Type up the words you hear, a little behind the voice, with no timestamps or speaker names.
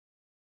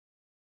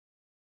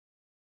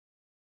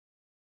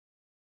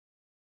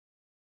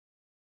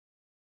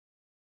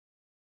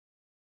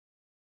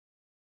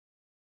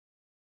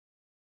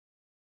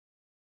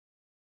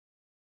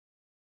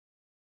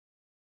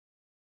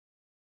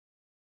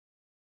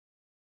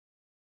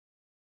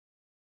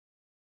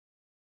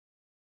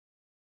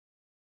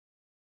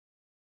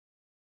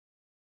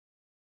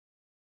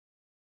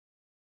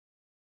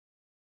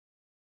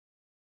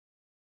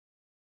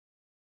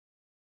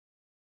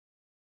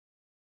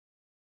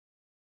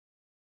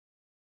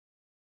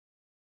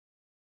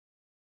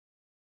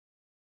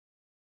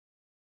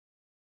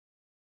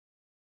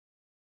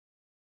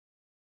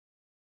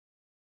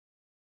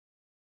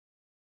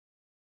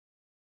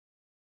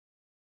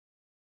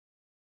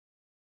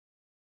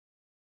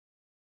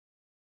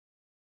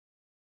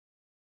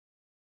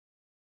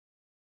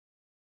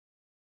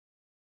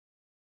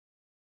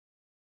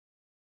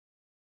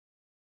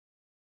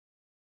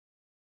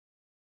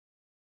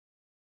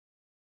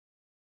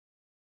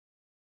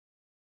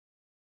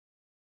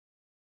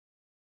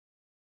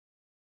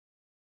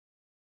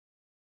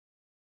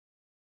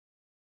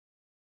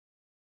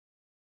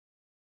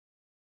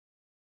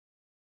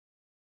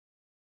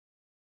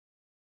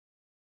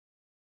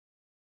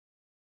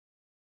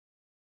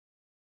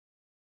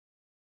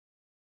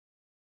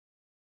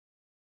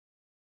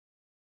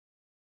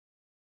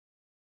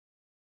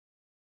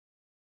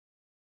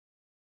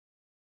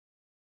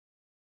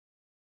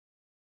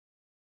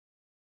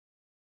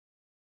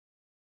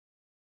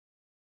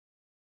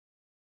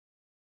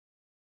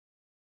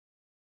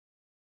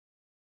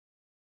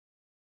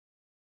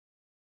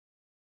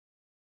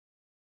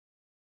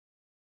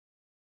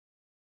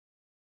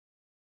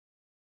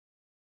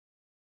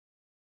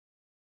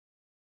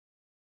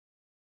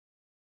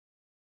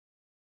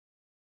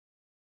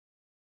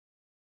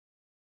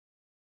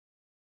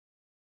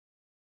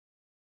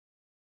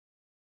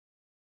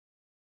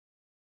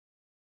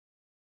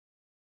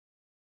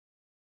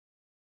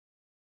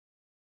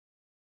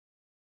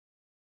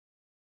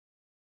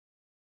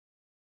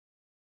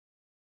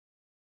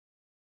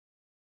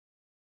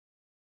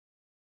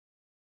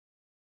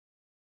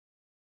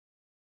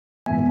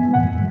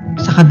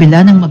Sa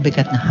kabila ng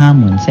mabigat na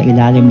hamon sa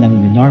ilalim ng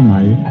new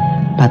normal,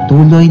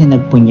 patuloy na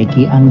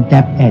nagpunyagi ang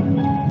DepEd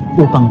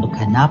upang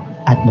maghanap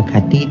at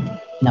maghatid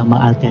ng mga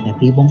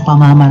alternatibong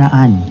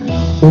pamamaraan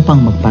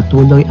upang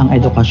magpatuloy ang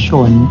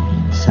edukasyon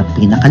sa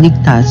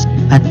pinakaligtas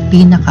at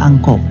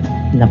pinakaangkop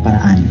na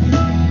paraan.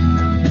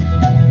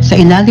 Sa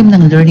ilalim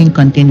ng Learning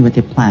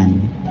Continuity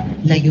Plan,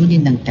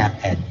 layunin ng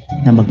DepEd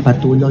na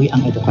magpatuloy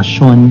ang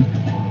edukasyon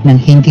nang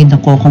hindi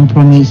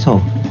nakokompromiso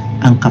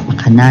ang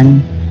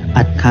kapakanan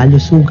at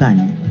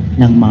kalusugan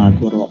ng mga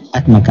guro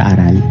at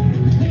mag-aaral.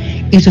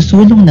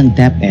 Isusulong ng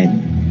DepEd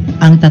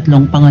ang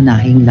tatlong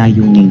pangunahing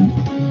layunin: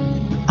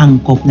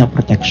 angkop na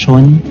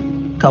proteksyon,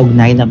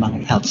 kaugnay ng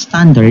mga health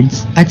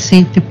standards at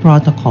safety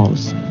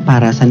protocols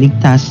para sa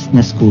ligtas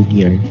na school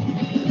year.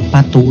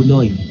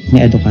 Patuloy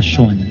na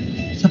edukasyon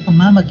sa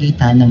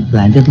pamamagitan ng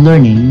blended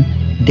learning,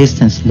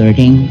 distance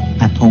learning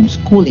at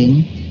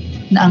homeschooling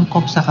na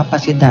angkop sa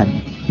kapasidad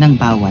ng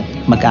bawat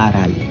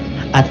mag-aaral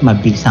at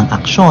mabisang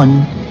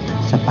aksyon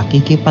sa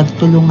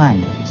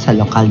pakikipagtulungan sa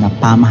lokal na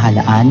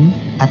pamahalaan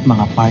at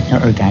mga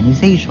partner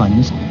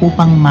organizations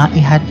upang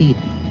maihatid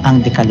ang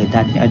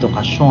dekalidad na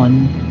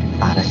edukasyon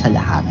para sa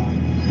lahat.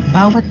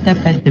 Bawat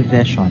DepEd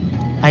division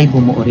ay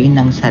bumuo rin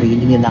ng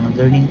sarili nilang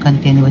Learning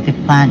Continuity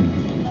Plan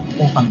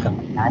upang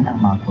gamitan ang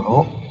mga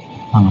guro,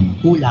 mga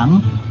magulang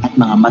at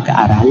mga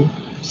mag-aaral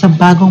sa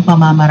bagong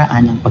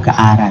pamamaraan ng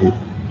pag-aaral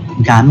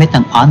gamit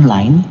ang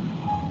online,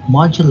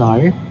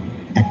 modular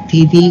at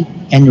TV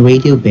and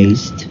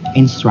radio-based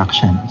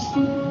instructions.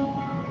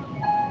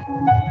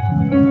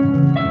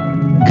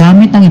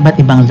 Gamit ang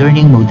iba't ibang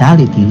learning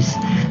modalities,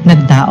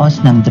 nagdaos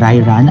ng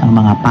dry run ang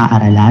mga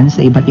paaralan sa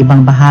iba't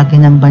ibang bahagi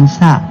ng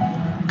bansa,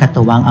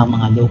 katuwang ang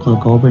mga local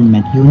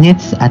government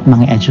units at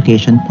mga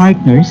education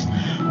partners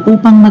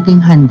upang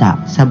maging handa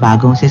sa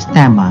bagong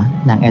sistema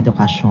ng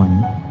edukasyon.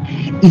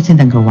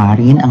 Isinagawa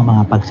rin ang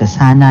mga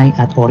pagsasanay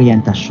at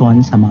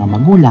oryentasyon sa mga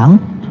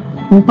magulang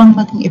upang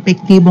maging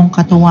epektibong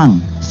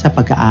katuwang sa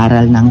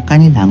pag-aaral ng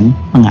kanilang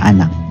mga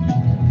anak.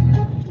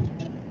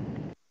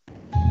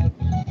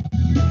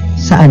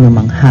 Sa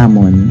anumang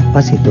hamon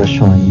o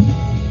sitwasyon,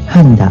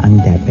 handa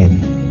ang DepEd.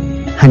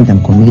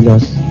 Handang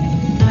kumilos,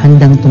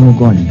 handang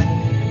tumugon,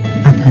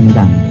 at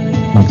handang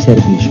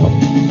magserbisyo.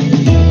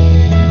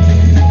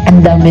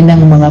 Ang dami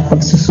ng mga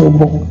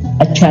pagsusubok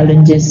at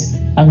challenges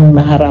ang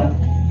naharap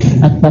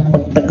at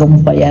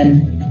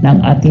mapagtagumpayan ng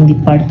ating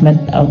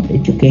Department of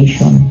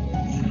Education.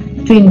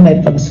 Tuwing may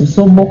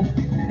pagsusubok,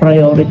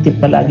 priority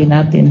palagi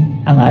natin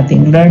ang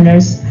ating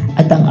learners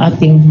at ang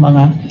ating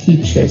mga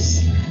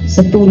teachers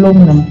sa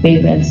tulong ng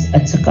parents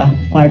at saka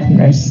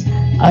partners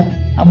at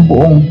ang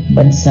buong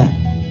bansa.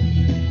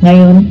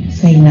 Ngayon,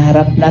 sa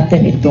hinaharap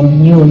natin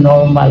itong new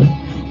normal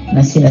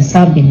na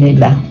sinasabi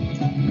nila,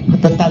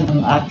 matatag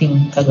ang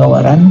ating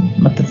kagawaran,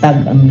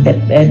 matatag ang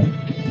DepEd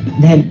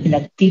dahil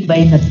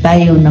pinagtibay na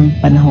tayo ng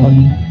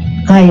panahon.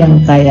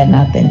 Kayang-kaya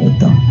natin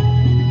ito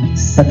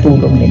sa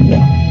tulong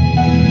ninyo.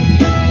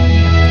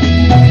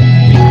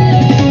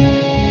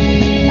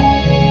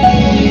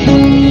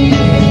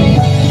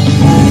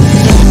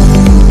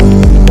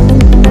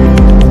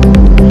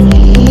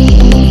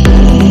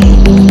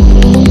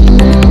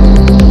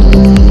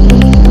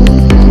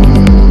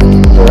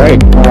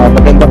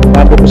 Magandang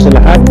umaga po sa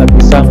lahat at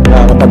isang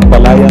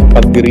mapagpalayang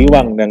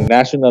pagdiriwang ng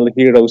National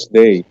Heroes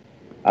Day.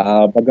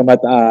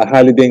 Bagamat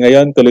holiday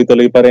ngayon,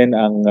 tuloy-tuloy pa rin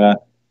ang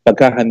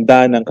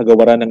pagkahanda ng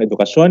kagawaran ng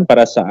edukasyon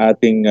para sa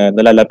ating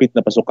nalalapit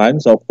na pasukan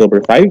sa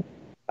October 5.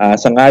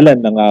 Sa ngalan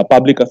ng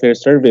Public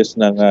Affairs Service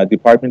ng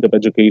Department of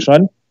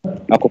Education,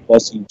 ako po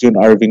si June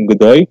Arvin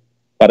Godoy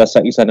para sa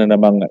isa na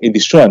namang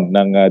edisyon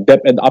ng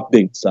DepEd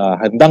Updates,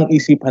 Handang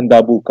Isip, Handa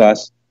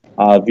Bukas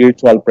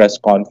Virtual Press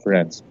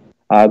Conference.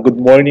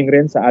 Good morning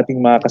rin sa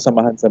ating mga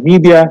kasamahan sa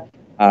media,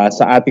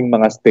 sa ating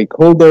mga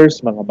stakeholders,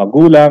 mga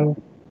magulang,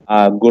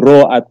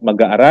 guro at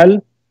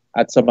mag-aaral,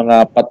 at sa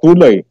mga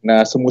patuloy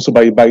na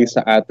sumusubaybay sa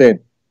atin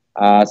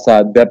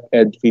sa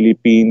DepEd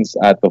Philippines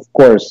at of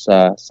course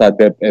sa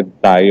DepEd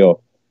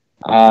tayo.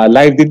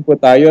 Live din po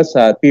tayo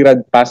sa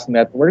Tirad Pass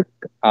Network,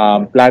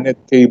 Planet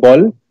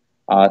Cable,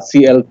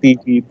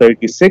 CLTV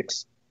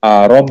 36,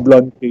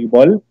 Romblon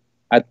Cable,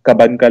 at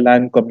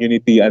Kabankalan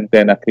Community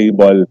Antenna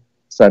Cable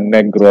sa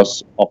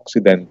Negros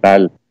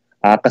Occidental.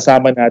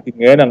 Kasama natin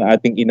ngayon ang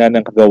ating ina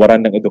ng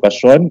kagawaran ng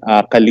edukasyon,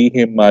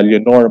 Kalihim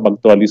Leonor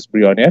Magtolis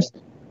Briones,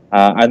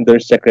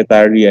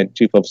 Undersecretary and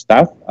Chief of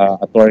Staff,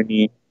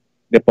 Attorney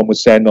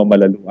Nepomuceno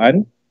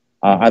Malaluan,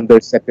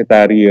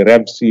 Undersecretary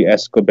Revsi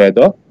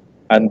Escobedo,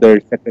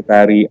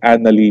 Undersecretary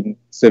Annalyn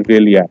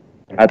Sevilla.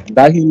 At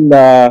dahil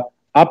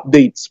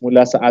updates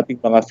mula sa ating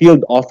mga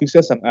field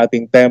offices ang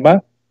ating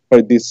tema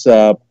for this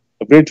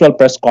virtual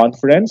press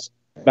conference,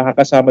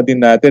 makakasama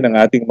din natin ang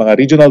ating mga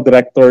regional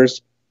directors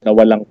na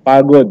walang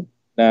pagod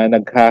na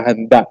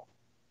naghahanda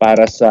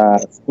para sa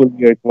school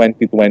year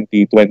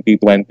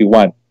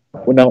 2020-2021.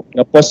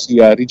 Una po si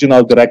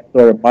Regional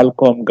Director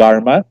Malcolm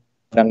Garma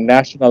ng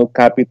National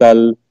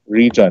Capital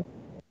Region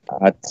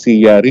at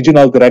si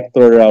Regional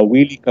Director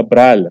Willie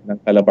Cabral ng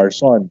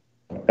Calabarzon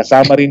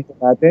Kasama rin po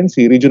natin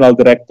si Regional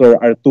Director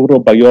Arturo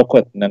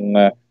Bayocot ng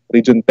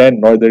Region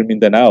 10 Northern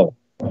Mindanao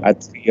at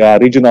si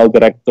Regional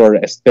Director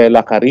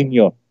Estela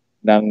Carino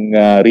ng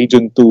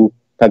Region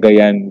 2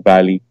 Cagayan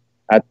Valley.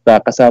 At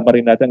kasama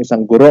rin natin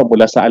isang guro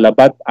mula sa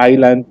Alabat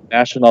Island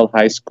National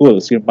High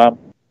School, si Ma'am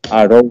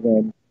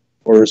Rowan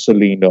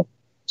Ursulino.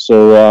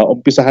 So,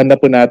 umpisahan na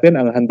po natin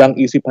ang Handang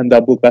Isip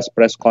Handa Bukas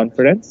press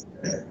conference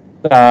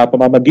sa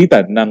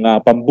pamamagitan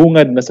ng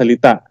pambungad na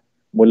salita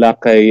mula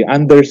kay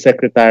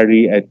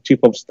Undersecretary and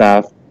Chief of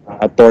Staff,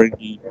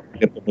 Attorney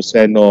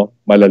Nepomuceno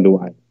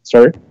Malaluan.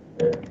 Sir?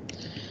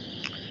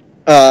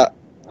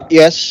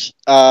 Yes.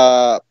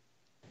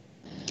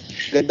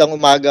 Magandang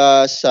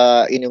umaga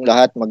sa inyong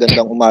lahat.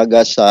 Magandang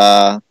umaga sa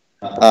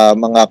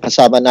mga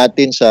kasama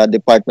natin sa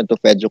Department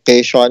of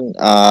Education,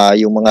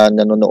 yung mga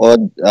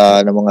nanonood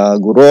ng mga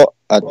guro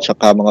at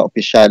saka mga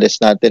opisyales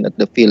natin at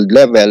the field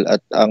level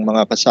at ang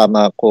mga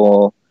kasama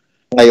ko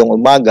ngayong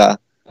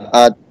umaga.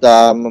 At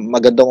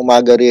magandang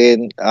umaga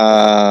rin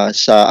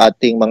sa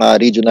ating mga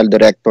regional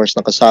directors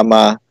na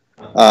kasama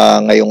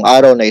ngayong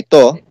araw na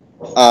ito.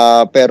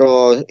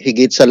 Pero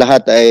higit sa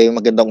lahat ay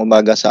magandang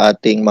umaga sa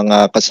ating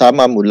mga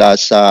kasama mula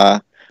sa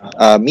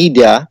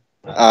media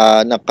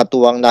na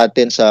katuwang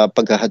natin sa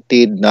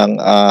paghahatid ng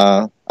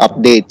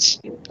updates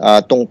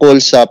tungkol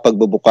sa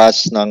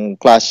pagbubukas ng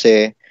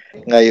klase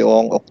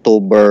ngayong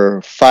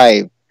October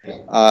 5.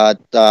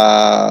 At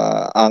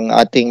ang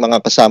ating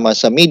mga kasama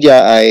sa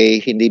media ay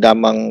hindi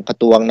lamang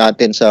katuwang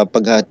natin sa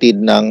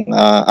paghahatid ng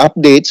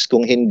updates,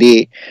 kung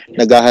hindi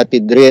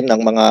naghahatid rin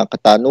ng mga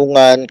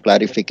katanungan,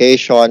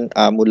 clarification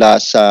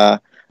mula sa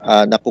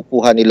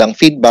nakukuha nilang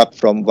feedback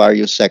from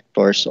various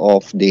sectors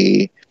of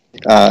the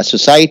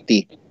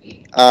society.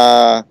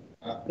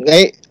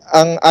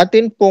 Ang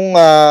atin pong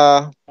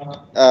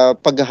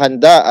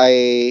paghahanda ay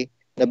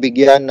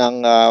nabigyan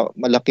ng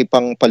malaki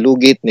pang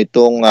palugit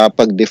nitong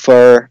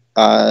pag-defer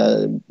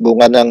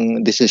bunga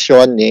ng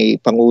desisyon ni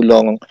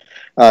Pangulong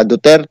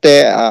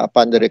Duterte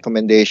upon the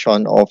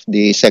recommendation of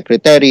the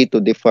Secretary to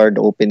defer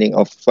the opening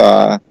of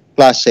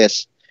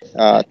classes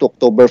to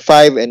October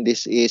 5, and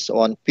this is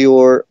on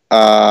pure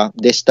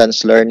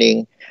distance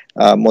learning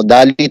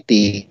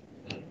modality.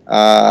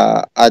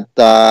 At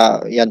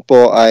yan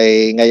po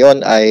ay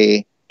ngayon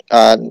ay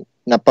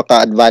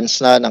napaka-advance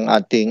na ng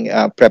ating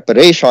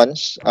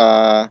preparations.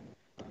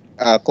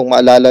 Kung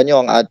maalala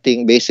nyo, ang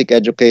ating Basic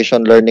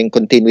Education Learning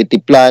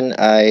Continuity Plan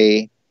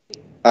ay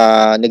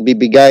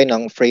nagbibigay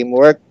ng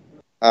framework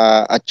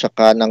at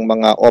saka ng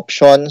mga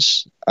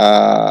options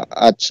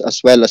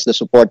as well as the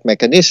support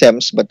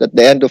mechanisms. But at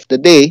the end of the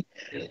day,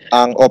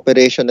 ang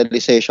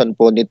operationalization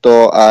po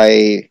nito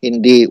ay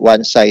hindi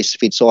one size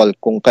fits all.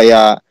 Kung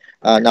kaya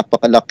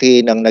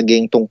napakalaki ng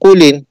naging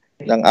tungkulin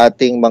ng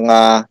ating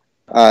mga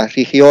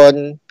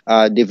region,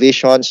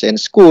 divisions, and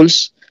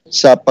schools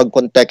sa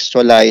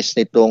pag-contextualize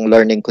nitong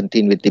Learning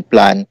Continuity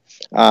Plan.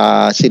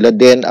 Sila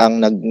din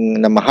ang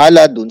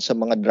namahala dun sa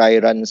mga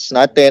dry runs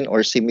natin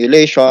or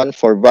simulation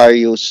for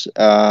various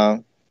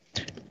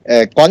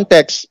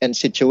contexts and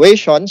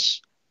situations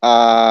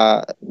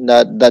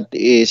that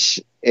is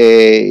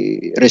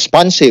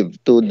responsive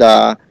to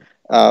the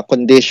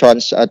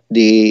conditions at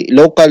the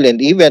local and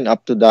even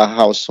up to the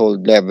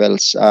household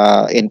levels,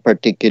 in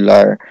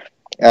particular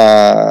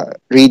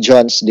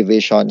regions,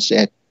 divisions,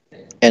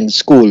 and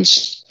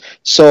schools.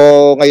 So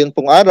ngayon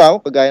pong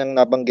araw, kagaya ng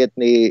nabanggit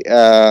ni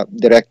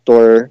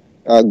Director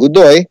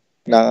Godoy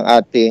ng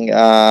ating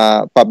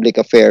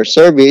Public Affairs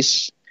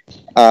Service,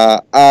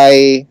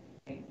 ay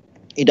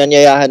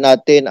inanyayahan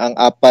natin ang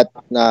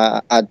 4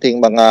 na ating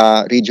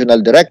mga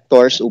regional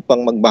directors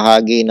upang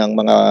magbahagi ng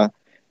mga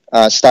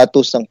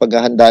status ng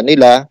paghahanda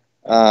nila.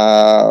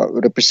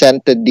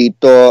 Represented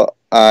dito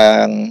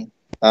ang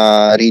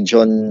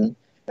Region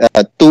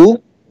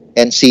 2,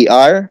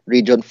 NCR,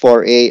 Region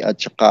 4A at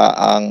saka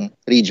ang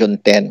Region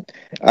 10.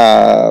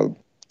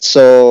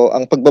 So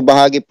ang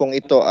pagbabahagi pong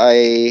ito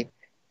ay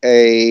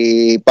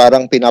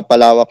parang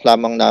pinapalawak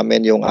lamang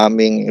namin yung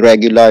aming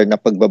regular na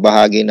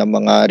pagbabahagi ng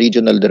mga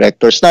regional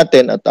directors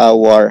natin at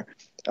our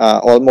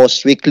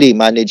almost weekly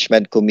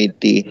management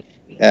committee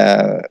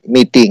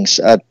meetings.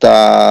 At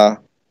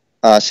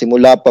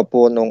simula pa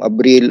po nung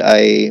Abril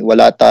ay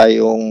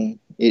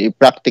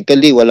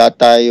practically wala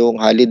tayong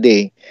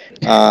holiday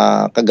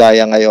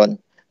kagaya ngayon.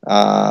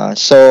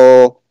 So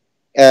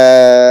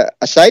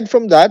aside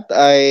from that,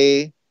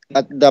 ay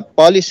at the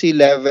policy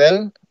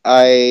level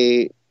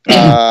ay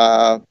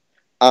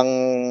ang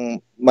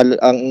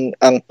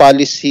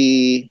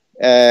policy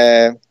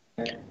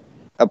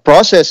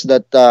process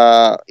that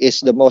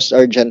is the most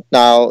urgent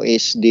now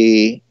is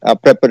the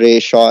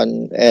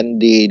preparation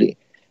and the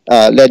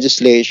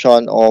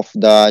legislation of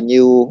the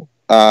new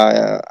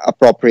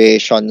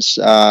Appropriations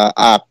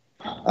Act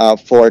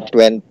for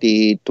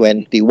 2021.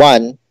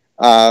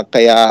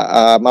 Kaya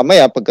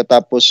mamaya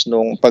pagkatapos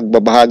nung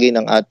pagbabahagi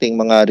ng ating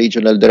mga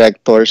regional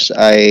directors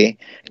ay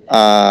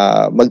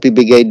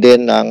magbibigay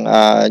din ng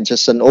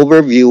just an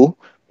overview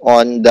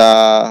on the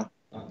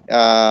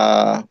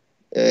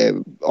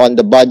on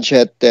the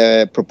budget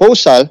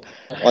proposal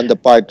on the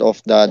part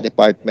of the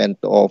Department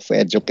of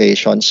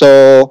Education.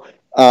 So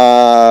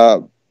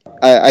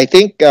I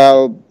think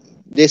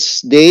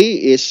this day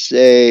is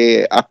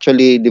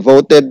actually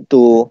devoted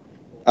to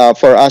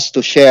for us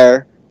to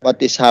share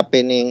what is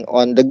happening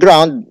on the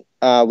ground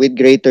with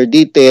greater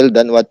detail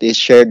than what is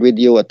shared with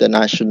you at the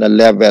national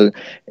level.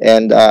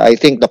 And I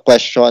think the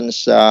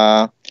questions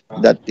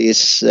that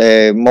is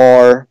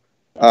more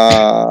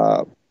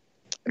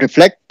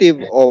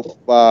reflective of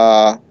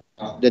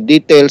the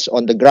details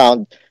on the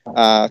ground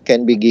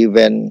can be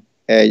given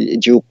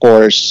due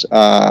course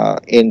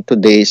in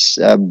today's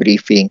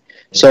briefing.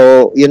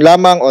 So yun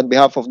lamang on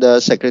behalf of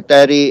the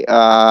Secretary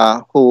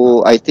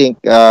who I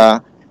think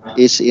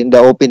is in the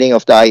opening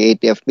of the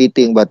IATF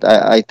meeting, but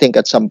I think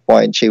at some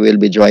point she will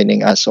be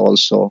joining us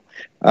also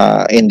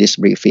in this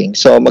briefing.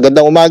 So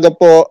magandang umaga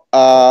po.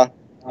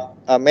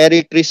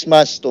 Merry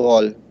Christmas to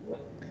all.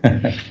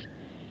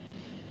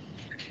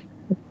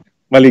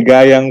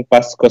 Maligayang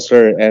Pasko,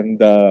 sir, and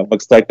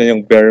mag-start na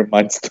yung bare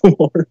months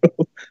tomorrow.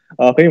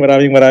 Okay,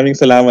 maraming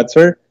salamat,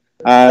 sir.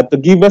 To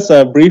give us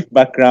a brief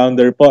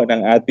backgrounder po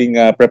ng ating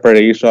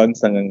preparations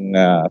ng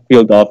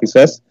field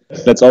offices,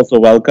 let's also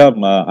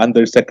welcome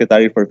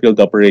Undersecretary for Field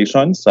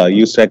Operations,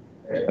 Yusek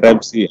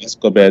Rebsi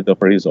Escobedo,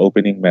 for his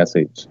opening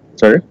message.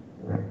 Sir?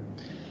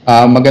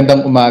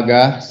 Magandang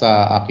umaga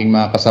sa aking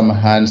mga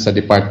kasamahan sa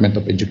Department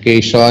of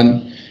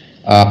Education,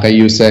 kay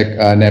Yusek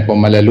Nepo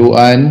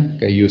Malaluan,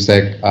 kay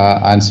Yusek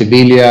Ann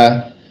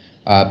Sevilla,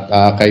 at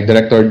kay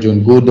Director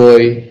June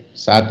Gudoy,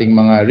 sa ating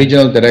mga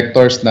regional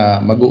directors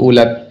na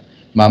mag-uulat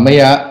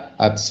mamaya,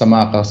 at sa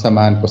mga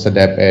kasamahan ko sa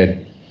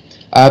DepEd.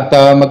 At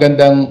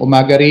magandang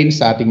umaga rin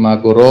sa ating mga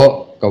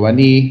guro,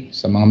 kawani,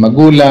 sa mga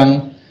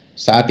magulang,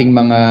 sa ating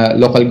mga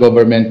local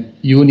government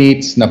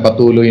units na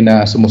patuloy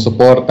na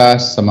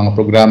sumusuporta sa mga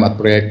programa at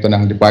proyekto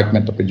ng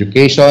Department of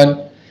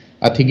Education,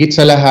 at higit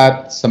sa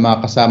lahat sa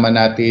mga kasama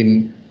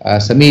natin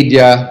sa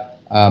media,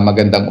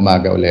 magandang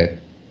umaga ulit.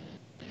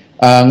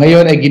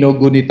 Ngayon ay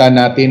ginugunitan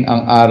natin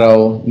ang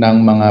araw ng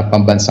mga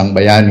pambansang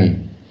bayani.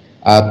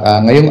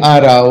 At ngayong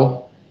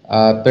araw,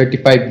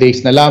 35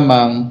 days na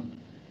lamang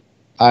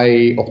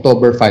ay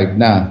October 5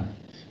 na.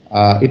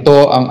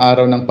 Ito ang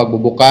araw ng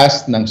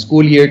pagbubukas ng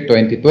school year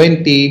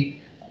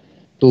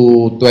 2020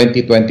 to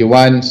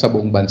 2021 sa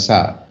buong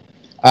bansa.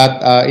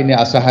 At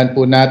inaasahan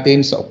po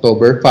natin sa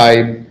October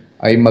 5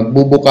 ay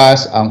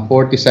magbubukas ang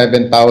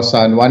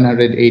 47,188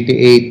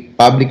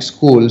 public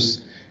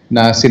schools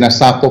na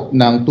sinasakop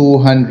ng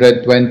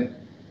 221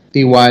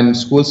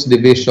 schools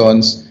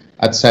divisions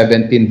at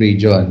 17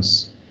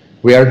 regions.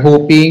 We are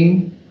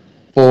hoping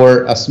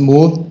for a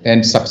smooth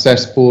and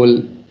successful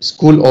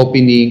school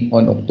opening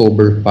on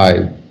October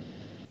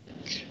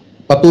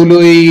 5.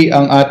 Patuloy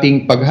ang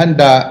ating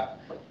paghanda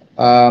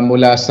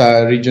mula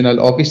sa regional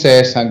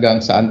offices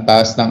hanggang sa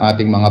antas ng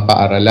ating mga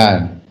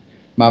paaralan.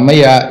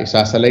 Mamaya,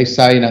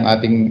 isasalaysay ng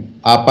ating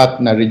 4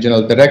 na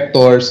regional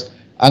directors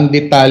ang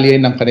detalye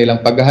ng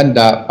kanilang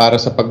paghahanda para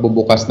sa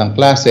pagbubukas ng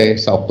klase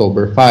sa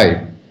October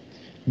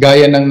 5.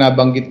 Gaya ng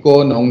nabanggit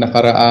ko noong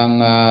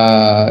nakaraang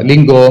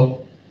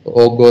linggo,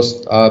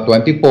 August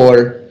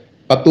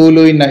 24,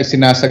 patuloy na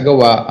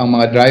isinasagawa ang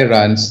mga dry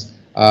runs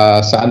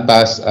sa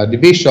antas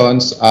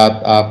divisions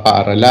at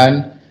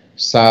paaralan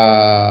sa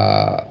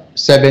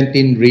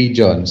 17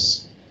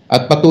 regions.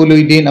 At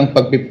patuloy din ang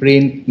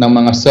pagpiprint ng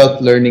mga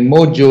self-learning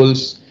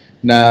modules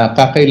na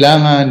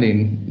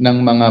kakailanganin ng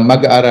mga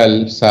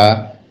mag-aaral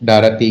sa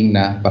darating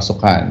na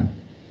pasukan.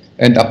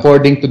 And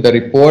according to the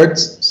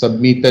reports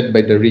submitted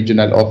by the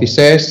regional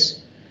offices,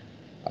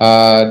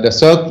 the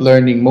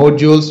self-learning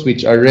modules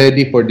which are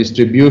ready for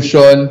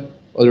distribution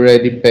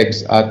already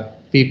pegs at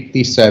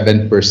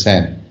 57%.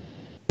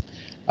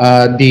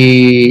 The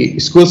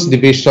schools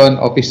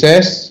division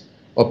offices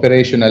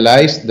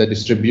operationalized the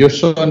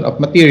distribution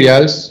of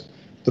materials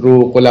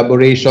through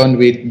collaboration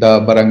with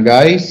the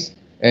barangays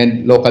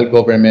and local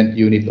government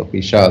unit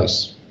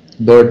officials.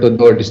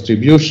 Door-to-door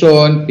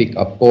distribution,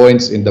 pick-up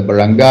points in the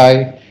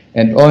barangay,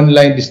 and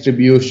online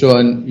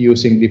distribution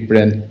using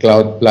different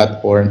cloud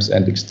platforms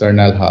and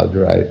external hard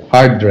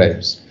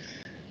drives.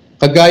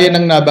 Kagaya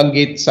ng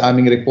nabanggit sa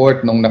aming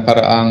report noong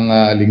nakaraang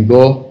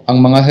linggo,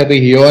 ang mga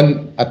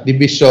rehiyon at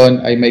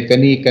division ay may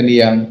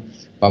kani-kaniyang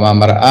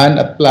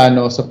pamamaraan at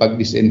plano sa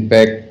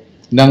pag-disinfect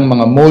ng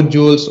mga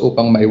modules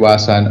upang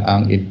maiwasan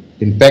ang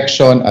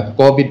infection at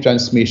COVID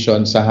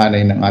transmission sa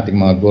hanay ng ating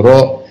mga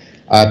guro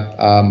at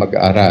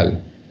mag-aaral.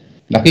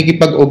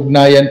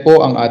 Nakikipag-ugnayan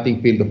po ang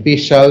ating field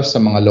officials sa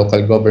mga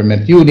local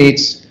government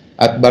units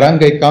at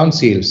barangay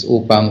councils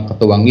upang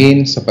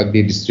katuwangin sa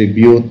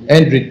pagdidistribute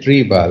and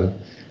retrieval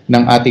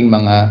ng ating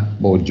mga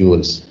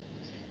modules.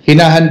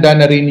 Hinahanda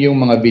na rin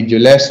yung mga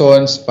video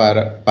lessons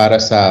para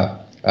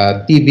sa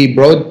TV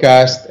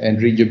broadcast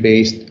and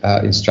radio-based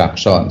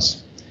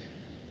instructions.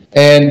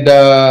 And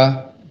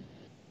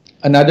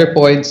another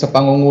point sa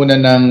pangunguna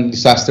ng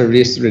Disaster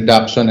Risk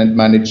Reduction and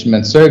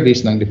Management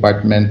Service ng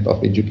Department of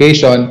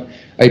Education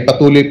ay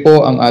patuloy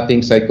po ang ating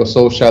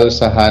psychosocial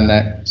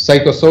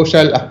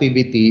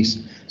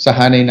activities sa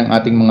hanay ng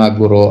ating mga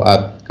guro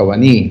at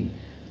kawani.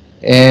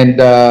 And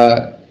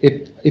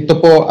ito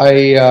po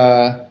ay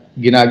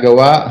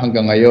ginagawa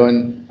hanggang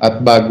ngayon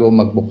at bago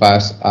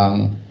magbukas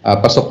ang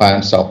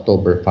pasukan sa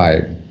October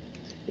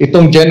 5.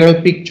 Itong general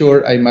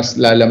picture ay mas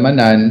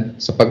lalamanan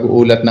sa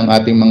pag-uulat ng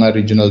ating mga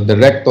regional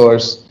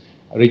directors,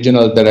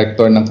 Regional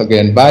Director ng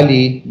Cagayan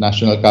Valley,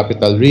 National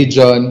Capital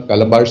Region,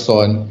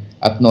 Calabarzon,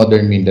 at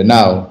Northern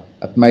Mindanao.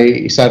 At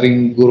may isa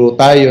ring guro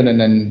tayo na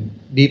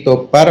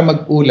nandito para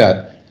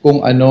mag-ulat kung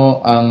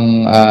ano ang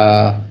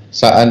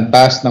sa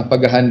antas ng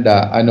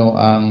paghahanda, ano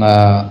ang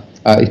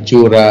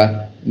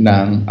itsura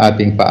ng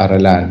ating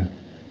paaralan.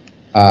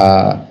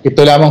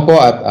 Ito lamang po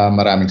at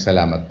maraming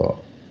salamat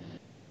po.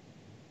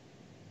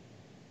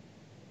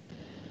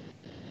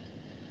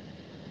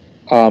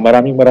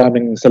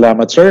 Maraming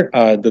salamat, sir.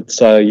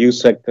 That's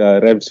Yusek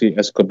Revsi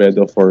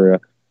Escobedo for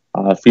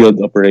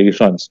Field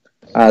Operations.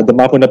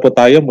 Dumako na po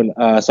tayo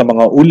sa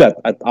mga ulat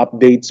at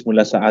updates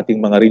mula sa ating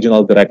mga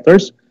regional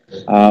directors.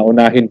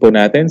 Unahin po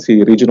natin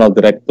si Regional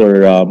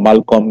Director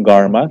Malcolm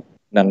Garma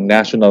ng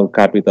National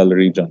Capital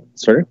Region.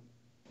 Sir?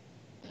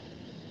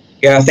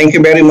 Yeah, thank you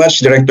very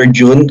much, Director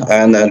June,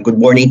 and good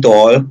morning to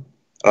all.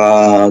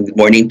 Good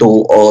morning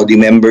to all the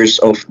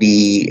members of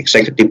the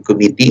Executive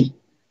Committee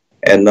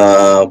and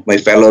my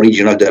fellow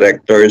regional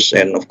directors,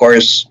 and of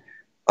course,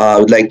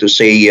 I would like to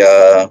say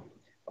a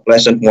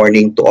pleasant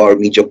morning to our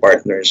media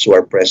partners who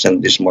are present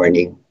this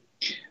morning.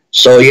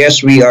 So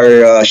yes, we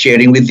are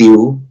sharing with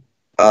you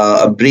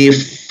a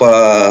brief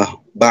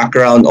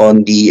background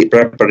on the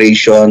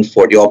preparation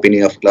for the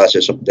opening of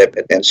classes of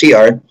DepEd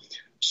NCR.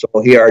 So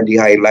here are the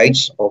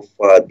highlights of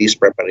these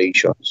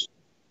preparations.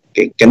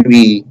 Okay, can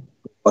we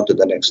go on to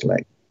the next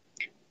slide?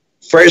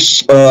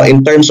 First,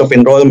 in terms of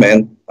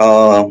enrollment,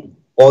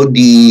 all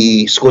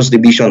the schools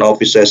division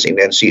offices in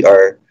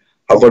NCR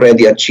have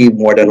already achieved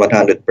more than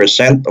 100%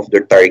 of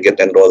their target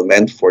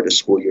enrollment for the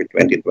school year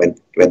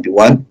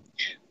 2020-21.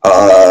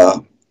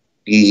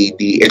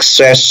 The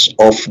excess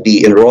of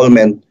the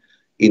enrollment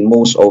in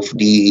most of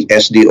the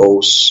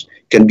SDOs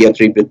can be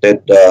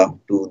attributed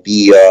to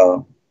the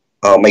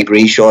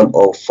migration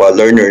of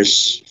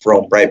learners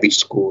from private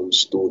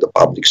schools to the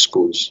public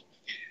schools.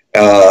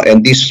 And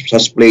this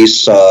has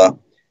placed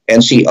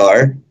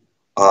NCR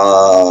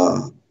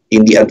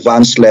in the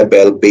advanced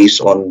level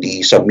based on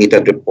the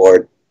submitted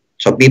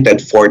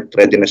fourth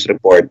readiness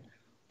report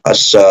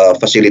as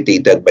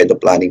facilitated by the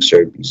planning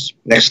service.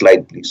 Next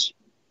slide, please.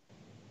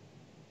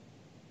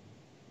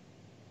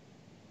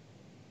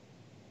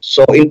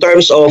 So in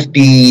terms of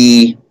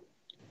the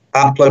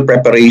actual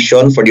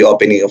preparation for the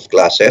opening of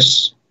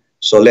classes,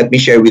 so let me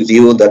share with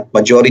you that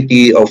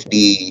majority of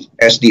the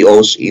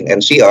SDOs in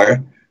NCR,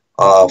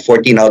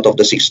 14 out of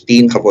the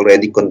 16 have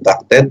already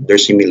conducted their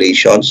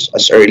simulations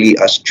as early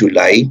as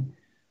July.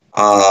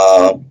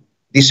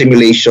 These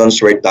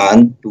simulations were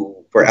done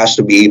for us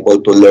to be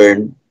able to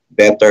learn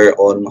better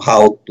on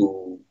how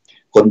to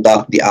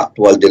conduct the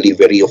actual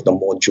delivery of the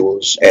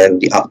modules and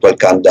the actual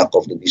conduct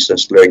of the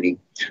distance learning.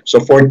 So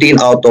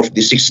 14 out of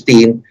the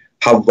 16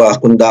 have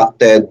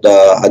conducted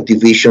a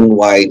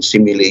division-wide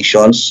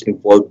simulations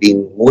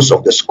involving most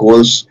of the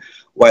schools,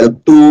 while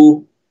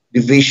 2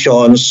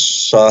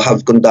 divisions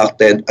have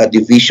conducted a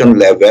division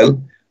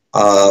level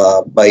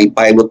by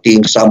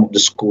piloting some of the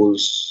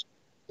schools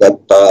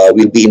that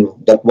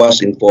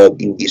was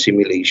involved in the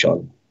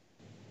simulation.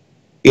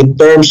 In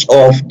terms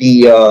of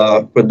the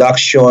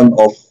production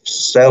of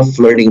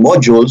self-learning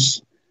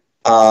modules,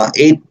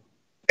 8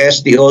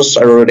 SDOs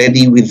are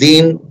already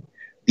within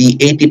the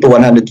 80 to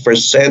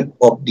 100%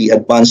 of the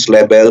advanced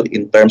level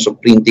in terms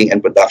of printing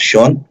and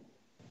production.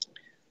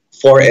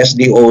 4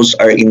 SDOs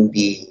are in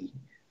the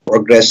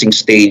progressing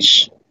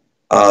stage,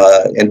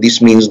 and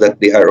this means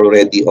that they are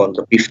already on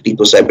the 50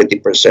 to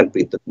 70%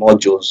 printed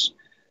modules,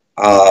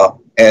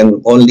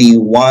 and only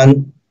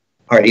 1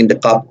 are in the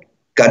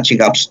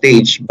catching up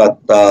stage, but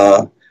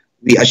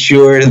we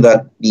assure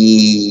that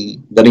the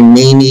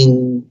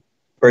remaining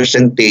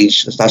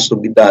percentage that has to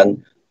be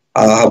done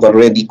have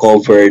already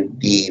covered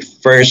the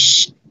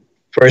first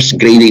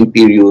grading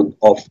period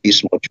of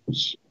these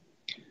modules.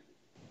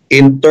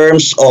 In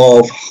terms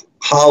of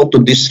how to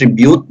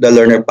distribute the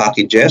learner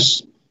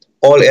packages,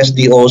 all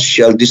SDOs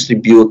shall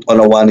distribute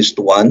on a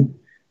 1:1,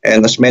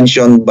 and as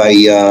mentioned by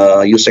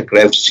Yusek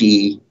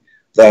Revsi,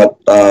 that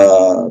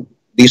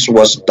this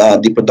was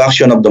the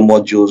production of the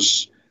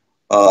modules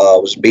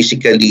was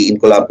basically in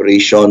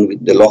collaboration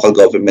with the local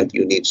government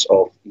units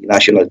of the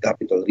National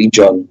Capital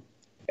Region,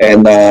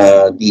 and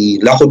the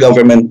local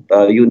government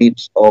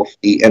units of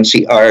the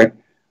NCR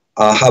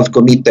have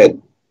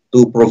committed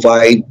to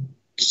provide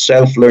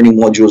self-learning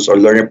modules or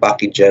learner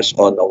packages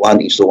on a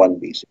 1:1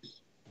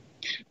 basis.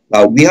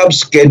 Now, we have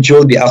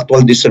scheduled the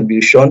actual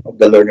distribution of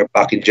the learner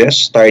packages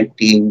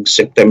starting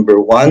September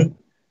 1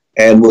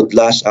 and would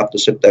last up to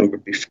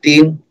September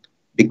 15,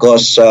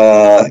 because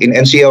in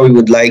NCR we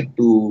would like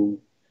to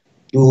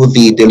do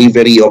the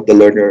delivery of the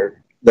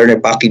learner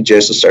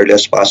packages as early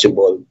as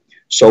possible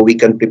so we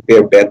can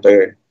prepare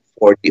better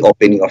for the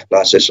opening of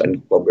classes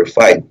on October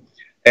 5.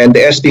 And the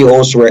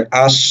SDOs were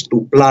asked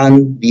to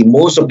plan the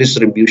modes of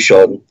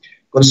distribution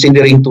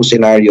considering two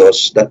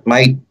scenarios that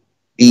might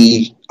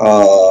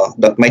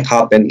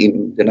happen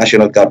in the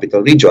National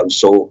Capital Region.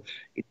 So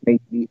it may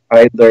be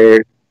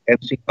either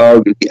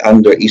NCR will be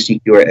under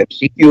ECQ or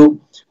MCQ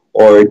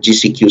or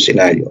GCQ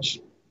scenarios.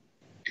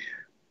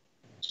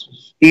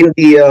 In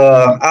the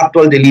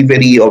actual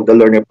delivery of the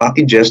learner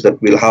packages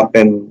that will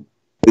happen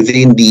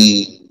within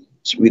the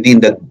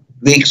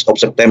weeks of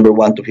September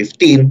 1 to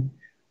 15,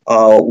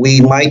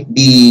 we might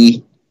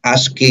be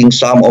asking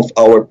some of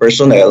our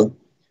personnel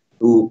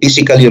to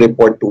physically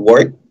report to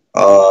work,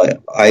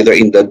 either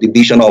in the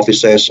division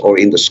offices or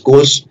in the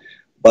schools.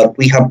 But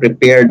we have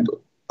prepared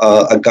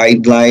a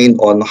guideline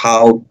on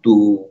how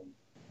to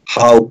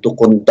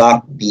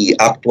conduct the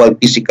actual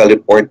physical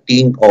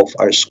reporting of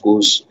our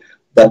schools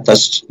that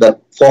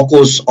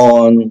focus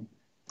on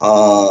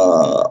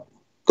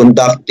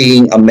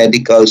conducting a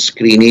medical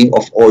screening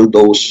of all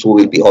those who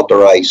will be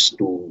authorized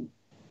to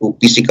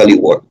physically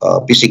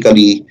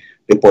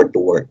report to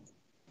work.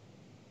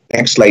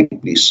 Next slide,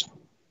 please.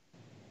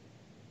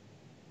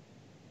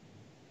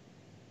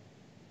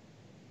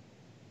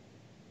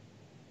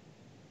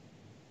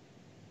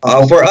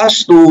 For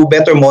us to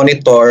better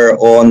monitor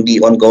on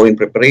the ongoing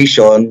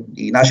preparation,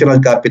 the National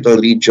Capital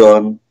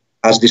Region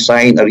has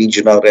designed a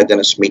regional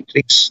readiness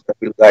matrix that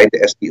will guide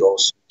the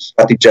SDOs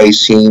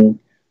strategizing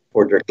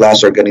for their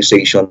class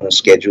organization and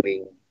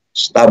scheduling,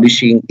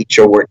 establishing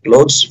teacher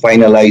workloads,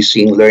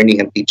 finalizing learning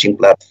and teaching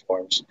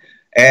platforms,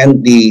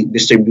 and the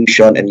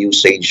distribution and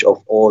usage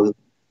of all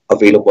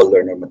available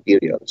learner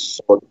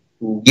materials. So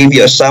to give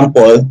you a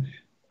sample,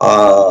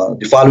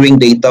 the following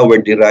data were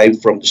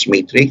derived from this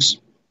matrix.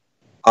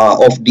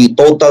 Of the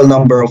total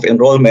number of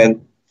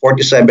enrollment,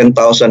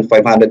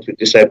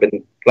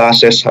 47,557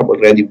 classes have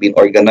already been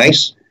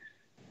organized,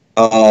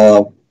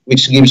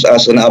 which gives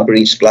us an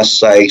average class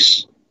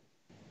size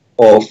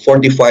of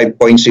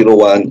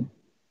 45.01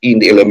 in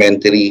the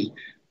elementary,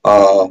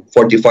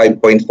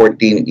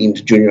 45.14 in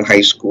the junior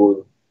high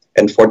school,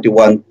 and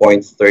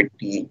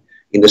 41.30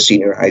 in the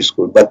senior high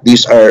school. But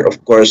these are,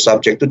 of course,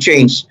 subject to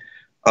change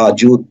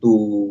due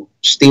to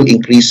still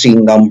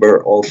increasing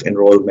number of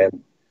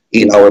enrollment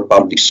in our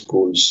public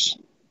schools.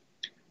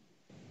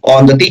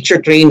 On the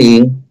teacher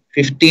training,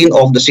 15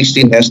 of the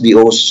 16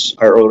 SDOs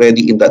are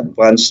already in the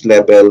advanced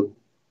level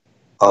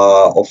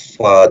of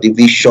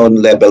division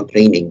level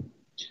training.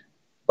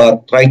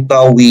 But right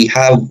now, we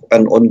have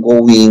an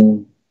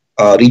ongoing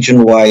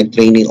region-wide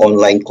training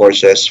online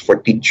courses for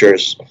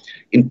teachers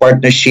in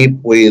partnership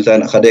with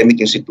an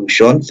academic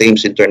institution,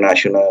 Thames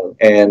International,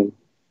 and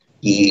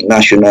the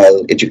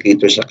National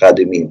Educators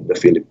Academy of the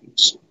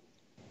Philippines.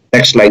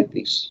 Next slide,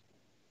 please.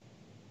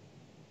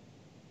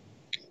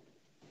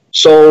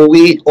 So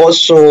we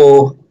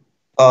also,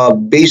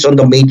 based on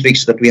the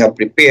matrix that we have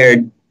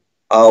prepared,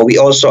 we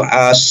also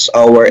asked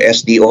our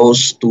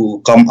SDOs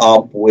to come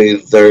up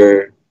with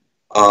their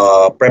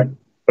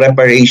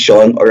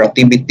preparation or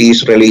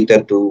activities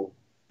related to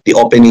the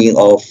opening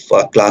of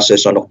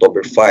classes on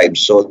October 5.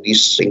 So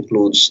this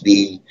includes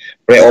the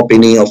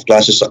pre-opening of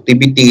classes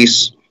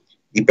activities,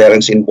 the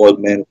parents'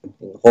 involvement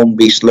in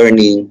home-based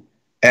learning,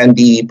 and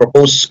the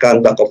proposed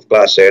conduct of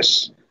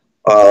classes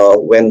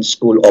when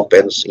school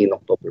opens in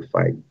October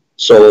 5.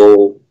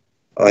 So,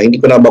 hindi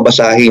ko na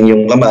babasahin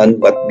yung laman,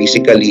 but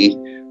basically,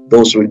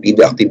 those will be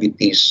the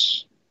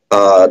activities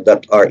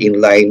that are in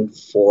line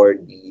for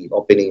the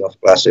opening of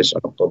classes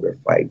on October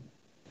 5.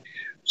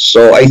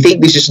 So, I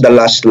think this is the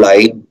last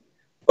slide,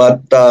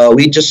 but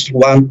we just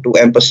want to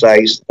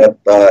emphasize that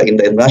in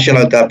the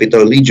National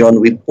Capital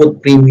Region, we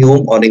put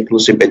premium on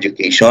inclusive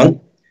education,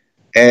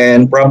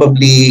 and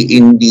probably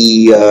in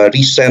the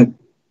recent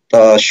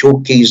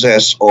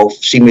showcases of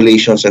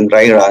simulations and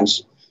dry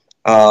runs,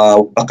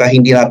 baka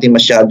hindi natin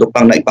masyado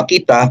pang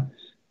naipakita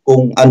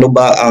kung ano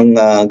ba ang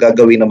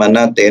gagawin naman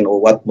natin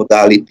or what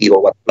modality or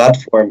what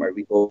platform are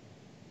we going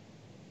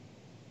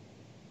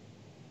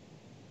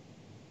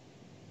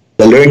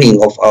the learning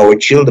of our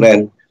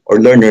children or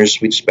learners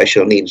with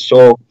special needs.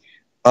 So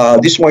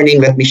this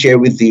morning, let me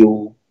share with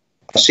you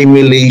a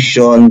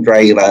simulation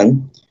dry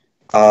run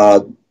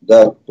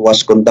that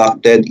was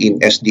conducted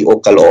in SDO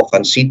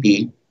Caloocan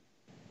City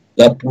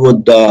that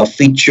would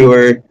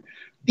feature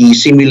the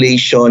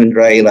simulation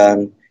dry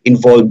run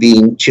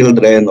involving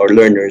children or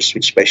learners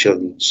with special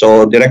needs.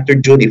 So, Director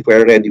June, if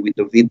we're ready with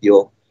the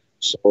video,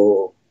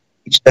 so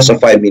it's just a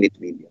 5-minute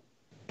video.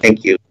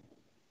 Thank you.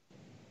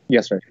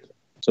 Yes, sir.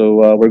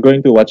 So, we're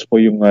going to watch po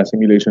yung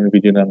simulation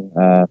video ng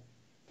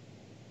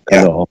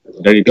Yeah.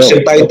 There you go. It's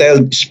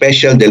entitled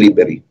Special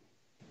Delivery.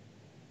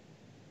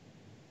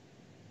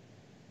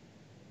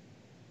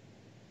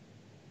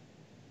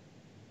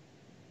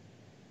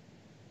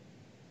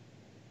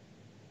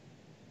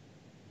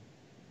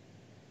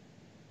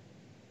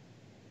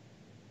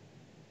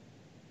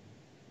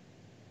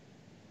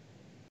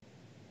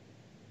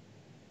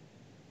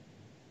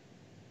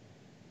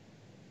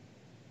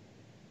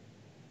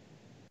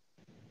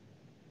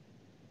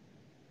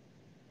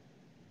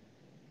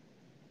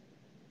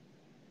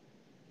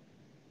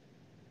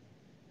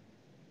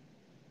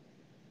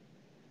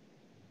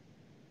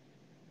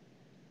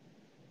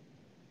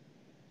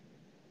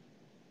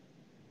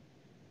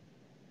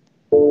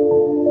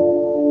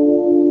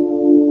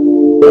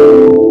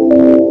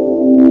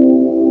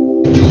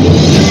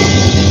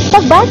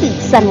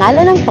 Ihahatid sa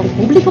ngalan ng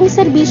pampublikong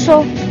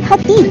serbisyo,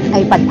 hatid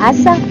ay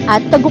pag-asa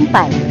at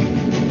tagumpay.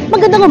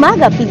 Magandang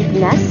umaga,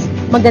 Pilipinas!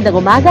 Magandang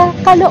umaga,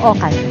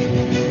 Caloocan!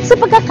 Sa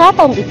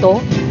pagkakataong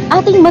ito,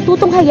 ating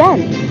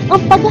matutunghayan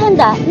ang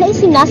paghahanda na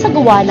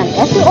isinasagawa ng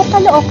SDO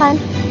Caloocan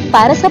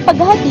para sa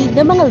paghahatid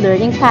ng mga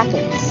learning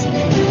packets.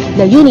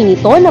 Layunin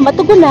nito na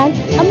matugunan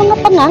ang mga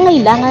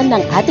pangangailangan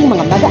ng ating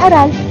mga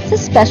mag-aaral sa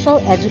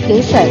special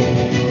education.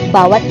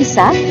 Bawat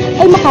isa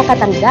ay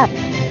makakatanggap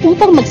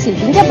upang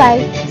magsilbing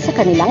gabay sa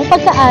kanilang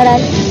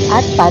pagkaaral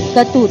at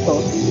pagkatuto.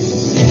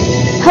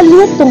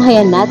 Halina't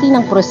tunghayan natin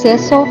ang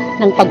proseso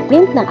ng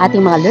pagprint ng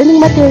ating mga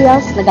learning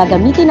materials na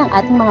gagamitin ng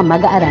ating mga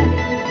mag-aaral.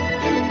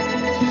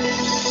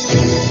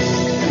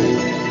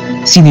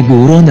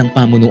 Siniguro ng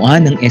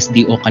pamunuan ng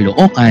SDO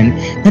Caloocan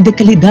na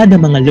dekalidad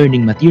ang mga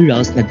learning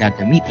materials na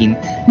gagamitin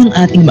ng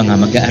ating mga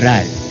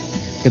mag-aaral.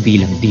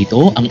 Kabilang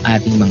dito ang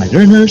ating mga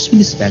learners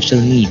with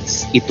special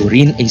needs. Ito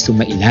rin ay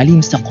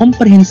sumailalim sa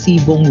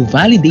komprehensibong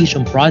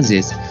validation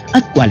process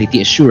at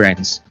quality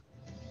assurance.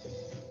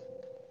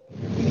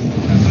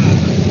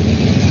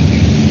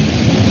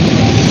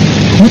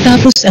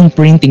 Matapos ang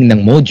printing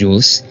ng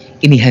modules,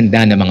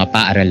 inihanda ng mga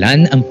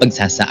paaralan ang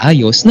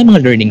pagsasaayos ng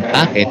mga learning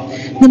packet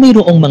na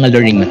mayroong mga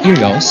learning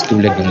materials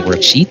tulad ng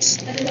worksheets,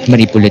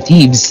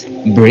 manipulatives,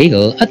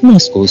 braille at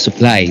mga school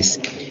supplies.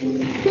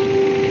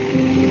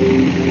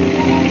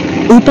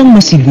 Upang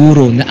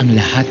masiguro na ang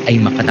lahat ay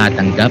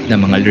makatatanggap ng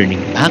mga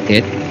learning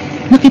packet,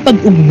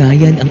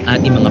 nakipag-ugnayan ang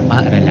ating mga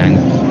paaralan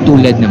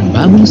tulad ng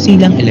Bagong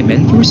Silang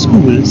Elementary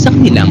School sa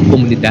kanilang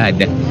komunidad,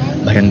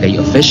 barangay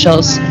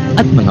officials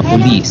at mga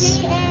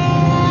pulis.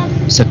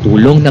 Sa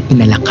tulong na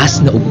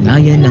pinalakas na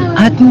ugnayan ng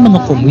ating mga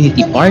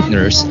community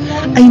partners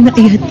ay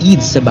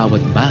naihatid sa bawat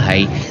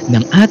bahay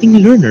ng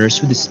ating learners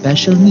with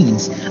special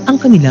needs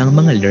ang kanilang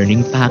mga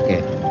learning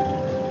packet.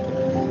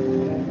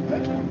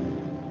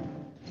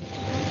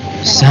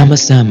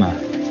 Sama-sama,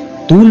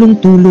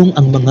 tulong-tulong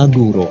ang mga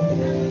guro,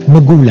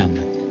 magulang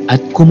at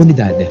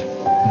komunidad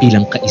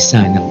bilang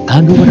kaisa ng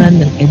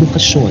kagawaran ng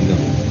edukasyon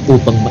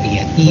upang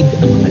maihatid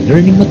ang mga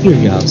learning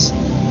materials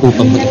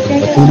upang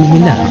maipagpatuloy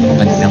nila ang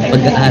kanilang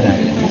pag-aaral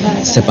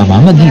sa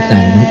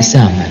pamamagitan ng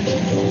isang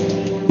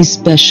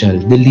special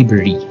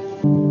delivery.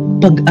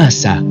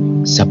 Pag-asa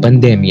sa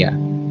pandemya.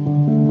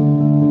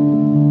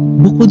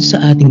 Bukod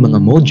sa ating mga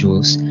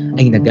modules,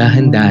 ay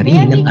naghahanda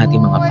rin ng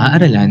ating mga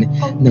paaralan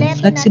ng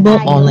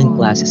flexible online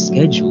classes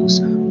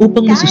schedules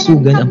upang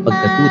masusugan ang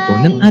pagkatuto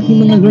ng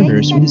ating mga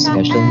learners with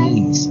special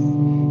needs.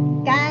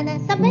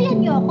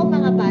 Sabayan niyo ako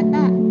mga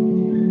bata.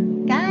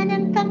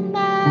 Kanang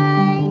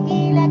kamay,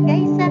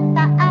 ilagay sa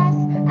taas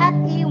at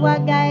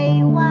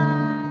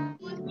iwagay-wag.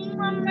 Good morning,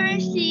 Ma'am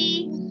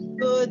Mercy.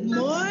 Good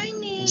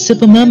morning. Sa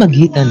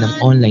pamamagitan ng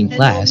online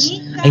class,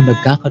 ay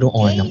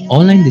magkakaroon ng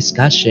online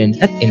discussion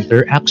at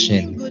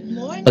interaction,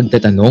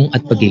 pagtatanong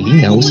at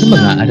paglilinaw sa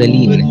mga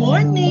aralin. Good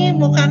morning.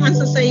 Mukhang ang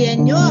sasaya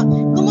nyo.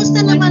 Kumusta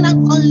naman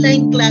ang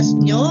online class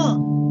nyo?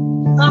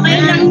 Okay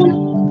lang.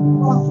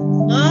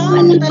 Oh,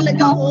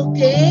 talaga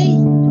okay.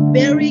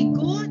 Very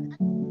good.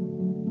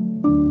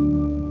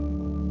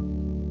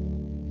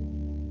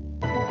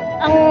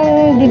 Ang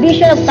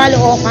Division of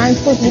Caloocan,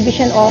 Schools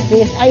Division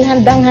Office ay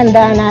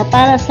handang-handa na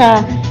para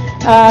sa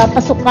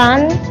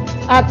pasukan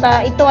at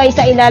ito ay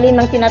sa ilalim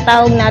ng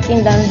tinatawag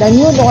natin the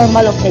new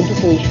normal of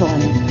education.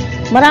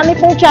 Marami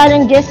pong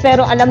challenges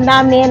pero alam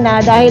namin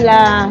na dahil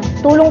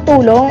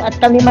tulong-tulong at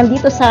kami man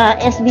dito sa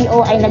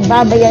SDO ay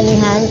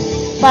nagbabayanihan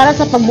para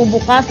sa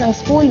pagbubukas ng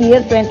school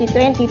year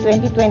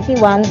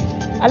 2020-2021,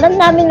 alam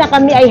namin na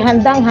kami ay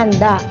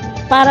handang-handa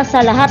para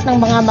sa lahat ng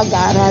mga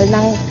mag-aaral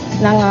ng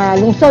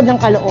lungsod ng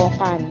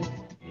Caloocan.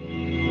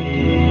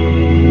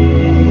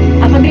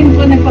 Ako din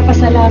po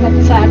nagpapasalamat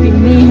sa ating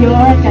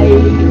mayor, kay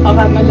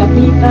Papa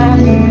Malapitan,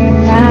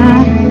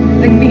 na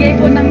nagbigay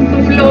po ng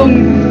tulong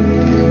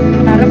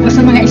para po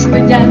sa mga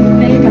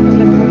estudyante,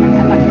 katulad po ng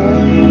anak ko,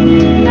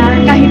 na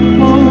kahit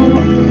po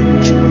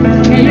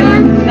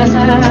ngayon, nasa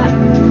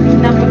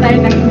na po tayo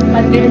ng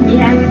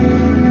pandemya,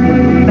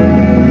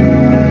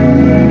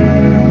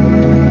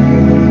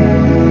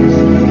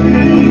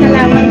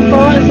 salamat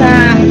po sa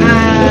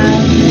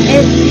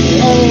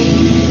SDO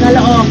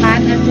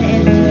Caloocan at sa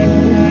LGU.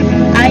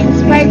 In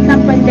spite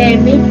ng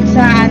pandemic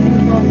sa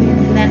ating COVID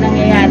na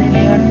nangyayari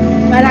ngayon,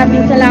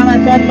 maraming salamat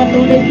po at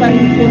patuloy pa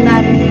rin po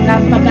natin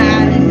ang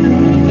pag-aaral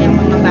ng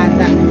mga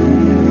bata.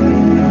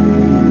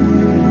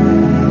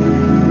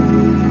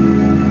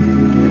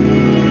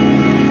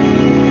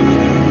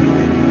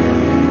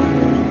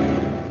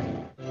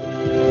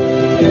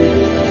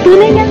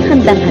 Tunay ngang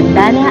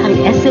handang-handa na ang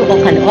SDO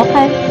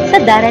Caloocan sa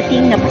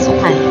darating na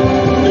pasukan.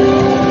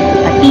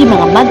 Pati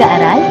mga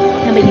mag-aaral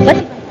na may iba't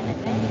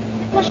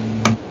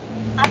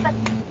apat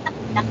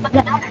na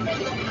mag-aaral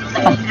sa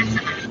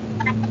pagkasaan.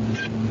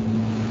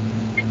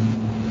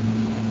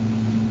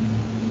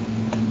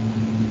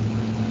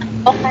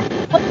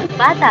 Huwag ng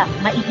bata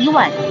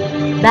maiiwan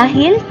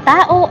dahil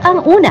tao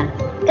ang una,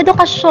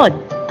 edukasyon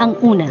ang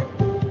una.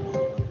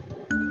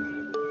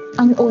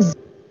 Ang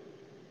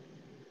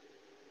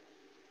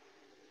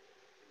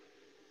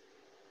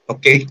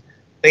Okay.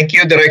 Thank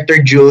you,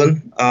 Director June.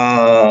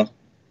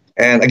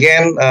 And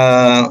again,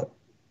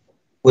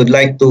 would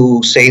like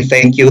to say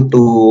thank you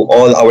to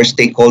all our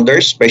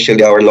stakeholders,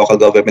 especially our local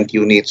government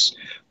units,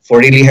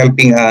 for really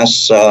helping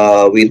us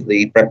with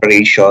the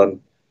preparation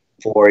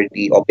for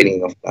the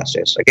opening of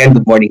classes. Again,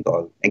 good morning to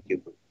all. Thank you.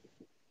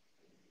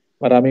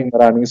 Maraming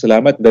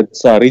salamat.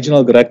 That's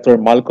Regional Director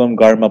Malcolm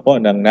Garma po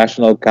ng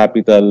National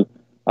Capital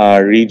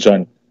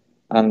Region.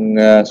 Ang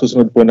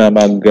susunod po na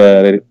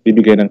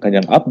magbibigay ng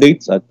kanyang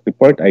updates at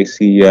report ay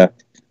si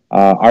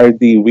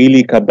RD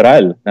Willie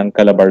Cabral ng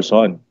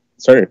Calabarzon.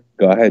 Sir,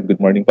 go ahead. Good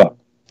morning po.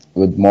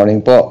 Good morning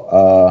po.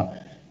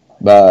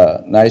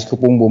 Nais ko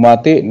pong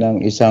bumati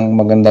ng isang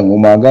magandang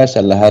umaga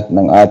sa lahat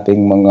ng ating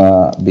mga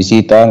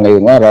bisita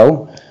ngayong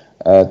araw.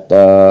 At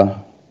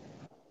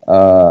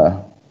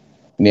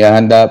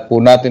nihahanda po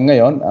natin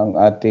ngayon ang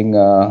ating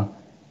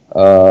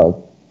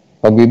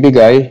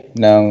pagbibigay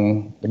ng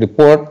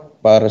report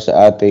para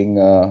sa ating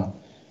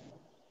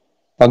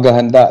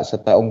paghahanda sa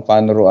taong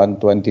panuruan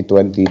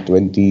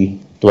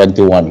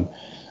 2020-2021.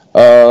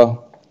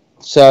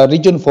 Sa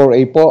Region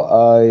 4A po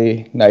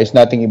ay nais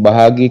nating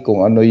ibahagi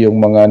kung ano yung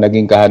mga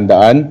naging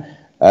kahandaan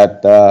at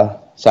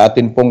sa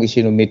atin pong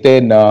isinumite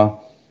na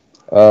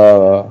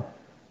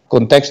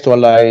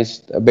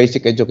contextualized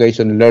basic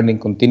education learning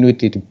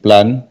continuity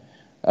plan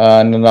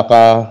na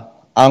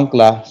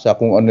naka-angkla sa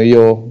kung ano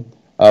yung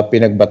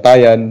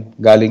pinagbatayan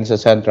galing sa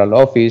central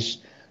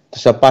office.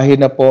 Sa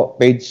pahina po,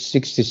 page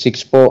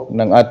 66 po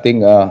ng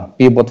ating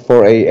Pivot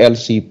 4A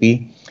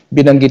LCP,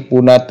 binanggit po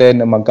natin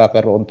na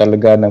magkakaroon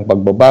talaga ng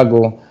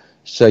pagbabago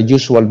sa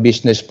usual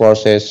business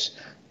process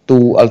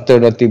to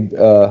alternative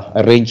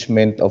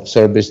arrangement of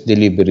service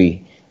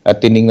delivery.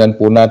 At tiningnan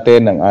po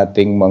natin ang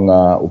ating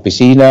mga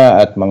opisina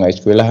at mga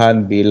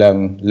eskwelahan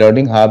bilang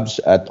learning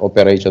hubs at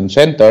operation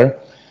center.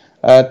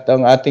 At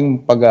ang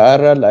ating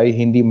pag-aaral ay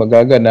hindi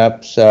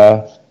magaganap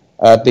sa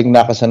ating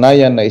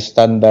nakasanayan na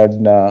standard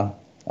na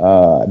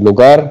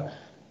lugar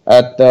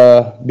at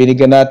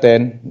binigyan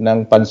natin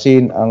ng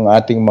pansin ang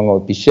ating mga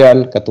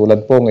opisyal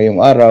katulad po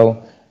ngayong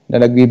araw na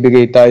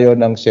nagbibigay tayo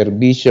ng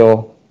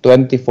serbisyo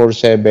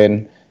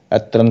 24/7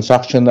 at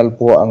transactional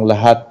po ang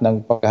lahat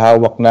ng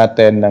paghawak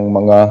natin ng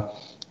mga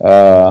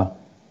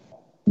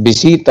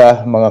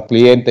bisita, mga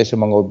kliyente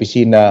sa mga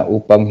opisina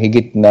upang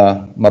higit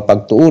na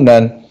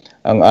mapagtuunan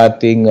ang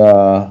ating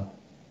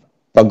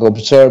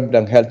pag-observe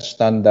ng health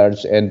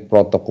standards and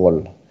protocol.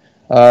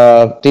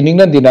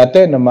 Tiningnan din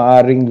natin na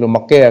maaring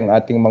lumaki ang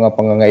ating mga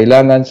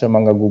pangangailangan sa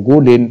mga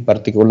gugulin,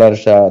 partikular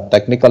sa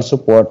technical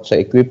support, sa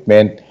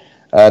equipment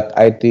at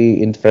IT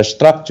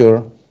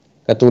infrastructure,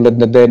 katulad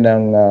na din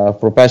ng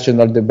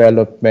professional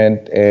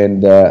development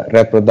and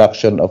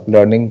reproduction of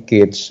learning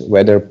kits,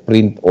 whether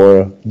print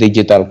or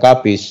digital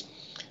copies.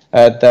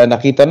 At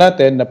nakita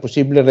natin na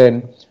posible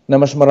rin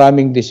na mas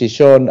maraming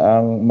desisyon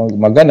ang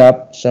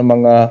maganap sa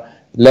mga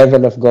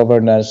level of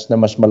governance na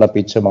mas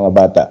malapit sa mga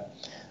bata.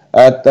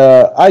 At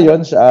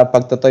ayon sa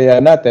pagtataya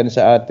natin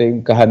sa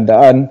ating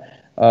kahandaan,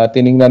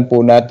 tiningnan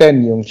po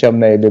natin yung siyam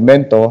na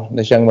elemento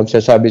na siyang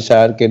magsasabi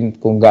sa akin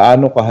kung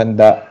gaano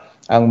kahanda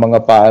ang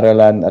mga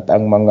paaralan at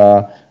ang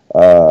mga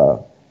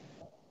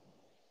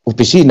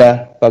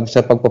opisina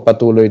sa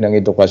pagpapatuloy ng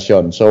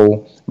edukasyon.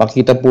 So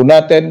makita po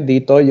natin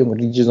dito yung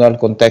regional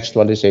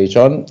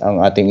contextualization,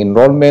 ang ating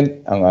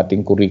enrollment, ang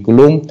ating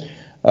curriculum.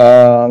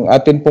 Ang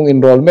atin pong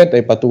enrollment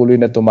ay patuloy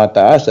na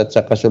tumataas at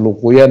sa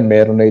kasalukuyan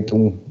meron na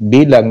itong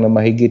bilang na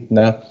mahigit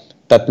na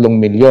 3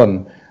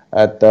 milyon.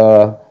 At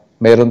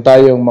meron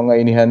tayong mga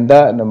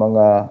inihanda na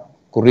mga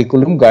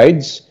curriculum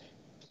guides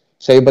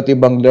sa iba't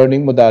ibang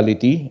learning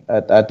modality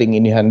at ating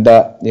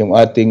inihanda yung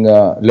ating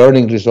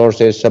learning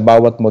resources sa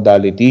bawat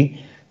modality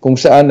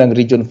kung saan ang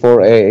Region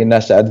 4A ay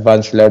nasa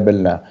advanced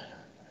level na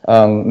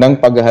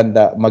ng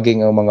paghahanda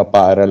maging ang mga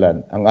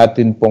paaralan. Ang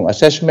atin pong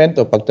assessment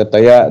o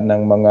pagtataya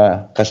ng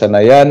mga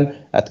kasanayan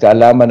at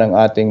kaalaman ng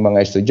ating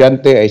mga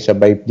estudyante ay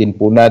sabay din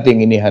po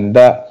nating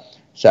inihanda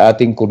sa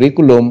ating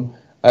curriculum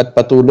at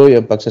patuloy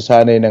ang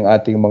pagsasanay ng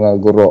ating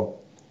mga guro.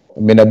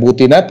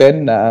 Minabuti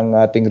natin na ang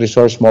ating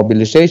resource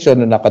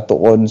mobilization na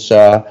nakatuon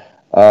sa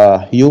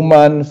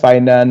human,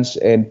 finance,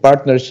 and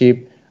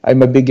partnership ay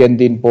mabigyan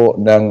din po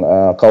ng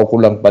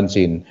kaukulang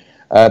pansin.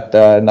 At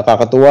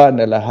nakakatuwa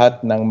na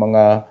lahat ng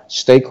mga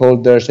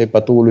stakeholders ay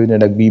patuloy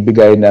na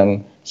nagbibigay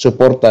ng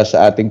suporta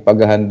sa ating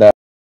paghahanda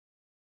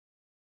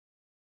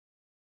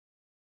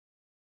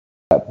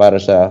para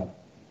sa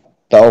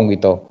taong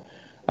ito.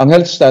 Ang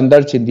health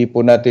standards hindi po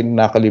natin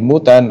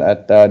nakalimutan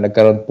at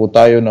nagkaroon po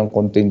tayo ng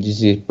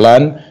contingency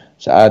plan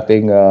sa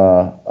ating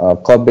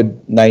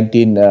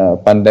COVID-19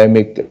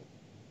 pandemic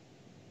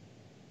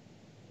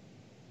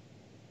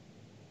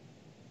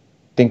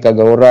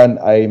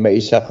kagawaran ay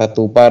maisa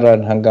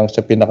katuparan hanggang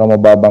sa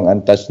pinakamababang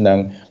antas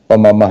ng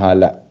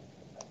pamamahala.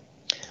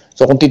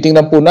 So kung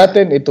titingnan po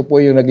natin, ito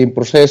po yung naging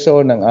proseso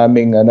ng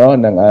aming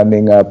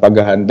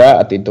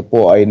paghahanda at ito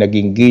po ay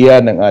naging giya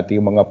ng ating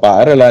mga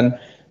paaralan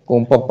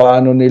kung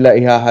paano nila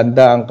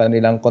ihahanda ang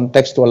kanilang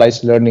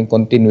contextualized learning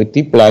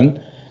continuity plan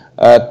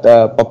at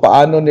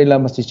paano nila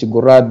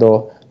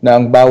masisigurado na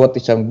ang bawat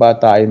isang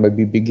bata ay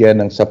mabibigyan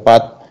ng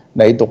sapat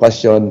na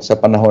edukasyon sa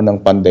panahon ng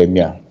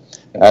pandemya.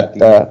 At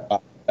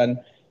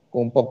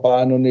kung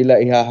paano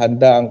nila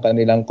ihahanda ang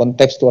kanilang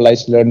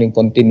contextualized learning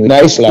continuity.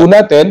 Nais po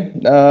natin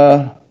na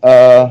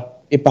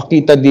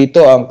ipakita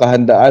dito ang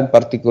kahandaan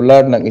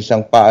partikular ng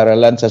isang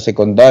paaralan sa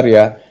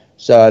sekundarya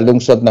sa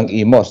lungsod ng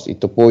Imos.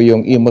 Ito po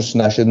yung Imos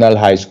National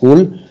High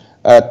School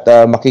at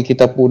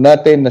makikita po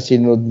natin na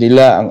sinunod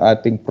nila ang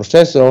ating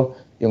proseso,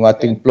 yung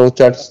ating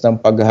flowcharts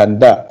ng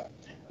paghahanda.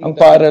 Ang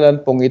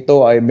paaralan pong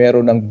ito ay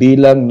meron ng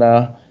bilang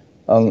na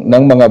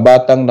ng mga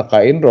batang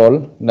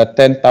naka-enroll na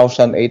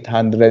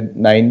 10,898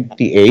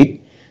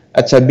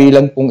 at sa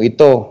bilang pong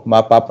ito,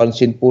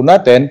 mapapansin po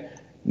natin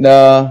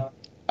na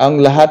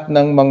ang lahat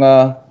ng mga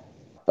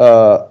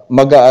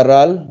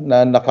mag-aaral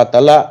na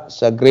nakatala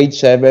sa grade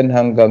 7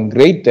 hanggang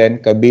grade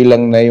 10,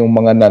 kabilang na yung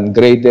mga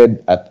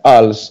non-graded at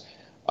ALS,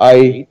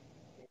 ay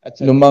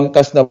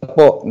lumangkas na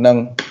po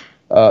ng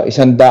 100%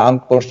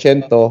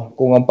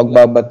 kung ang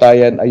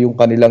pagbabatayan ay yung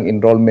kanilang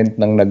enrollment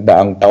ng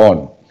nagdaang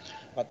taon.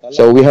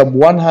 So we have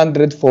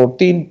 114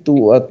 to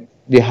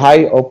the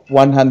high of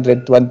 128%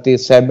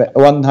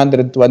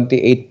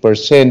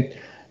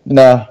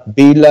 na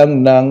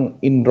bilang ng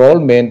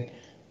enrollment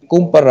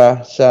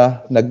kumpara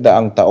sa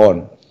nagdaang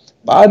taon.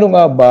 Paano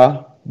nga ba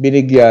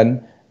binigyan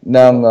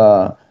ng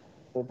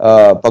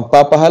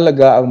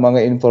pagpapahalaga ang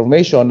mga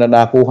information na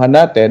nakuha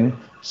natin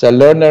sa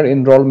Learner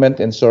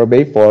Enrollment and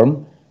Survey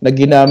Form na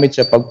ginamit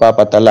sa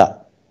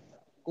pagpapatala?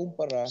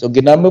 So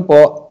ginamit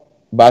po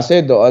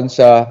base doon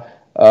sa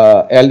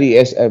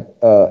LES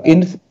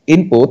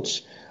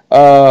inputs,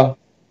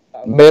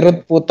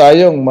 meron po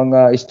tayong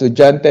mga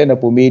estudyante na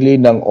pumili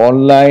ng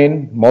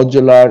online,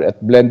 modular at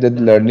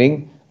blended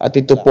learning at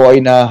ito po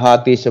ay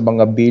nahahati sa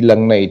mga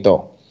bilang na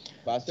ito.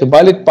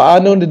 Subalit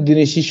paano na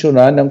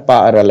dinesisyonan ng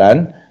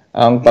paaralan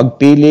ang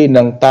pagpili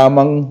ng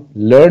tamang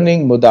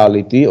learning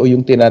modality o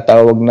yung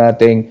tinatawag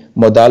nating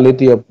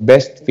modality of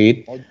best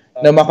fit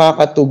na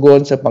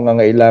makakatugon sa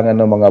pangangailangan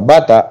ng mga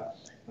bata?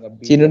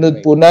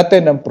 Sinunod po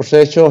natin ang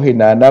proseso,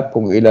 hinanap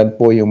kung ilan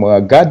po yung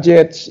mga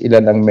gadgets,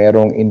 ilan ang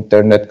merong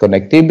internet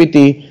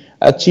connectivity,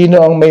 at sino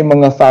ang may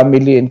mga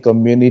family and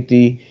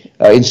community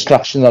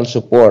instructional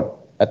support.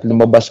 At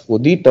lumabas po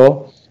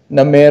dito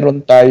na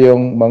meron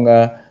tayong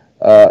mga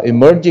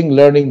emerging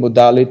learning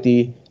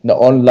modality na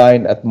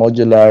online at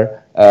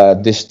modular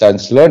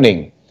distance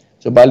learning.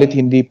 Subalit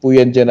hindi po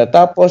yan dyan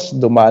natapos,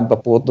 dumaan pa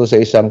po ito sa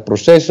isang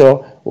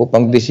proseso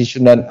upang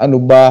desisyonan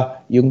ano ba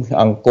yung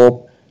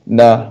angkop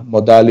na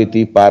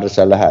modality para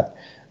sa lahat.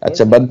 At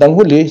sa bandang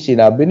huli,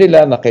 sinabi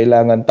nila na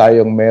kailangan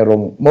tayong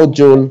merong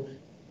module,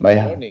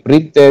 may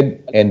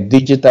printed and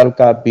digital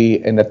copy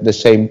and at the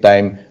same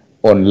time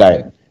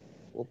online.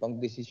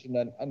 Upang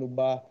desisyonan ano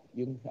ba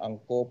yung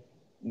angkop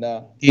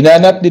na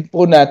hinanap din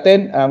po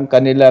natin ang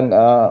kanilang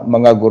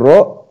mga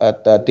guro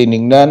at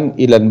tiningnan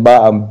ilan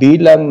ba ang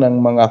bilang ng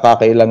mga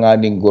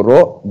kakailanganing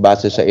guro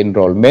base sa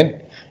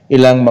enrollment,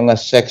 ilang mga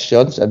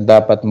sections at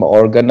dapat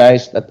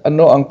ma-organize at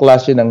ano ang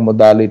klase ng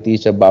modality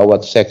sa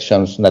bawat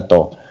sections na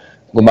to.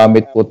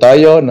 Gumamit po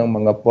tayo ng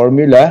mga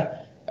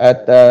formula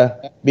at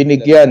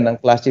binigyan ng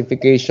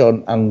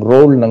classification ang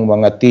role ng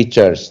mga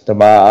teachers na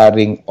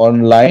maaaring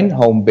online,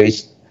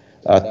 home-based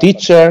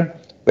teacher,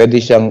 pwede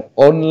siyang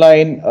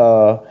online,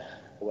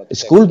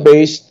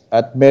 school-based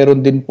at meron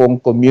din pong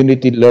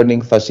community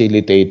learning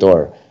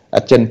facilitator.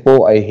 At yan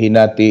po ay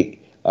hinati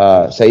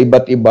sa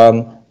iba't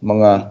ibang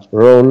mga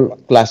role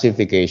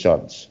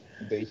classifications.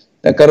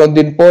 Nagkaroon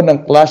din po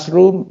ng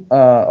classroom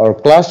or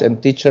class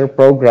and teacher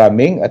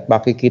programming at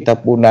makikita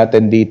po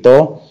natin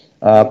dito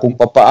kung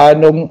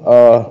papaanong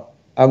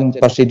ang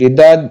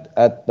pasilidad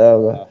at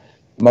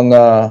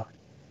mga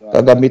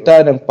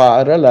kagamitan ng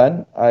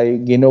paaralan ay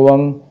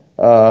ginawang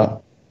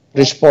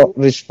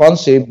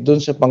responsive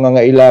dun sa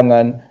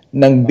pangangailangan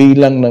ng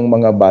bilang ng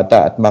mga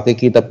bata. At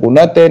makikita po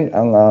natin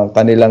ang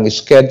kanilang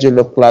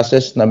schedule of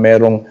classes na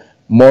merong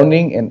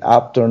morning and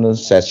afternoon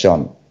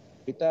session.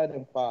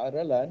 Ng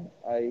paaralan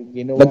ay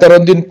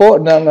nagkaroon din po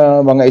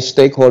ng mga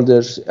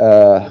stakeholders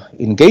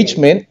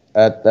engagement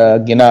at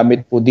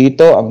ginamit po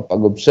dito ang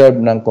pag-observe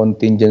ng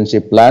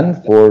contingency plan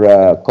for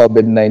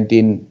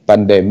COVID-19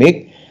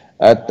 pandemic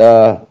at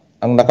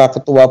ang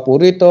nakakatuwa po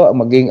rito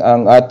maging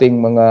ang ating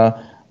mga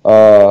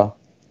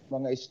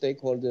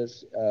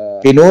stakeholders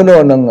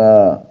pinuno ng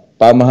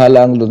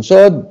pamahalaang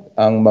lungsod,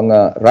 ang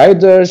mga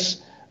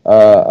riders,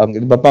 ang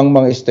iba pang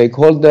mga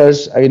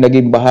stakeholders ay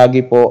naging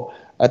bahagi po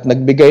at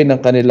nagbigay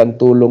ng kanilang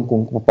tulong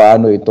kung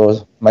paano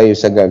ito may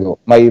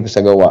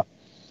sagawa.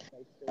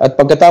 At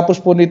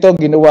pagkatapos po nito,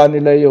 ginawa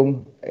nila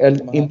yung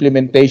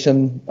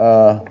implementation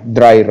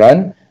dry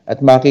run at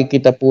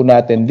makikita po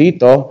natin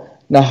dito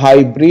na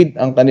hybrid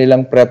ang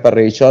kanilang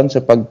preparation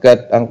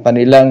sapagkat ang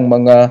kanilang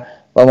mga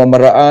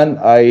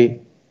pamamaraan ay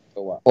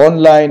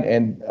online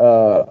and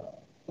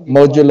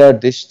modular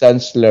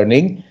distance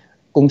learning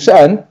kung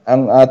saan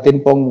ang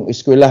atin pong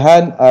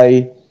eskwelahan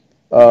ay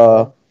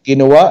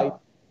ginawa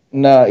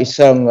na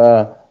isang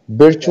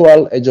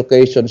virtual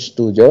education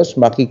studios.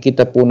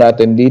 Makikita po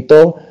natin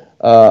dito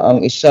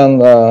ang isang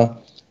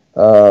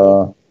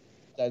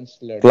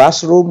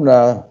classroom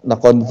na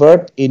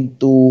convert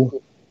into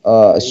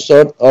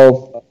sort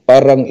of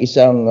parang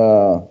isang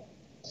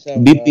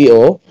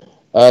BPO,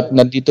 at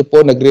nandito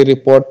po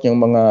nagre-report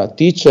yung mga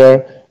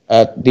teacher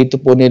at dito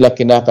po nila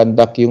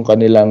kinakandak yung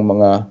kanilang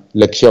mga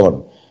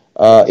leksyon.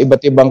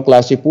 Iba't ibang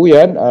klase po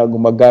yan.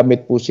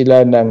 Gumagamit po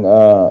sila ng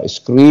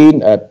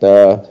screen at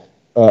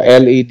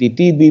LED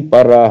TV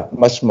para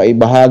mas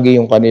maibahagi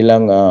yung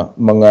kanilang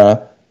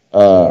mga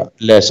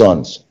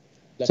lessons.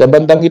 Sa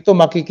bandang ito,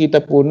 makikita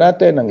po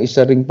natin ang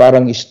isa ring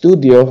parang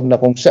studio na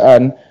kung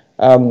saan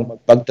ang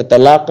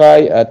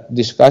pagtatalakay at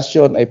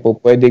discussion ay po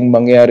pwedeng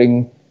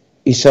mangyaring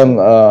isang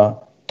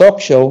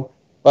talk show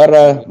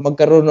para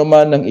magkaroon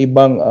naman ng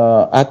ibang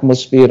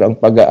atmosphere ang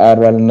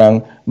pag-aaral ng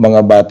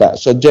mga bata.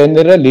 So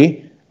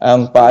generally,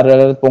 ang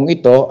paaralan pong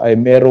ito ay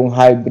merong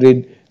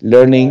hybrid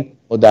learning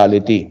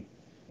modality.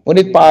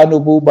 Ngunit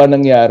paano po ba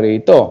nangyari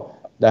ito?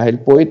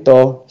 Dahil po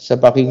ito sa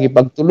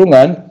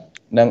pakikipagtulungan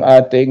ng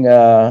ating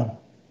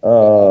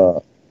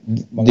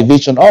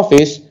division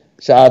office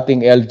sa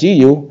ating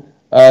LGU,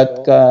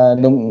 at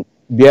nung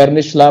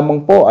Biyernes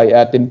lamang po ay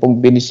atin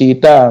pong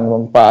binisita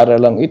ang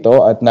paaralang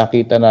ito at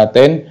nakita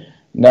natin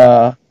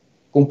na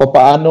kung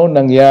papaano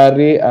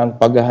nangyari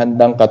ang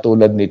paghahandang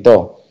katulad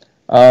nito.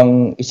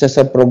 Ang isa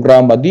sa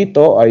programa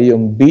dito ay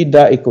yung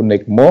Bida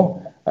I-Connect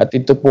Mo, at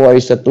ito po ay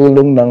sa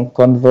tulong ng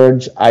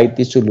Converge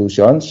IT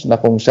Solutions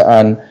na kung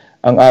saan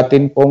ang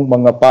atin pong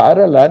mga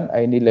paaralan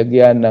ay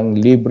nilagyan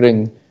ng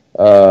libreng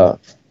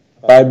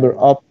fiber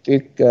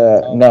optic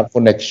na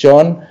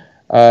connection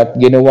at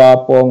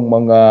ginawa pong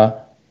mga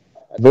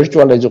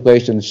virtual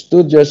education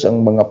studios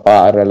ang mga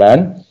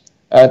paaralan,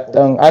 at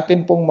ang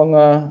atin pong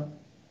mga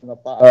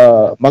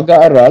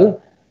mag-aaral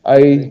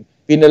ay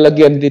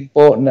pinalagyan din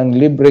po ng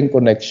libreng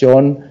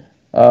connection.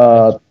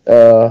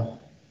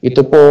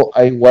 Ito po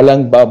ay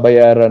walang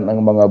babayaran ang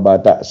mga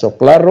bata. So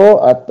klaro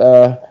at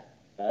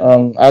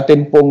ang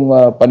atin pong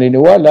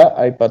paniniwala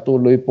ay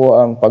patuloy po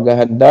ang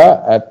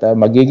paghahanda at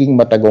magiging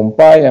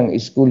matagumpay ang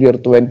school year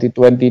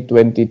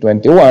 2020-2021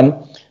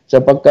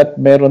 sapagkat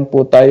meron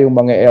po tayong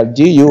mga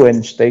LGU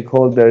and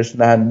stakeholders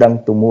na handang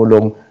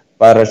tumulong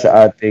para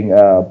sa ating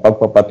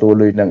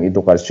pagpapatuloy ng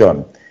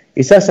edukasyon.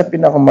 Isa sa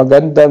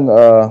pinakamagandang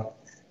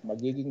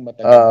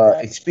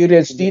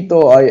experience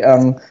dito ay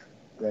ang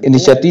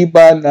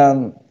inisyatiba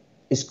ng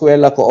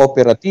Eskwela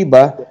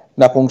Kooperatiba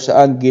na kung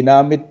saan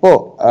ginamit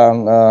po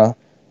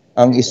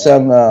ang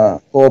isang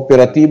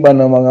kooperatiba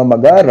ng mga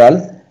mag-aaral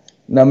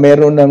na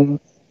meron ng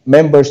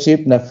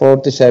membership na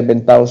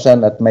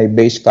 47,000 at may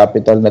base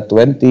capital na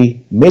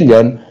 20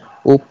 million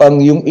upang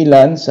yung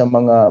ilan sa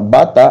mga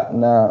bata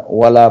na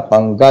wala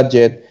pang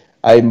gadget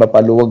ay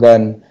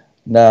mapaluwagan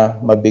na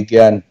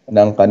mabigyan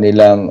ng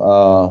kanilang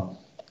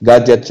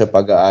gadget sa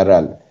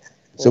pag-aaral.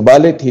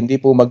 Subalit,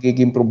 hindi po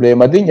magiging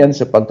problema din yan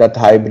sapagkat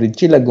hybrid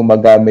sila,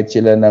 gumagamit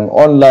sila ng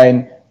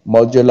online,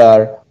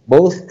 modular,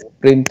 both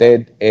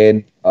printed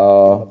and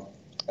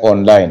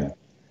online.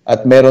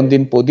 At meron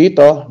din po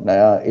dito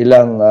na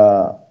ilang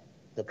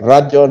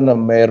radyo na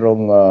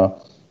merong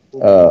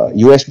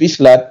USB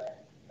slot,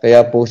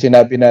 kaya po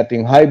sinabi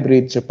nating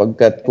hybrid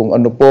sapagkat kung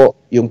ano po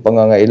yung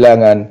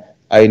pangangailangan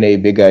ay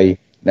naibigay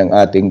ng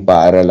ating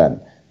paaralan.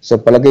 So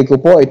palagay ko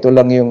po ito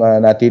lang yung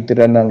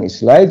natitira ng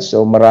slides.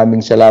 So maraming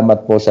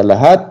salamat po sa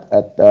lahat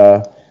at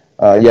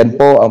yan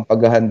po ang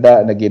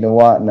paghahanda na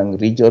ginawa ng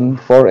Region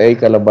 4A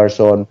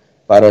Calabarzon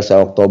para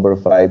sa October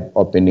 5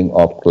 opening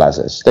of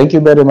classes. Thank you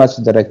very much,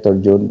 Director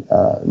Jun.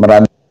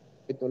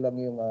 Ito lang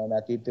yung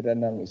natitira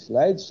ng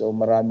slides. So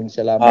maraming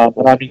salamat.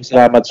 Maraming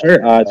salamat,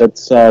 sir.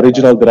 That's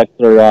Regional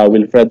Director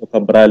Wilfredo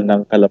Cabral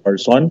ng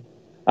Calabarzon.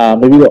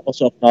 Maybe we'll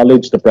also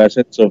acknowledge the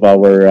presence of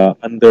our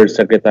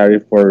Undersecretary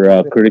for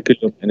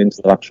Curriculum and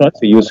Instruction,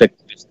 si Yusek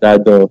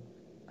Estado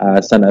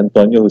San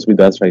Antonio, who's with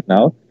us right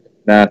now,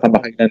 na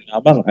kamakailan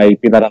lamang ay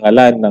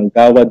pinarangalan ng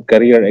Gawad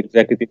Career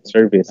Executive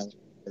Service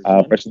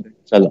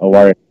Presidential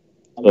Award.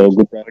 So,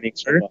 good morning,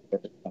 sir.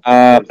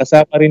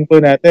 Kasama rin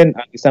po natin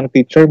ang isang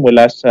teacher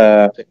mula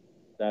sa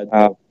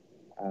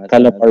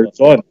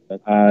Calabarzon,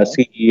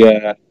 si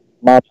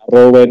Ma'am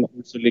Rowan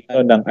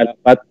Ursulino ng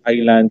Alabat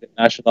Island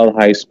National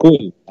High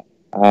School.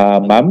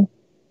 Ma'am,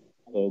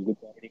 so good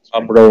morning,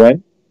 Ma'am Rowan.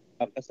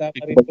 Kasama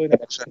rin po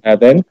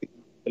natin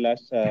mula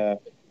sa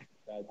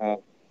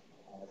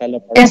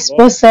Calabarzon. Yes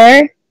po,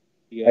 sir.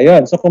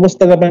 Ayun, so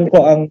kumusta naman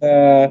po ang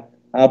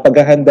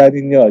paghahanda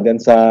ninyo dyan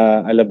sa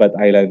Alabat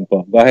Island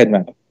po? Go ahead,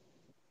 ma'am.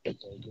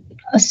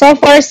 So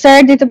far,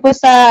 sir, dito po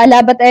sa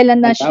Alabat Island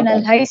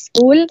National High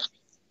School,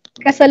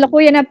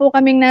 kasalukuyan na po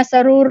kaming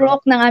nasa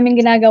rurok ng aming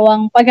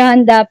ginagawang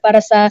paghahanda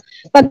para sa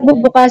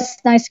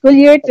pagbubukas ng school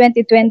year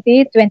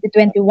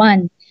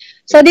 2020-2021.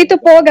 So dito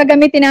po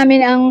gagamitin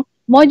namin ang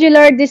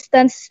modular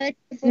distance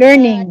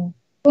learning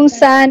kung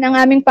saan ang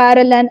aming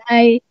paaralan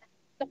ay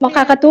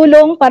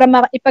makakatulong para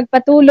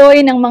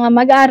ipagpatuloy ng mga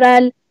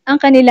mag-aaral ang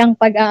kanilang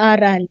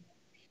pag-aaral.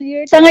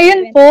 Sa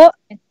ngayon po,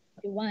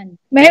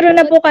 mayroon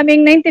na po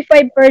kaming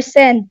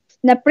 95%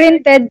 na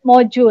printed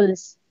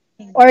modules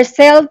or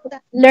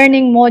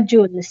self-learning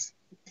modules.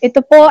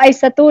 Ito po ay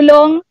sa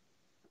tulong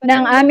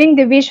ng aming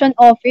division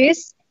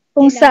office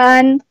kung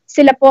saan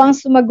sila po ang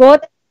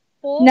sumagot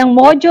ng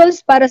modules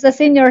para sa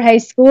senior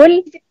high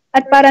school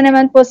at para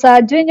naman po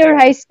sa junior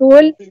high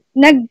school,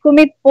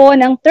 nag-commit po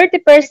ng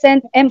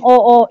 30%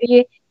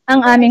 MOOE ang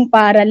aming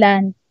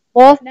paaralan,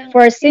 both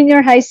for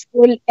senior high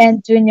school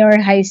and junior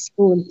high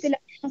school.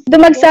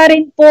 Dumagsa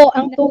rin po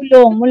ang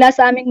tulong mula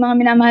sa aming mga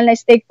minamahal na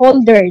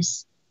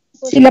stakeholders.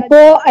 Sila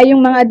po ay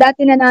yung mga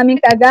dati na naming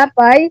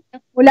kaagapay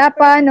mula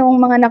pa noong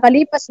mga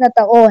nakalipas na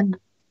taon.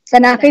 Sa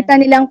nakita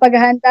nilang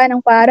paghahanda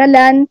ng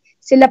paaralan,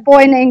 sila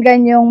po ay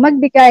naingganyong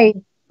magbigay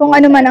kung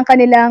ano man ang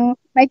kanilang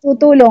may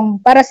tutulong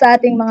para sa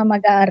ating mga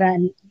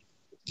mag-aaral.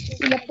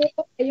 Sila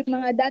po ay yung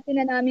mga dati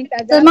na naming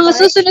kaagapay. Sa mga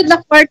susunod na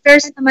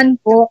quarters naman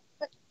po,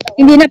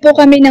 hindi na po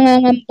kami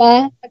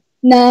nangangamba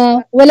na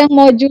walang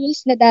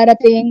modules na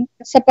darating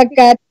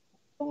sapagkat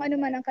kung ano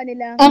man ang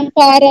kanilang ang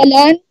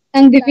paaralan,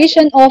 ang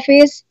division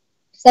office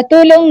sa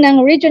tulong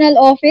ng regional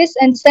office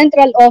and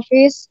central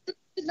office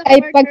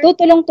ay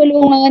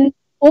pagtutulong-tulungan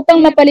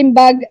upang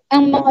mapalimbag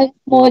ang mga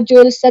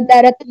modules sa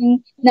darating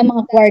na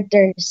mga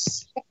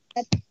quarters.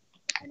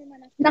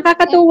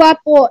 Nakakatuwa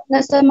po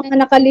na sa mga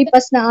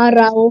nakalipas na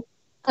araw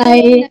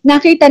ay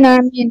nakita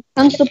namin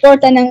ang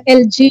suporta ng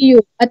LGU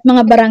at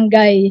mga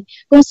barangay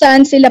kung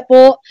saan sila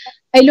po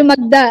ay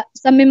lumagda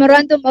sa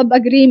Memorandum of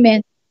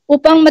Agreement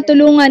upang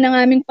matulungan ang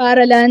aming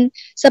paaralan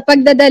sa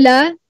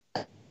pagdadala.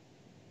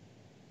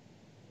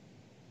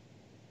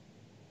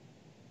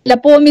 Sila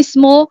po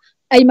mismo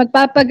ay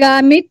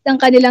magpapagamit ng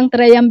kanilang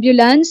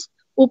triambulance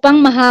upang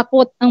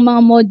mahakot ang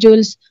mga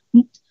modules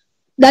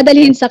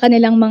dadalhin sa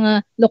kanilang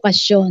mga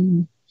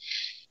lokasyon.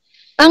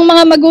 Ang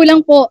mga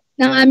magulang po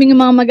ng aming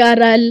mga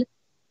mag-aaral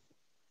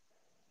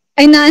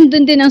ay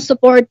naandun din ang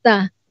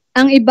suporta.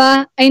 Ang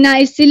iba ay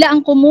nais sila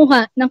ang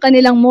kumuha ng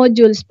kanilang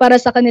modules para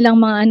sa kanilang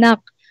mga anak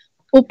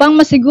upang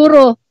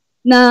masiguro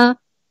na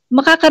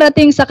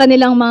makakarating sa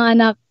kanilang mga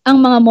anak ang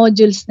mga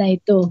modules na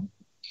ito.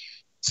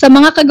 Sa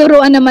mga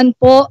kaguruan naman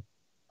po,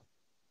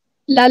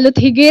 lalo't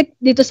higit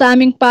dito sa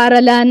aming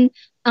paaralan,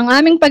 ang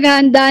aming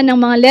paghahanda ng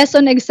mga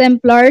lesson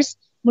exemplars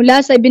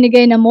mula sa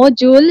ibinigay na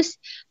modules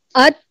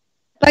at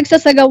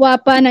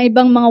pagsasagawa pa ng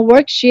ibang mga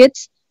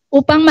worksheets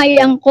upang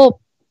maiangkop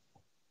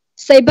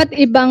sa iba't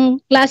ibang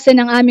klase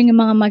ng aming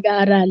mga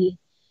mag-aaral.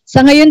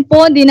 Sa ngayon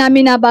po, di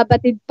namin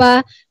nababatid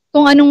pa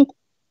kung anong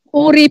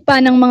uri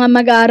pa ng mga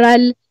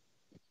mag-aaral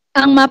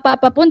ang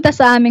mapapapunta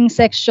sa aming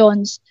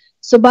sections.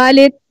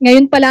 Subalit,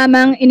 ngayon pa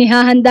lamang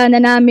inihahanda na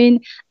namin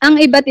ang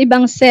iba't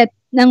ibang set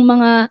ng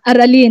mga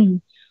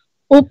aralin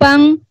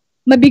upang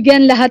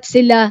mabigyan lahat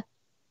sila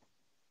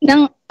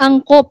ng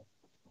angkop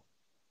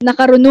na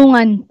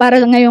karunungan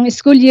para ngayong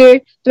school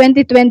year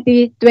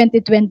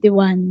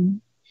 2020-2021.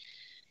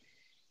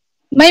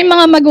 May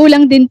mga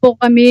magulang din po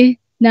kami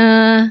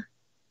na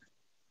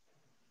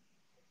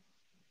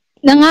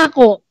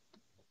nangako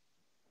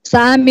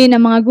sa amin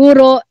ng mga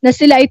guro na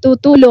sila ay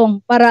tutulong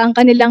para ang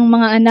kanilang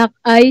mga anak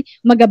ay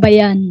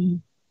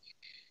magabayan.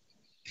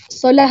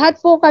 So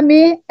lahat po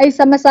kami ay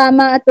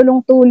sama-sama at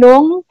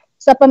tulong-tulong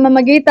sa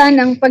pamamagitan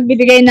ng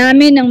pagbibigay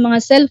namin ng mga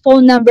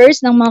cellphone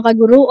numbers ng mga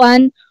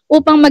kaguruan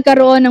upang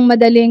magkaroon ng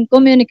madaling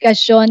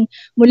komunikasyon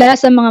mula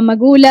sa mga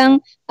magulang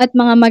at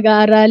mga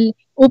mag-aaral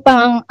upang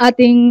ang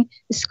ating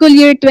school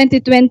year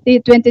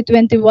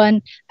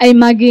 2020-2021 ay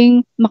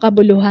maging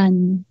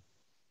makabuluhan.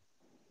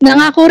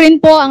 Nangako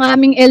rin po ang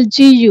aming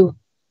LGU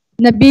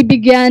na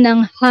bibigyan ng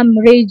ham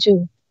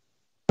radio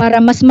para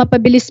mas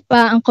mapabilis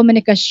pa ang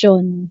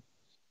komunikasyon.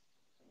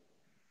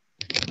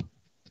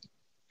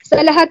 Sa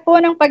lahat po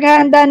ng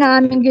paghahanda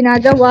na aming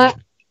ginagawa,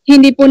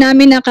 hindi po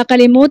namin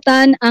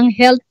nakakalimutan ang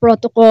health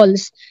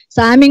protocols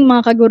sa aming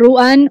mga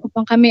kaguruan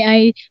upang kami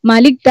ay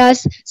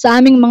maligtas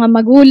sa aming mga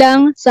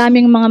magulang, sa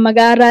aming mga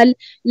mag-aral.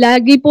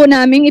 Lagi po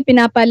naming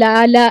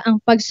ipinapalaala ang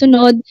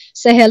pagsunod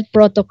sa health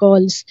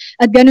protocols.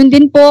 At ganun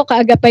din po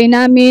kaagapay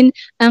namin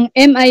ang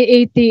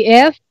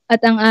MIATF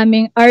at ang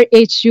aming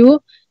RHU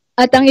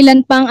at ang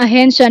ilan pang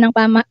ahensya ng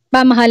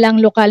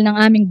pamahalang lokal ng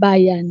aming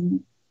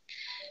bayan.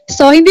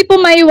 So hindi po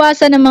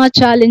maiwasan ang mga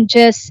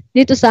challenges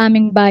dito sa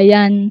aming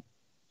bayan.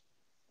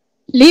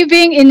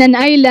 Living in an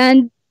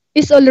island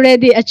is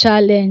already a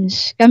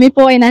challenge. Kami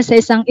po ay nasa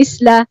isang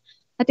isla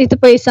at ito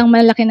po ay isang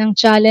malaki ng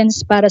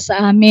challenge para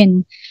sa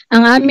amin.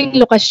 Ang aming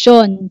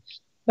lokasyon,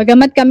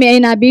 bagamat kami ay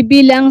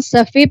nabibilang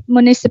sa 5th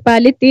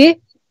municipality,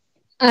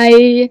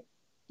 ay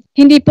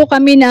hindi po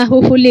kami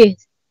nahuhuli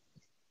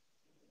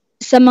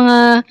sa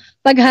mga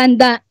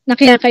paghanda na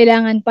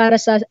kailangan para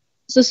sa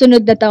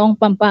susunod na taong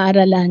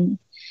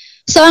pampaaralan.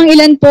 So ang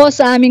ilan po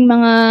sa aming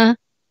mga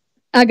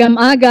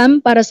agam-agam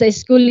para sa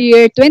school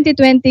year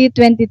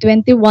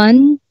 2020-2021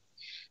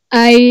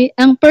 ay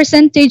ang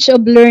percentage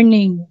of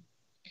learning.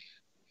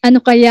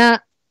 Ano kaya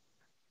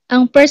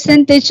ang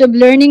percentage of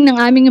learning ng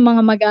aming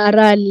mga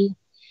mag-aaral?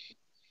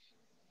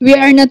 We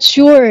are not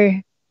sure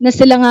na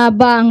sila nga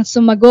ba ang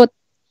sumagot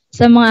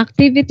sa mga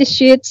activity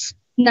sheets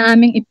na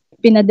aming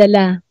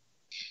ipinadala.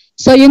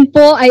 So yun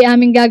po ay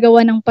aming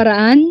gagawa ng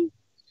paraan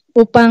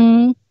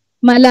upang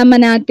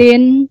malaman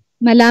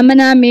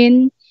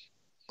namin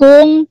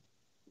kung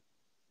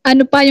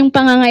ano pa yung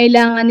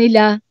pangangailangan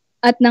nila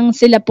at nang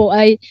sila po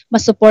ay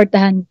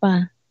masuportahan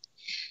pa.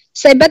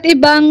 Sa iba't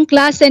ibang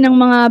klase ng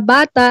mga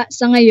bata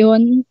sa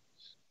ngayon,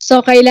 so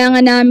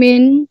kailangan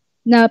namin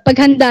na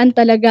paghandaan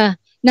talaga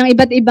ng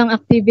iba't ibang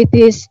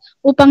activities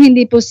upang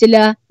hindi po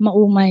sila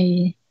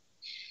maumay.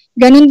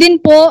 Ganon din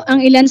po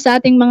ang ilan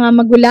sa ating mga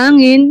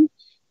magulangin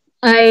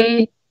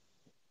ay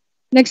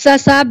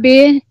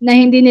nagsasabi na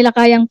hindi nila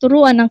kayang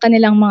turuan ang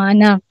kanilang mga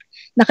anak.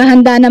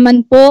 Nakahanda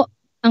naman po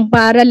ang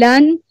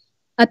paaralan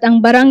at ang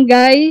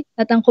barangay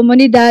at ang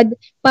komunidad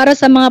para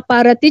sa mga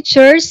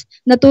para-teachers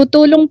na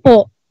tutulong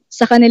po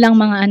sa kanilang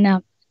mga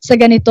anak sa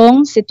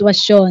ganitong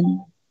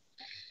sitwasyon.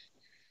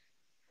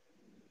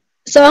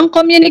 So ang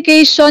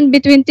communication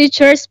between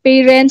teachers,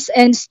 parents,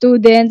 and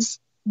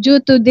students due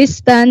to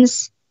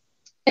distance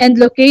and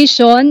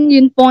location,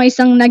 yun po ang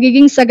isang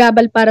nagiging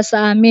sagabal para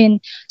sa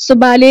amin.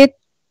 Subalit,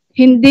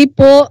 hindi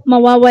po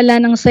mawawala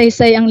ng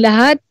saysay ang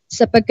lahat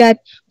sapagkat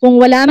kung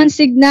wala man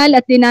signal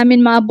at di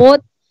namin maabot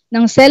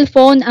ng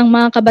cellphone ang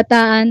mga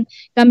kabataan,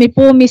 kami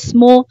po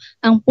mismo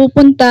ang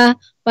pupunta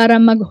para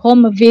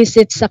mag-home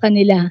visit sa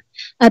kanila.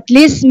 At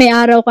least may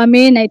araw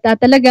kami na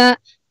itatalaga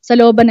sa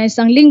looban ng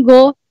isang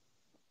linggo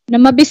na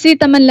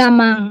mabisita man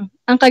lamang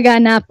ang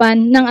kaganapan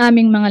ng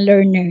aming mga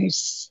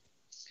learners.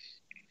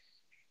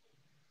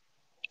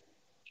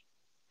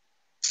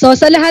 So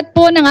sa lahat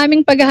po ng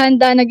aming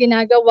paghahanda na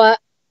ginagawa,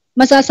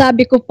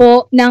 masasabi ko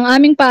po na ang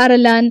aming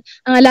paaralan,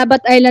 ang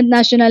Alabat Island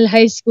National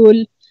High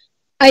School,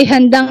 ay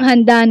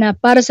handang-handa na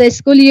para sa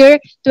school year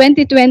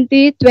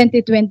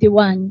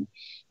 2020-2021.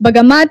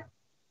 Bagamat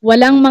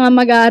walang mga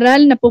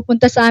mag-aaral na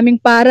pupunta sa aming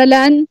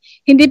paaralan,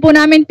 hindi po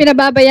namin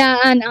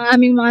pinababayaan ang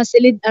aming mga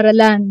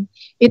silid-aralan.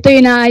 Ito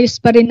inaayos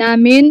pa rin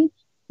namin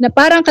na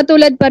parang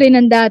katulad pa rin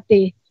ng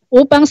dati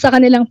upang sa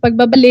kanilang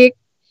pagbabalik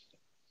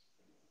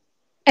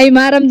ay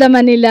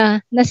maramdaman nila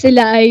na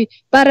sila ay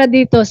para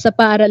dito sa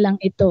paaralang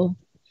ito.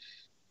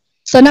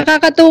 So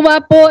nakakatuwa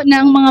po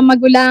na ang mga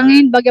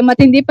magulangin, bagamat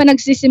hindi pa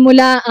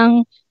nagsisimula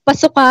ang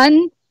pasukan,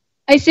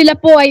 ay sila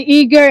po ay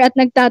eager at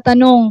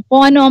nagtatanong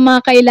kung ano ang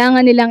mga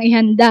kailangan nilang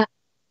ihanda.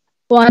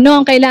 Kung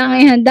ano ang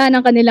kailangan ihanda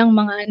ng kanilang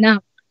mga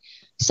anak.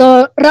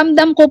 So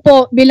ramdam ko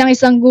po bilang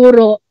isang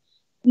guro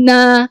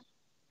na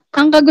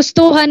ang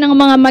kagustuhan ng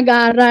mga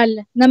mag-aaral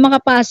na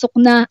makapasok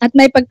na at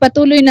may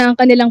pagpatuloy na ang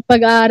kanilang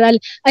pag-aaral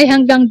ay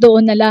hanggang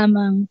doon na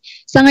lamang.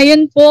 Sa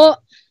ngayon po,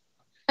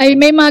 ay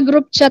may mga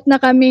group chat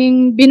na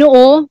kaming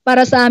binuo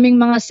para sa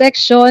aming mga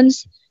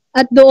sections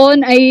at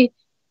doon ay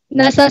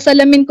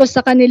nasasalamin ko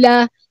sa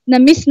kanila na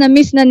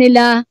miss na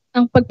nila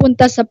ang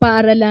pagpunta sa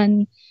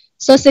paaralan.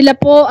 So sila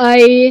po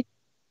ay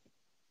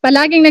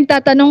palaging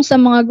nagtatanong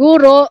sa mga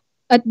guro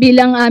at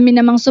bilang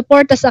amin namang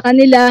suporta sa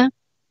kanila,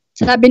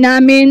 sabi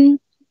namin,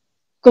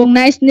 kung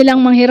nais nilang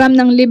manghiram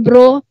ng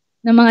libro,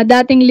 ng mga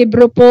dating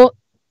libro po,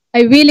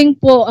 ay willing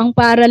po ang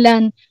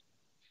paaralan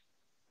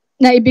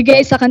na ibigay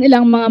sa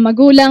kanilang mga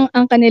magulang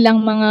ang kanilang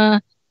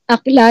mga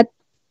aklat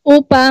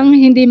upang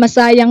hindi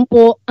masayang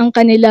po ang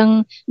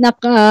kanilang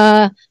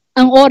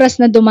ang oras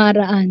na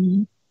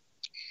dumaraan.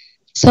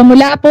 So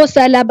mula po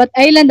sa Alabat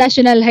Island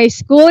National High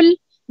School,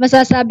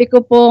 masasabi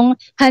ko pong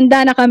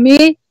handa na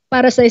kami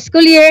para sa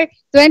school year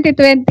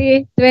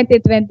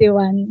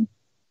 2020-2021.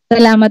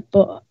 Salamat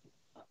po.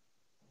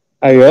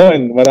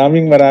 Ayun,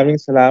 maraming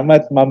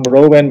salamat Ma'am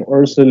Rowen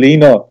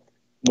Ursulino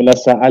mula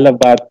sa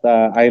Alabat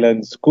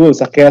Island School.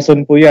 Sa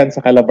Quezon po yan,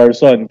 sa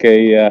Calabarzon,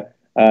 kay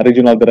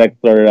Regional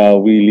Director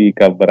Willie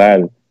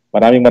Cabral.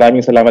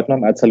 Maraming salamat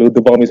ma'am at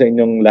saludo po kami sa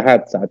inyong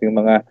lahat, sa ating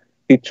mga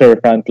teacher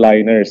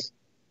frontliners.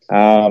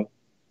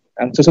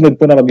 Ang susunod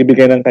po na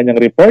magbibigay ng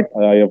kanyang report,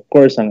 of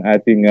course, ang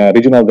ating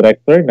Regional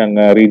Director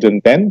ng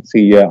Region 10,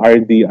 si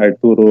RD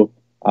Arturo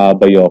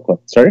Bayoco.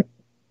 Sir?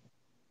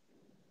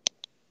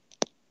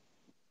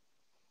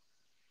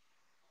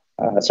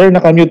 Sir,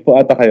 naka-mute po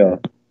ata kayo.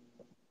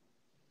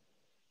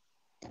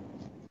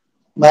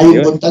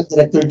 Mayong buntag,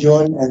 Director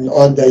John, and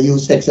all the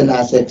USECs and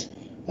ASECs.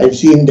 I've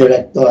seen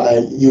Director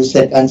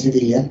USEC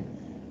Ancevilla,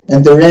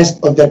 and the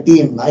rest of the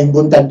team. Mayong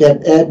buntag,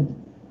 DepEd,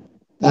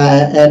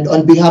 and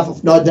on behalf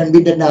of Northern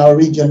Mindanao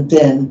Region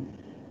 10,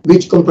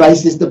 which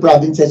comprises the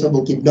provinces of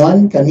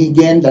Bukidnon,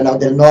 Camiguin, Lanao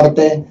del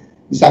Norte,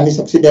 Misamis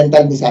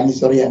Occidental,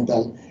 Misamis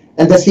Oriental,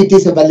 and the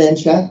cities of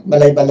Valencia,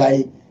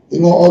 Malaybalay,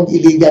 Ingoog,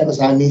 Iligan,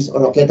 Osamis,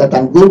 Oroqueta,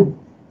 Tangub,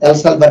 El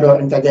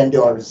Salvador, and Cagayan de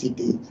Oro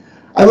City.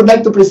 I would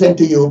like to present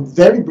to you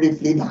very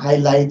briefly the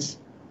highlights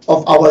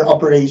of our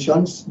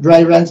operations,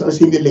 dry runs or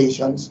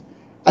simulations,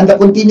 and the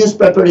continuous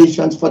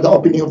preparations for the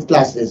opening of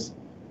classes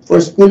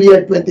for school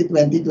year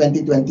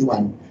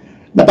 2020-2021.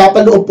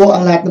 Napapaloob po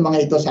ang lahat ng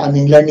mga ito sa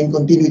aming learning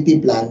continuity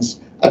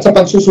plans at sa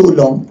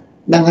pagsusulong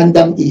ng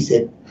handang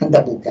isip, handa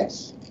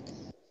bukas.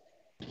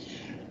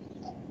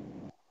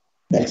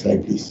 Next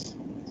slide, please.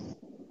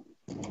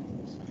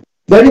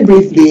 Very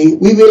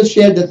briefly, we will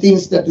share the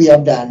things that we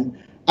have done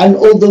and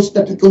all those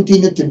that we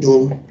continue to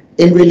do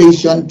in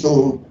relation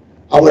to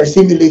our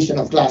simulation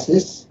of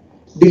classes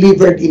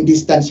delivered in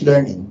distance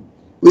learning.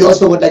 We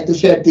also would like to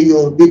share to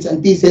you bits and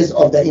pieces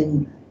of the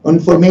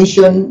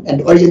information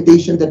and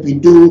orientation that we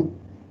do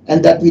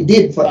and that we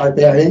did for our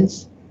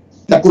parents,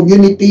 the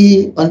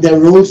community on their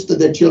roles to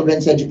their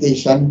children's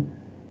education,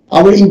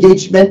 our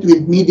engagement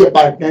with media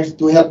partners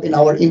to help in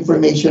our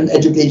information,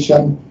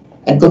 education,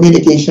 and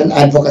communication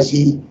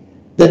advocacy,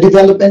 the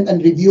development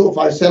and review of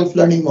our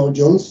self-learning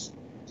modules,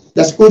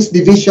 the school's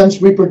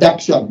division's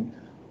reproduction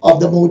of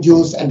the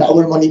modules, and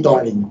our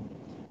monitoring.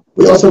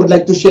 We also would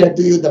like to share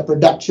to you the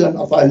production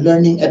of our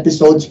learning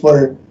episodes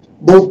for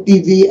both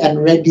TV and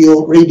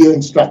radio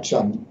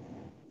instruction,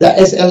 the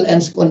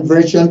SLM's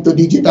conversion to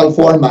digital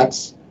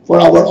formats for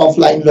our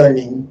offline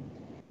learning.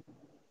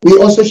 We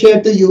also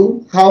share to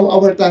you how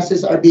our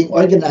classes are being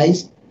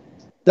organized,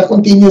 the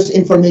continuous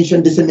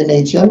information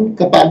dissemination,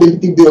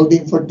 capability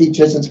building for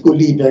teachers and school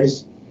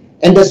leaders,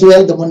 and as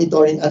well the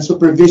monitoring and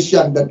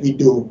supervision that we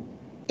do,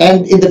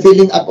 and in the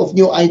filling up of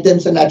new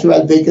items and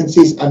natural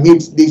vacancies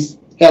amidst this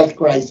health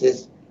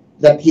crisis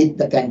that hit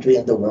the country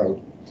and the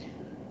world.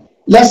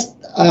 Last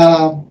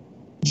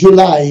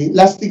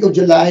week of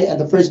July and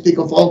the first week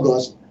of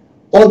August,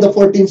 all the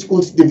 14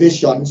 schools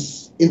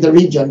divisions in the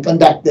region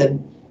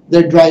conducted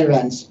their dry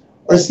runs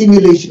or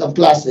simulation of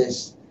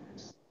classes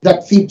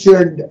that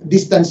featured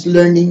distance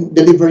learning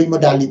delivery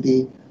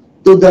modality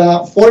to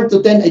the 4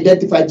 to 10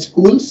 identified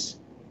schools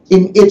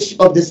in each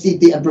of the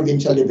city and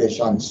provincial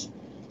divisions.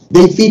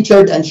 They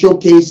featured and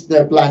showcased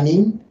their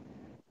planning,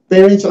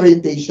 parents'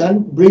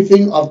 orientation,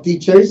 briefing of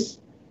teachers,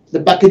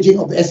 the packaging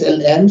of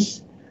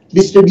SLMs,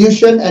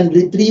 distribution and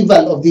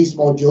retrieval of these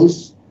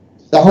modules,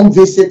 the home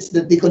visits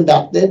that they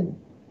conducted,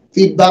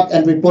 feedback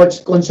and reports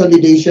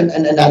consolidation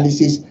and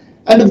analysis,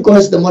 and of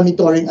course the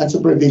monitoring and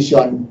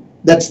supervision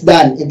that's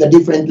done in the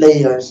different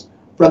layers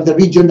from the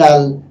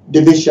regional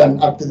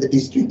division up to the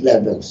district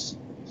levels.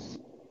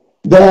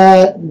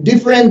 The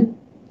different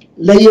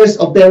layers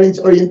of parents'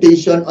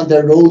 orientation on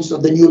the roles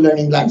of the new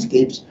learning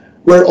landscapes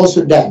were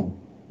also done.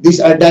 These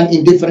are done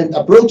in different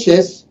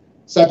approaches,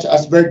 such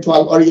as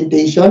virtual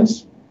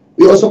orientations.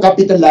 We also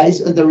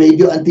capitalize on the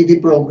radio and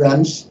TV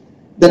programs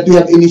that we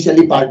have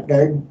initially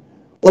partnered,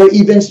 or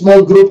even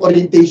small group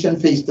orientation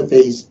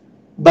face-to-face,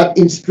 but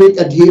in strict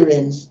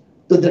adherence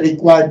to the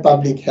required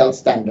public health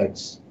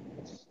standards.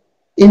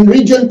 In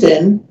Region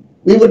 10,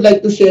 we would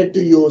like to share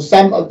to you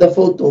some of the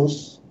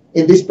photos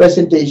in this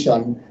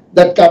presentation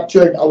that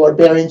captured our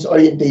parents'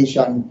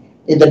 orientation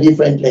in the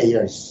different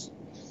layers.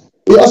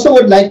 We also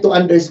would like to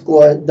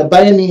underscore the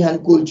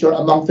bayanihan culture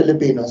among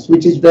Filipinos,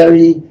 which is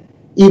very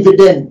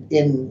evident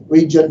in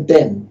Region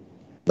 10.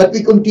 But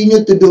we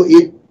continue to do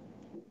it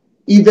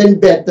even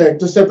better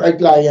to serve our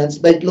clients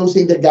by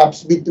closing the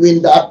gaps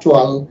between the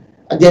actual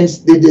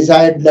against the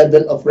desired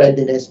level of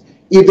readiness,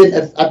 even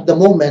if at the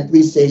moment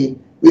we say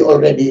we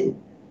already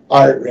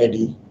are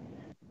ready.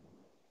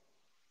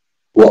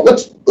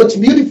 What's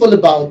beautiful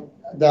about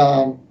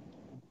the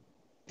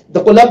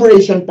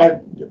collaboration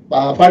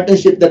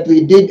partnership that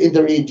we did in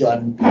the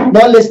region,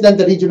 no less than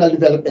the Regional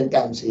Development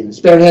Council,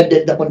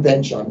 spearheaded the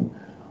convention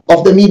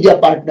of the media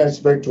partners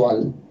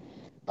virtual,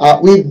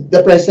 with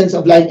the presence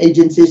of line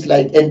agencies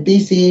like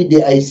NTC,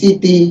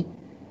 DICT,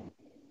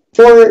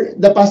 for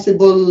the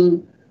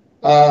possible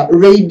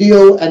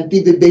radio and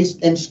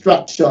TV-based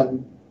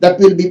instruction that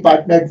will be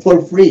partnered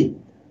for free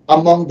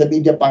among the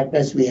media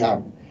partners we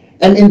have.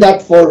 And in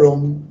that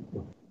forum,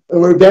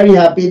 we're very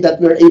happy that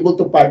we're able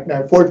to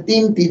partner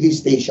 14 TV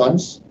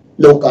stations,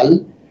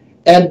 local,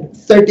 and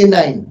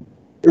 39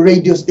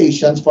 radio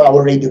stations for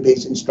our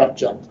radio-based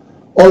instruction.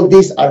 All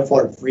these are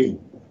for free.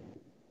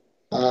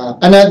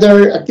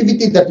 Another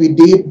activity that we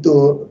did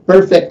to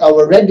perfect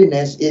our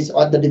readiness is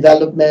on the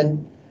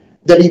development,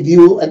 the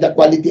review, and the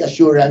quality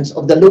assurance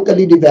of the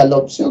locally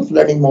developed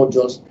self-learning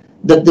modules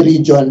that the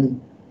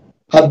region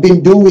have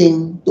been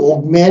doing to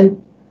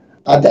augment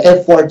the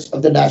efforts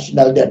of the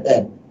National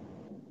DepEd.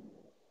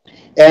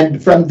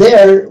 And from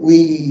there,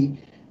 we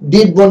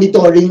did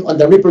monitoring on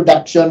the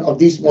reproduction of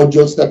these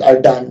modules that are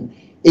done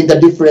in the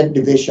different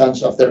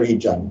divisions of the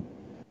region.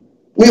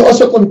 We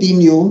also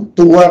continue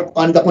to work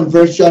on the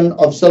conversion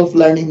of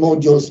self-learning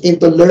modules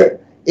into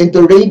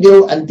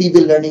radio and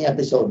TV learning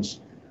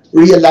episodes,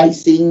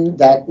 realizing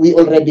that we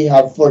already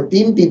have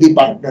 14 TV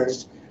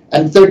partners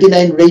and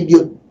 39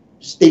 radio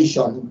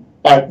station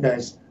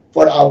partners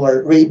for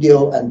our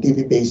radio and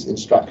TV-based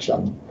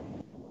instruction.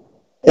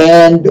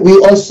 And we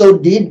also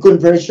did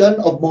conversion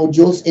of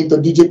modules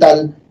into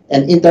digital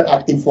and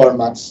interactive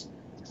formats,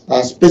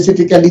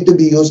 specifically to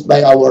be used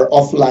by our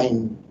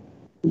offline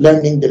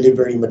learning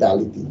delivery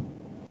modality.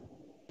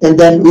 And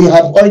then we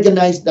have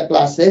organized the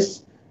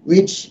classes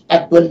which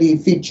actually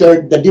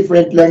featured the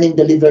different learning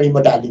delivery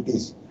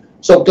modalities.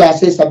 So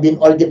classes have been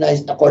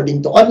organized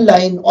according to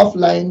online,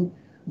 offline,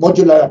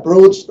 modular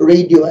approach,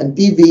 radio and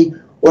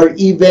TV, or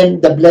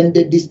even the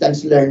blended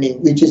distance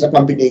learning, which is a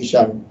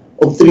combination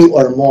of 3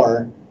 or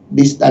more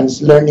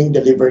distance learning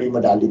delivery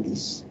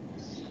modalities.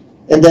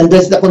 And then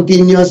there's the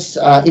continuous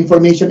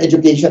information,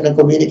 education, and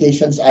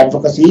communications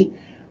advocacy,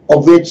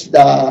 of which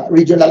the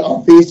regional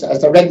office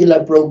has a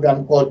regular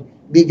program called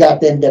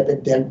Bigaten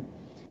DepEd,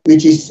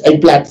 which is a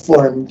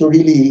platform to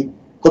really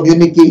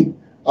communicate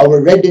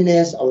our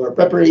readiness, our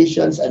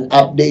preparations, and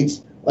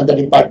updates on the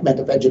Department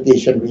of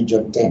Education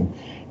Region 10.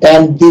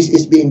 And this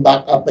is being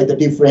backed up by the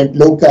different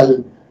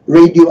local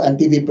radio and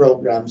TV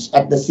programs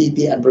at the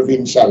city and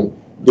provincial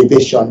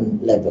division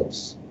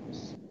levels.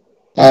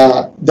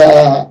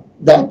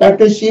 The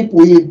partnership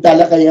with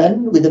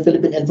Talakayan, with the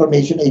Philippine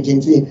Information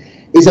Agency,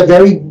 is a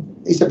very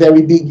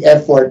big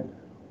effort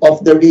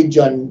of the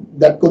region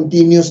that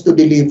continues to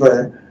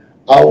deliver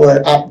our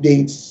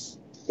updates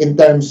in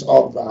terms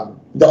of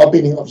the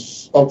opening of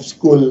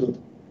school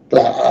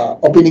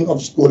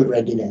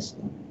readiness.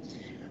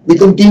 We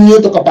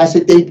continue to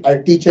capacitate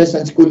our teachers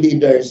and school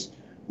leaders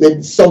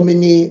with so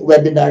many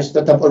webinars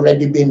that have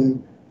already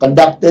been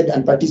conducted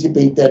and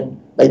participated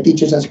by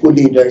teachers and school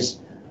leaders,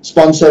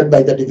 sponsored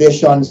by the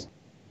divisions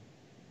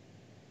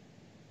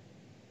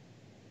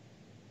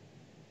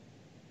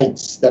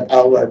that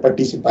our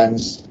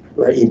participants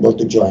were able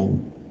to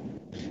join.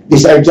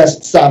 These are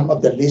just some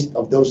of the list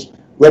of those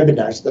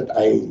webinars that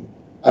I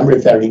am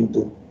referring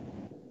to.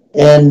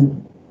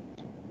 And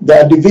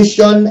the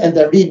division and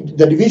the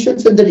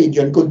divisions in the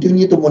region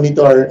continue to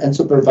monitor and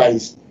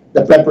supervise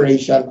the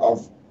preparation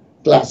of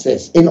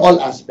classes in all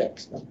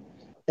aspects.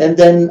 And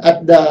then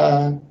at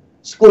the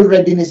school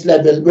readiness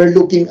level, we're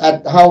looking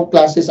at how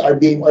classes are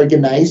being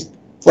organized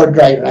for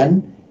dry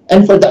run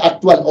and for the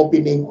actual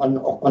opening on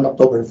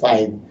October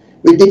 5.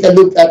 We take a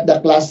look at the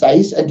class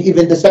size and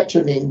even the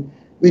sectioning,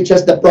 which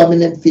has the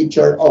prominent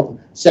feature of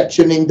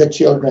sectioning the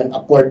children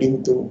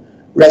according to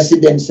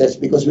residences,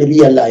 because we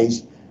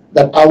realize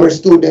that our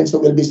students who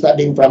will be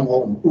studying from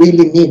home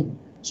really need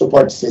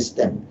support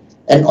system.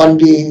 And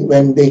only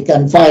when they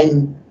can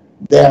find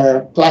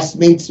their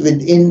classmates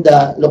within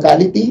the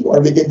locality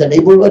or within the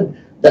neighborhood,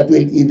 that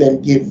will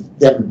even give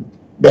them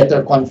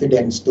better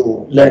confidence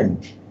to learn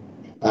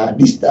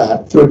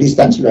through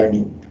distance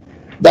learning.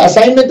 The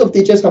assignment of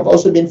teachers have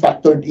also been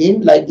factored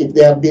in, like if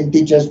they have been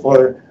teachers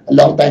for a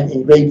long time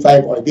in grade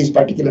 5 or this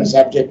particular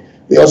subject,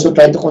 we also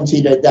try to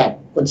consider that,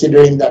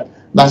 considering that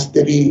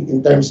mastery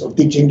in terms of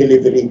teaching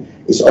delivery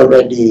is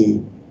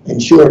already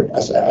assured.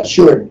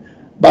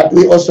 But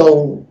we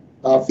also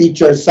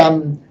feature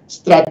some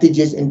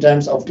strategies in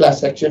terms of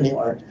class sectioning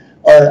or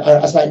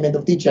our assignment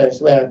of teachers,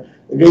 where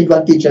grade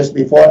 1 teachers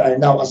before are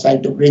now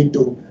assigned to grade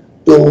 2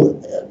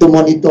 to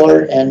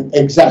monitor and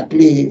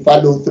exactly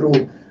follow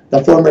through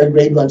the former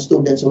grade 1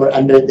 students who were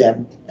under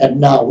them and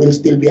now will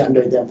still be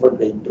under them for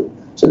grade 2.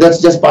 So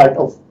that's just part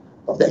of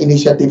the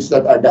initiatives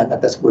that are done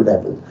at the school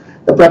level.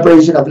 The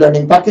preparation of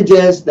learning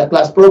packages, the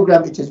class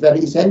program, which is very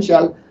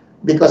essential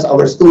because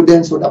our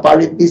students would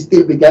apparently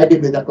still be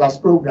guided with the class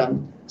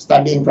program,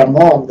 studying from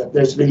home, that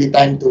there's really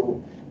time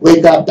to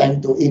wake up,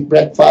 time to eat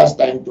breakfast,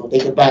 time to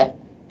take a bath,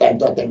 time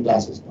to attend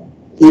classes,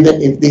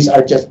 even if these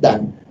are just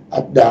done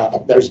at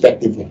the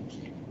respective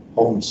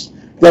homes.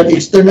 We have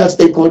external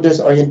stakeholders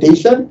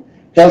orientation,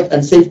 health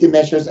and safety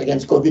measures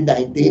against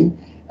COVID-19,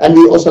 and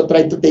we also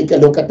try to take a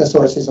look at the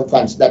sources of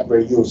funds that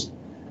were used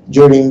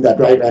during the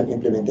dry run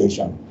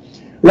implementation.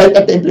 Right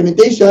at the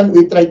implementation,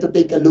 we try to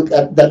take a look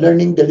at the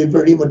learning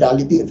delivery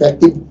modality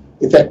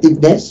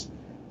effectiveness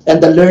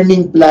and the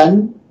learning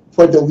plan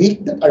for the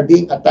week that are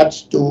being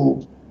attached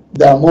to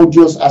the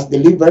modules as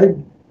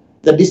delivered,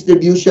 the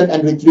distribution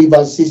and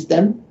retrieval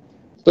system,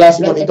 class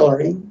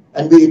monitoring,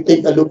 and we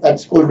take a look at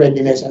school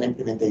readiness and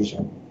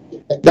implementation.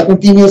 The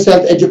continuous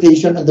health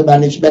education and the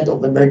management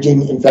of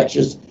emerging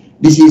infectious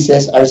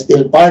diseases are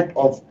still part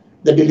of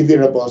the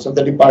deliverables of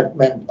the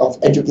Department of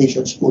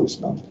Education schools,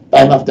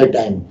 time after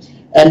time.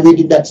 And we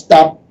did not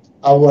stop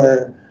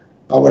our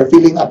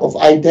filling up of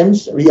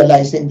items,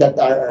 realizing that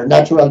there are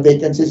natural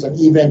vacancies, and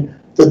even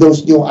to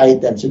those new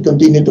items, we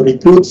continue to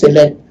recruit,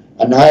 select,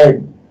 and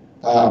hire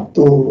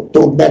to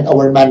augment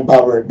our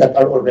manpower that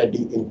are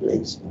already in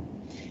place.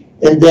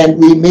 And then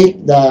we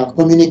make the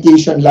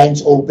communication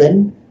lines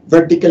open,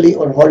 vertically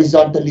or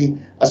horizontally,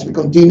 as we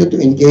continue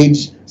to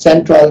engage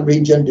central,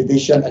 region,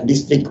 division, and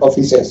district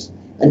offices,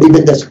 and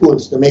even the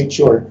schools, to make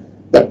sure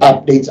that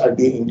updates are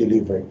being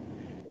delivered.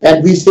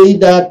 And we say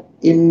that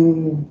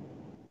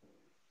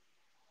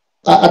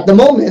at the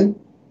moment,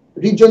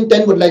 Region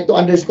 10 would like to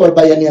underscore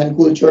bayanihan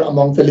culture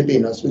among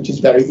Filipinos, which is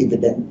very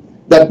evident.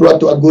 That brought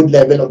to a good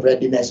level of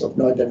readiness of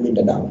Northern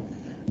Mindanao.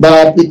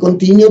 But we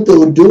continue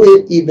to do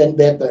it even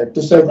better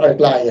to serve our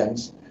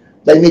clients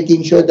by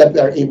making sure that we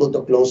are able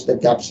to close the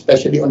gap,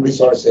 especially on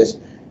resources,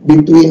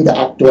 between the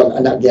actual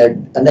and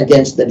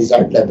against the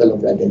desired level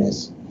of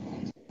readiness.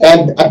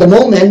 And at the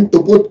moment,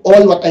 to put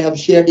all what I have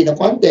shared in a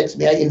context,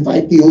 may I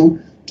invite you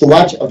to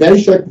watch a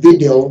very short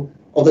video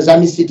of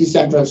Azamis City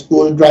Central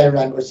School dry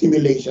run or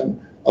simulation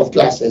of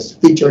classes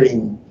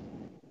featuring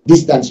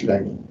distance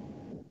learning.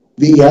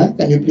 Via,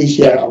 can you please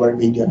share our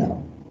video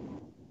now?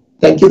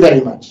 Thank you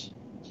very much.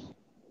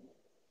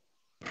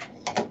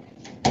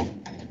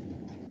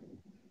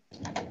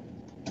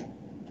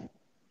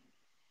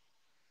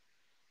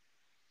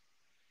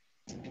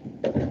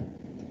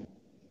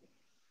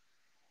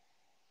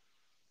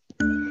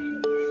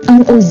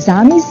 Ang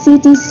Ozamis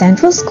City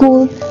Central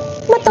School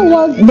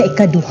matawag na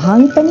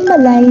ikaduhang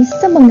panimalay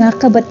sa mga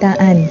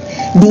kabataan.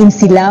 Diin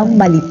sila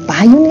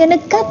malipayon nga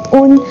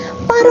nagkat-on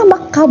para para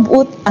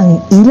makabot ang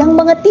ilang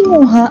mga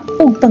tinguha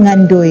ug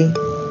pangandoy.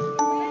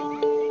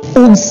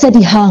 Ug sa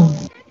dihang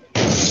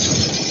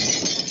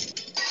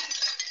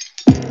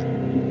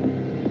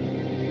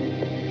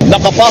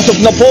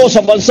nakapasok na po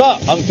sa bansa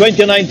ang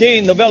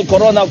 2019 novel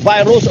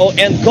coronavirus o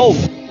nCoV.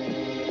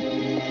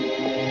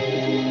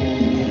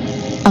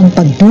 ang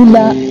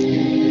pagdula,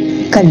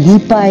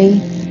 kalipay,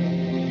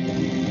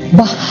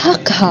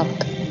 bahakhak,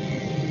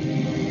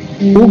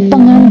 ug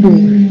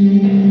pangandoy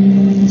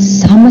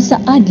sama sa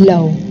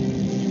adlaw,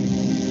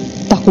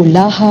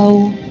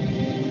 takulahaw,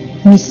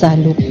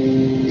 misalok.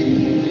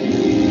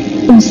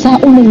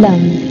 Unsaon na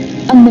lang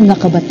ang mga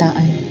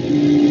kabataan.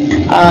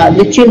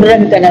 The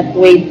children cannot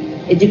wait.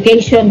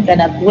 Education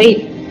cannot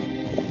wait.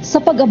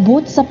 Sa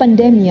pag-abot sa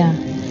pandemya,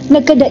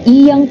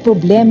 nagkadaiyang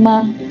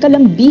problema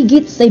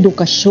kalambigit sa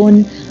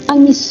edukasyon ang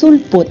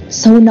misulpot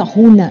sa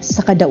hunahuna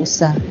sa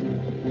kadausa.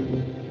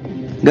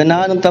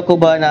 Ganahan ng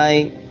takuban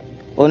ay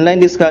online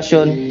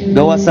discussion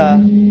gawa sa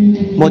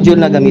module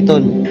na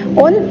gamiton.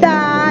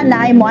 Unta,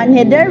 naay mo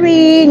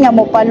anhedari, nga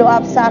mo follow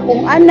up sa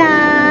akong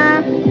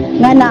anak,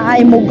 nga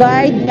naay mo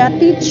guide nga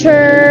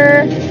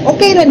teacher.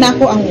 Okay ra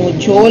nako ang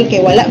module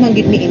kay wala man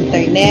gid mi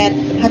internet.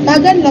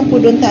 Hatagan lang po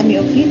doon ta mi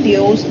og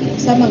videos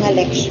sa mga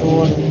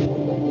leksyon.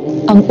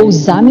 Ang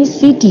Ozami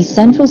City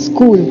Central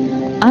School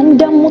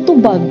andam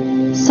motubag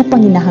sa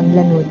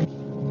panginahanglanon.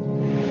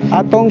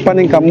 Atong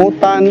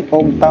paningkamutan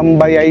og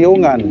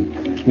tambayayungan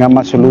nga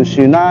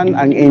masolusyonan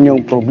ang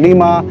inyong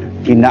problema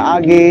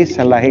pinaagi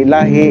sa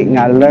lahi-lahi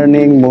nga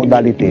learning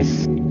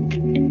modalities.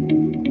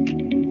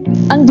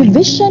 Ang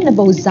Division of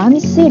Ozami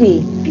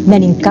City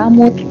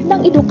naningkamot ng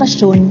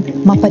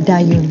edukasyon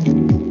mapadayon.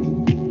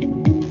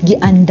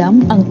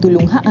 Giandam ang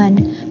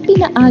tulunghaan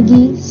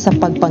pinaagi sa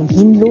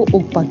pagpanghinlo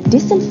ug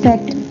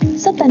pagdisinfect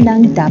sa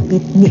tanang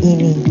dapit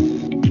niini.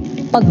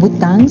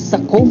 Pagbutang sa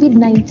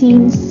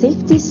COVID-19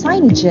 safety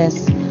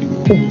signages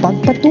ug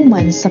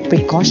pagpatuman sa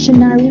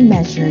precautionary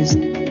measures,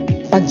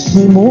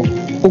 paghimo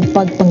ug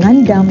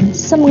pagpangandam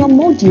sa mga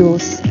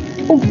modules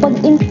ug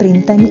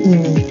pag-imprinta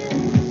niini.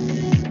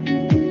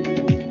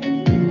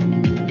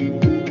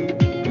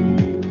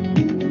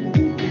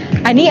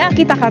 Ania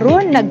kita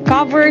karon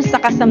nag-cover sa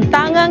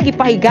kasamtangang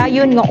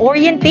gipahigayon nga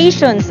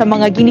orientation sa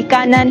mga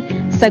ginikanan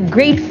sa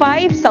grade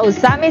 5 sa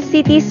Ozami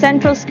City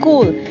Central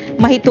School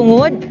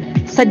mahitungod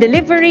sa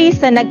delivery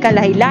sa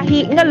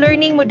nagkalahi-lahi nga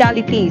learning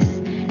modalities.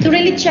 To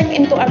really check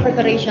into our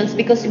preparations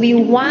because we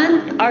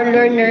want our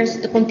learners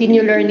to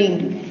continue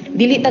learning.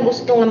 Dili ta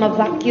gusto nga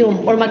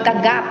ma-vacuum or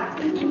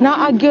magka-gap.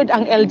 Naagyod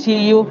ang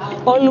LGU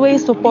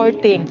always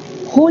supporting.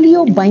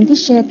 Hulyo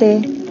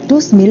 27,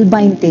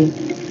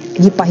 2020.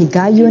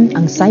 Gipahigayon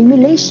ang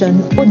simulation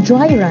o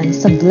dry run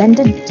sa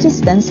blended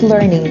distance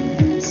learning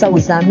sa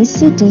Ozami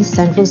City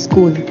Central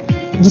School.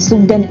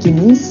 Gisugdan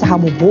kini sa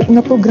hamubo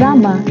nga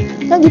programa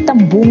nga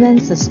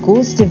gitambungan sa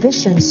Schools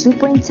Division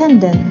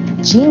Superintendent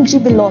Jean G.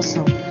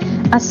 Veloso,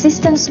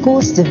 Assistant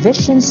Schools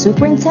Division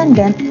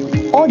Superintendent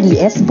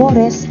ODS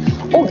Bores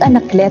ug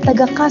anakleta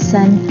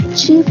gakasan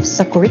Chief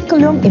sa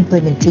Curriculum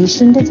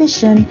Implementation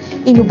Division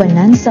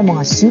inubanan sa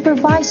mga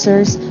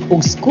supervisors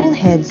ug school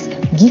heads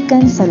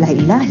gikan sa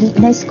lahi-lahi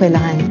na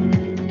eskwelahan.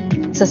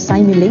 Sa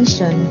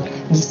simulation,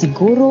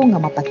 gisiguro nga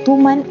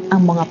mapatuman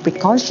ang mga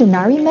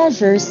precautionary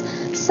measures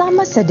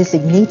sama sa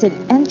designated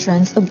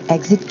entrance ug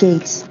exit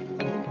gates.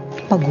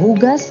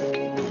 Paghugas,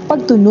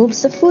 pagtunob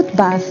sa foot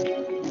bath,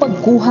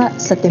 pagkuha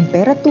sa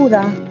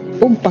temperatura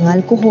ug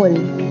pangalkohol.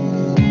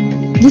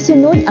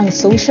 Gisunod ang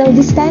social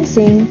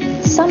distancing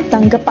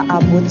samtang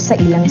gapaabot sa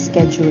ilang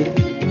schedule.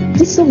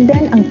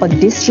 Gisugdan ang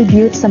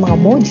pag-distribute sa mga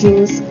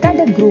modules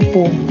kada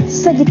grupo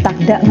sa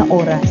gitakda nga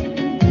oras.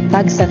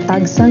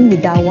 Tagsa-tagsang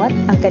gidawat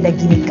ang kada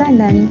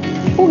ginikanan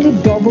o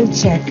gi-double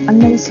check ang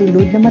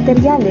naisulod na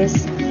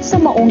materyales sa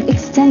maong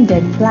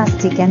extended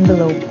plastic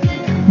envelope.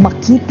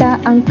 Makita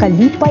ang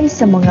kalipay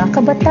sa mga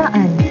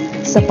kabataan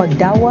sa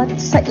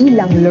pagdawat sa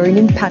ilang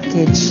learning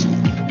package.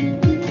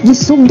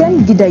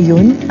 Gisugdan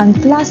gidayon ang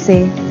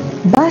klase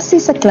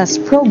base sa class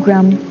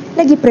program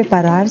na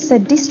gipreparar sa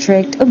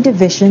District of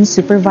Division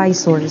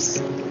Supervisors.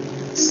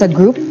 Sa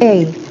Group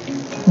A,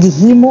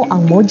 gihimo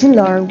ang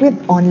modular with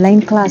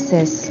online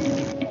classes.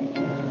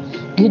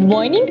 Good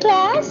morning,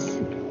 class!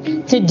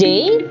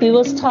 Today, we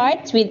will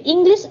start with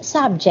English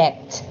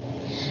subject.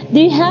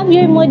 Do you have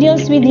your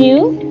modules with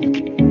you?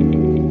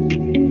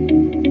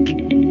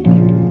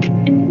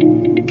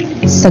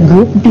 Sa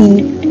Group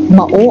B,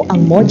 mao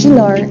ang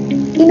modular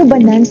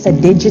inubanan sa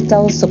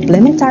digital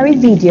supplementary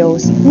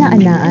videos nga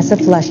anaa sa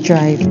flash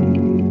drive.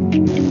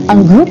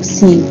 Ang Group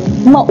C,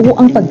 mao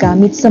ang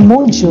paggamit sa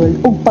module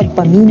ug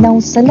pagpaminaw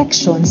sa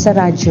leksyon sa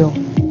radyo.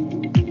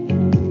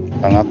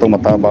 Ang atong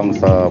matabang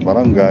sa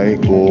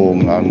barangay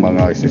kung ang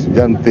mga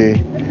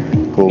estudyante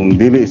kung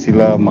dili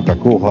sila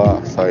makakuha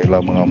sa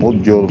ilang mga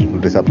module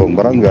sa atong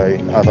barangay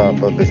asa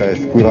sa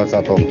eskwela sa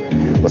atong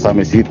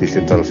Ozami City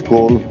Central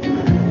School,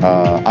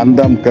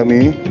 andam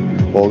kami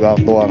o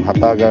ato ang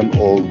hatagan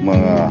o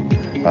mga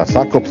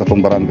sakop sa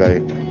itong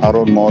barangay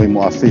aron mo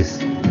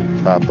assist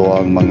sa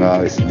ato ang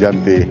mga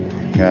estudyante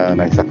nga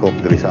naisakop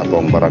diri sa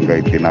atong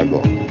barangay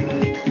Tinago.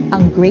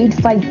 Ang grade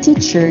 5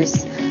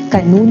 teachers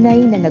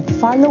kanunay na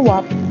nag-follow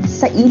up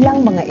sa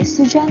ilang mga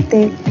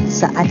estudyante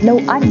sa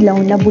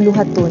adlaw-adlaw na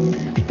buluhaton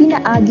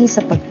pinaagi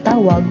sa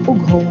pagtawag og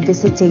home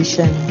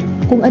visitation.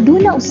 Kung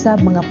aduna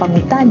usab mga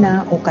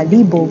pangutana o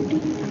kalibog,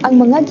 ang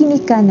mga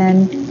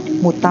ginikanan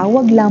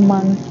mutawag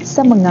lamang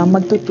sa mga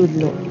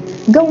magtutudlo.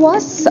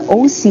 Gawas sa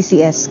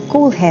OCCS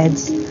school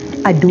heads,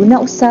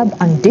 aduna usab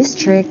ang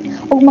district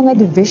o mga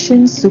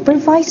division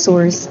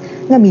supervisors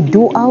nga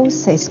miduaw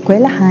sa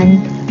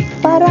eskwelahan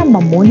para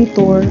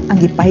ma-monitor ang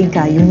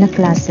gipahigayon na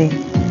klase.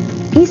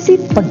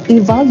 Isip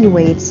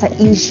pag-evaluate sa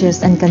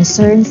issues and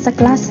concerns sa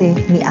klase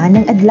ni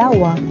anang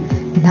adlaw,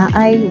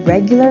 naay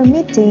regular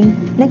meeting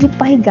na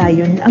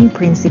gipahigayon ang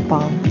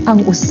principal.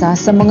 Ang usa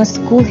sa mga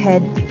school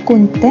head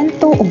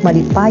kontento og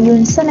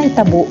malipayon sa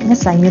naitabo nga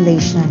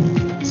simulation.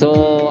 So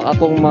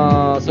akong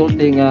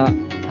masulti nga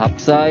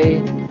hapsay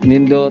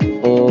nindot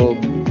o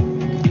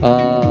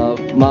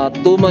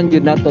matuman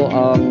yun nato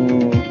ang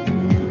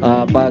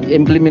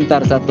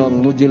pag-implementar sa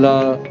atong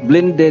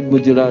blended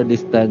modular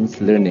distance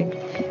learning.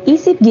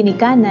 Isip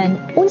ginikanan,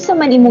 unsa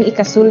man imong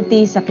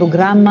ikasulti sa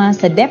programa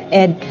sa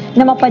DepEd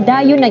na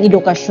mapadayon ang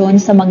edukasyon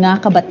sa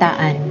mga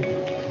kabataan.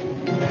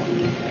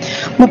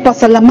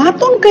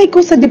 Mapasalamaton kay ko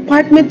sa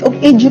Department of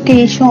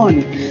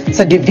Education,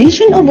 sa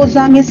Division of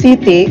Ozamis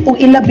City ug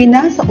ilabi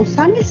na sa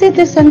Ozamis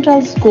City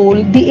Central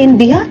School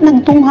diin diha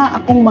nagtungha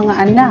akong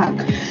mga anak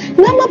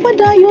nga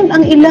mapadayon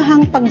ang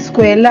ilahang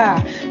pagskwela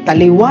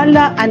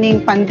taliwala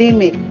aning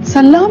pandemic.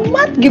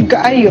 Salamat gyud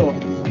kaayo.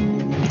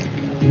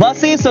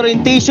 Base sa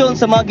orientation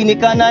sa mga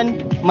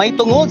ginikanan, may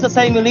tungod sa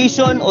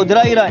simulation o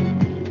dry run.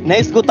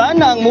 Naisgutan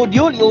na ang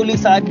module iuli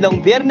sa adlong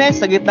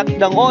Biyernes sa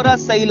gitakdang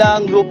oras sa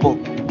ilang grupo.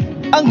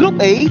 Ang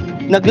Group A,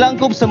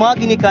 naglangkob sa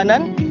mga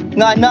ginikanan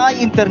nga naay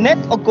internet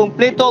o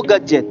kompleto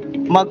gadget.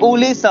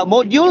 Mag-uli sa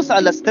module sa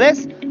alas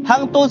 3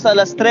 hangtod sa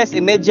alas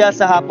 3:30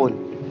 sa hapon.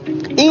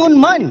 Ingon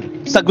man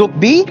sa Group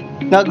B,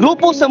 nga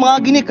grupo sa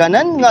mga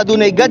ginikanan nga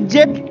adunay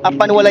gadget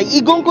apan walay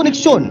igong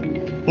koneksyon.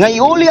 Nga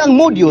iuli ang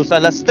module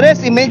sa alas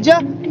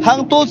 3:30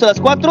 hangtod sa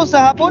alas 4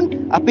 sa hapon,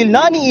 apil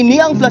na ni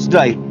ini ang flash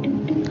drive.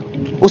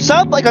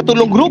 Usab ay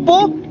katulong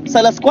grupo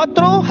sa alas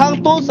 4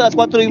 hangtod sa alas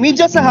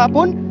 4:30 sa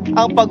hapon,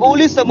 ang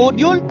pag-uli sa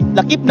module,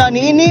 lakip na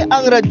niini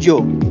ang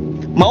radyo.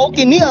 Mao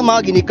kini ang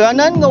mga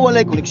ginikanan nga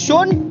walay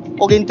koneksyon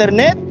o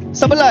internet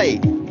sa balay.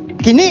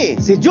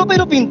 Kini si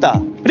Jupero Pinta,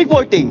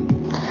 reporting.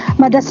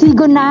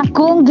 Madasigon na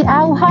akong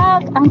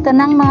giawhag ang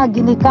tanang mga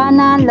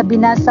ginikanan,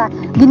 labi na sa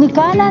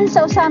ginikanan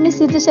sa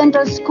Ozamis City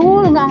Central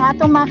School nga ang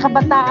atong mga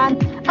kabataan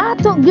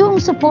ato yung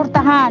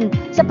suportahan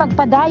sa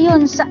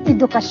pagpadayon sa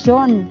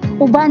edukasyon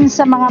uban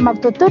sa mga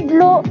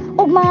magtutudlo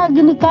ug mga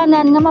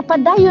ginikanan nga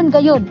mapadayon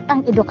gayud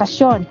ang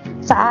edukasyon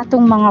sa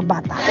atong mga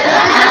bata.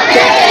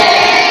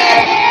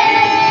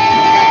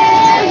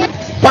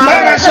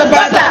 Para sa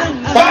bata,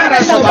 para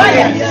sa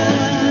bayan.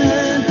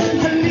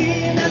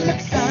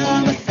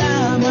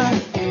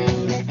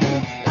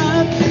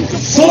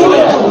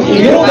 Sulong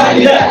inyong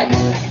kandidat.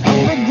 Ang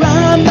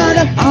programa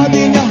ng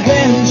ating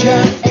ahensya,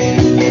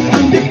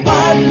 ang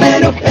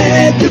Department of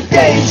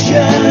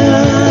Education.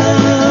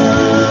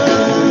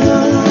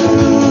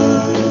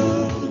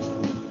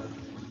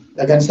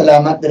 Daghang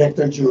salamat,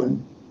 Director June.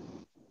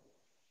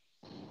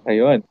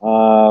 Ayun.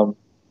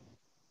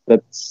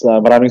 That's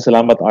maraming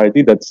salamat,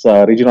 RD. That's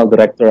Regional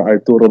Director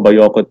Arturo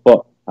Bayocot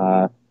po.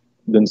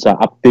 Dun sa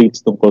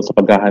updates tungkol sa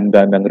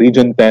paghahanda ng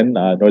Region 10,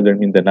 Northern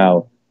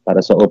Mindanao, para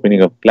sa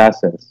opening of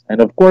classes. And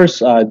of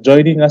course,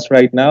 joining us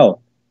right now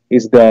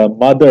is the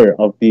mother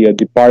of the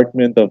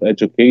Department of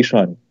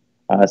Education,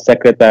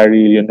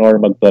 Secretary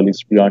Leonor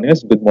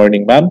Magdolis-Briones. Good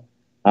morning, ma'am.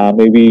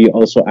 May we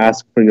also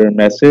ask for your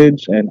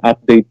message and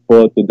update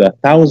po to the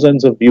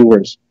thousands of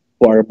viewers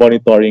who are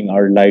monitoring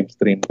our live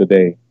stream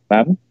today.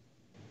 Ma'am?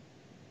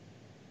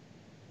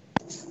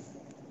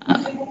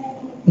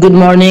 Good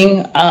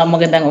morning.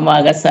 Magandang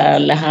umaga sa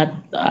lahat.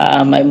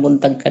 May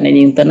buntag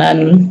kanining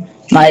tanan.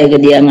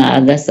 Maayagadiya nga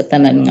aga sa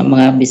tanan nga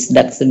mga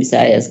bisdak sa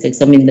Visayas kag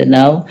sa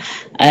Mindanao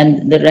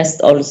and the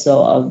rest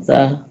also of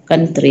the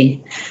country.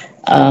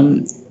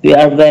 We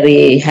are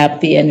very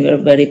happy and we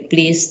are very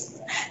pleased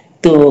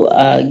to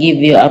give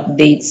you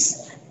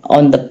updates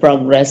on the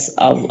progress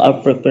of our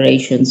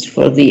preparations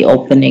for the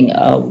opening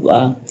of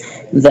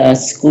the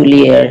school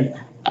year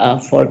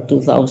for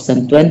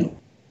 2020.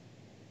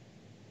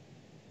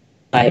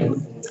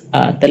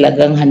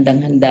 Talagang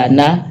handang-handa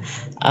na.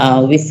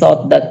 We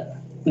thought that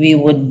we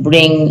would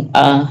bring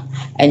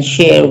and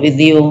share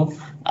with you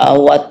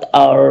what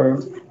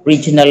our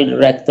regional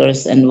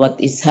directors and what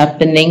is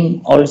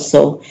happening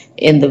also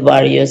in the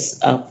various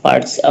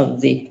parts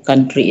of the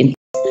country.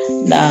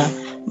 Na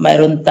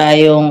mayroon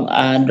tayong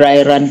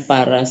dry run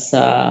para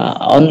sa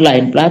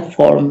online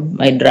platform,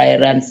 may dry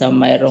run sa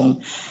mayroong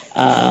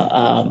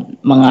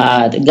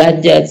mga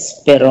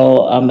gadgets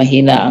pero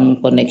mahina ang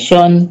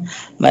connection,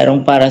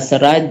 mayroong para sa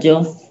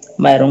radyo,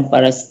 mayroong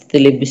para sa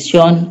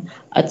telebisyon,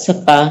 at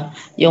saka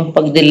yung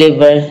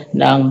pag-deliver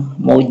ng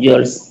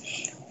modules.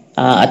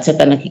 at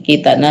saka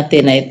nakikita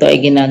natin na ito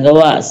ay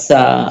ginagawa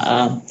sa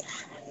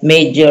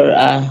major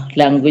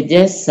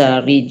languages sa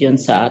region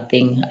sa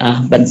ating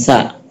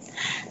bansa.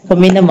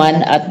 Kami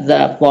naman at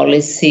the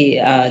policy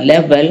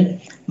level,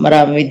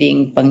 marami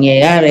ding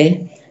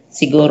pangyayari.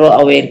 Siguro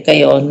aware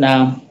kayo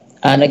na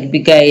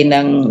nagbigay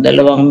ng 2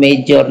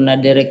 major na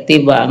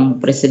direktiba ang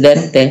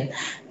presidente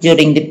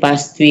during the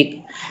past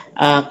week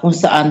kung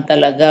saan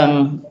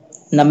talagang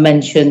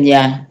na-mention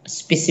niya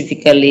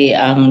specifically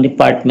ang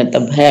Department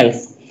of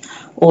Health.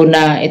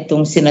 Una,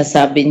 itong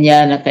sinasabi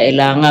niya na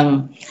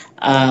kailangang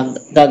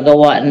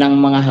gagawa ng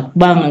mga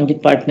hakbang ang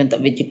Department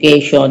of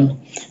Education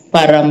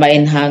para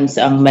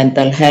ma-enhance ang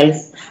mental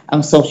health,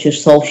 ang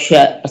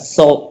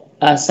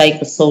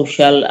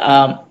psychosocial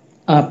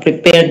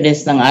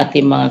preparedness ng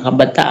ating mga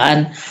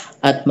kabataan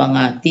at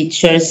mga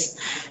teachers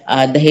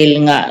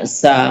dahil nga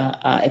sa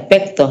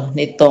epekto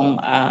nitong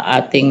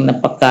ating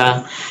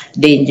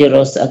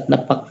napaka-dangerous at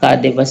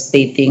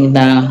napaka-devastating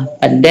na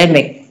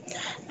pandemic.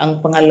 Ang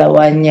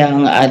pangalawa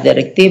niyang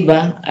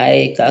direktiba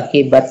ay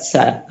kaakibat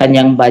sa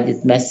kanyang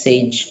budget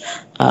message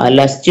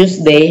last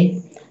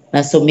Tuesday na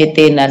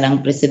sumite na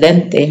ng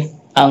presidente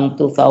ang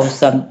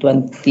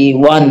 2021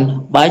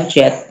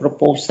 budget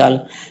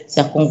proposal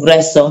sa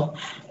Kongreso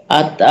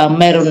at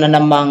meron na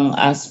namang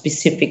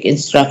specific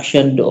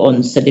instruction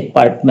doon sa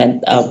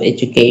Department of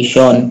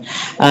Education.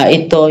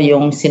 Ito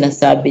yung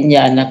sinasabi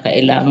niya na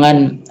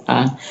kailangan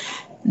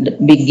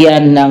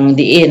bigyan ng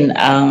diin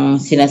ang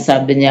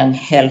sinasabi niyang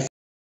health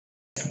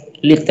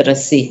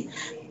literacy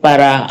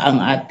para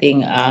ang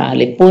ating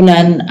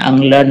lipunan,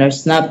 ang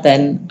learners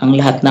natin, ang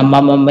lahat ng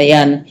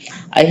mamamayan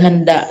ay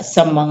handa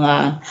sa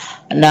mga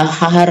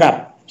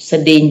nahaharap sa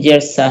danger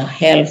sa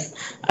health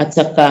at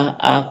saka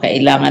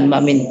kailangan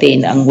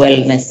ma-maintain ang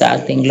wellness sa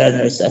ating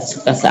learners at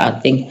saka sa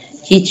ating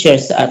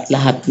teachers at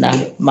lahat na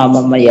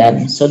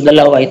mamamayan. So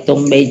dalawa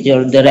itong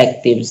major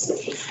directives.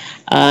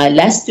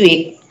 Last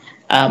week,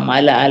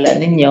 maalaala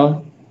ninyo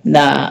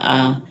na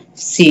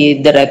si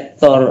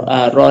Director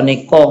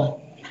Ronnie Co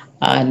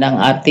ng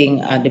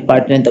ating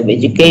Department of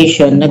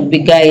Education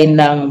nagbigay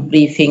ng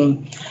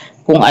briefing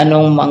kung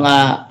anong mga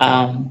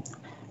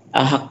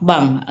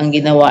hakbang ang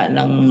ginawa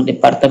ng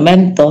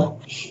departamento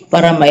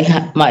para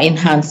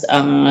ma-enhance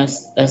ang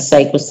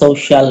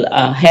psychosocial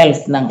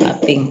health ng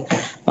ating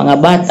mga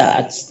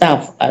bata at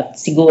staff at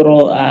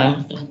siguro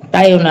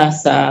tayo na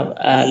sa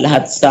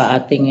lahat sa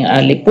ating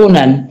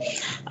lipunan.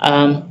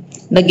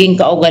 Naging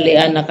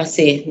kaugalian na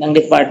kasi ng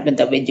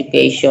Department of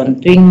Education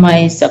tuwing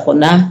may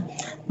sakuna,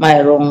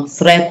 mayroong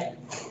threat,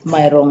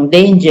 mayroong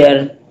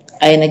danger,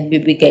 ay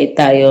nagbibigay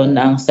tayo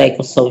ng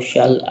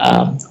psychosocial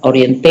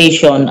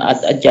orientation at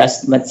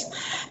adjustments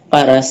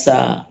para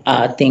sa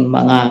ating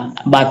mga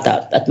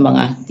bata at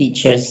mga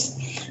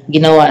teachers.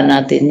 Ginawa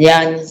natin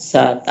yan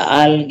sa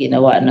Taal,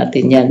 ginawa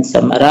natin yan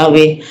sa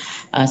Marawi,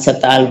 sa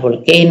Taal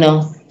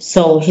Volcano.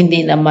 So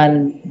hindi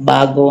naman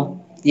bago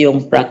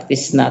yung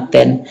practice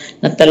natin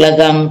na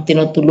talagang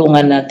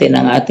tinutulungan natin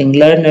ang ating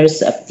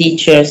learners at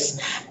teachers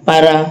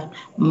para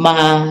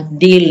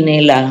ma-deal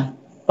nila,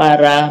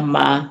 para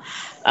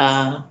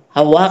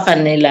hawakan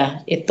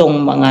nila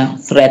itong mga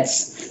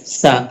threats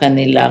sa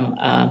kanilang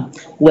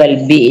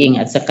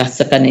well-being at saka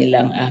sa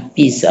kanilang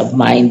peace of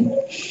mind.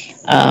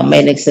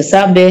 May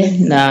nagsasabi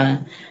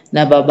na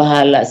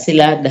nababahala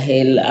sila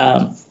dahil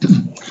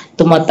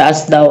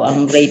tumataas daw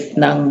ang rate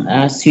ng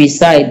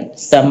suicide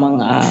sa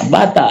mga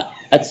bata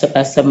at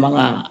saka sa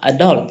mga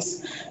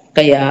adults.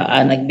 Kaya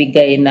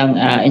nagbigay ng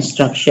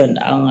instruction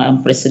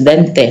ang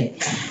presidente.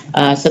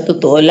 Sa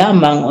totoo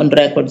lamang, on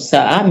record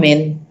sa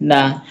amin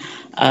na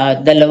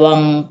 2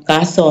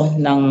 kaso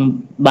ng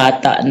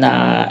bata na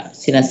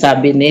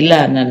sinasabi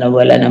nila na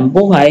nawala ng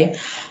buhay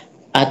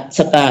at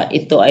saka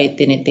ito ay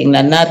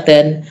tinitingnan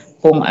natin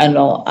kung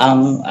ano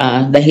ang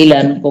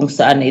dahilan kung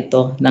saan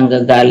ito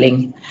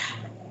nanggagaling.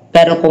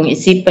 Pero kung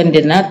isipin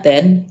din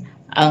natin,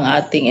 ang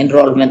ating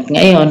enrollment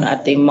ngayon,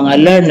 ating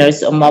mga learners,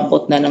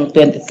 umabot na ng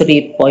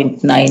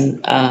 23.9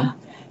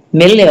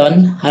 million,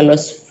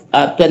 halos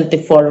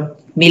 24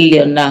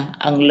 million na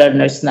ang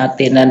learners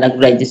natin na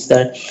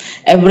nag-register.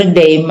 Every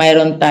day,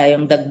 mayroon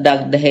tayong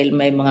dagdag dahil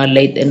may mga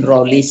late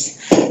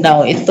enrollees.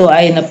 Now, ito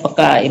ay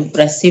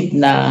napaka-impressive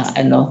na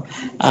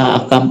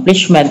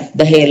accomplishment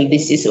dahil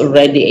this is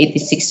already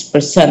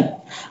 86%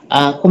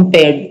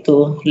 compared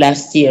to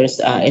last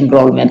year's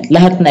enrollment.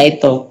 Lahat na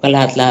ito,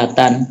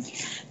 kalahat-lahatan.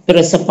 Pero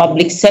sa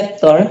public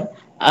sector,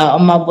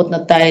 umabot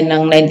na tayo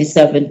ng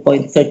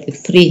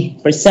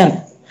 97.33%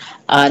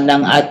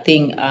 ng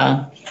ating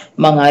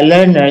mga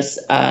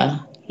learners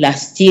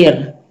last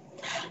year.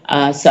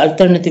 Sa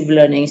alternative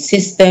learning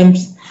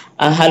systems,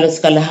 halos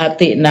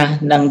kalahati na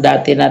ng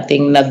dati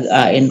nating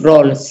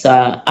nag-enroll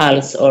sa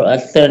ALS or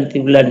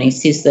alternative learning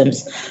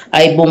systems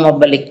ay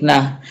bumabalik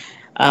na.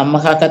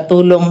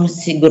 Makakatulong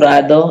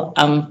sigurado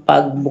ang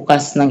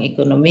pagbukas ng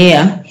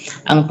ekonomiya,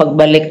 ang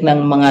pagbalik ng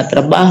mga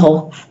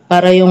trabaho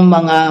para yung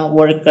mga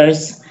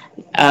workers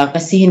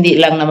kasi hindi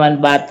lang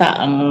naman bata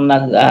ang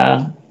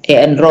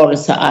i-enroll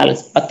sa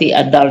ALS, pati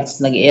adults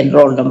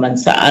nag-enroll naman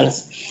sa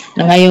ALS.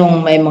 Na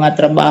ngayong may mga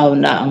trabaho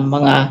na ang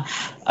mga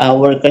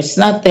workers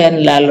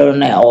natin, lalo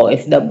na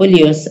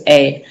OFWs,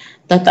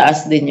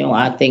 tataas din yung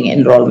ating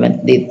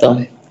enrollment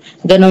dito.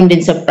 Ganon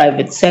din sa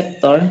private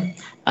sector,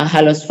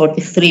 halos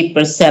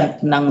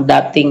 43% ng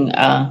dating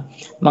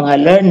mga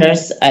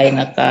learners ay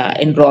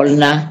naka-enroll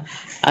na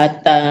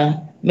at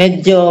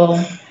medyo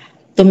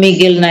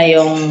tumigil na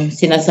yung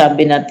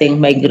sinasabi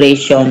nating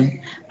migration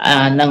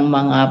ng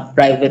mga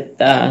private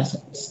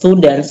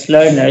students,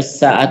 learners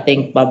sa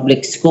ating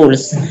public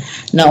schools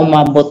na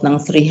umabot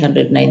ng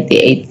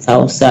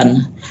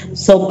 398,000.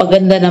 So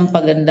paganda ng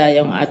paganda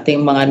yung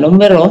ating mga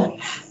numero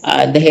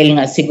dahil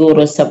nga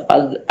siguro sa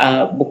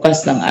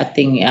pagbukas ng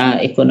ating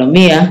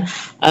ekonomiya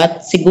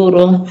at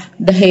siguro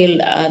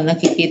dahil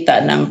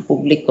nakikita ng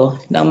publiko,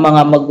 ng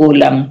mga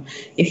magulang.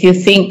 If you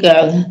think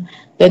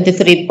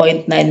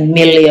 23.9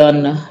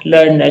 million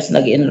learners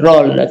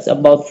nag-enroll. That's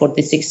about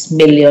 46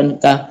 million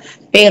ka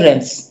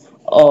parents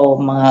o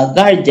mga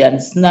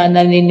guardians na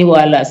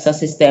naniniwala sa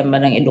sistema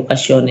ng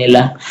edukasyon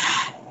nila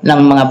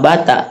ng mga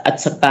bata at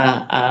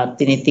saka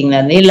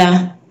tinitingnan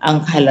nila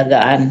ang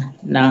kahalagaan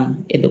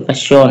ng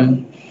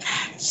edukasyon.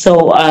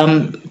 So,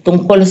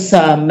 tungkol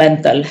sa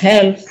mental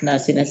health na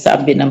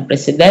sinasabi ng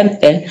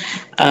Presidente,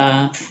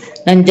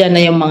 nandyan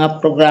na yung mga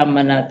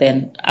programa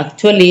natin.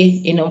 Actually,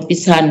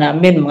 inumpisa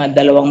namin mga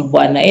 2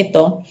 buwan na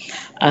ito.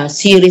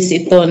 Series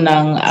ito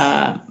ng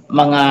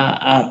mga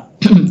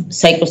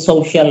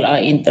psychosocial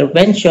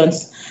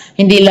interventions.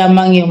 Hindi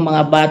lamang yung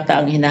mga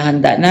bata ang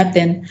hinahanda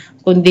natin,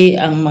 kundi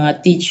ang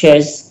mga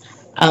teachers,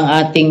 ang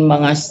ating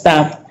mga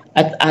staff,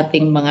 at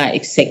ating mga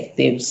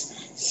executives.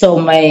 So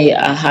may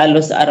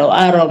halos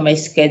araw-araw may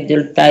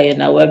schedule tayo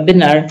na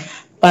webinar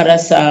para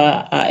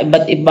sa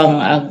iba't ibang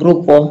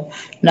grupo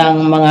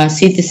ng mga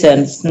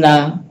citizens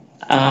na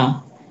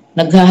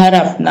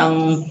naghaharap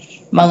ng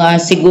mga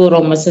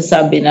siguro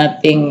masasabi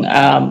nating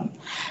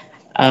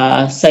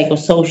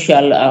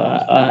psychosocial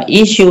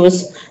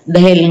issues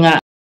dahil nga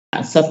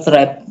sa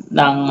threat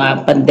ng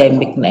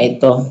pandemic na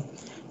ito.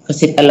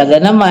 Kasi talaga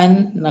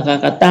naman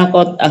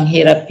nakakatakot, ang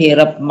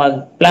hirap-hirap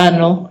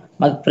magplano,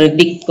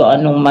 mag-predict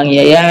kung anong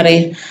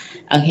mangyayari.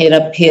 Ang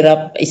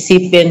hirap-hirap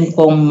isipin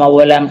kung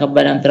mawalan ka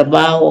ba ng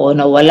trabaho o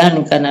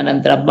nawalan ka na ng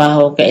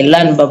trabaho,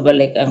 kailan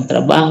babalik ang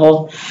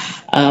trabaho.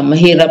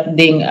 Mahirap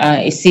ding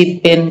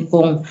isipin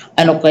kung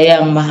ano kaya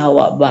ang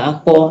mahawa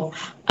ba ako,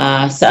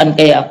 saan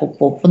kaya ako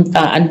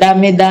pupunta. Ang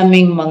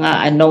dami-daming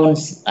mga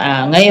unknowns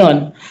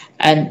ngayon.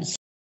 And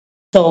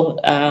so,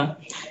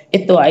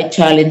 ito ay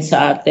challenge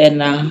sa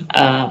atin na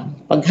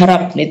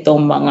pagharap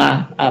nitong mga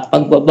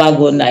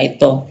pagbabago na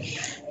ito.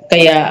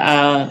 Kaya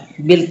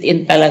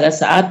built-in talaga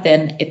sa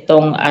atin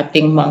itong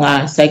ating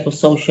mga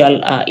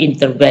psychosocial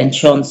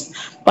interventions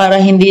para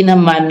hindi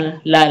naman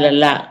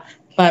lalala,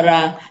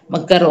 para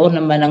magkaroon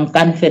naman ng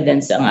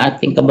confidence ang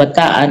ating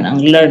kabataan,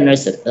 ang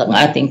learners at ang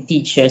ating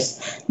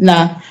teachers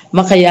na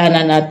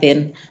makayanan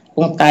natin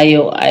kung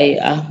tayo ay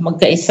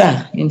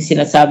magkaisa. Yung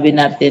sinasabi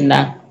natin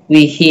na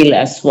we heal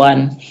as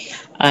one.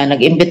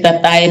 Nag-imbita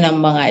tayo ng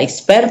mga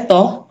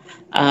eksperto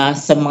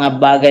sa mga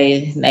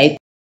bagay na ito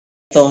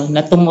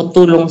na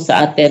tumutulong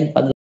sa atin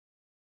paggawa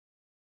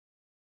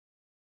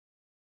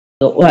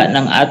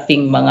ng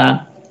ating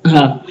mga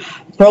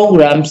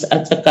programs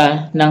at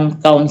saka ng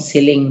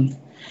counseling.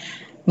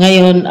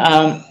 Ngayon,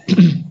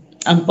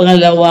 ang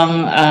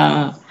pangalawang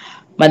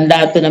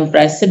mandato ng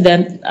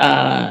President,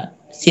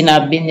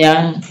 sinabi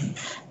niya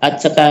at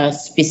saka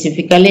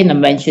specifically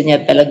na-mention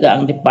niya talaga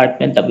ang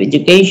Department of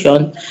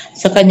Education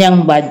sa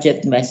kanyang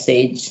budget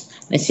message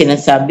na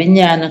sinasabi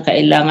niya na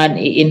kailangan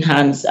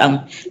i-enhance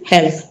ang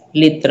health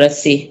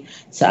literacy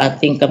sa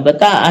ating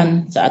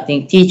kabataan, sa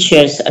ating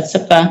teachers at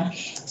saka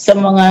sa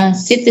mga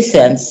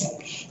citizens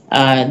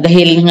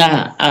dahil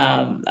nga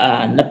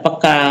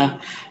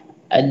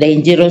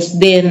napaka-dangerous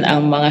din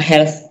ang mga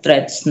health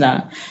threats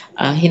na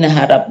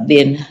hinaharap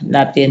din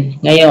natin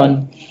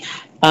ngayon.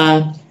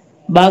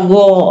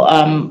 Bago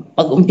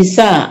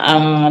pag-umpisa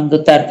ang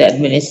Duterte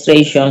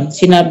administration,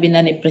 sinabi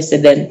na ni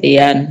Presidente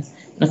yan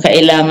na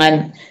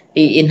kailangan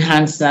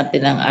i-enhance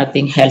natin ang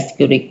ating health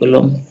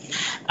curriculum.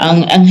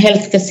 Ang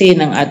health kasi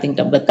ng ating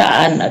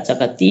kabataan at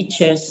saka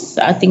teachers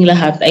sa ating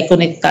lahat ay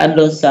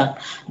konektado sa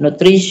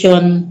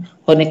nutrition,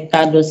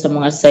 konektado sa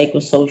mga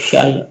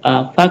psychosocial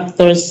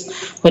factors,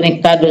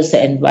 konektado sa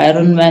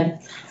environment.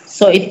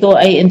 So ito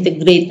ay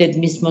integrated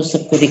mismo sa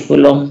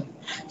curriculum.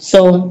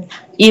 So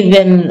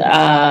even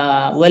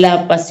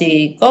wala pa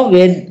si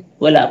COVID,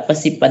 wala pa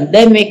si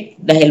pandemic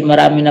dahil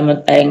marami naman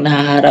tayong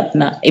nahaharap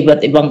na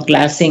iba't ibang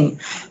klaseng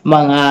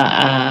mga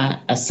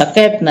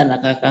sakit na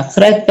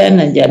nakaka-threaten.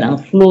 Nandyan ang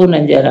flu,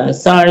 nandyan ang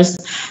SARS,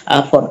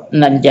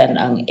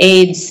 nandyan ang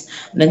AIDS,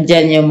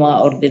 nandyan yung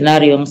mga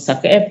ordinaryong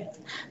sakit.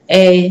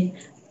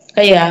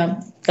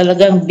 Kaya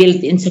talagang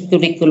built-in sa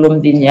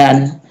curriculum din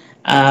yan.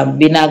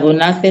 Binago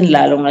natin,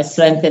 lalong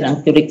na-strengthen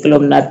ang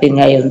curriculum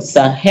natin ngayon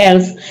sa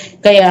health.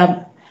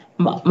 Kaya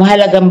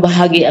mahalagang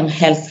bahagi ang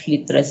health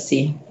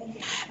literacy.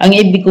 Ang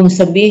ibig kong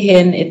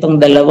sabihin, itong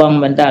dalawang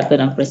mandato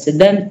ng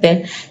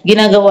Presidente,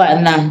 ginagawa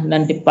na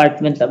ng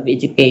Department of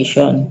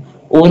Education.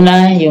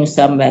 Una, yung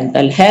sa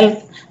mental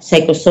health,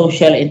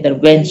 psychosocial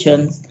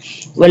interventions.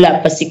 Wala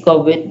pa si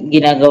COVID,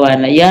 ginagawa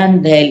na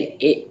yan dahil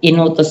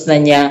inutos na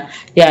niya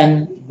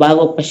yan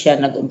bago pa siya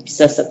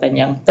nag-umpisa sa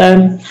kanyang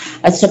term.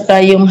 At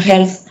saka yung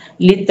health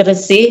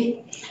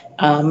literacy,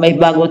 may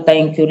bago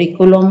tayong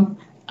curriculum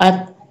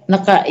at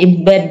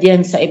naka-embed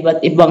yan sa iba't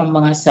ibang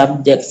mga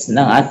subjects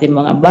ng ating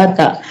mga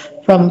bata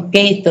from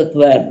K to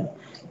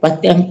 12.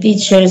 Pati ang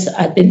teachers,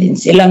 atin din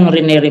silang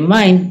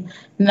riniremind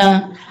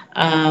na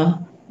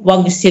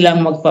wag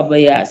silang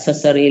magpabaya sa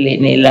sarili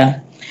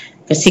nila.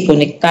 Kasi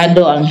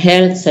konektado ang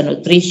health sa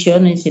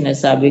nutrition, yung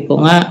sinasabi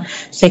ko nga,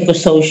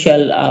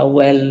 psychosocial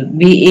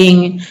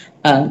well-being,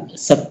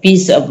 sa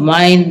peace of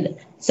mind,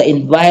 sa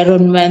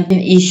environment,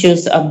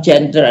 issues of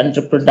gender and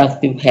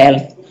reproductive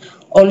health.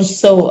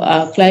 Also,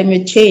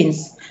 climate change.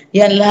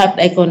 Yan lahat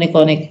ay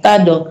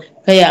konektado,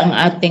 kaya ang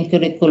ating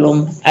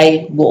curriculum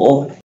ay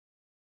buo.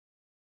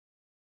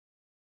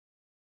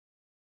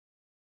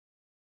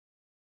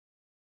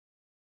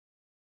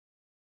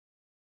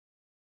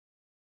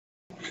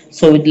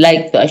 So we'd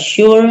like to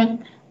assure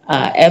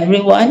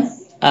everyone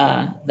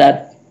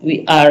that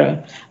we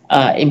are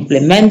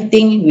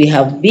implementing, we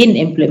have been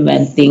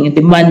implementing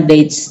the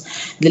mandates,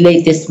 the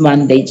latest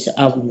mandates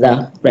of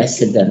the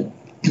President.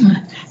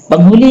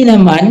 Paghuli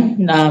naman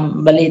na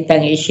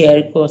balitang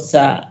i-share ko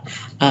sa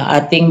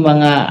ating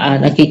mga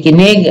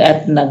nakikinig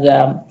at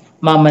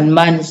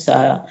nagmamanman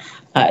sa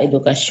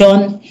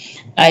edukasyon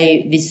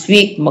ay this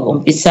week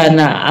mag-umpisa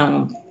na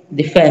ang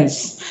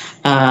defense.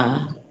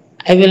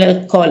 I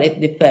will call it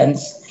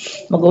defense.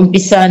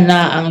 Mag-umpisa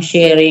na ang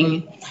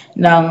sharing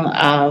ng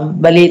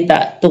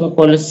balita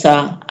tungkol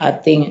sa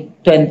ating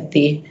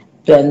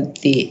 2021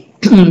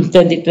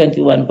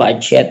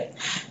 budget.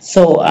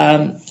 So,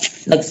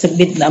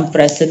 nagsubmit na ang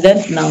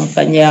President ng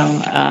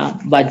kanyang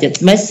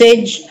budget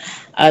message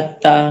at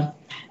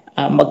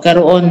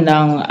magkaroon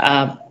ng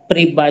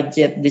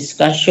pre-budget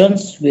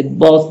discussions with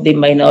both the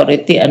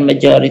minority and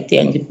majority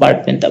and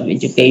Department of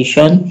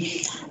Education.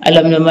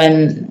 Alam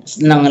naman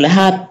ng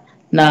lahat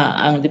na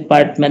ang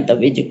Department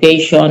of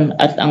Education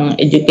at ang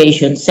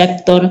education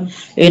sector,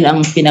 yun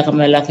ang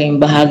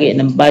pinakamalaking bahagi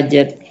ng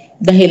budget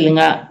dahil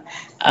nga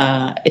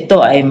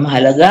ito ay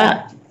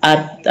mahalaga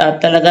at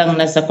talagang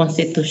nasa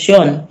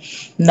konstitusyon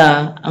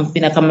na ang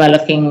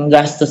pinakamalaking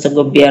gasto sa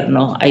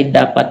gobyerno ay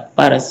dapat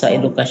para sa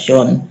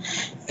edukasyon.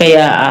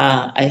 Kaya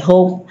I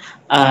hope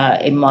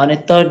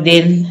i-monitor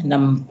din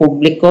ng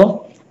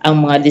publiko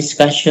ang mga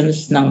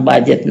discussions ng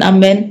budget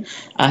namin,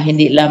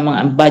 hindi lamang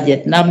ang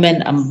budget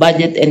namin, ang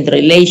budget in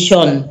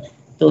relation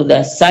to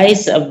the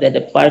size of the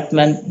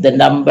department, the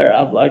number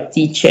of our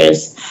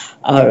teachers,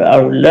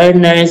 our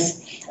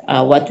learners,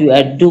 what we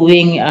are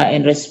doing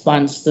in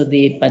response to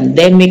the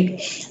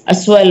pandemic,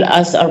 as well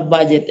as our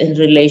budget in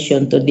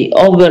relation to the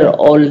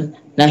overall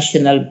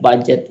national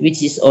budget,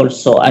 which is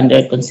also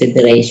under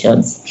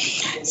considerations.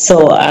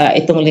 So,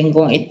 itong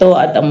linggong ito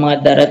at ang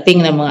mga darating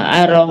na mga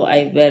araw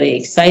ay very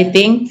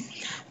exciting.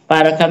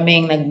 Para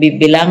kaming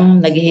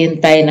nagbibilang,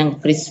 naghihintay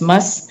ng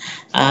Christmas.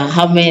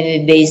 How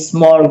many days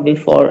more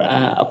before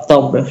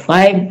October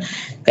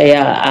 5?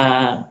 Kaya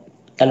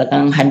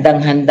talagang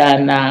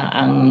handang-handa na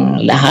ang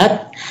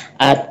lahat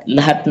at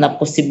lahat na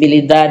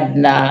posibilidad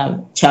na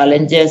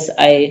challenges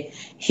ay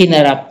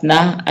hinarap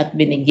na at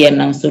binigyan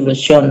ng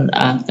solusyon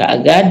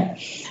kaagad.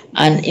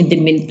 And in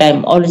the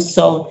meantime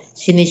also,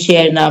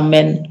 sinishare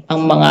namin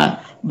ang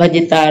mga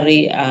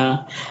budgetary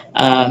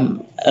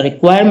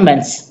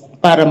requirements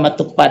para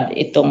matupad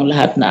itong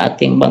lahat na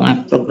ating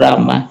mga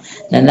programa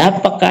na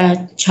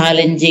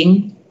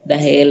napaka-challenging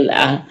dahil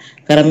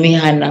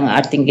karamihan ng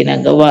ating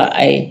ginagawa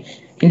ay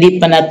hindi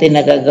pa natin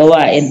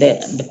nagagawa in the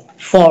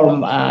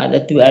form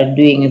that we are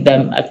doing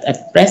them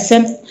at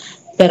present,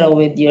 pero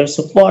with your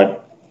support.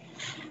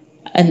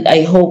 And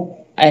I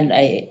hope and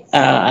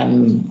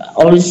I'm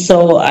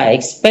also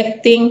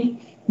expecting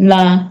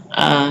na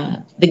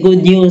the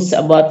good news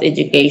about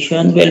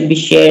education will be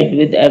shared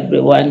with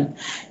everyone.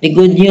 The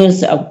good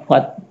news of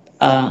what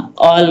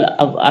all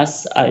of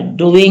us are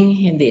doing,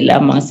 hindi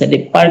lamang sa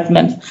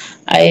department,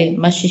 ay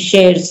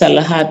masishare sa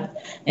lahat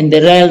in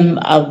the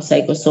realm of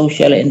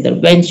psychosocial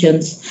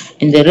interventions,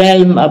 in the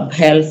realm of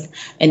health,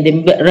 in the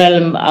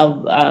realm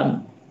of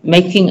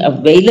making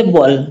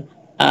available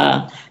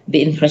the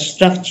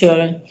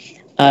infrastructure,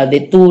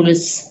 the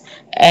tools,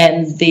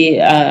 and the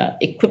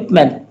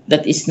equipment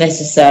that is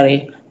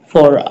necessary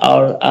for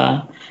our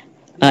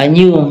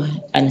new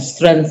and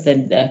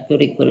strengthened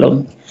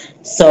curriculum.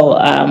 So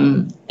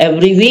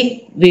every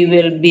week we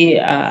will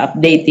be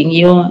updating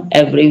you.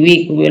 Every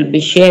week we will be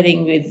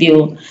sharing with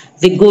you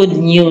the good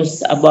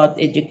news about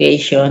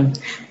education.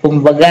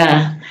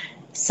 Kumbaga,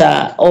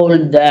 sa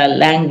old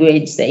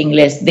language, sa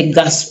English, the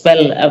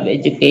gospel of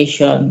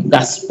education.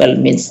 Gospel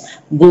means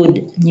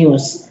good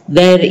news.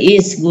 There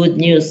is good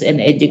news in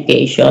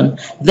education.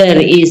 There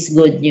is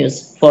good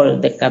news for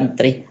the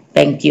country.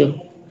 Thank you.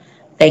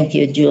 Thank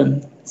you,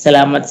 June.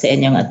 Salamat sa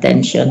inyong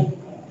attention.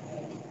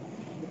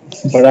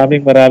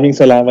 Maraming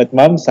salamat,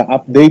 ma'am, sa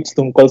updates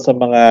tungkol sa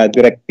mga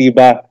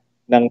direktiba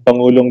ng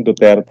Pangulong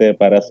Duterte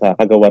para sa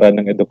kagawaran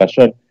ng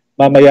edukasyon.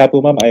 Mamaya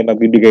po, ma'am, ay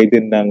magbibigay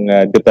din ng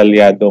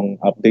detalyadong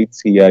update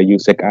si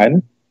Yusek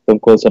Ann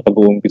tungkol sa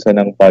pag-uumpisa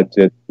ng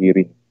budget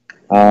hearing.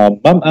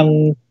 Ma'am,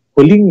 ang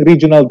huling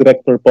regional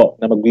director po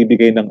na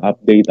magbibigay ng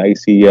update ay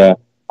si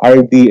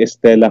RD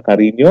Estela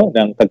Carino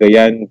ng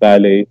Cagayan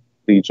Valley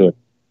Region.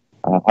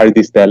 RD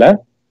Estela?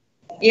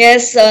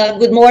 Yes,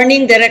 good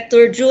morning,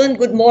 Director June.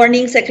 Good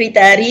morning,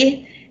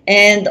 Secretary,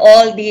 and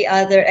all the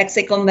other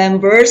EXECOM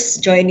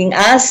members joining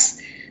us.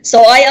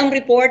 So I am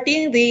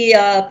reporting the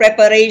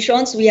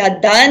preparations we had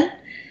done,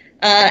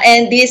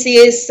 and this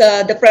is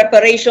the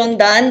preparation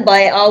done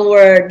by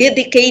our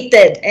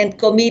dedicated and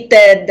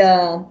committed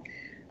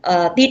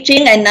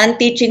teaching and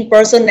non-teaching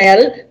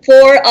personnel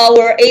for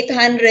our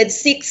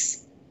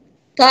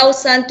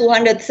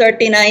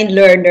 806,239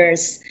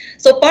 learners.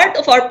 So part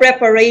of our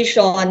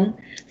preparation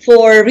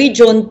for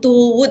Region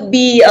 2 would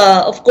be,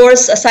 of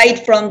course,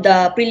 aside from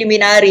the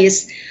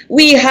preliminaries,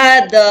 we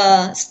had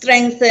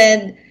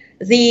strengthened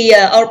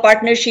our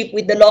partnership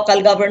with the local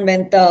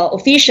government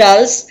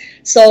officials.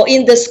 So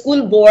in the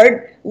school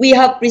board, we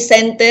have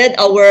presented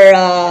our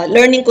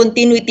learning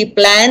continuity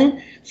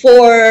plan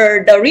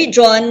for the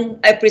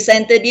region. I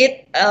presented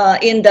it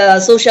in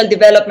the Social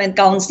Development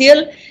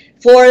Council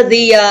for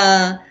the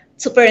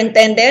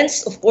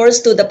superintendents, of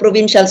course, to the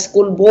provincial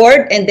school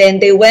board, and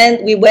then we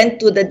went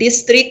to the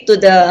district, to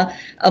the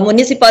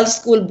municipal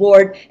school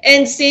board.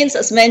 And since,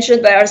 as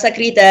mentioned by our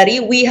secretary,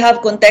 we have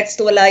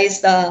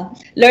contextualized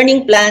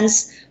learning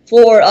plans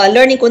for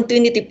learning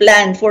continuity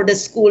plan for the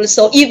school.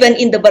 So even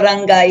in the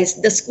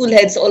barangays, the school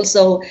heads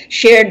also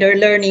share their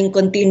learning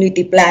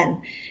continuity plan.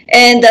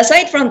 And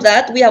aside from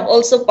that, we have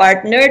also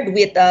partnered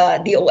with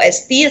the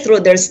OST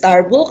through their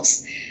Star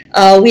Books,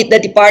 with the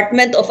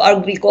Department of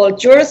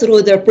Agriculture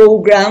through their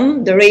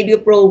program, the radio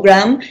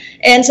program,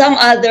 and some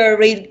other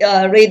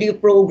radio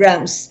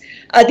programs.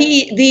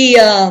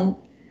 The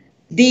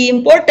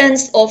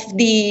importance of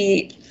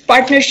the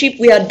partnership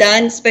we have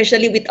done,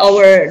 especially with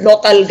our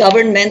local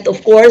government,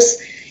 of course,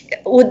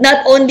 would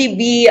not only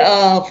be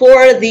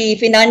for the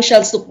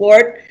financial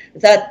support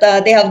that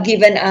they have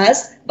given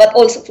us, but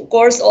also, of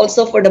course,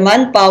 also for the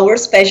manpower,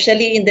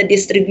 especially in the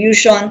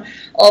distribution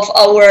of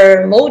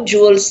our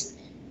modules,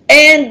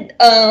 and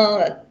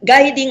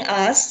guiding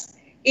us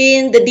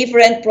in the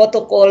different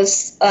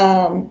protocols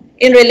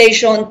in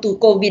relation to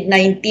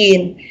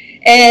COVID-19.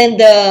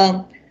 And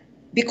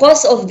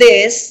because of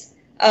this,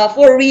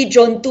 for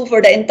Region 2,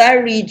 for the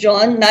entire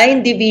region,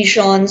 9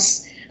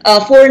 divisions,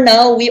 for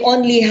now, we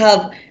only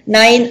have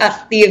 9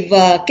 active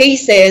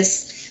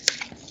cases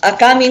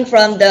coming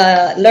from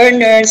the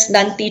learners,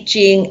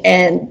 non-teaching,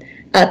 and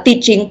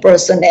teaching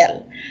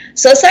personnel.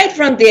 So aside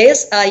from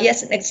this,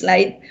 yes, next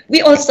slide,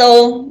 we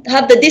also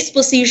have the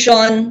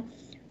disposition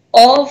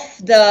of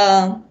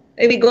the,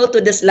 maybe go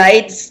to the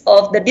slides,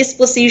 of the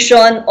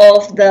disposition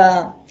of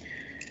the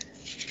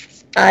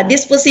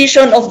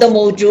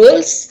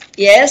modules.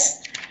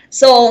 Yes.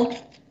 So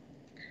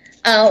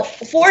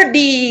for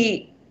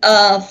the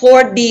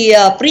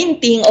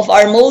printing of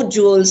our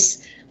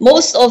modules,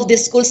 most of the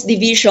schools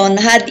division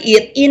had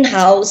it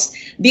in-house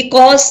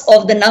because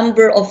of the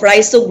number of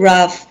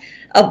risograph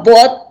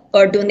bought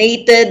or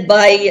donated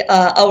by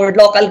our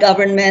local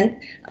government.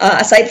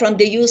 Aside from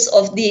the use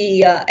of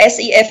the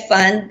SEF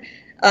fund,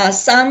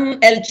 some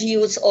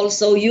LGUs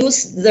also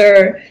use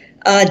their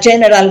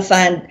general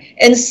fund.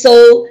 And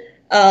so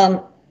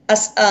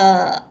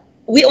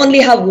we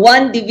only have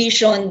one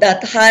division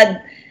that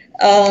had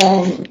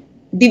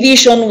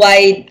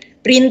division-wide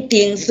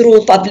printing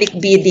through public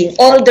bidding.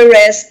 All the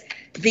rest,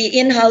 the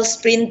in-house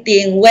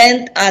printing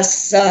went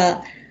as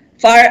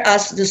far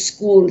as the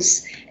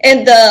schools.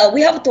 And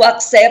we have to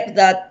accept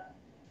that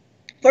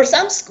for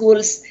some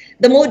schools,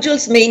 the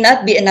modules may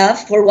not be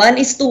enough for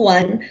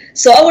 1:1.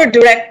 So our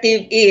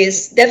directive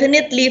is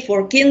definitely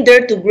for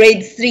kinder to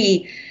grade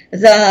 3,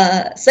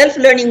 the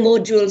self-learning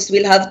modules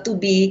will have to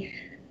be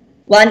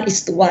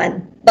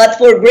 1:1. But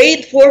for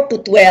grade 4 to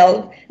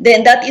 12,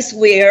 then that is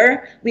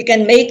where we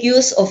can make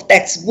use of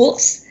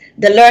textbooks,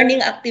 the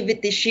learning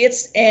activity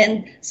sheets,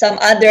 and some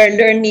other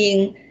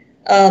learning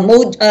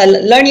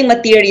learning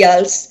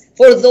materials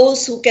for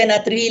those who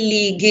cannot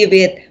really give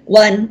it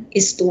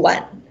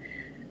 1:1.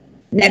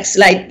 Next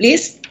slide,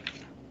 please.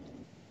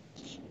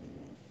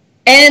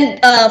 And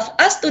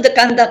as to the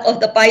conduct of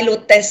the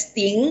pilot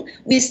testing,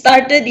 we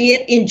started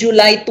it in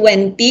July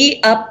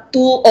 20 up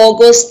to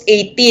August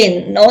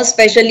 18, no?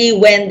 Especially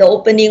when the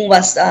opening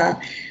was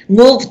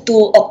moved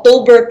to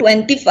October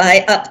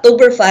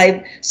 5,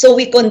 so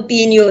we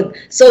continued.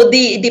 So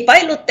the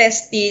pilot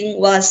testing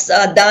was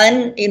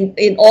done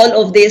in all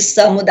of these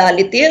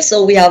modalities.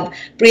 So we have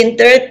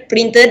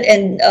printed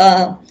and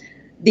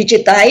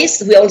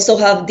digitized. We also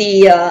have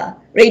the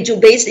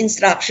radio-based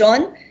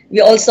instruction. We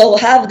also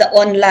have the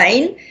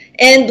online,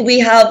 and we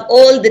have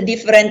all the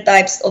different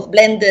types of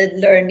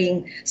blended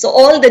learning. So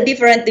all the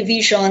different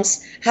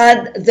divisions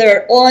had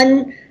their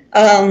own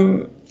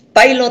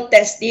pilot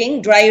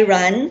testing, dry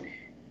run,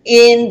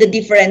 in the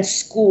different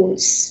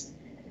schools.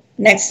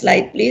 Next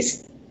slide,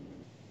 please.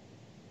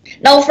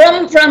 Now,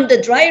 from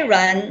the dry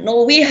run,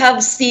 no, we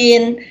have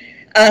seen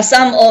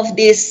some of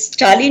these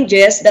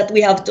challenges that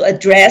we have to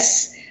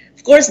address.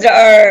 Of course,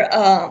 there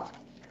are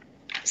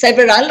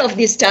several of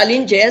these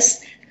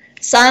challenges.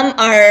 Some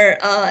are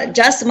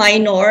just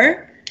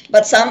minor,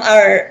 but some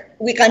are,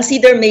 we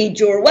consider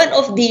major. One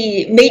of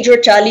the major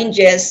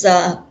challenges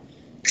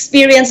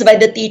experienced by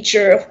the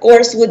teacher, of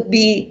course, would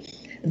be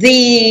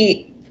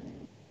the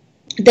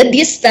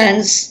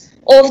distance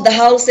of the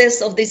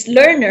houses of these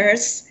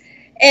learners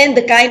and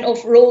the kind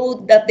of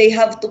road that they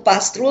have to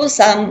pass through.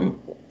 Some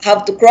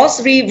have to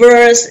cross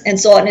rivers and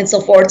so on and so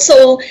forth.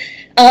 So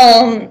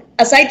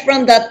aside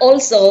from that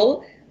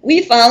also,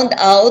 we found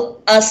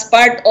out as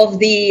part of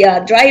the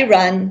dry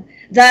run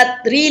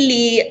that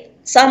really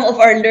some of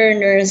our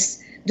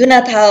learners do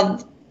not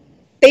have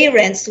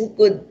parents who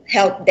could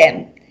help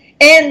them.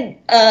 And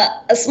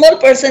a small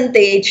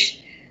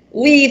percentage,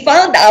 we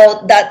found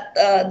out that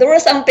there were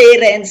some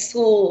parents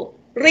who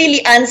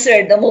really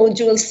answered the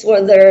modules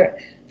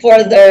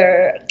for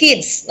their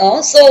kids.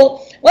 No?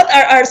 So what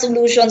are our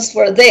solutions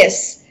for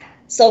this?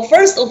 So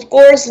first, of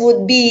course,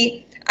 would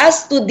be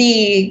as to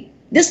the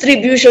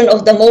distribution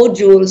of the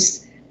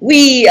modules.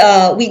 We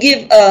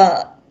give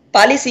a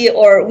policy,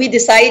 or we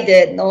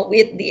decided, no,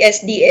 with the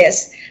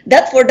SDS,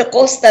 that for the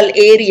coastal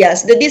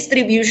areas, the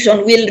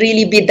distribution will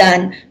really be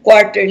done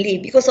quarterly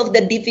because of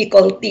the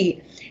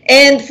difficulty.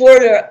 And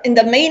in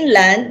the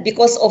mainland,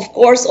 because of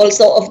course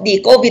also of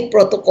the COVID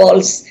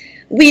protocols,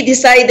 we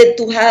decided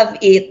to have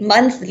it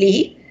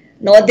monthly,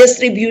 no,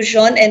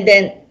 distribution and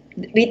then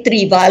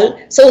retrieval,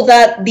 so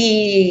that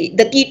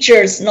the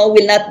teachers, no,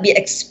 will not be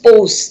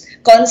exposed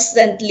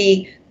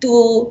constantly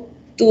to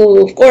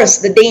of course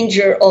the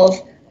danger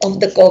of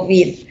the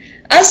COVID.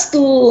 As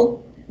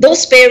to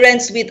those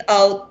parents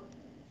without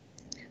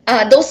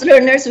those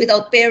learners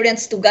without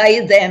parents to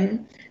guide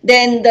them,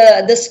 then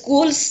the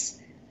schools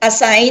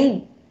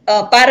assigned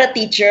para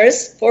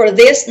teachers for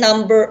this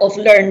number of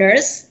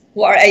learners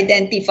who are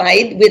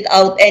identified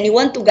without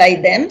anyone to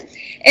guide them.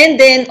 And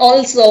then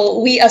also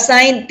we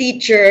assign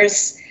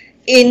teachers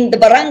in the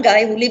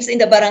barangay, who lives in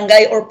the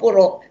barangay or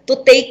purok,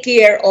 to take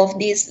care of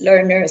these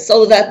learners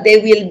so that they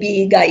will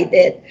be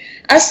guided.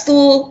 As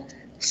to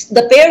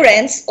the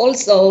parents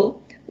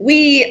also,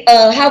 we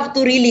have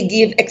to really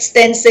give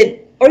extensive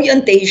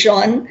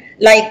orientation,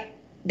 like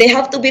they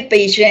have to be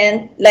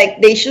patient,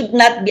 like they should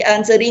not be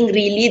answering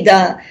really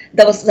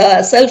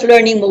the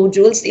self-learning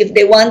modules if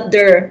they want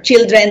their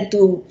children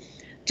to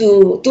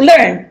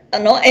learn, you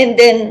know? And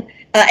then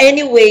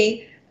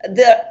anyway,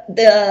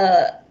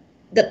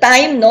 the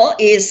time, no,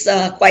 is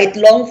quite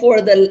long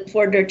for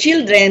their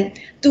children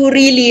to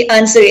really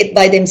answer it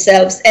by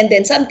themselves, and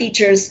then some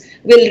teachers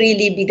will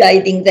really be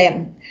guiding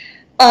them.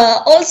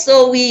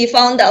 Also, we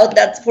found out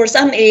that for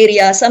some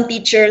areas, some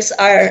teachers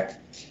are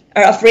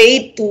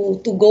afraid to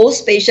go,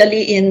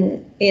 especially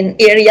in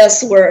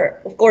areas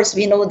where, of course,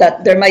 we know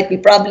that there might be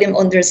problem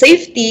on their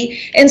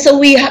safety. And so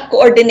we have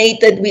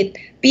coordinated with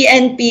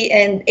PNP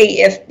and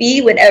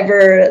AFP.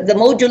 Whenever the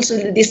modules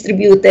will be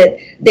distributed,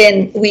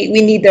 then we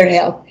need their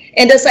help.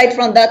 And aside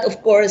from that,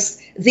 of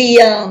course, the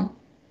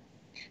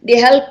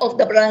help of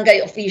the barangay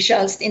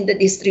officials in the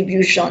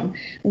distribution.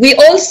 We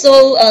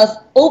also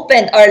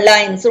opened our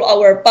line through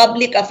our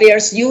public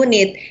affairs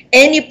unit.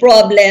 Any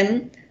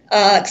problem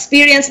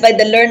experienced by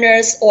the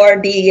learners or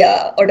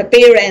the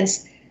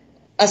parents,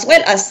 as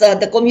well as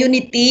the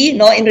community,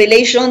 no, in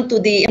relation to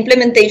the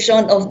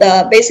implementation of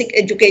the basic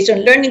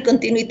education learning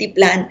continuity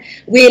plan,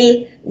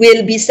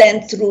 will be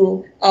sent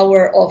through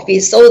our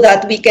office so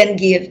that we can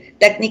give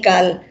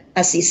technical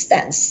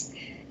assistance.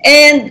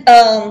 And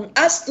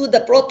as to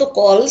the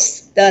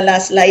protocols, the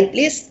last slide,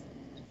 please.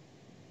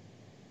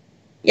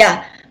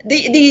 Yeah,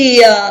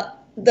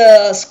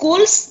 the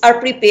schools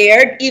are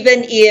prepared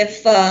even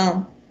if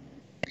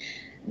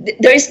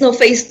there is no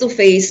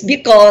face-to-face,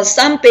 because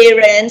some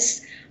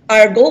parents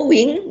are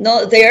going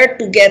there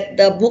to get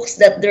the books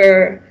that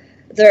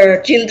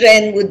their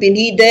children would be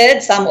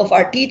needed. Some of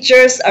our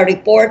teachers are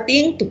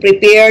reporting to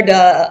prepare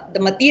the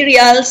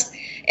materials,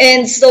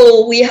 and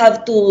so we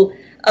have to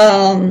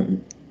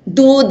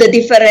do the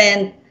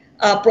different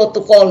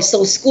protocols.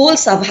 So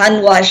schools have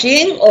hand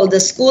washing, all the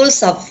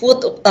schools have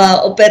foot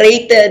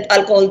operated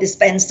alcohol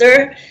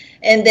dispenser,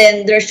 and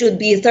then there should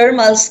be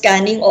thermal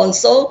scanning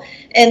also.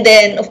 And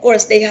then, of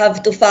course, they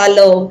have to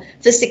follow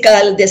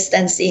physical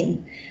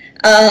distancing.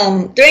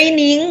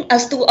 Training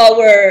as to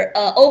our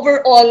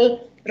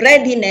overall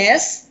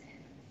readiness,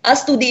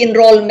 as to the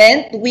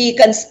enrollment, we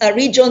can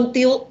Region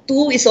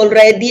 2 is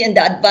already in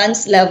the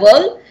advanced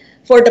level.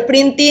 For the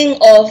printing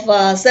of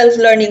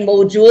self-learning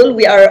module,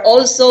 we are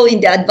also in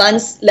the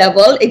advanced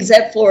level,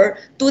 except for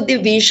 2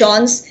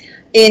 divisions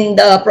in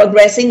the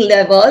progressing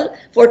level.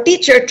 For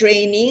teacher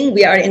training,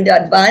 we are in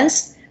the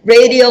advanced.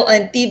 Radio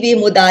and TV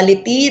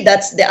modality,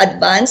 that's the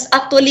advanced.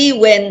 Actually,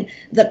 when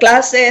the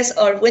classes,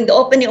 or when the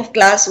opening of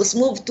class was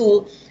moved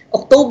to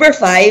October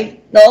 5,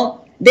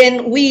 no,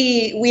 then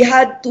we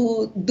had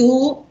to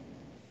do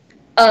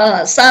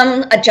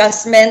some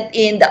adjustment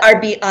in the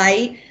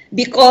RBI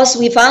because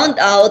we found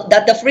out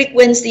that the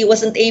frequency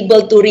wasn't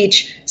able to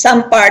reach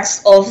some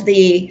parts of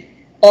the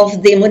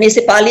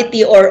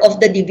municipality or of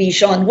the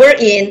division,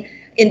 wherein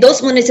in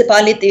those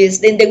municipalities,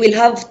 then they will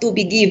have to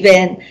be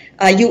given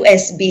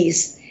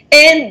USBs.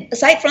 And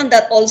aside from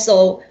that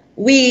also,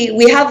 we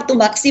have to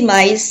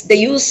maximize the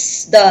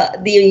use,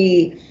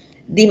 the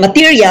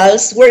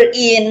materials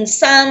wherein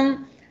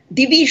some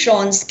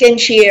divisions can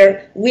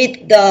share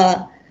with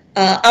the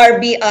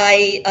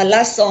RBI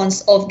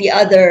lessons of the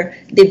other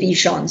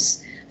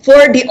divisions.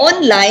 For the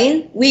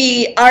online,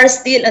 we are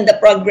still in the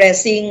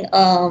progressing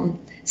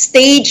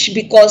stage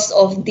because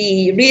of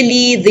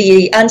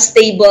the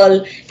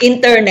unstable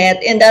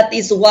internet, and that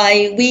is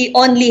why we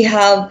only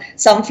have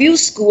some few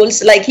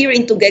schools, like here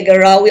in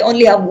Tuguegarao, we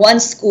only have one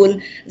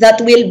school that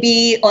will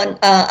be on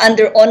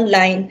under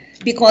online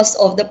because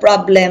of the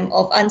problem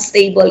of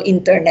unstable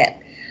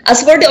internet.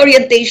 As for the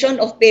orientation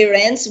of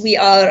parents, we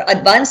are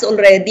advanced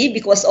already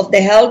because of the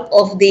help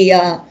of the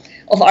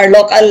of our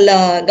local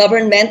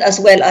government as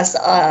well as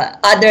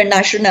other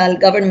national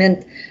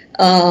government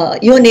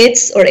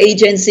units or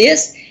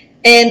agencies.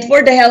 And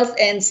for the health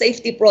and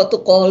safety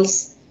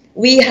protocols,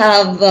 we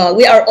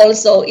are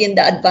also in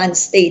the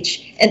advanced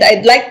stage. And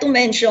I'd like to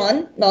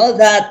mention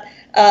that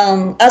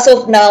as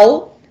of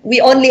now, we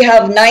only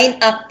have 9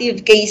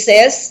 active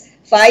cases,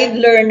 5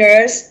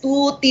 learners,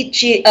 2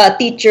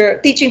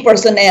 teaching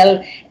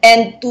personnel,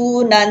 and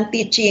 2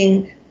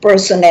 non-teaching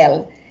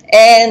personnel.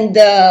 And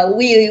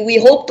we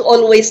hope to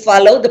always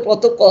follow the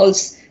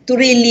protocols to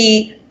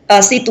really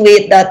see to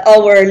it that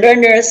our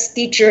learners,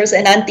 teachers,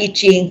 and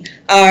non-teaching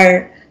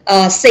are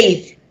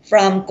safe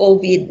from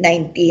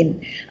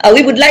COVID-19.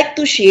 We would like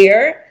to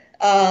share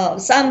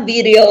some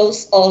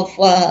videos of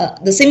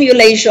the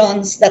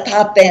simulations that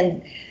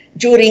happened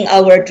during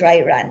our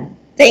dry run.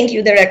 Thank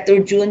you, Director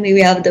June. May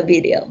we have the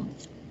video?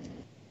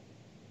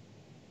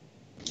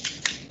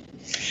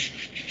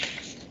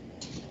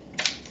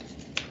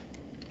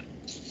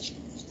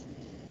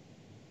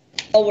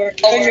 Our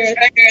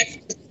learners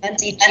and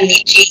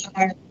teaching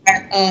are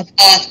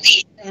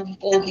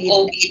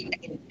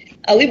COVID-19.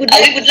 We would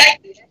like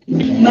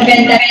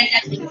maganda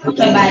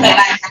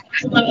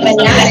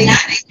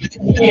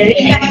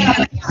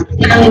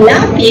ang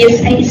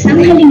lapis ay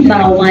isang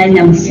halimbawa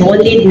ng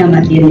solid na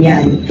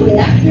material.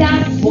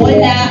 Bulaklak,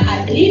 bola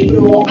at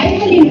libro ay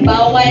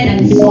halimbawa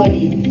ng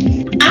solid.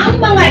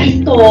 Ang mga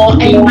ito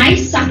ay may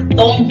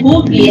saktong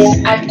hugis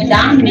at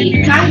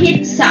dami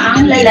kahit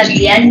saang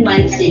lalagyan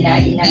man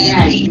sila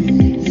ilagay.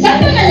 Sa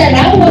mga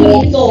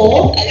larawang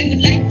ito at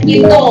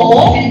ito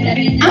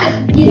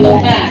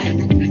ka.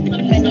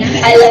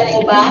 Alam mo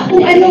ba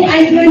kung anong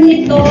anyo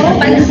nito?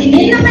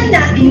 Pansinin naman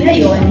natin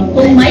ngayon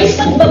kung may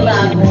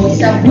pagbabago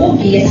sa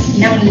hugis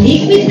ng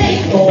liquid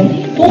na ito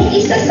kung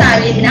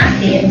isasalin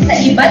natin sa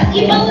iba't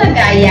ibang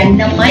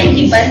lagayan na may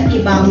iba't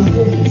ibang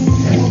hugis.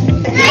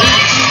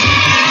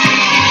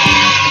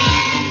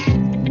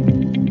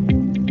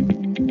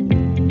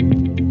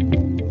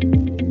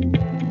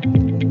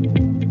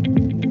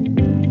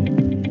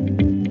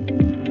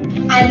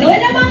 Ano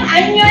namang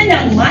anyo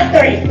ng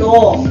matter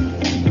ito?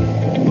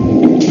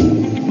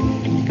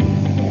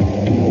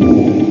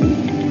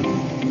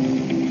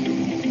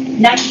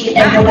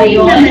 Nakita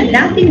naman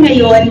natin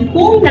ngayon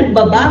kung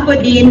nagbabago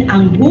din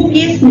ang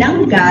hugis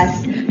ng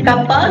gas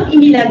kapag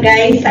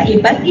inilagay sa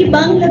iba't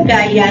ibang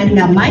lagayan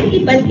na may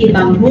iba't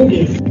ibang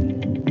hugis.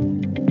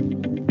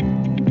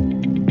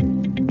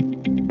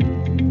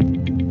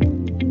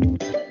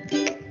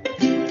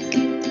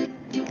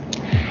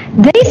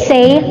 They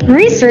say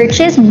research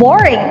is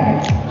boring,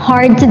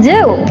 hard to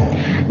do.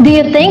 Do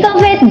you think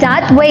of it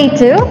that way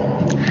too?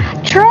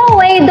 Throw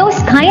away those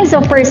kinds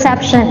of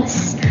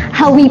perceptions.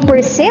 How we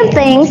perceive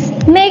things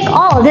make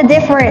all the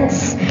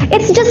difference.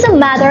 It's just a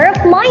matter of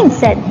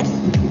mindset.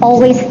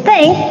 Always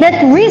think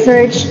that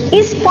research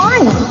is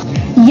fun.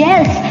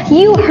 Yes,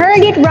 you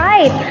heard it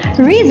right.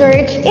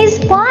 Research is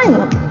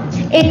fun.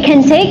 It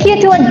can take you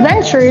to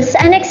adventures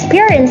and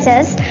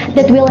experiences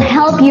that will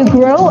help you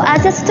grow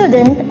as a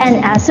student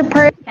and as a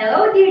person.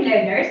 Hello dear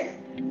learners,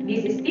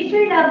 this is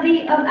Teacher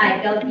Lovely of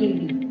ICAL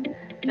TV,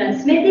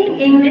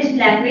 transmitting English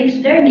language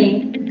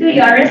learning to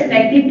your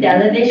respective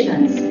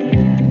televisions.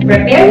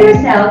 Prepare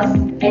yourselves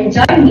and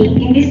join me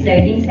in this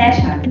learning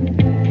session.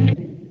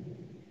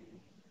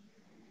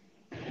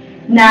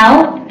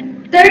 Now,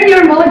 turn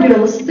your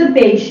modules to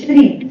page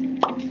 3.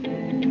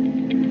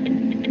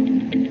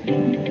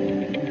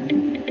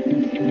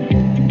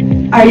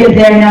 Are you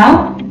there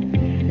now?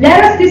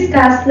 Let us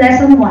discuss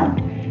Lesson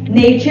 1,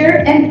 Nature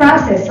and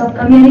Process of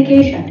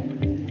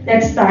Communication.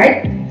 Let's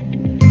start.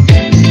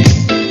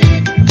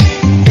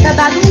 Sa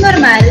bagong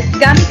normal,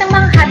 gamit ang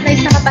mga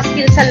hotlines na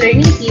kapaskil sa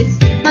Learning Kids,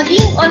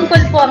 maging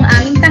on-call po ang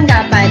aming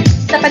tanggapan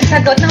sa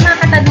pagsagot ng mga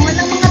katanungan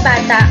ng mga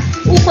bata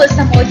ukol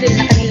sa module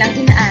na kanilang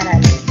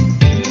inaaral.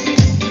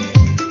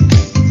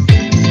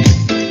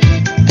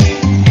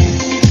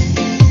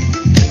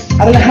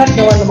 Ang lahat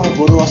naman ng mga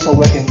guro sa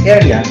waiting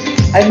area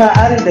ay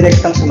maaaring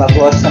direktang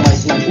sumagot sa mga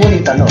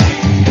isinangguning tanong.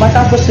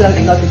 matapos silang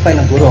i-notify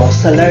ng guro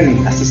sa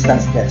Learning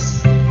Assistance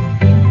Desk.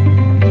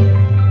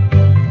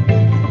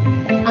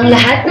 Ang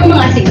lahat ng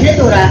mga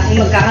asignatura ay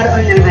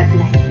magkakaroon ng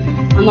hotline.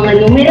 Ang mga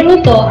numero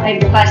nito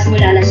ay bukas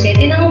mula alas 7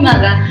 ng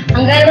umaga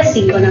hanggang alas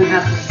 5 ng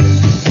hapon.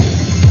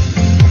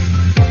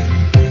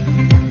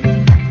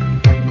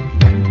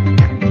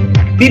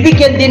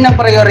 Bibigyan din ng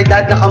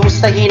prioridad na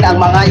kamustahin ang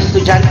mga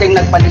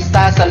estudyanteng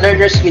nagpalista sa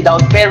Learners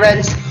Without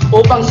Parents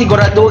upang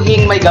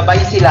siguraduhin may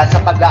gabay sila sa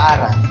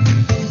pag-aaral.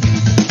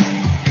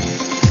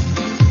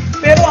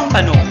 Pero ang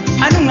tanong,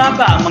 ano nga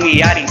ba ang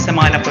mangyayari sa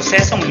mga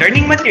naprosesong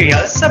learning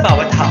materials sa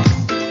bawat hub?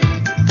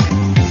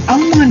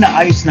 Ang mga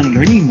naayos ng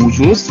learning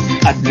modules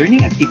at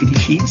learning activity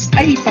sheets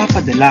ay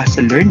ipapadala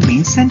sa Learn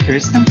Main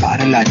Centers ng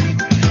paaralan.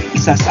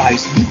 Isa sa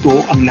ayos dito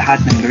ang lahat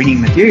ng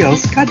learning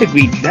materials kada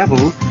grade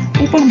level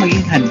upang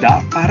maging handa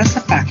para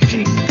sa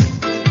packaging.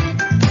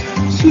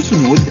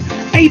 Susunod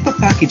ay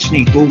ipapackage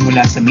na ito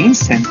mula sa main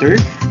center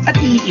at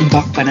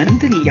iimbak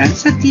pananandalian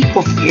sa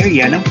tip-off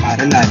area ng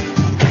paaralan.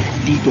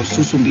 Dito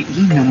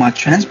susunduin ng mga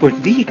transport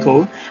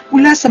vehicle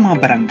mula sa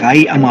mga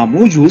barangay ang mga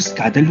modules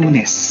kada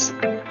Lunes.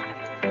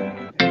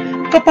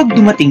 Kapag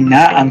dumating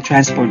na ang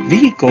transport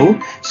vehicle,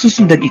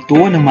 susundan ito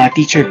ng mga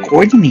teacher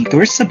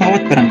coordinators sa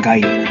bawat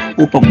barangay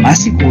upang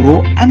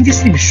masiguro ang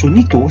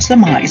distribusyon nito sa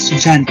mga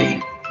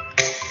estudyante.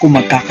 Kung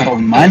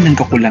magkakaroon man ng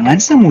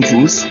kakulangan sa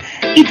modules,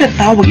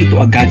 itatawag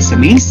ito agad sa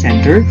main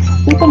center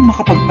upang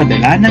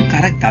makapagpadala ng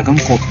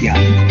karagdagang kopya.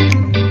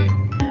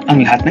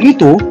 Ang lahat ng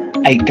ito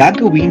ay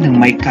gagawin ng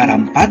may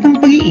karampatang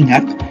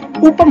pag-iingat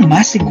upang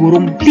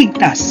masigurong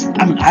ligtas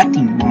ang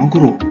ating mga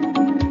guro.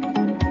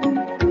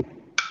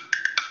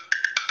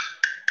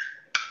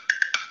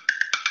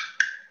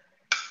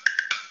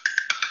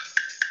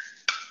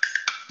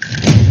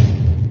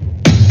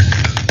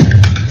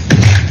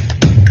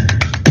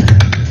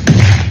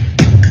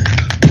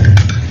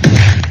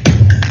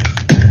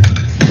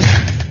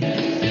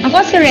 Ako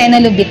si Rena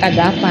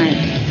Lubitagapan.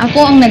 Ako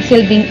ang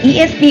nagsilbing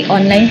ESD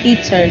online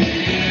teacher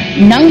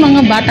ng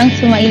mga batang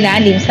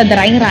sumailalim sa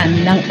dry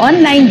run ng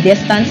online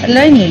distance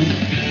learning.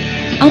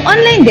 Ang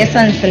online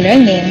distance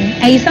learning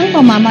ay isang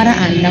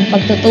pamamaraan ng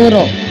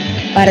pagtuturo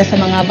para sa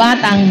mga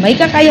batang may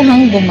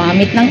kakayahang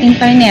gumamit ng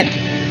internet.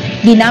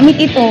 Ginamit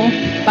ito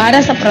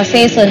para sa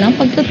proseso ng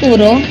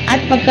pagtuturo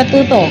at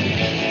pagkatuto,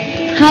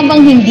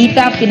 habang hindi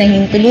ka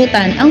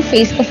pinahintulutan ang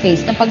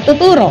face-to-face na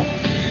pagtuturo.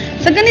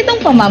 Sa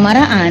ganitong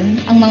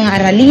pamamaraan, ang mga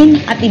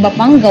aralin at iba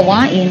pang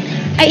gawain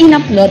ay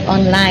in-upload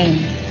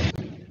online.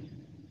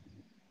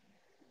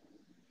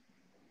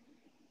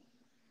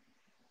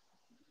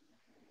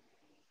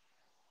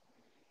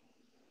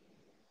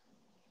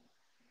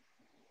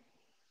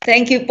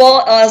 Thank you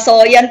po.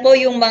 So yan po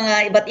yung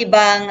mga iba't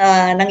ibang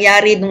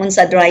nangyari noon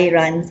sa dry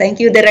run. Thank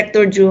you,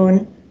 Director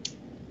June.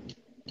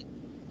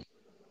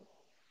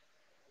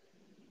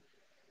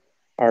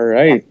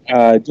 Alright.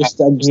 Just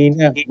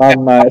kanina,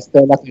 Ma'am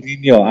Estela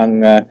Carino,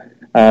 ang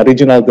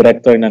Regional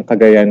Director ng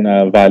Cagayan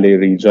Valley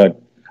Region.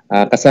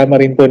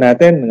 Kasama rin po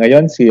natin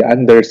ngayon si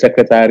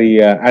Undersecretary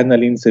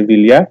Annalyn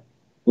Sevilla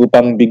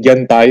upang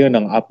bigyan tayo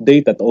ng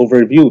update at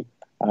overview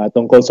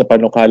tungkol sa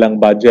panukalang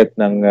budget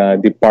ng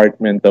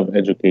Department of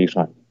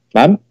Education.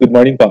 Ma'am, good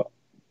morning po.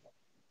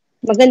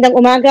 Magandang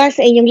umaga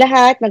sa inyong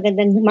lahat.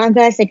 Magandang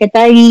umaga,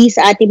 Secretary,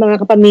 sa ating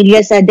mga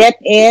kapamilya sa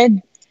DepEd,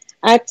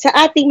 at sa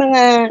ating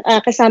mga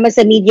kasama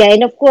sa media.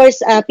 And of course,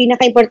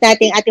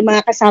 pinaka-importante ang ating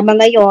mga kasama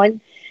ngayon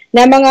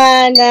na mga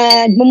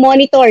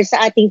monitor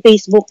sa ating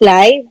Facebook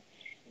Live.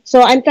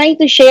 So I'm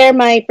trying to share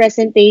my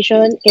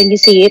presentation. Can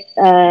you see it?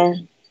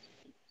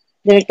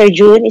 Director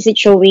June, is it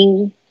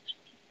showing?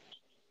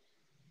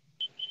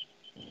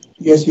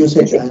 Yes, you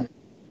said.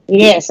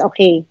 Yes,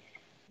 okay.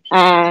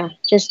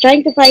 Just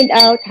trying to find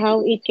out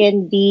how it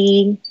can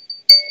be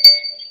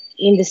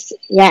in this,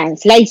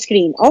 slide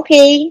screen.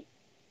 Okay.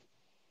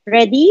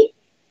 Ready?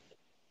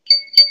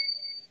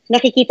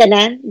 Nakikita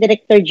na,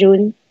 Director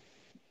June?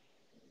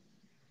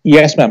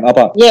 Yes, ma'am.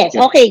 Apa. Yes,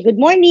 okay. Good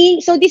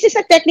morning. So this is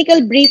a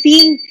technical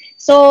briefing.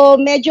 So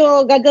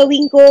medyo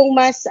gagawin kong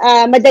mas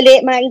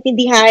madali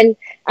maintindihan,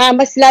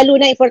 mas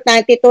lalo na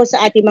importante ito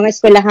sa ating mga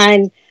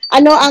eskwelahan.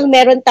 Ano ang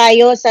meron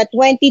tayo sa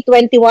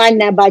 2021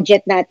 na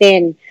budget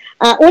natin?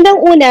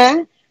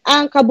 Unang-una,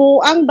 ang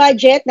kabuuang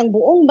budget ng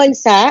buong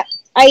bansa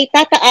ay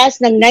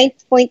tataas ng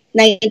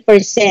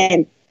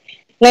 9.9%.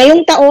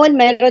 Ngayong taon,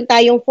 meron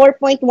tayong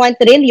 4.1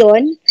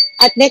 trillion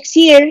at next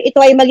year,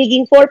 ito ay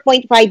magiging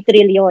 4.5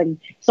 trillion.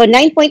 So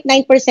 9.9%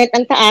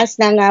 ang taas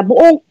ng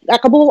buong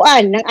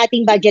kabuuan ng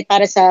ating budget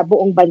para sa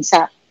buong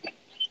bansa.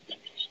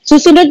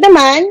 Susunod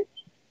naman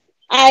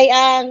ay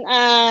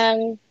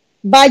ang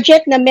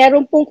budget na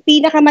meron pong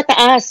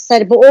pinakamataas sa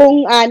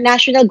buong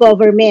national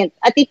government.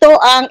 At ito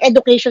ang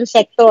education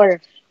sector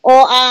o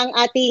ang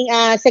ating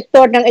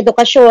sektor ng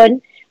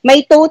edukasyon.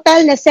 May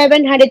total na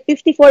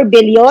 754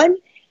 billion.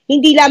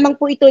 Hindi lamang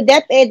po ito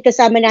DepEd,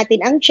 kasama natin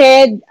ang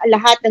CHED,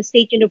 lahat ng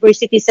state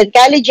universities and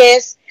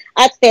colleges,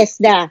 at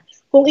TESDA.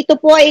 Kung ito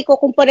po ay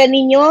ikukumpara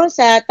ninyo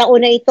sa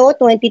taon na ito,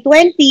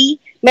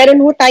 2020,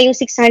 meron ho tayong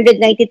 693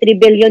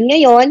 billion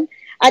ngayon.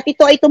 At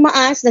ito ay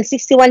tumaas ng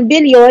 61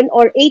 billion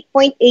or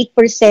 8.8%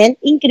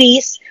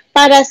 increase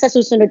para sa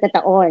susunod na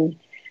taon.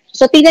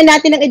 So tingnan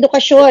natin ang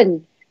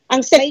edukasyon.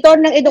 Ang sektor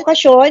ng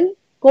edukasyon,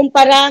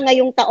 kumpara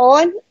ngayong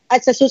taon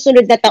at sa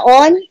susunod na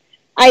taon,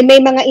 ay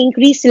may mga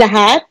increase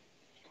lahat.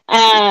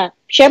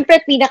 Siyempre,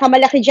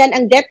 pinakamalaki dyan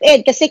ang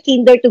DepEd kasi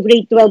kinder to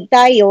grade 12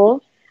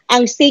 tayo.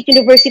 Ang state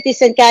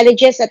universities and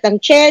colleges at ang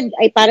CHED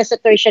ay para sa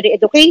tertiary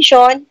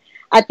education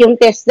at yung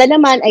TESDA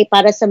naman ay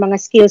para sa mga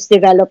skills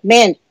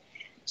development.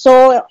 So,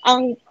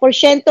 ang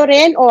porsyento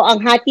rin o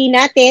ang hati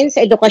natin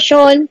sa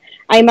edukasyon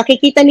ay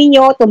makikita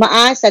ninyo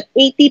tumaas at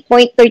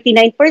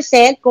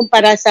 80.39%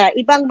 kumpara sa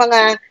ibang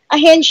mga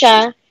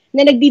ahensya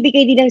na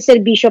nagbibigay din ng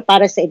serbisyo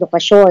para sa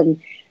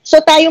edukasyon. So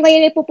tayo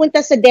ngayon ay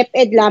pupunta sa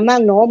DepEd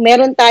lamang, no?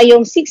 Meron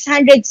tayong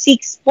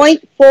 606.4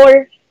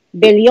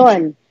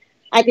 billion.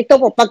 At ito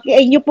po, pag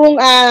inyo pong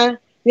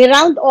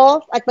ni-round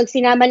off at pag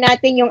sinama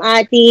natin yung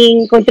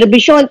ating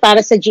kontribusyon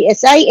para sa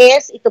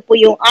GSIS, ito po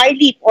yung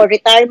RLEAP or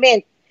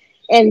Retirement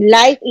and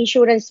Life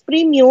Insurance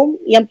Premium,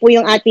 yan po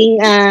yung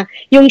ating,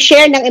 yung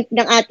share ng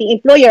ating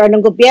employer o ng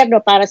gobyerno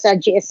para sa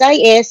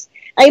GSIS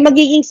ay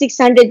magiging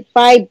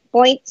 605.74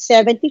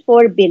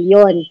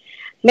 billion.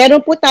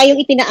 Meron po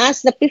tayong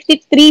itinaas na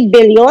 53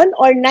 billion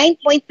or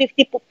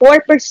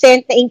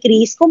 9.54% na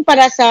increase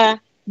kumpara sa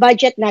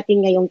budget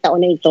natin ngayong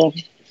taon na ito.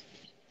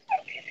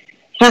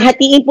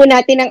 Hahatiin po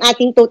natin ang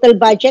ating total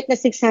budget na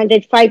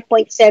 605.7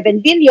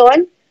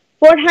 billion.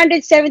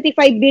 475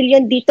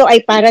 billion dito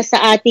ay para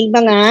sa ating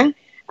mga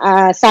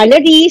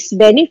salaries,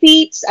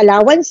 benefits,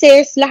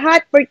 allowances,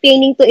 lahat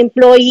pertaining to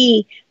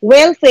employee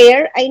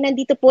welfare ay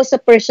nandito po sa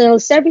personal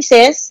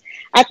services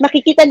at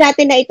makikita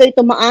natin na ito ay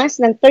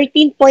tumaas ng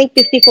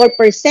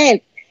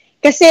 13.54%.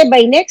 Kasi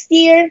by next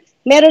year,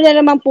 meron na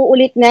naman po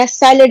ulit na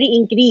salary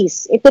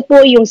increase. Ito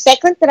po yung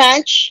second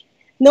tranche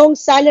ng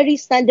salary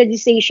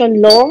standardization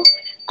law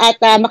at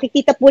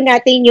makikita po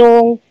natin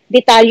yung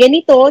detalye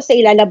nito sa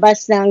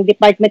ilalabas ng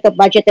Department of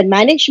Budget and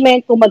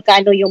Management kung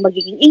magkano yung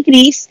magiging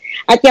increase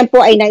at yan po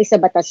ay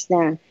naisabatas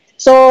na.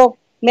 So,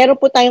 meron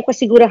po tayong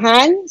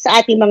kasigurahan sa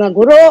ating mga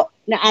guro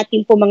na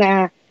ating po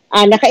mga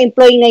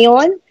naka-employ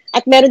ngayon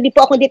at meron din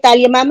po akong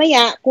detalye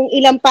mamaya kung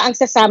ilan pa ang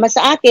sasama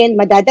sa atin,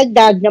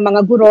 madadagdag ng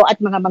mga guro at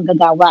mga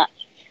manggagawa.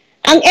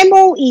 Ang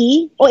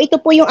MOE, o ito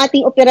po yung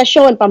ating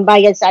operasyon,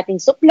 pambayad sa ating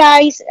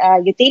supplies,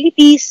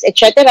 utilities,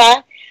 etc.,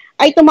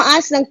 ay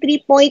tumaas ng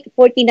 3.49%.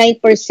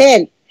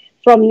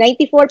 From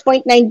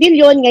 94.9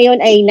 billion,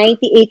 ngayon ay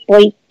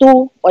 98.2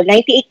 or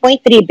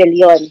 98.3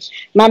 billion.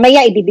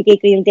 Mamaya, ibibigay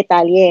ko yung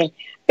detalye.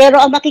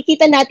 Pero ang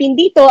makikita natin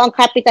dito, ang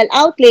capital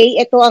outlay,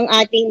 ito ang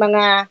ating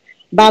mga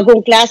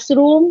bagong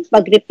classroom,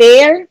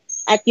 pag-repair,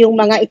 at yung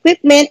mga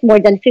equipment,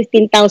 more than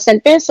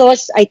 15,000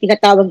 pesos, ay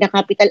tinatawag na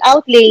capital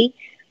outlay,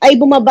 ay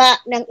bumaba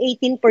ng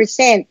 18%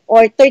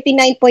 or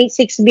 39.6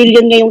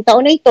 billion ngayong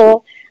taon na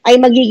ito, ay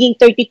magiging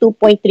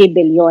 32.3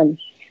 billion.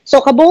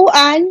 So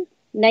kabuuan,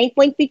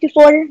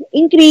 9.54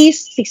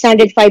 increase,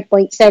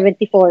 605.74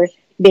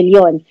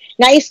 billion.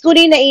 Nais ko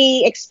rin na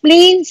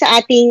i-explain sa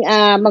ating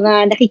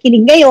mga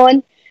nakikinig ngayon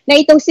na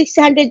itong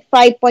 605.7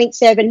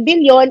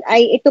 billion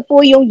ay ito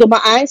po yung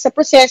dumaan sa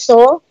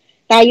proseso.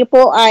 Tayo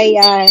po ay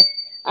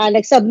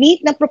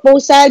nag-submit ng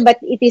proposal but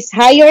it is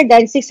higher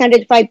than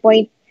 605.7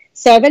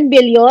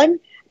 billion.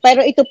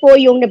 Pero ito po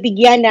yung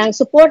nabigyan ng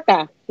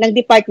suporta ng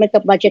Department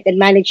of Budget and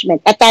Management.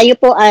 At tayo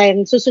po,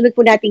 ang susunod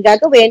po natin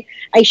gagawin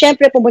ay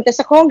syempre pumunta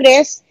sa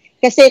Congress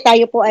kasi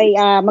tayo po ay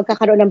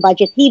magkakaroon ng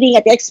budget hearing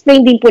at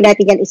i-explain din po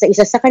natin yan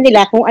isa-isa sa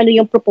kanila kung ano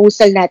yung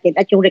proposal natin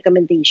at yung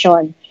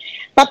recommendation.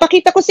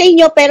 Papakita ko sa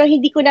inyo pero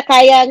hindi ko na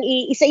kayang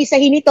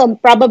isa-isahin ito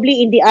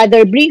probably in the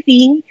other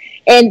briefing.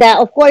 And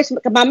of course,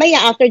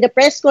 mamaya after the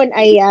press con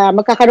ay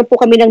magkakaroon po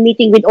kami ng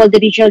meeting with all the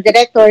regional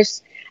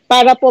directors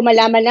para po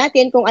malaman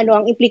natin kung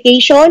ano ang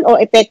implication o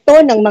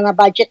epekto ng mga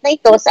budget na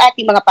ito sa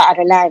ating mga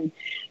paaralan.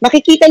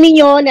 Makikita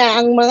ninyo na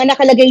ang mga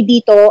nakalagay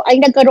dito ay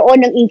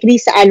nagkaroon ng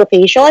increase sa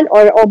allocation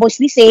or almost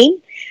the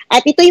same.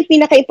 At ito yung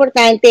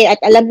pinaka-importante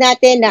at alam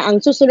natin na ang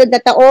susunod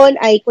na taon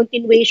ay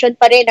continuation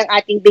pa rin ng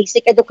ating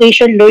Basic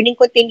Education Learning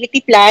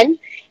Continuity Plan.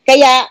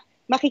 Kaya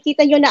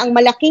makikita nyo na ang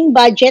malaking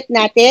budget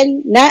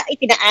natin na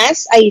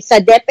itinaas ay sa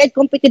DepEd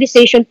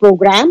Computerization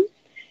Program,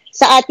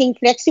 sa ating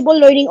flexible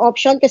learning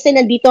option kasi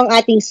nandito ang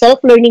ating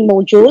self-learning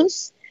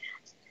modules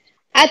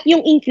at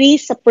yung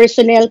increase sa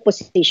personnel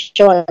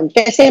position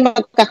kasi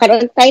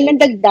magkakaroon tayo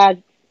ng dagdag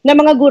na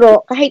mga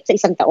guro kahit sa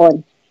isang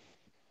taon.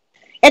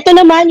 Ito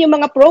naman yung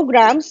mga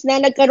programs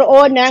na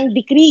nagkaroon ng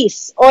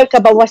decrease or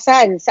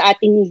kabawasan sa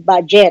ating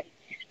budget.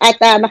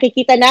 At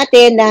makikita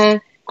natin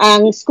na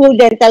ang school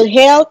dental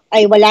health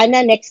ay wala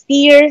na next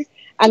year.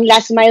 Ang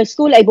last mile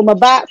school ay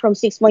bumaba from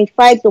 6.5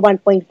 to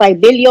 1.5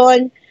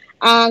 billion.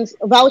 Ang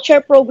voucher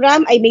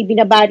program ay may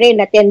binaba rin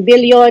na 10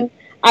 billion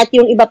at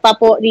yung iba pa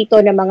po rito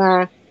na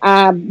mga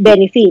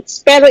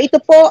benefits. Pero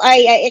ito po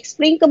ay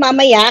explain ko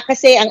mamaya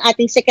kasi ang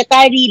ating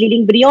Secretary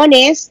Liling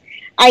Briones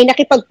ay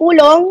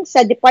nakipagpulong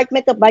sa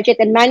Department of Budget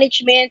and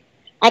Management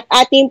at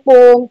ating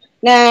pong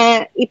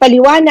na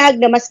ipaliwanag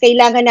na mas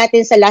kailangan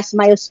natin sa last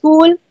mile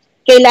school,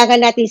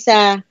 kailangan natin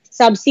sa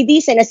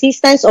subsidies and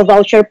assistance o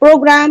voucher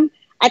program,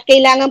 at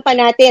kailangan pa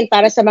natin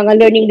para sa mga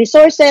learning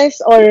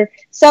resources or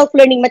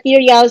self-learning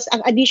materials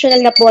ang additional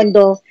na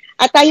pondo.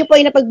 At tayo po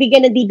ay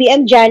napagbigyan ng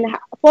DBM dyan.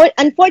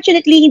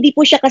 Unfortunately, hindi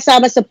po siya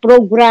kasama sa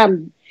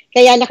program.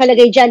 Kaya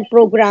nakalagay dyan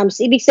programs.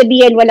 Ibig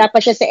sabihin, wala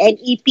pa siya sa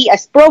NEP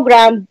as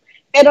program,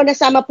 pero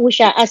nasama po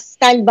siya as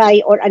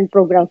standby or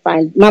unprogram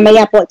fund.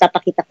 Mamaya po,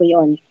 tapakita ko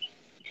yon.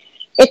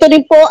 Ito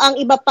din po ang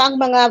iba pang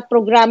mga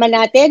programa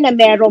natin na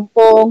meron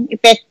pong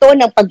epekto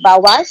ng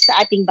pagbawas sa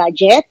ating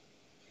budget.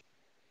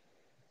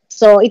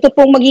 So, ito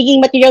pong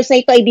magiging materials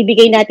na ito ay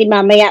bibigay natin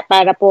mamaya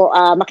para po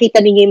makita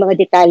ninyo yung mga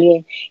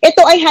detalye.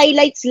 Ito ay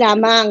highlights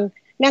lamang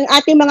ng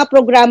ating mga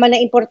programa na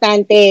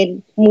importante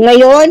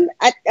ngayon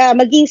at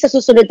maging sa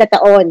susunod na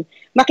taon.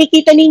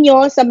 Makikita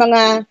ninyo sa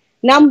mga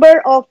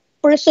number of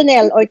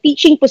personnel or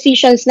teaching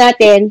positions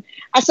natin,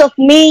 as of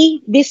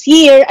May this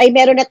year ay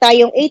meron na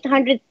tayong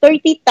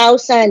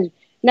 830,000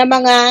 na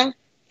mga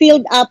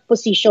filled up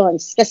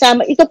positions.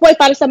 Kasama, ito po ay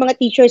para sa mga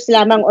teachers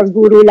lamang or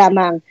guru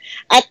lamang.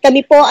 At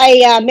kami po ay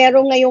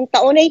meron ngayong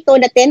taon na ito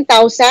na 10,000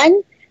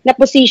 na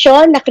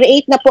position,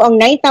 na-create na po ang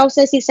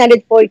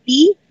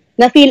 9,640,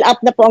 na-fill up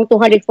na po ang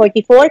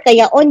 244,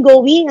 kaya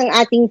ongoing ang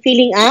ating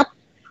filling up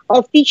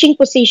of teaching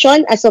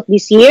position as of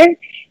this year.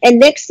 And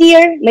next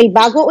year, may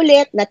bago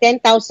ulit na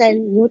 10,000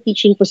 new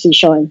teaching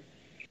position.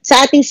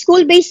 Sa ating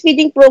school-based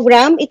feeding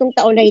program, itong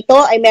taon na ito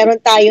ay meron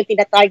tayo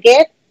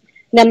tinatarget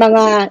na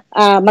mga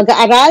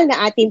mag-aaral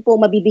na atin po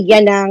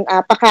mabibigyan ng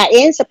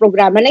pakain sa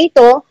programa na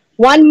ito,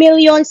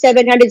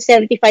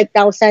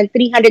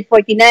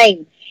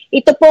 1,775,349.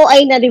 Ito po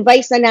ay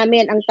na-revise na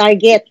namin ang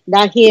target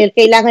dahil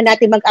kailangan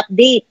natin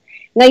mag-update.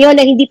 Ngayon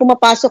na hindi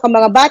pumapasok ang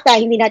mga bata,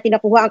 hindi natin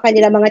nakuha ang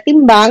kanilang mga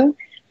timbang,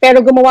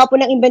 pero gumawa po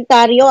ng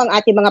inventaryo ang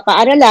ating mga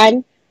paaralan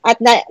at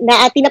na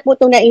atin na po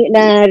itong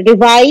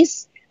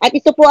na-revise at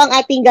ito po ang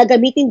ating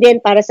gagamitin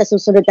din para sa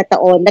susunod na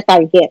taon na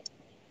target.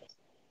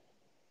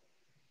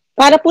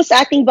 Para po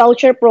sa ating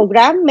voucher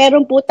program,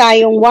 meron po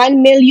tayong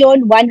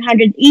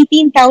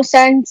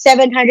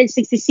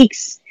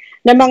 1,118,766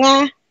 na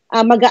mga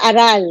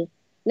mag-aaral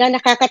na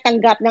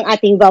nakakatanggap ng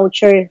ating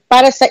voucher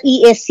para sa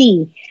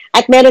ESC.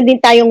 At meron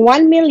din tayong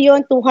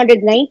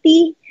 1,290,000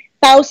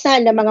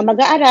 na mga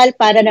mag-aaral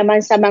para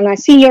naman sa mga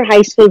senior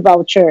high school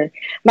voucher.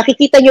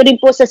 Makikita nyo rin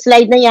po sa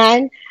slide na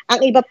yan ang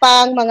iba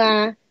pang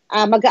mga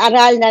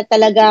mag-aaral na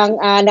talagang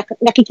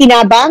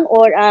nakikinabang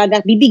or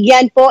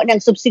nabibigyan po ng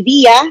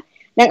subsidiya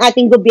ng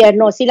ating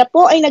gobyerno. Sila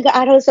po ay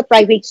nag-aaral sa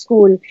private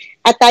school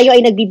at tayo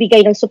ay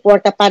nagbibigay ng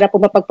suporta para po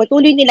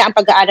mapagpatuloy nila ang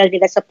pag-aaral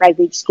nila sa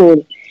private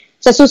school.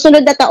 Sa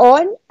susunod na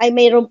taon ay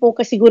mayroon po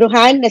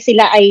kasiguruhan na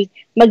sila ay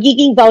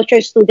magiging voucher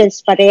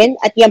students pa rin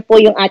at yan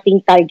po yung ating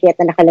target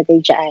na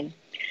nakalagay dyan.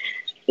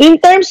 In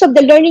terms of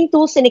the learning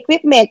tools and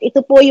equipment,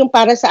 ito po yung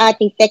para sa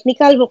ating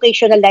technical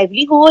vocational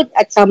livelihood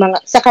at sa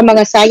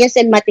mga science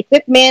and math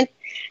equipment.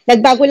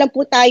 Nagbago lang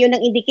po tayo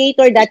ng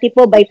indicator, dati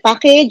po by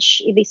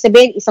package, ibig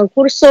sabihin isang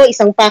kurso,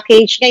 isang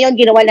package. Ngayon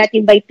ginawa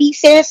natin by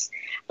pieces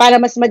para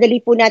mas madali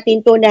po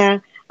natin to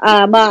na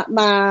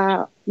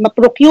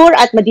ma-procure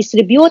at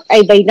ma-distribute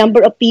ay by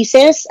number of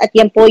pieces at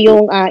yan po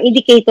yung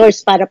indicators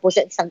para po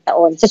sa isang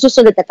taon, sa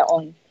susunod na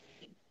taon.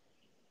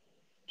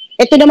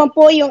 Ito naman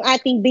po yung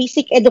ating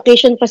basic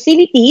education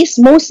facilities,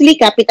 mostly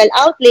capital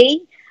outlay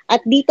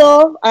at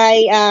dito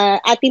ay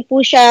atin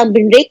po siya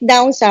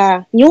breakdown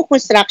sa new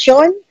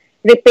construction,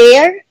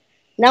 repair,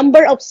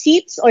 number of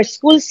seats or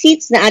school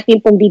seats na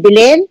atin pong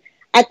bibilin,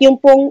 at yung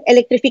pong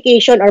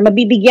electrification or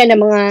mabibigyan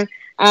ng mga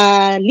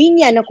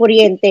linya ng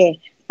kuryente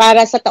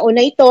para sa taon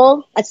na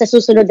ito at sa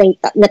susunod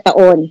na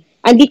taon.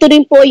 Andito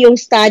rin po yung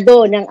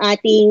estado ng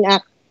ating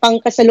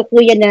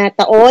pangkasalukuyan na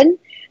taon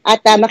at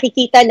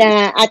makikita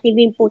na atin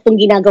rin po itong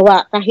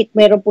ginagawa kahit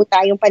meron po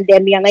tayong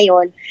pandemya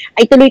ngayon,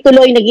 ay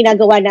tuloy-tuloy na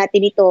ginagawa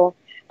natin ito.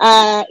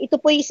 Ito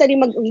po isa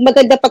rin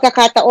maganda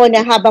pagkakataon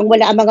na habang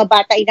wala ang mga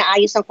bata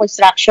inaayos ang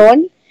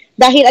construction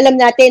dahil alam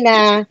natin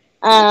na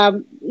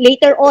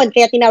later on,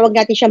 kaya tinawag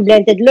natin siyang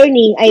blended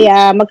learning, ay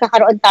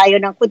magkakaroon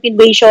tayo ng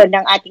continuation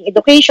ng ating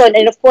education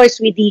and of course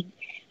with the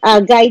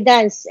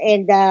guidance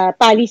and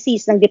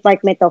policies ng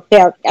Department of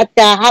Health. At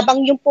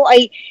habang yun po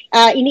ay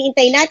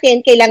iniintay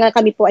natin, kailangan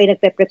kami po ay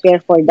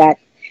nagpe-prepare for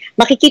that.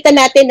 Makikita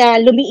natin na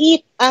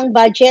lumiit ang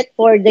budget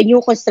for the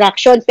new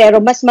construction pero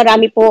mas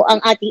marami po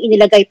ang ating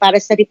inilagay para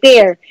sa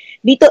repair.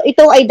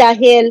 Ito ay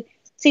dahil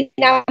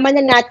sinama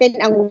na natin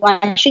ang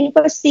washing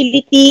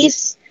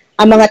facilities,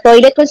 ang mga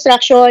toilet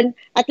construction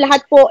at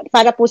lahat po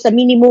para po sa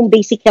minimum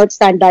basic health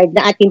standard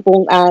na ating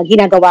pong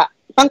ginagawa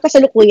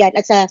pangkasalukuyan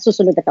at sa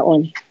susunod na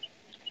taon.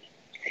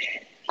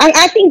 Ang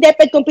ating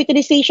DepEd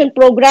computerization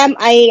program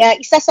ay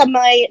isa sa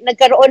mga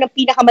nagkaroon ng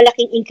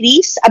pinakamalaking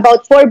increase,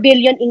 about 4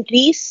 billion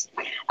increase.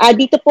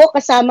 Dito po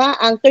kasama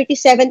ang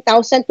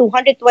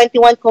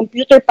 37,221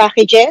 computer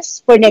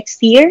packages for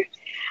next year.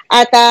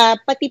 At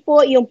pati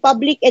po yung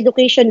public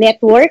education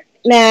network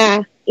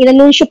na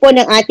inanunsyo po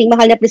ng ating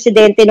mahal na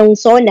presidente ng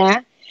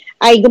SONA,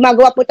 ay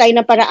gumagawa po tayo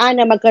ng paraan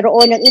na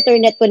magkaroon ng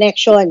internet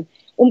connection.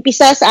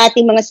 umpisa sa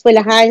ating mga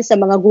eskwelahan, sa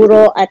mga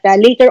guro, at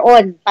later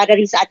on, para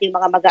rin sa ating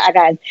mga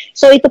mag-aaral.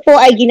 So ito po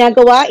ay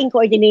ginagawa in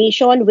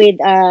coordination with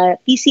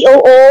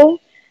PCOO,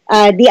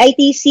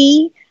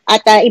 DITC,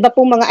 at iba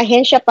pong mga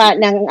ahensya pa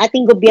ng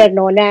ating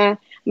gobyerno na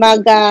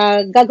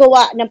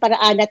maggagawa ng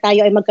paraan na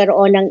tayo ay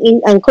magkaroon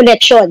ng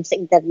connection sa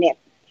internet.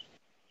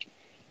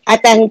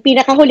 At ang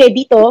pinakahuli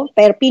dito,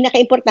 pero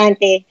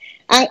pinaka-importante,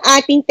 ang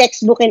ating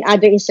textbook and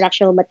other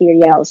instructional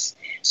materials.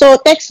 So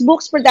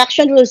textbooks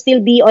production will still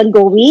be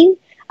ongoing.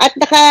 At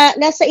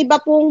nasa iba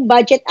pong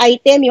budget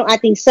item, yung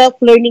ating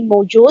self-learning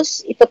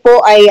modules. Ito po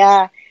ay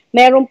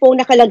meron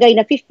pong nakalagay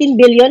na 15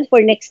 billion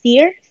for next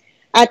year.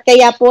 At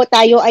kaya po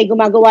tayo ay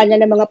gumagawa na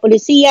ng mga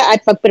polisiya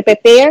at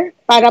pag-prepare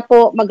para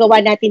po magawa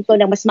natin to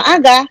ng mas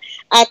maaga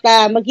at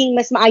maging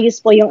mas maayos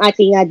po yung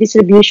ating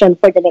distribution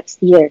for the next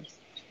year.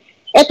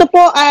 Ito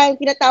po ang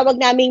tinatawag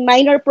naming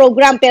minor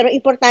program pero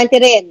importante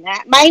rin.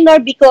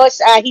 Minor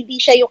because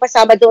hindi siya yung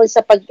kasama doon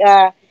sa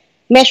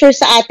measure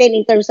sa atin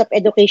in terms of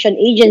education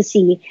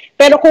agency.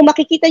 Pero kung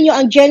makikita nyo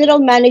ang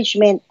general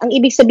management, ang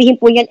ibig sabihin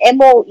po yan,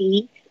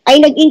 MOE, ay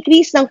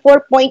nag-increase ng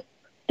 4.3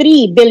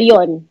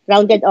 billion,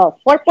 rounded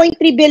off. 4.3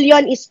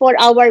 billion is for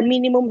our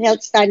minimum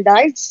health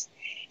standards.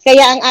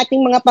 Kaya ang ating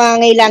mga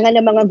pangangailangan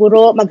ng mga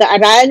guro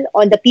mag-aaral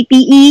on the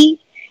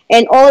PPE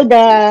and all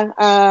the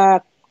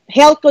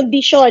health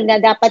condition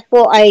na dapat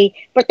po ay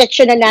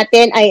protection na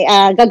natin ay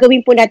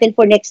gagawin po natin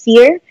for next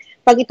year.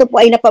 Pag ito po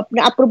ay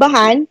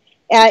naaprubahan,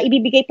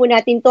 ibibigay po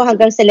natin to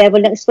hanggang sa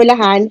level ng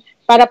eskwelahan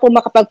para po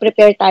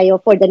makapag-prepare tayo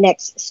for the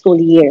next school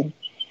year.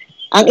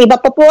 Ang iba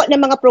pa po ng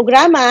mga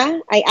programa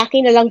ay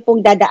akin na lang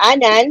pong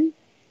dadaanan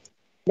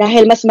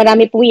dahil mas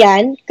marami po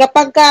yan.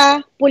 Kapag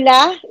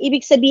pula,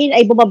 ibig sabihin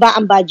ay bumaba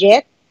ang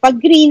budget. Pag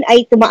green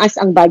ay tumaas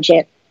ang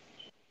budget.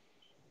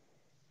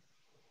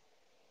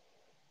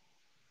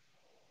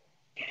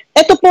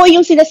 Ito po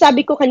yung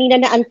sinasabi ko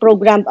kanina na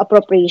unprogrammed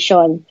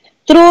appropriation.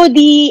 Through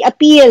the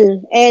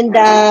appeal and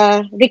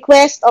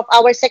request of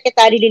our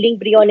Secretary Liling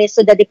Briones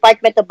to the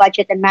Department of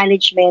Budget and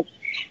Management,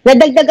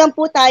 nadagdagan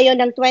po tayo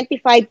ng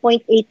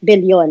 25.8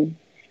 billion.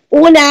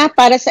 Una,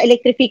 para sa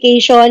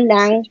electrification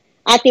ng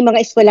ating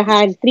mga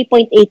eskwelahan,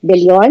 3.8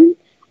 billion.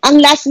 Ang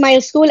last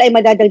mile school ay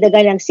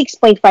madadagdagan ng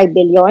 6.5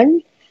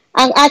 billion.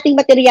 Ang ating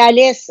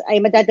materyales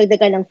ay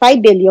madadagdagan ng 5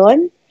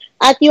 billion.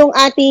 At yung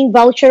ating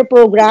voucher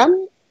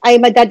program ay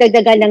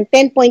madadagdagan ng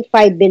 10.5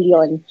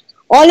 billion.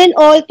 All in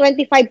all,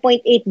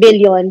 25.8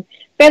 billion.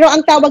 Pero ang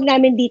tawag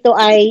namin dito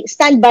ay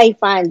standby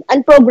fund,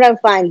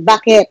 unprogrammed fund.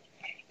 Bakit?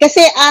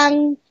 Kasi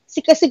ang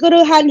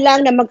kasiguruhan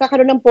lang na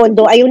magkakaroon ng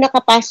pondo ay yung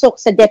nakapasok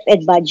sa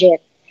DepEd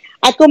budget.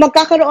 At kung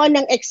magkakaroon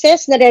ng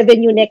excess na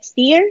revenue next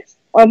year,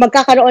 or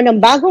magkakaroon ng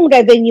bagong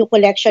revenue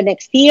collection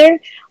next year,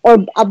 or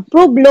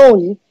approved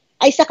loan,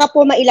 ay saka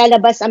po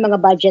mailalabas ang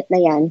mga budget na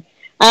yan.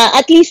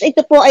 At least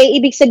ito po ay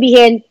ibig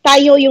sabihin,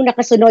 tayo yung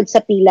nakasunod sa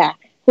pila.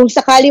 Kung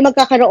sakali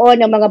magkakaroon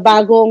ng mga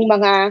bagong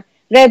mga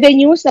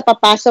revenues na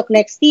papasok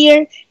next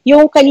year,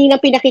 yung kaninang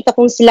pinakita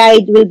kong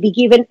slide will be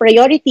given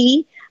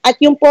priority at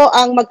yung po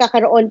ang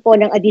magkakaroon po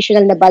ng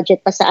additional na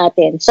budget pa sa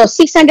atin. So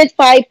 605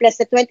 plus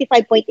the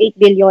 25.8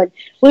 billion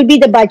will be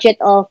the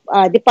budget of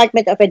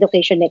Department of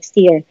Education next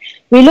year.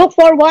 We look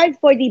forward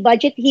for the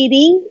budget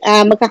hearing.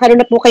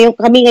 Magkakaroon na po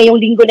kami ngayong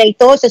linggo na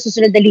ito sa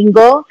susunod na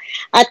linggo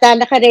at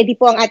naka-ready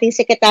po ang ating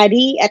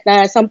secretary at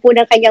 10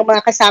 ng kanyang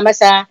mga kasama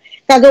sa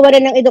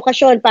kagawaran ng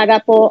edukasyon para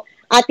po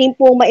ating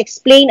po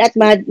ma-explain at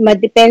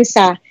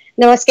ma-depensa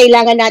na mas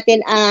kailangan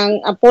natin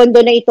ang pondo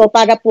na ito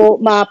para po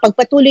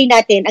mapagpatuloy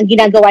natin ang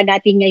ginagawa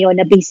natin ngayon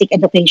na Basic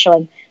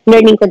Education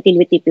Learning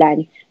Continuity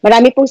Plan.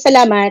 Marami pong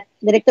salamat,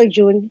 Director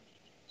June.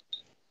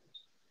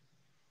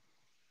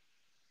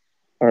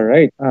 All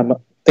right.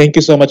 Thank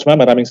you so much,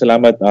 ma'am. Maraming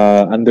salamat,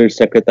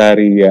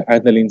 Undersecretary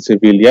Annalyn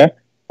Sevilla,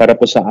 para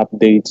po sa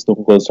updates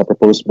tungkol sa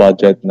proposed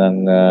budget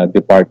ng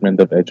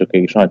Department of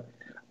Education.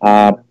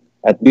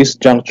 At this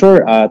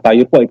juncture,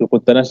 tayo po ay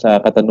pupunta na sa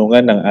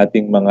katanungan ng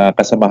ating mga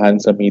kasamahan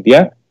sa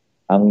media.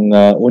 Ang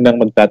unang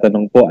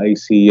magtatanong po ay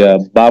si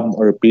Bam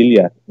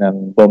Orpilla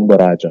ng Bombo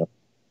Radyo.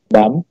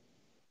 Bam?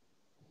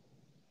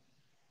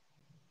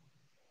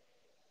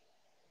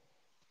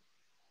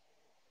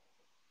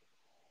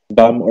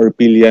 Bam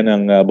Orpilla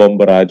ng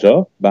Bombo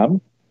Radyo. Bam?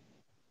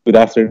 Good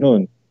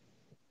afternoon.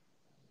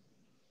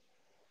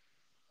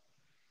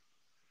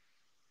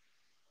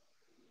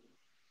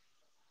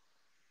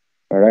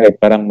 Alright,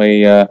 parang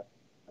may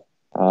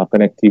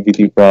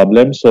connectivity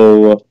problem.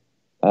 So,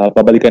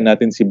 pabalikan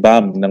natin si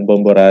Bam ng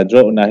Bombo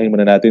Radyo. Unahin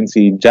muna natin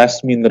si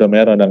Jasmine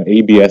Romero ng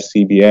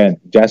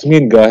ABS-CBN.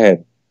 Jasmine, go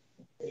ahead.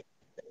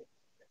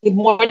 Good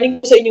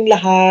morning po sa inyong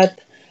lahat.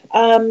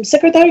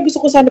 Secretary,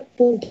 gusto ko sana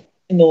po,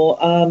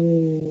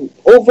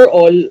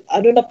 overall,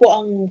 ano na po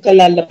ang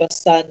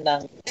kalalabasan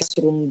ng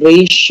classroom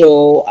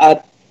ratio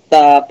at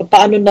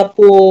paano na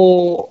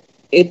po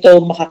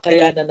ito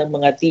makakayanan ng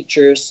mga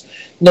teachers,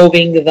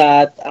 knowing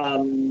that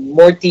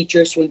more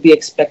teachers will be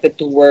expected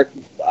to work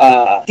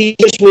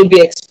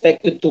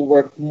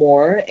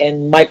more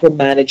and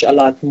micromanage a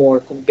lot more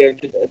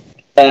compared to the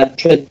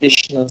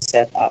traditional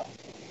setup.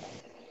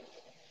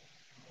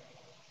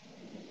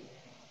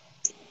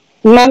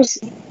 Ma'am,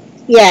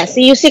 yeah,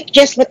 si Yusik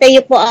Jess Mateo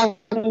po ang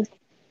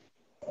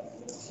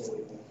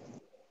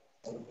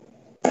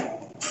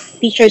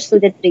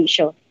teacher-student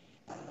ratio.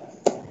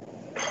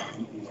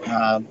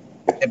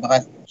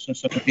 Baka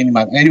susukutin ni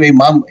ma'am. Anyway,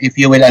 ma'am, if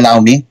you will allow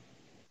me.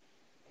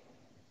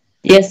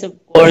 Yes, of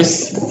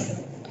course.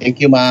 Thank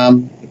you,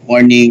 ma'am. Good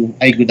morning.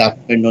 Ay, good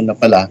afternoon na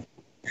pala.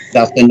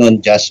 Good afternoon,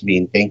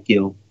 Jasmine. Thank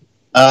you.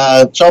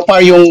 So far,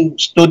 yung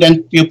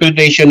student-pupil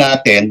ratio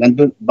natin,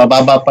 nandun,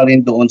 bababa pa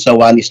rin doon sa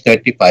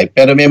 1:35.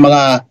 Pero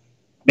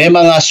may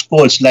mga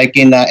schools like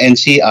in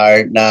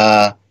NCR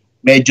na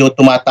medyo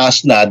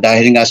tumataas na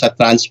dahil nga sa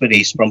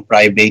transferees from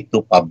private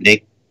to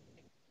public.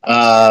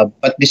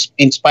 But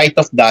in spite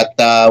of that,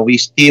 we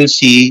still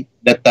see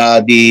that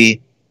the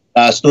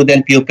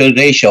student-pupil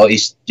ratio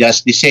is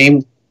just the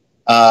same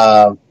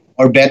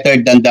or better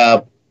than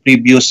the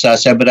previous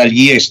several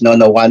years. No,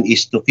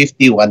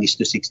 1:50,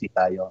 1:60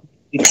 tayo.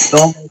 It's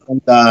lower than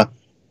the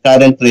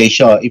current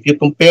ratio. If you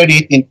compare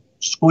it in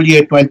school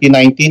year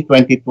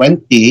 2019-2020,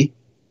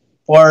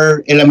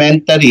 for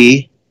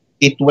elementary,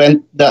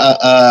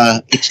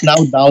 it's now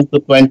down to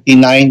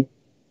 29,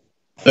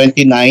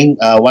 1:29.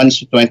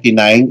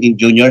 In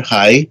junior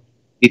high,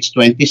 it's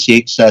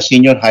 26.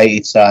 Senior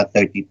high, it's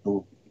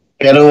 32.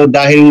 Pero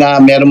dahil nga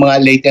meron mga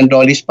late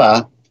enrollees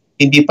pa,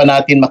 hindi pa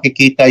natin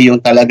makikita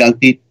yung talagang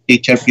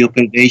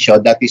teacher-pupil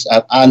ratio. That is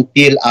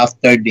until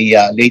after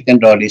the late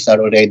enrollees are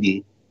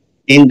already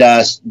in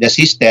the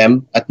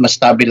system at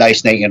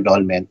ma-stabilize na yung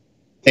enrollment.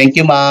 Thank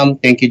you,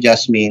 ma'am. Thank you,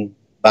 Jasmine.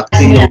 Back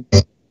to you.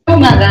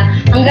 Umaga,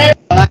 hanggang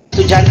mga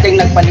estudyanteng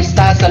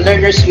nagpalista sa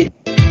learners with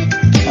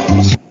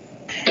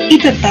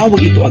Itatawag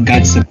ito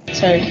agad sa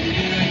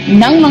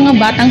ng mga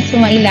batang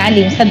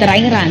sumailalim sa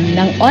dry run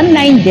ng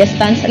online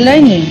distance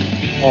learning.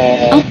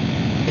 Ang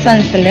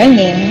distance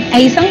learning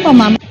ay isang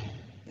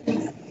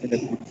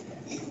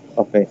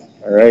Okay,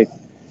 all right.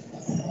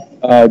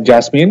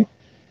 Jasmine?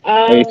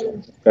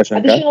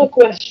 Additional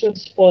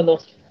questions po, no?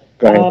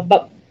 Go ahead.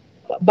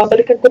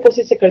 Babalikan ko po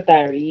si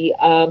Secretary.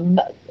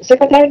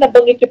 Secretary,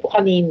 nabanggit niyo po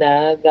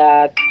kanina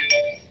that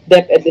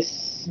DepEd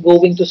is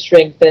going to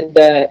strengthen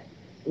the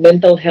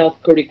mental health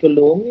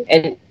curriculum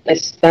and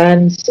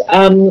stance.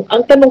 Ang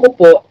tanong ko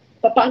po,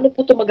 paano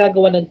po ito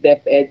magagawa ng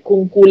DepEd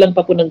kung kulang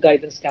pa po ng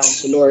guidance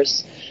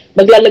counselors?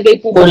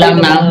 Maglalagay po ba ng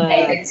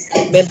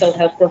mental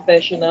health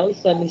professionals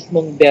sa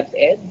mismong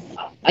DepEd?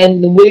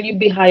 And will you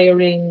be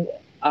hiring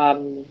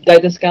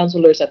guidance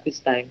counselors at this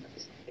time?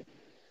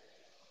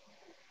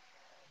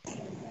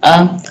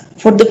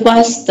 For the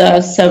past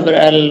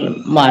several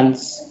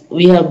months,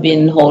 we have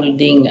been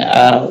holding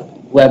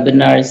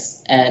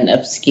webinars and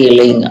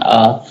upskilling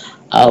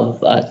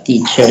of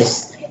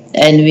teachers,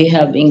 and we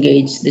have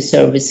engaged the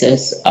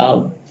services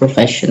of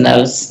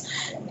professionals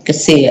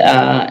kasi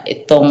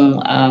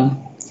itong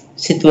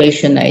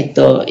situation na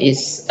ito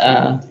is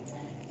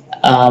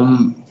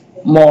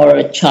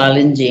more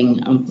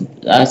challenging. Ang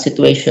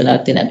situation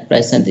natin at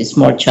present is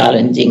more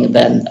challenging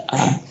than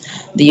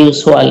the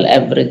usual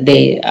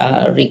everyday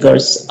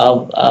rigors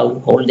of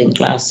holding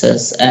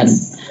classes and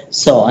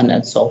so on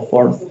and so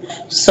forth.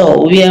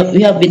 So we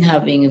have been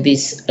having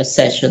these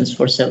sessions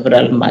for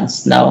several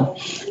months now.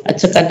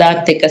 At saka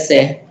dati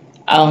kasi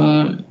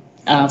ang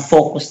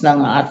focus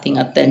ng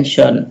ating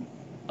attention,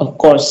 of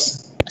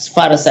course, as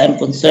far as I'm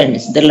concerned,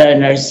 is the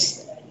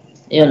learners.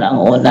 Yun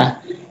ang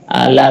una.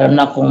 Lalo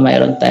na kung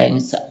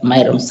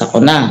mayroong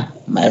sakuna,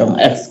 mayroong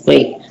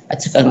earthquake, at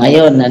saka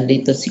ngayon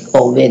nandito si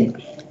COVID,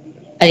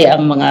 ay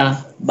ang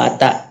mga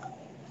bata.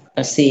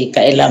 Kasi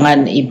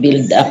kailangan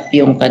i-build up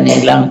yung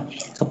kanilang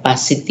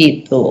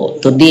capacity to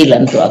deal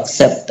and to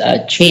accept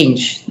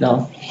change.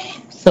 No?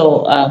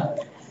 So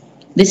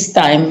this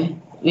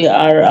time, we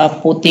are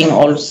putting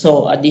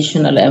also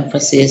additional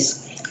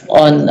emphasis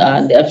on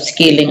the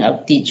upskilling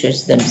of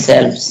teachers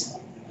themselves.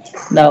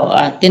 Now,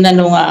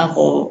 tinanong nga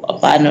ako,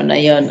 paano na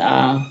yun?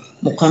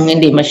 Mukhang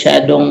hindi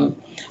masyadong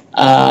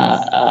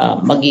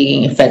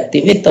magiging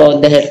effective ito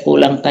dahil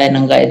kulang tayo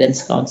ng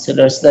guidance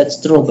counselors.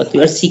 That's true, but we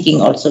are seeking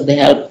also the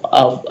help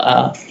of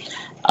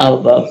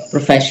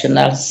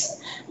professionals.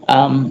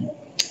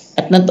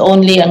 At not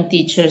only ang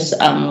teachers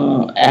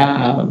ang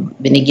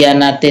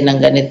binigyan natin ng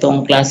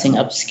ganitong klaseng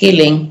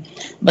upskilling,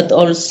 but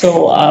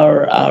also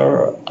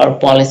our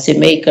policy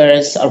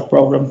makers, our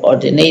program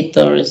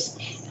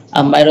coordinators,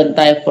 mayroon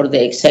tayo for the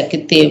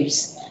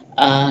executives,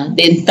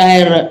 the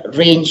entire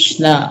range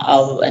na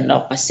of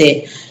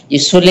kasi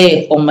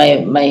usually kung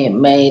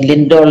may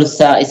lindol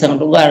sa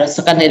isang lugar,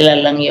 sa kanila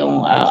lang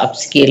yung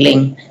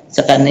upskilling,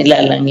 sa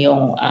kanila lang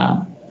yung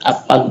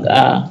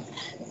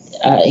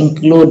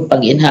include,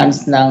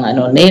 pag-enhance ng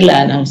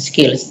nila, ng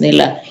skills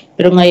nila.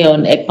 Pero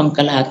ngayon ay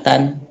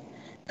pangkalahatan.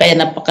 Kaya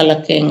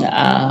napakalaking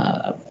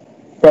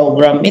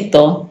program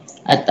ito.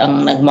 At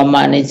ang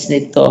nagmamanage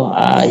nito,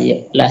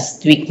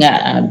 last week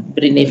nga,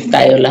 brief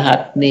tayo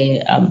lahat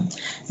ni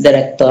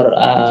Director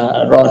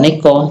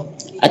Ronico.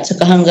 At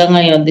saka hanggang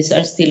ngayon, these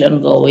are still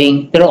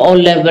ongoing. Pero all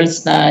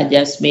levels na,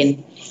 Jasmine,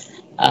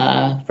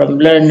 from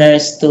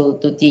learners to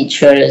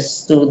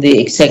teachers to the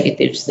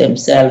executives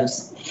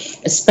themselves.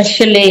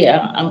 especially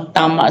ang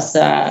tama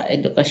sa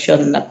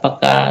edukasyon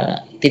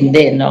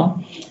napakatindi,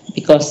 no?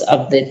 Because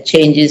of the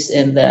changes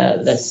in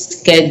the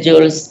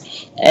schedules,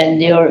 and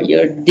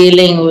you're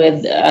dealing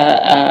with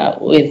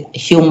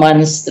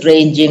humans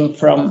ranging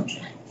from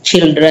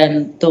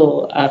children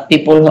to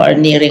people who are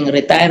nearing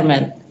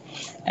retirement.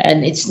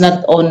 And it's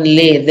not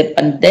only the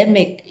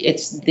pandemic,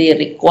 it's the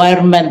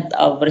requirements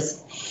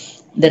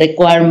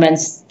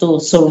to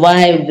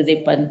survive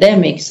the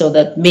pandemic. So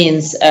that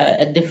means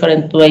a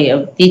different way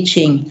of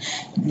teaching,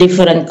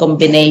 different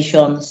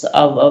combinations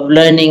of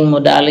learning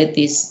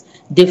modalities,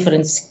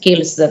 different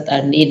skills that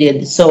are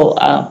needed. So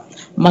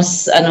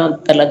mas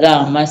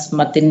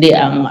matindi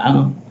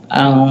ang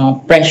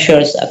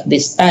pressures at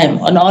this time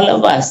on all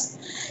of us,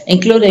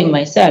 including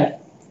myself.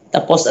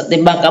 Tapos at the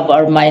back of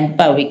our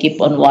mind pa, we keep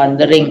on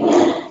wondering,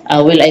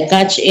 will I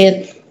catch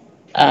it?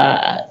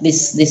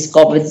 This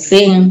COVID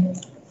thing,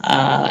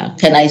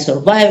 can I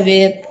survive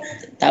it?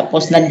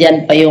 Tapos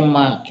nandyan pa yung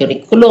mga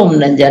curriculum,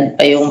 nandyan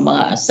pa yung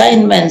mga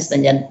assignments,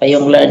 nandyan pa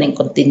yung learning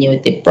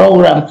continuity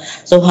program.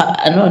 So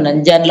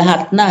nandyan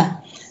lahat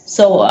na.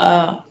 So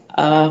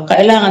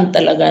kailangan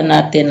talaga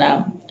natin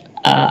na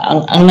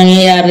ang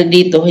nangyayari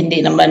dito,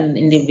 hindi naman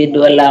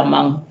individual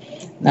lamang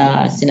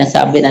na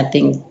sinasabi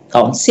nating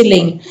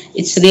counseling.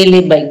 It's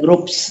really by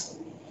groups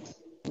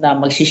na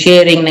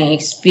magsisharing ng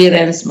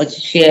experience,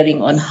 magsisharing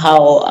on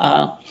how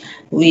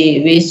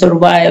we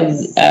survive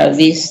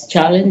these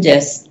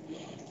challenges.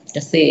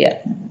 Kasi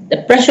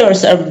the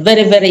pressures are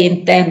very, very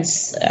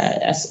intense,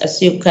 as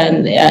you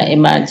can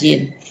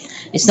imagine.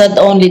 It's not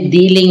only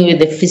dealing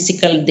with the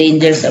physical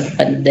dangers of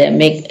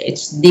pandemic,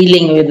 it's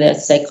dealing with the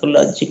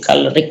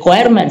psychological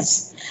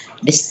requirements,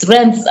 the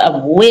strength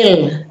of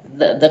will,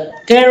 the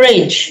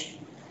courage.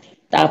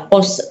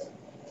 Tapos,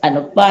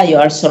 you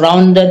are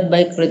surrounded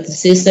by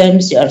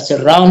criticisms, you are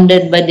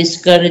surrounded by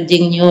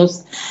discouraging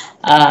news.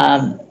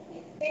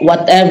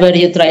 Whatever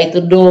you try to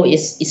do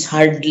is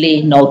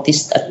hardly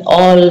noticed at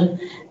all.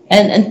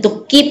 And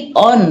to keep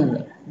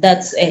on,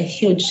 that's a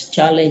huge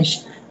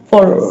challenge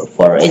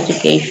for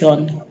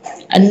education.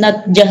 And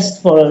not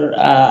just for,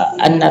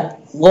 and not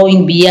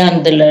going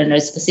beyond the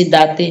learners. Kasi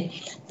dati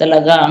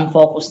talaga ang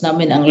focus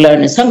namin ang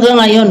learners. Hanggang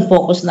ngayon,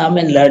 focus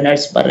namin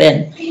learners pa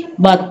rin.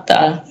 But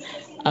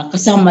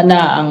kasama na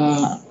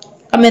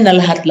kami na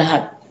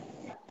lahat-lahat.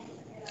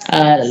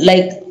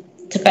 Like,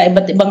 saka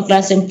iba't ibang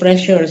klaseng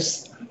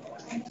pressures.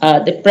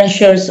 The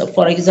pressures,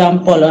 for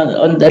example,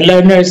 on the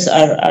learners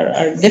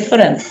are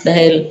different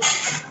dahil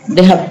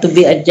they have to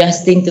be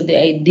adjusting to the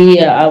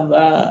idea of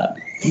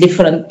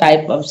different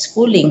type of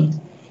schooling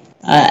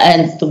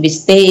and to be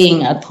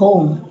staying at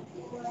home.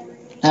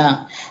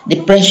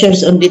 The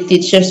pressures on the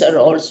teachers are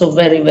also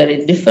very,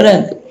 very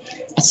different.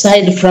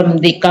 Aside from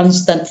the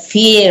constant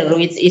fear,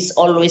 which is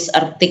always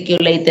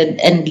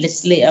articulated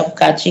endlessly of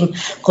catching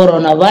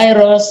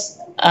coronavirus,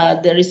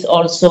 there is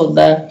also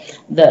the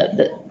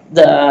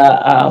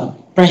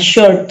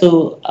pressure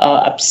to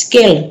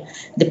upskill,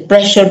 the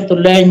pressure to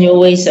learn new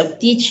ways of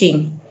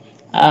teaching.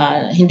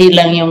 Hindi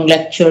lang yung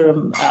lecture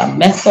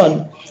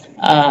method.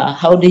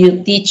 How do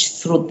you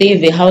teach through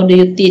TV? How do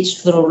you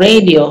teach through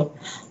radio?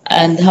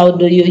 And how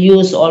do you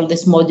use all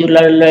these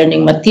modular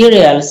learning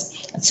materials?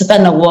 At saka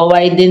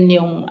nagwa-widen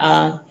yung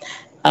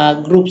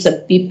groups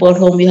of people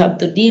whom you have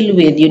to deal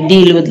with. You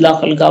deal with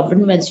local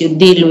governments, you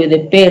deal with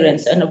the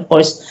parents, and of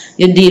course,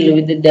 you deal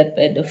with the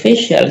DepEd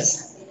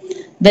officials.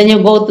 Then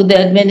you go to the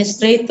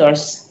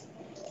administrators.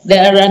 They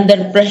are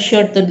under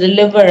pressure to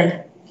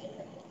deliver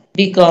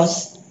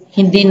because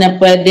hindi na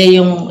pwede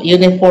yung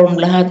uniform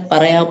lahat,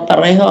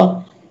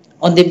 pareho-pareho.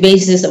 On the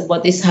basis of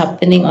what is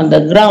happening on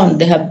the ground,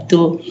 they have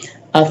to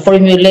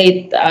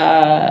formulate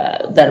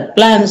their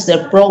plans,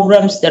 their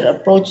programs, their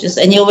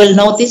approaches. And you will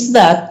notice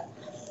that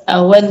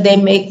when they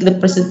make the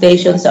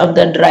presentations of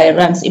the dry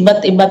runs,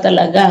 iba't iba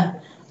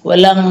talaga.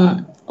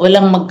 Walang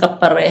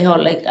magkapareho,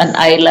 like an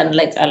island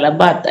like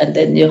Alabat, and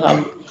then you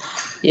have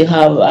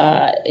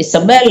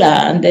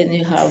Isabela, and then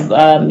you have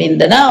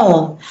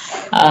Mindanao.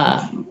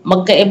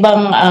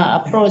 Magkaibang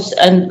approach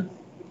and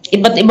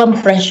iba't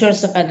ibang pressure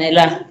sa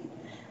kanila.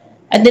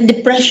 And then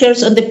the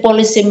pressures on the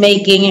policy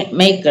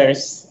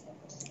makers,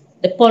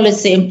 the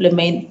policy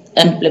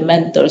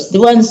implementers,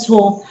 the ones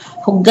who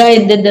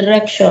guide the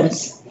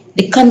directions,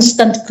 the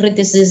constant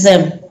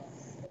criticism,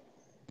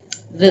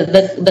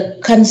 the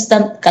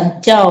constant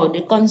kantyaw,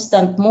 the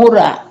constant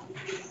mura.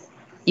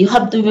 You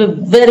have to be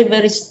very,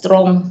 very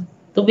strong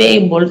to be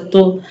able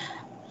to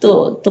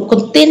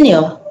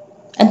continue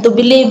and to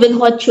believe in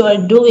what you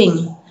are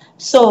doing.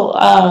 So,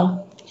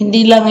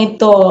 hindi lang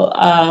ito,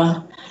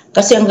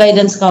 kasi ang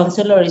guidance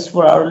counselor is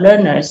for our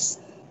learners.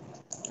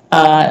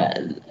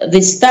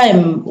 This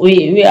time,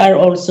 we are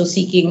also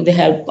seeking the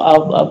help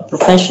of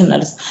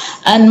professionals.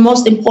 And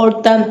most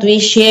important, we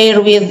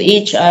share with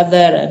each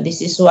other. And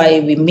this is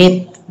why we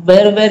meet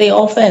very, very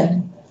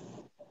often,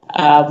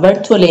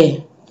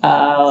 virtually,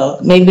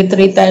 maybe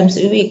 3 times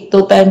a week,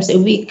 2 times a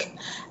week.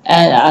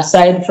 And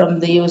aside from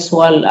the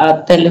usual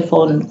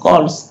telephone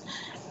calls.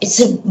 It's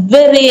a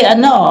very,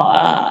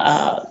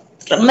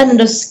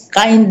 tremendous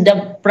kind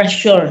of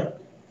pressure.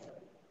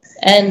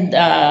 And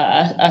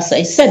as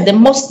I said, the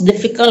most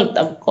difficult,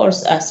 of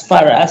course, as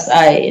far as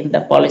in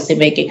the policy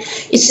making,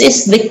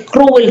 is the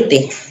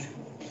cruelty,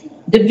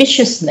 the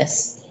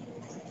viciousness,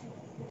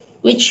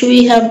 which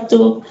we have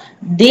to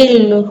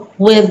deal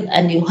with,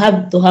 and you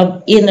have to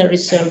have inner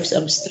reserves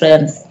of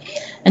strength.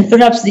 And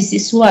perhaps this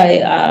is why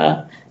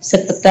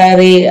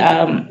Secretary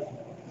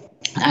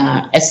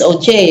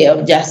SOJ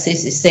of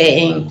Justice is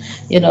saying,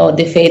 you know,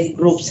 the faith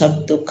groups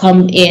have to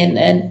come in,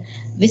 and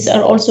these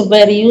are also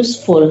very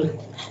useful.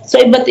 So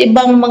iba't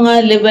ibang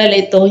mga level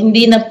ito,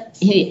 hindi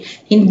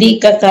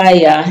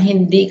kakaya,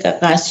 hindi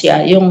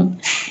kakasya yung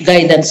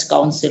guidance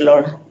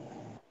counselor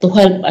to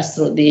help us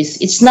through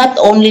this. It's not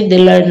only the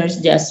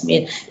learners,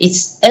 Jasmine,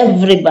 it's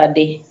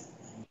everybody.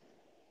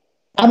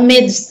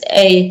 Amidst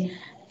a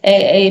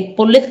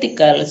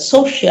political,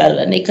 social,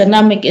 and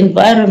economic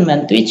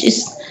environment which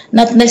is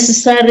not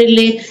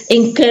necessarily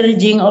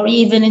encouraging or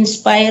even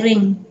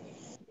inspiring.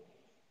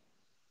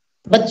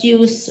 But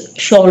you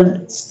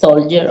should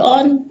soldier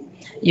on,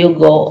 you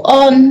go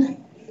on,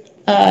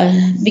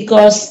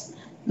 because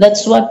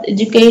that's what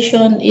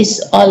education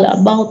is all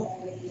about.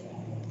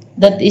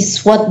 That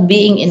is what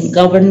being in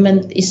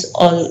government is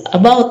all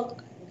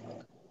about.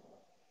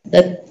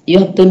 That you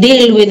have to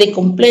deal with the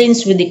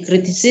complaints, with the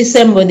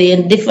criticism, with the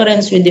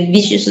indifference, with the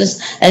viciousness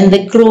and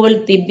the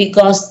cruelty,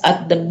 because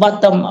at the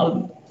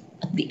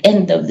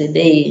end of the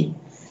day,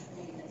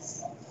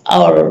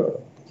 our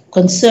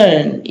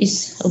concern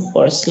is, of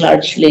course,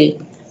 largely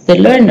the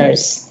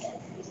learners.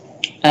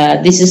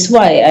 This is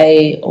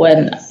why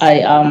when I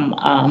am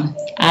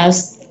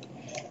asked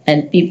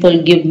and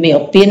people give me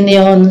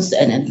opinions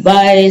and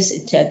advice,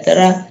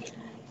 etc.,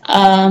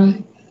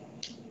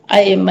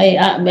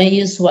 my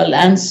usual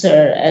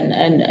answer,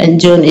 and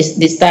June is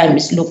this time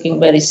is looking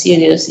very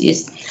serious,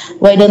 is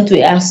why don't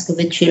we ask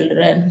the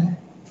children?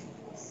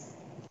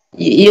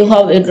 You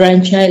have a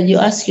grandchild, you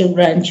ask your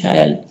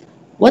grandchild,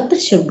 what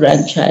does your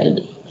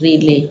grandchild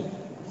really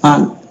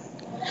want?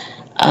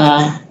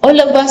 All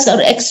of us are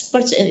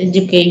experts in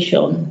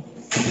education.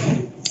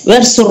 We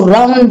are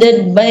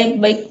surrounded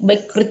by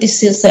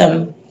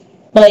criticism,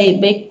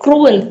 by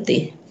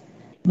cruelty,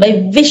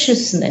 by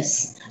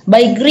viciousness,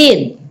 by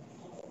greed.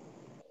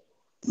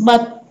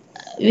 But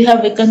we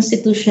have a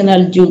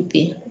constitutional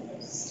duty.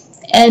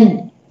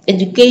 And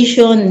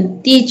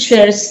education,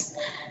 teachers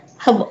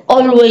have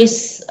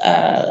always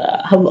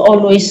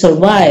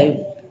survived.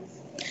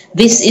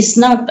 This is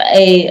not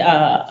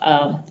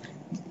a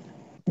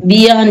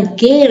beyond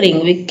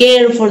caring. We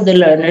care for the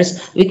learners,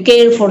 we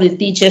care for the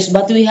teachers,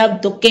 but we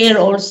have to care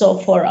also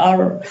for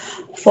our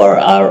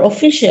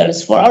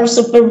officials, for our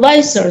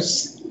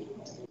supervisors,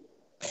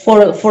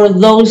 for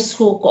those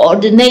who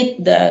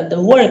coordinate the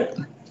work,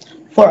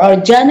 for our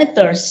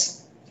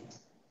janitors,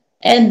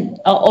 and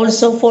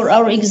also for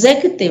our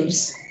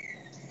executives.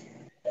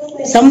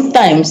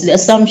 Sometimes the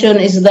assumption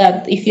is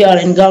that if you are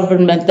in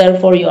government,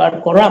 therefore you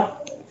are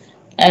corrupt,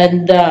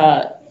 and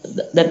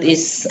that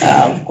is,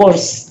 of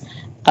course,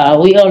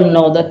 we all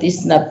know that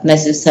is not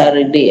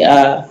necessarily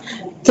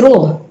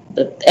true,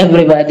 that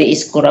everybody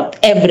is corrupt,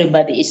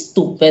 everybody is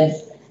stupid,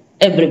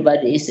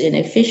 everybody is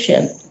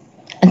inefficient.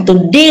 And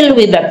to deal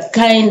with that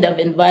kind of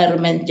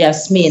environment,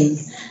 Jasmine,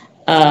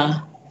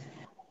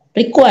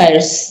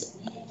 requires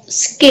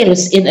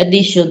skills in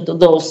addition to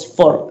those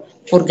for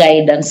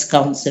guidance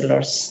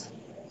counselors.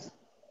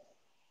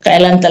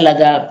 Kailan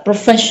talaga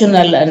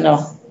professional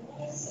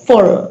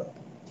for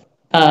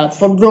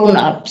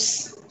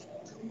grown-ups,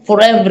 for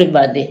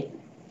everybody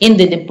in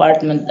the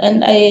department,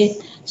 and I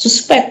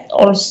suspect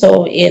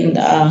also in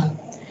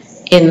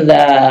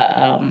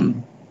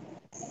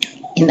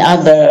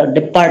other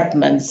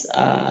departments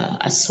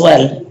as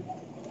well.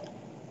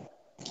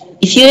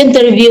 If you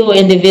interview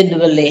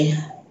individually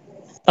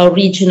our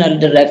regional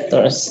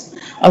directors,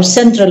 our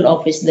central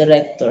office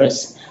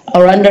directors,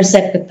 our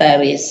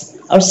undersecretaries,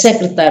 our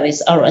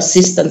secretaries, our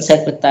assistant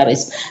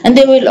secretaries, and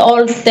they will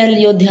all tell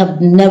you they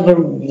have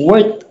never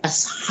worked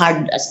as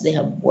hard as they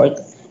have worked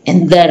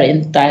in their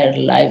entire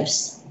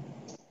lives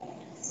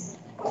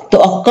to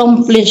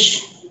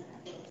accomplish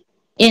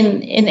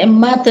in a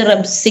matter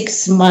of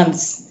 6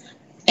 months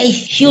a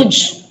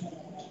huge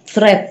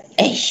threat,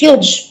 a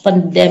huge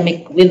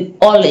pandemic with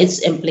all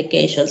its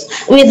implications,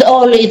 with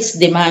all its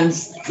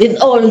demands, with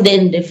all the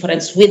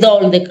indifference, with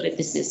all the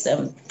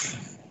criticism.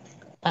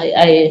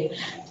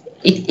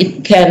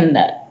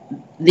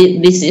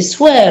 This is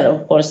where,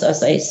 of course,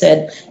 as I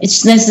said,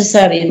 it's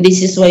necessary, and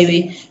this is why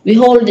we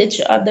hold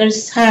each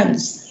other's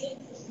hands.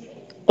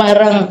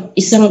 Parang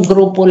isang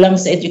grupo lang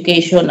sa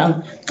education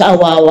ang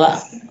kawawa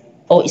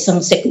o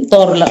isang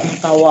sektor lang ang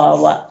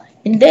kawawa.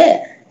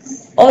 Hindi.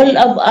 All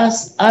of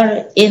us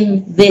are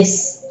in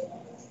this.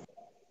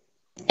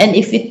 And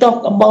if we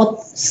talk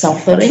about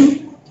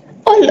suffering,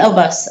 all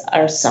of us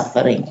are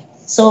suffering.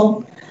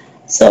 So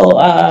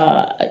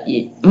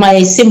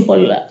my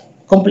simple,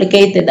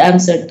 complicated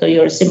answer to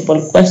your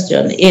simple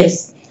question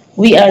is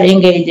we are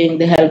engaging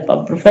the help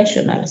of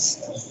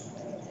professionals.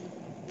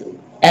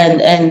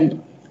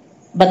 And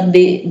But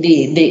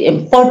the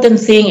important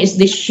thing is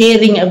the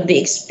sharing of the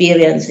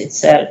experience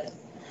itself.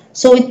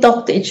 So we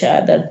talk to each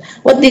other.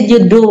 What did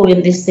you do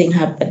when this thing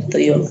happened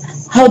to you?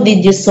 How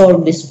did you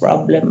solve this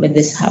problem when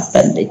this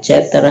happened,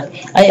 etc.?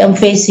 I am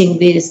facing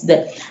this,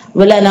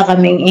 wala na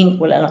kaming ink,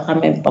 wala na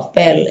kaming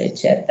papel,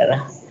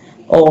 etc.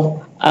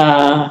 O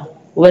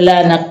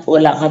wala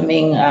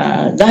kaming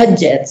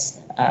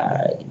gadgets,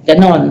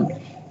 ganon.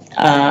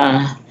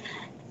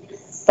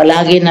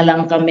 Palagi na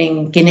lang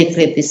kaming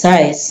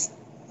kinikriticize.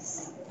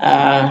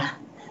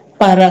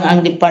 Parang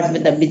ang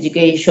Department of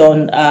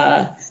Education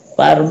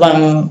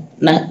parang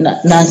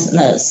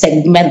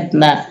segment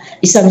na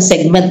isang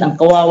segment ng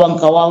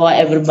kawawang-kawawa,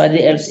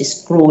 everybody else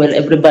is cruel,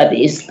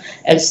 everybody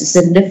else is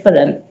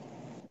indifferent.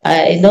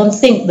 I don't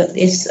think that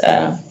is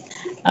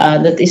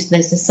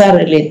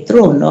necessarily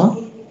true,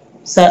 no?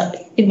 So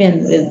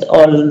even with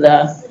all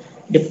the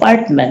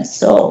departments,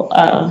 so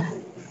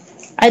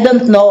I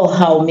don't know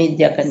how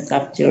media can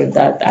capture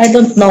that. I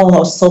don't know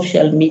how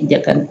social media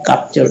can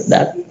capture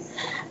that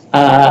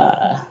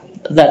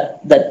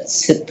that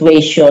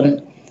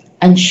situation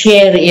and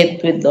share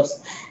it with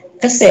those.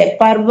 Kasi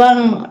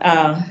parang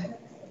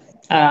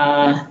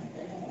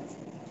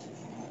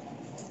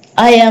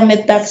I am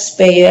a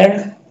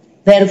taxpayer,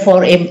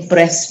 therefore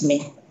impress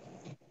me.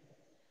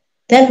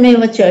 Tell me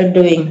what you are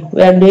doing.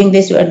 We are doing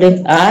this, we are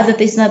doing, that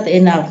is not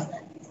enough.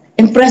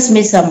 Impress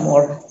me some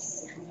more.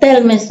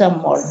 Tell me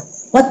some more.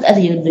 What are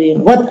you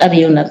doing? What are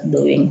you not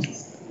doing?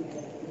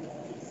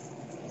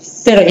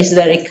 Pero is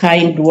there a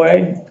kind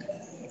word?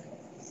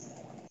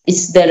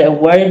 Is there a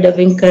word of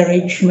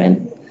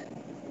encouragement?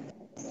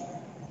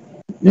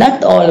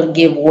 Not all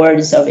give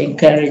words of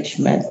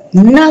encouragement.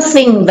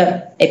 Nothing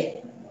that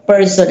a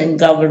person in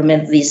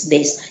government these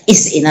days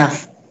is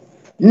enough.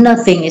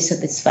 Nothing is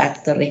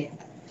satisfactory.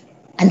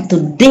 And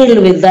to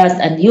deal with that,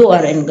 and you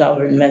are in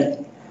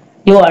government,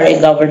 you are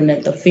a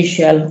government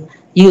official,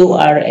 you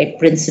are a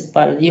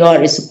principal, you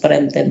are a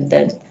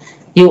superintendent,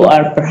 you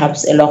are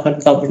perhaps a local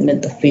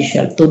government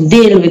official. To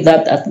deal with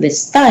that at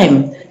this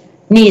time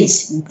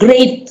needs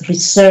great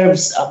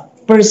reserves of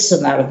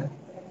personal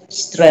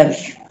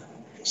strength.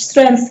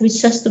 Strength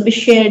which has to be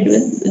shared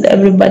with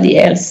everybody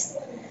else.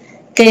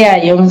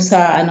 Kaya yung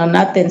sa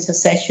natin, sa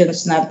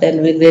sessions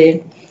natin with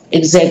the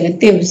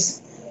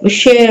executives, we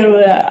share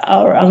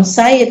our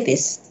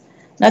anxieties,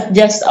 not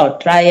just our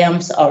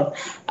triumphs, our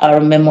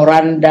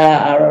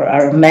memoranda,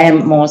 our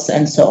memos,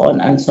 and so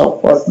on and so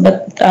forth,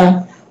 but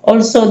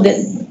also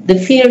the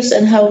fears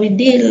and how we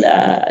deal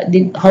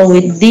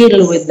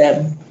with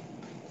them.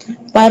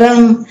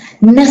 Parang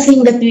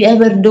nothing that we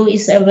ever do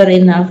is ever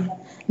enough.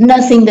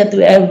 Nothing that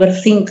we ever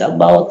think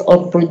about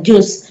or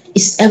produce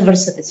is ever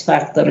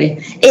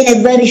satisfactory. In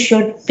a very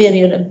short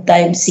period of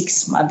time,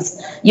 6 months,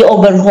 you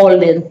overhaul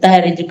the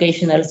entire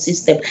educational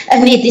system,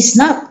 and it is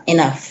not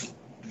enough.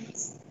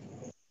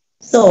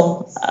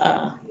 So,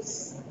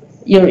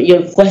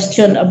 your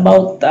question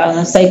about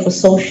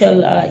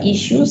psychosocial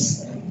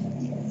issues,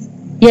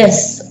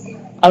 yes,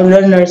 our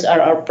learners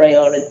are our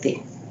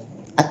priority.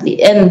 At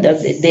the end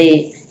of the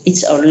day,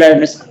 it's our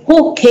learners.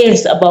 Who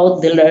cares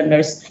about the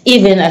learners,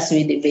 even as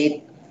we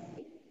debate?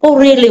 Who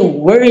really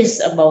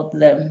worries about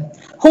them?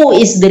 Who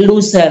is the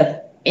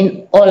loser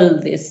in all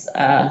this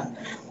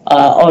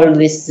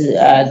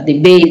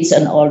debates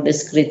and all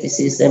this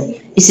criticism?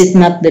 Is it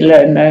not the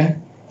learner?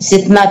 Is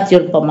it not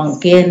your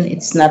pamangkin?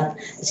 Is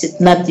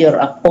it not your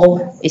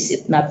apo? Is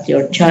it not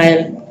your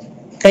child?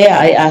 Kaya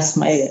I ask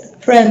my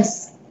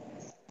friends,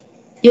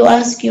 you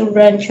ask your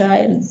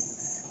grandchild.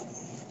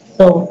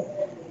 So,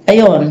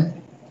 ayon,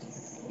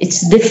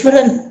 it's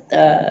different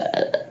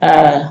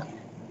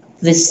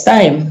this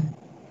time.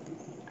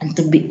 And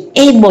to be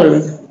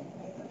able,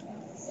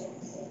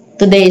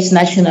 today is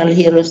National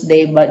Heroes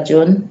Day, ba,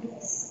 June?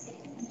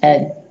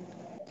 And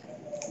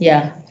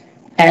yeah,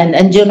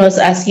 and June was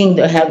asking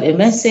to have a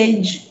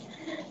message.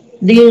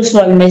 The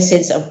usual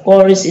message, of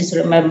course, is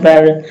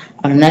remember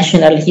our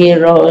national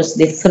heroes,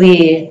 the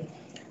three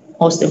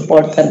most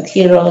important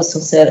heroes,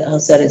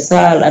 Jose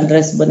Rizal,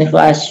 Andres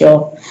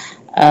Bonifacio,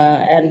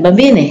 and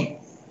Mabini,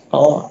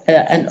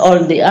 and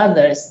all the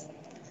others.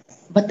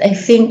 But I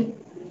think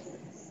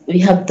we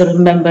have to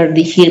remember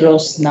the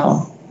heroes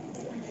now.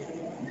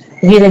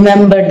 We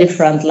remember the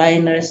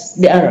frontliners,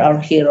 they are our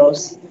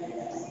heroes.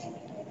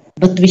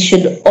 But we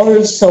should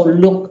also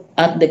look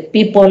at the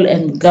people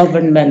in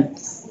government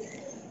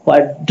who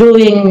are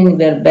doing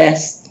their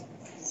best,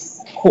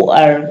 who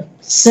are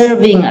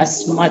serving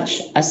as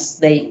much as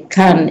they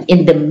can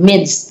in the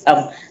midst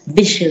of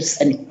vicious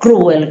and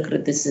cruel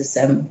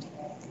criticism.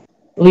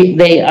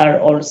 They are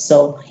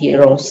also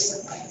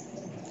heroes.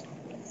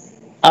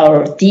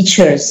 Our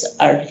teachers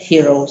are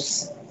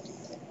heroes.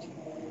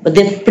 But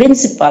the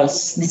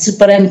principals, the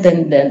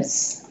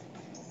superintendents,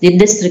 the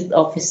district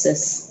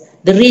offices,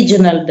 the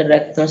regional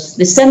directors,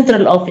 the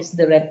central office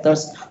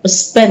directors who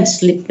spend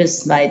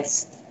sleepless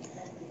nights,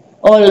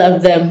 all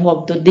of them who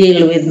have to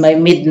deal with my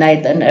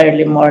midnight and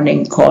early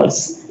morning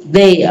calls,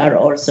 they are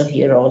also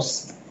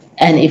heroes.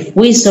 And if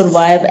we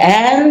survive,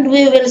 and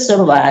we will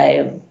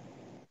survive,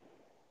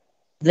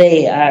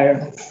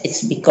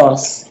 it's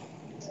because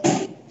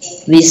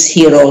these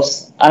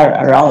heroes are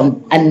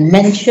around,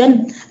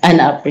 unmentioned,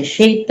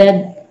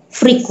 unappreciated,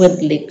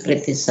 frequently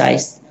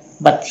criticized,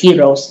 but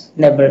heroes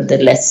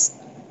nevertheless.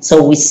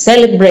 So we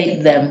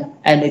celebrate them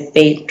and we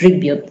pay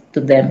tribute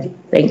to them.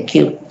 Thank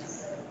you.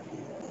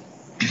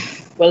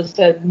 Well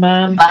said,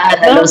 ma'am.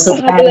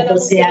 Nalusukado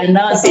si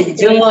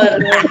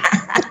John.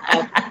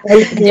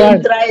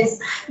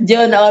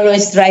 John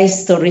always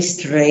tries to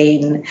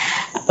restrain.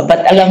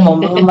 But alam mo,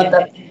 mga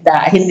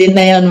matatanda, hindi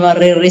na yun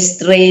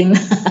marirestrain.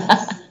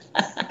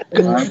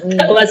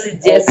 Si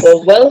Jess.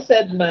 Well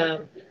said,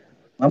 ma'am.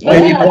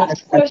 Remember,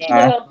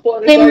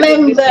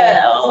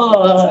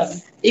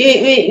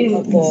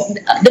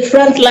 the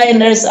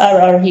frontliners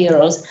are our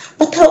heroes.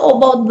 But how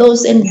about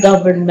those in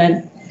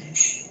government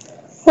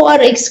who are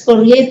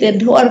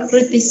excoriated, who are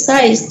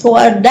criticized, who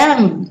are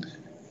damned,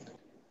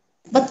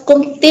 but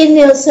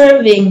continue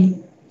serving?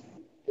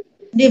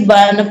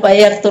 Diba?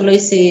 Napayak tuloy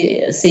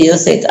si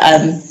Yusek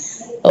Ann.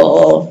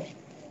 Oo.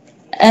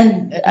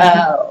 And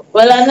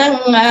wala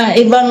nang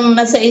ibang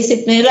nasa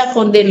isip nila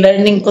kundi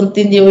learning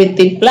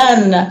continuity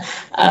plan,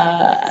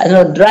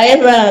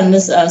 dry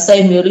runs,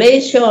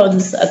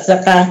 simulations, at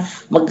saka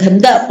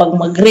maghanda pag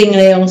mag-ring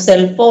na yung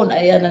cellphone.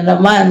 Ayan na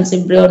naman,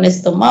 si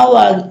Briones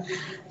tumawag.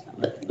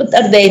 But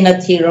are they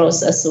not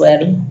heroes as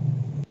well?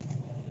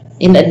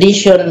 In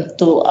addition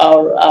to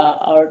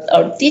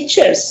our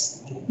teachers,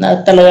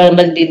 na talagang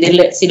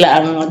nagdidili sila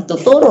ang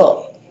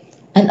magtuturo.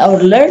 And our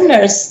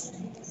learners,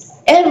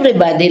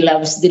 everybody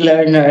loves the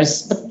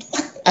learners, but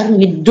what are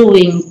we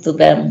doing to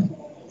them?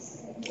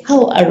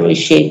 How are we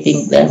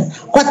shaping them?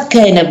 What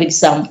kind of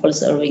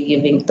examples are we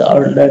giving to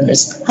our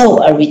learners? How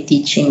are we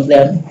teaching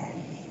them?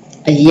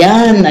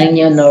 Ayan ang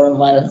new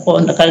normal. O,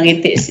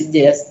 nakangiti si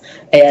Jess.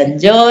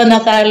 Ayan, John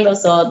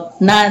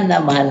nakalusot na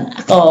naman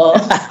ako.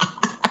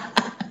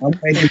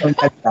 Pwede pong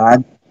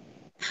magdagdag?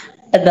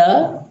 Ano?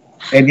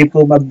 Pwede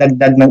po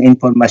magdagdag ng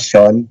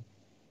informasyon?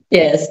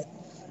 Yes.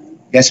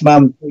 Yes,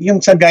 ma'am. Yung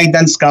sa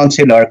guidance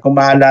counselor, kung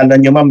maalala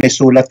nyo, ma'am, may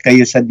sulat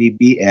kayo sa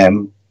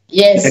DBM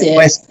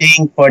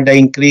requesting for the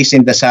increase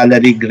in the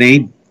salary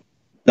grade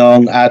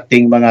ng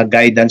ating mga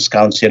guidance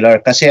counselor.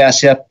 Kasi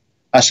as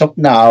of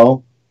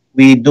now,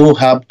 we do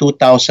have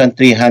 2,300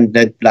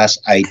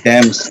 plus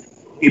items.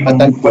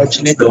 But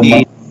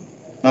unfortunately,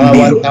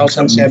 mga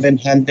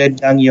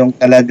 1,700 lang yung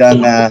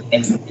talagang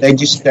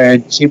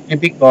registered simply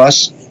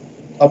because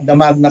of the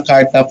Magna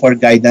Carta for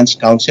Guidance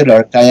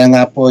Counselor. Kaya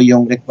nga po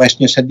yung request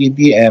nyo sa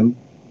DBM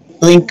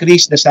to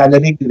increase the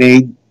salary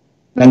grade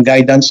ng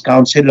Guidance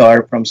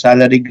Counselor from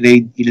salary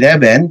grade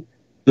 11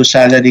 to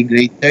salary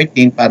grade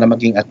 13 para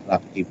maging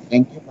attractive.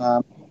 Thank you,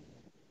 ma'am.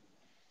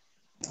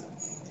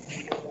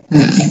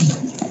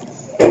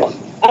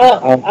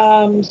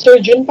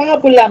 Sir Jun,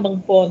 pahabol lamang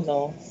po,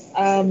 no?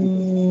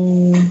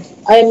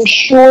 I'm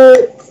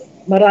sure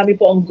marami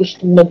po ang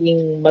gustong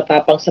maging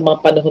matapang sa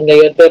mga panahon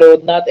ngayon, pero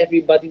not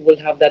everybody will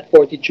have that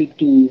fortitude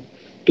to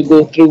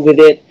go through with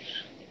it.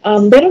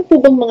 Meron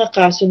po bang mga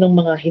kaso ng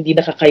mga hindi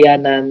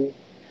nakakayanan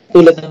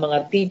tulad ng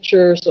mga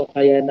teachers o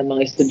kaya ng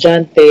mga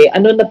estudyante?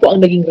 Ano na po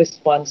ang naging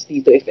response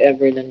dito, if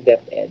ever, ng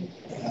DepEd?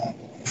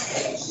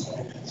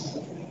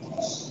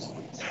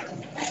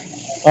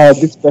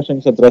 This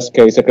question is addressed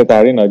kay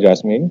Secretary, no,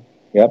 Jasmine?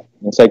 Yep.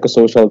 Yung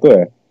psychosocial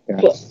to eh.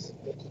 Yeah. Po.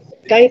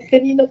 Kahit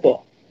kanino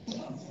po.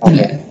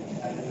 Okay.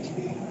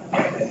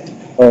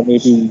 Or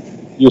maybe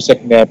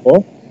Yusek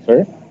Nepo,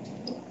 sir?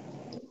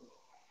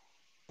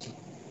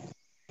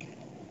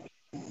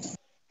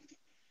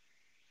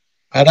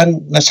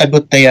 Parang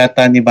nasagot na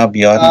yata ni Bob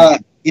yun.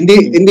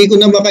 Hindi ko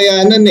na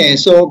makayanan eh.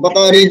 So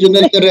baka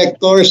regional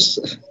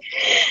directors.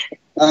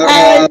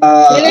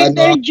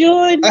 Director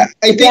June.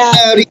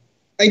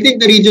 I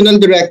think the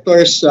regional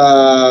directors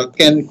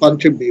can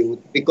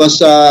contribute because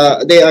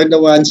they are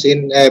the ones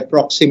in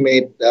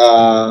proximate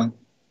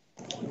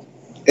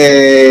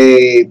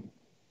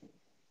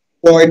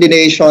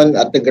coordination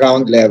at the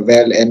ground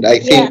level, and I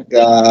think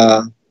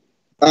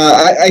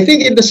I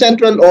think in the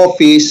central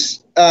office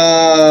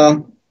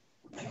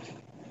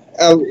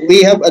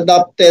we have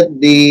adopted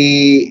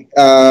the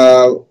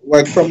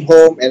work from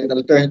home and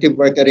alternative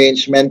work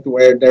arrangement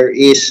where there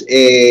is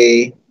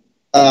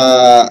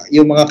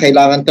yung mga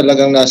kailangan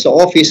talagang nasa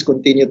office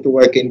continue to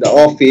work in the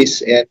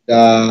office, and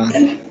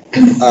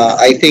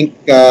I think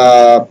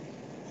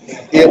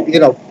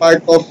you know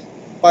part of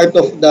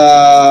the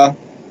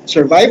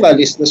survival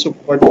is the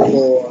support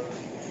for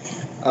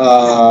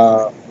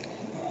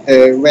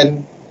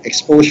when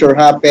exposure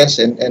happens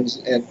and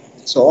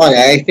so on.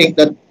 I think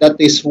that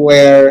is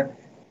where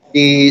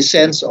the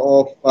sense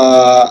of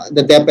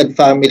the DepEd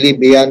family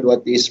beyond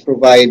what is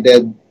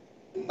provided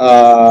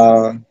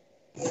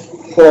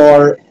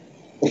for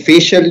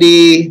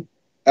officially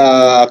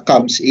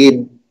comes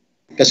in.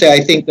 Kasi I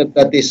think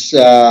that is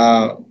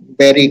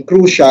very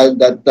crucial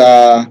that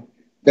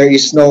there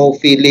is no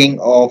feeling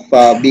of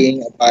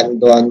being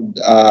abandoned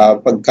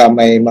pagka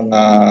may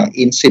mga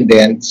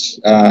incidents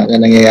na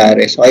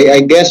nangyayari. So I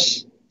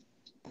guess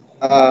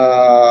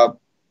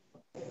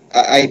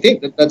I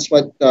think that's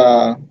what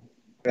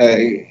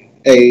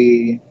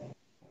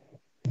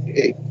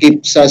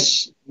keeps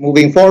us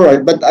moving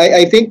forward. But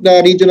I think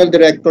the regional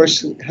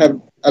directors have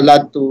a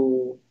lot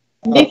to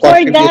Before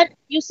contribute. that,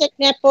 Yusek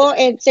Nepo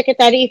and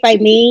Secretary, if I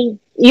may,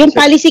 yung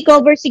policy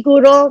cover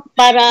siguro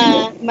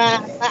para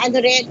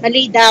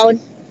ma-lay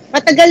down,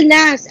 matagal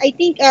na. I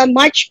think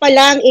March pa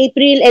lang,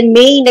 April and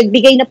May,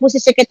 nagbigay na po si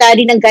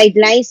Secretary ng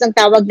guidelines, ang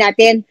tawag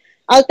natin,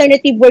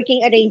 alternative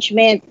working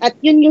arrangement. At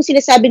yun yung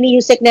sinasabi ni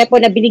Yusek Nepo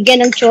na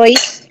binigyan ng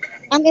choice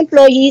ang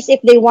employees if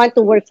they want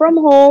to work from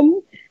home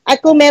at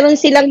kung meron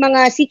silang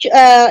mga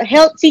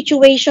health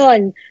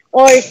situation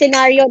or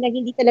scenario na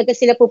hindi talaga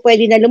sila po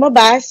pwede na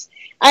lumabas,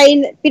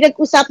 ay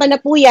pinag-usapan na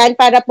po yan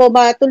para po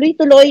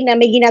matuloy-tuloy na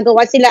may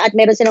ginagawa sila at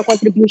meron silang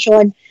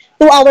contribution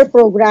to our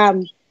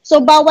program. So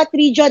bawat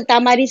region,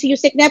 tama rin si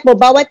Yusek Nepo,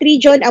 bawat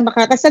region ang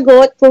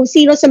makakasagot kung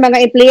sino sa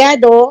mga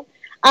empleyado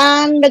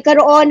ang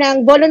nagkaroon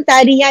ng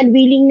voluntary and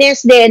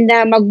willingness din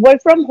na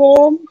mag-work from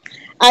home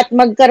at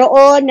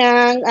magkaroon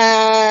ng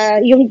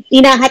yung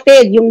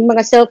inahatid, yung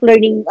mga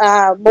self-learning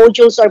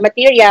modules or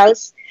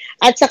materials,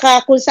 at saka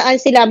kung saan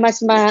sila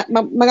mas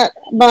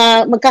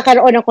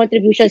magkakaroon ng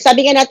contribution.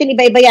 Sabi nga natin,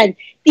 iba-iba yan.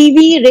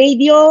 TV,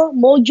 radio,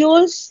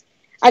 modules,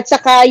 at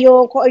saka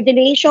yung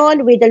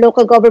coordination with the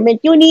local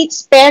government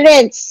units,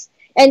 parents,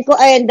 and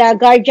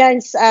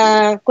guardians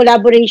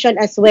collaboration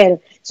as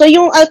well. So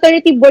yung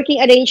alternative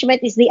working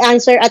arrangement is the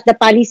answer at the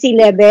policy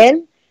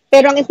level,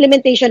 pero ang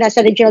implementation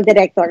nasa regional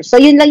director. So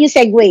yun lang yung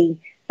segue,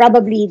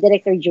 probably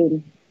Director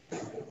June.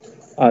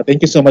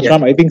 Thank you so much,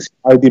 ma'am. I think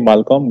RD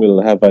Malcolm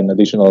will have an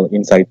additional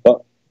insight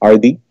po.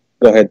 RD,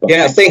 go ahead po.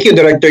 Yeah, thank you,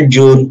 Director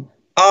June.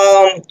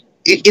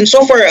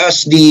 Insofar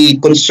as the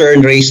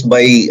concern raised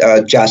by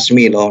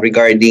Jasmine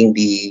regarding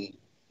the,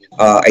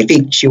 I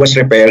think she was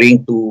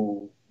referring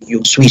to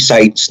yung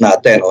suicides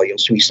natin o yung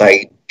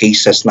suicide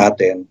cases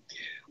natin.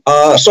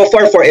 So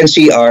far for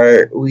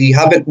NCR, we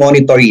haven't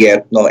monitored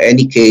yet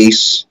any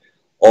case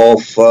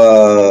of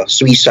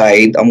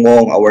suicide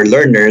among our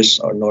learners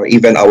or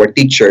even our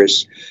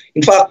teachers. In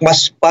fact,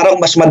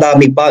 parang mas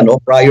madami pa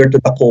prior to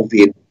the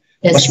COVID.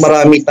 Yes. Mas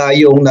marami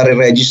tayong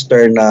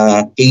nare-register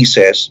na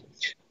cases.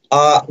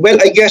 Well,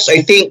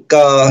 I think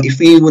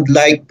if we would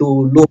like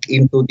to look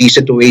into the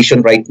situation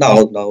right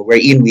now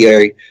wherein we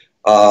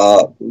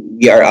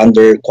are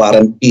under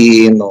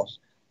quarantine.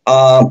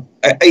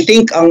 I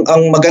think ang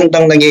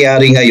magandang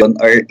nangyayari ngayon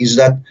is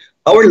that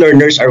our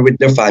learners are with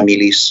their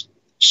families.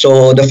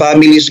 So the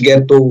families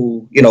get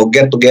to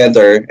get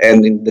together,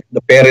 and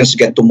the parents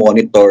get to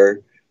monitor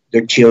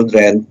their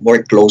children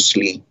more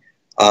closely.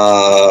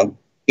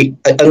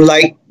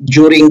 Unlike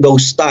during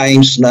those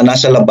times na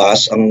nasa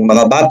labas ang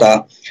mga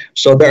bata,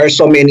 so there are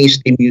so many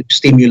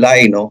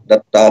stimuli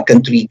that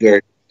can trigger.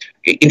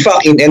 In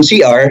fact, in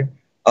NCR,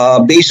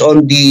 based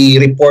on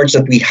the reports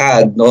that we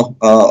had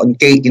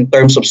in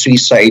terms of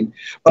suicide,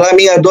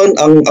 marami nga doon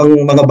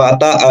ang mga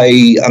bata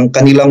ay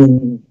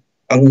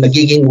ang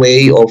nagiging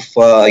way of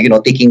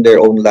taking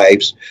their own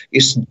lives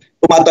is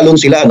tumatalon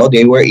sila.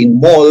 They were in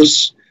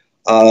malls,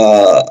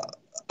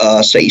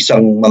 sa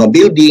isang mga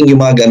building, yung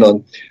mga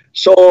ganon.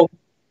 So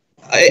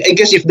I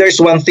guess if there's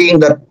one thing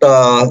that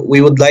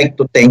we would like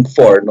to thank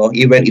for,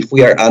 even if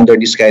we are under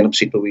this kind of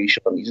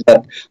situation, is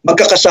that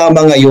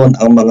magkakasama ngayon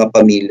ang mga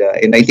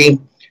pamilya. And I think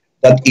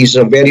that is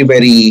a very,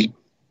 very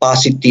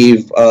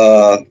positive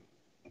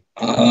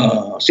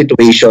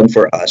situation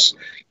for us,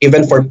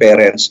 even for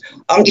parents.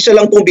 Ang isa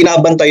lang pong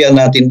binabantayan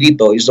natin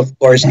dito is, of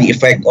course, the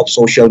effect of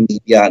social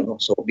media.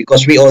 So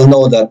because we all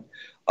know that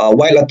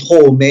while at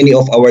home, many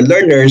of our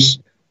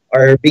learners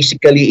are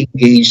basically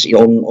engaged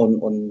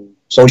on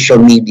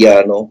social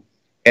media,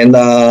 and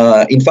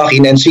in fact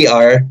in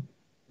NCR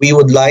we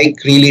would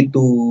like really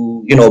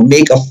to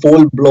make a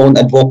full-blown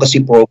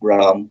advocacy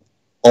program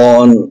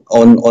on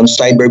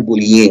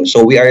cyberbullying.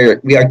 So we are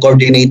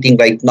coordinating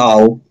right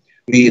now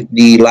with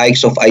the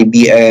likes of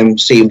IBM,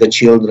 Save the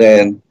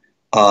Children,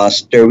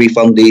 Stairway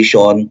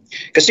Foundation,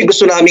 kasi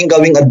gusto namin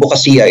gawing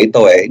advokasya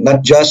ito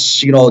not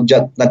just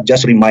not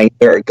just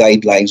reminder or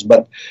guidelines,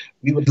 but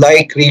we would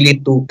like really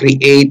to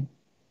create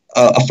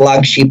a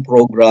flagship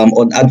program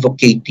on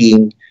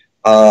advocating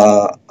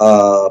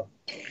the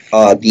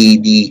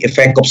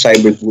effect of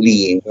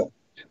cyberbullying.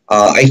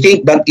 I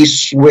think that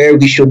is where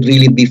we should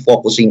really be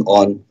focusing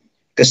on,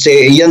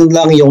 kasi yan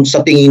lang yung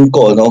sa tingin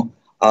ko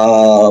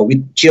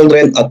with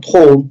children at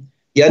home,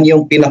 yan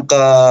yung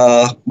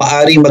pinaka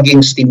maaring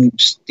maging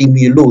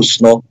stimulus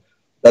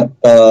that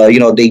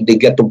they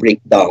get to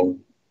break down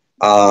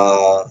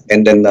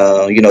and then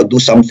do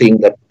something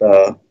that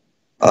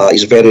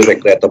is very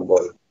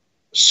regrettable.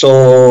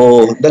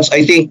 So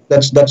I think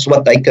that's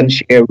what I can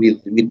share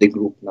with the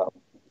group now.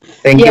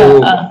 Thank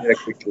you,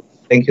 Director Chu.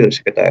 Thank you,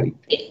 Secretary.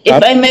 If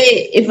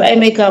I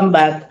may come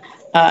back,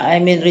 I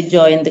may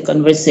rejoin the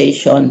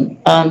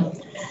conversation.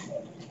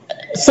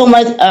 So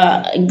much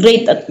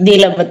great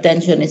deal of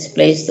attention is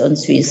placed on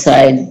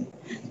suicide.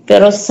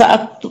 Pero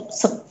sa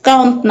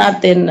count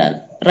natin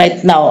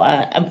right now,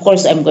 of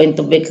course I'm going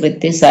to be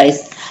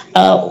criticized.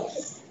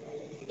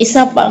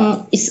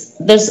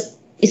 There's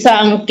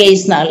isa ang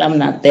case na alam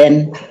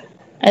natin.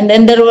 And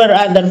then there were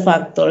other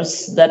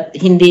factors that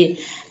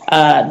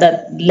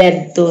that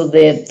led to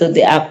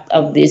the act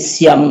of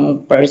this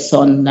young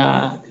person.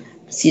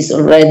 She's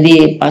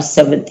already past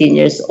 17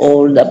 years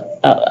old.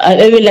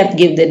 I will not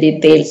give the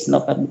details, no,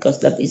 because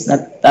that is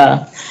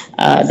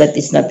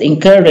not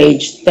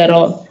encouraged.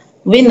 Pero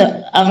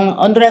ang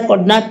on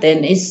record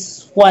natin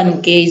is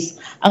one case.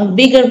 Ang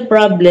bigger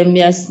problem,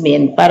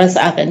 Yasmin, para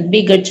sa akin,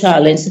 bigger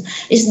challenge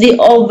is the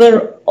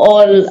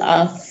overall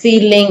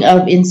feeling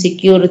of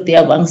insecurity,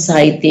 of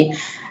anxiety.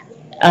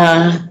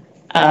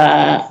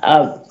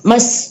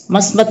 Mas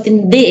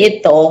matindi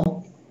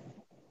ito,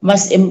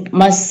 mas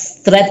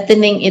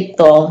threatening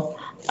ito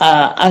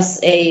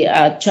as a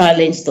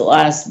challenge to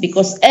us,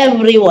 because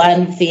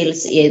everyone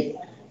feels it,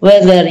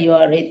 whether you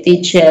are a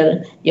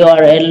teacher, you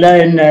are a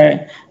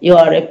learner, you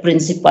are a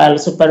principal,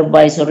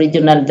 supervisor,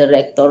 regional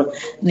director.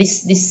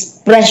 This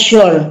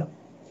pressure,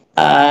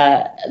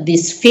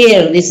 this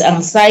fear, this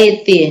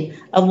anxiety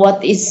of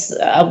what we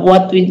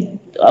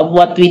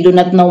do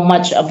not know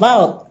much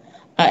about.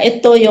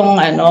 Ito yung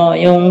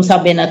yung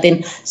sabi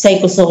natin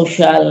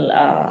psychosocial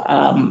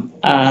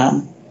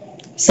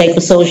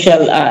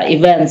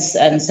events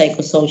and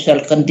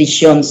psychosocial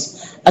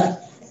conditions.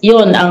 At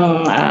yun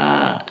ang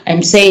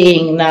I'm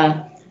saying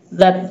na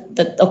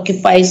that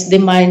occupies the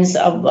minds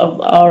of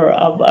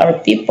our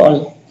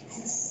people.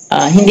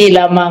 Hindi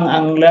lamang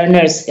ang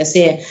learners,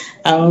 kasi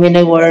ang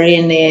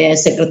wini-worry ni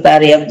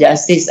Secretary of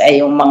Justice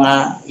ay yung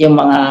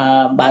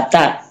mga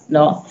bata,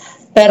 no?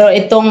 Pero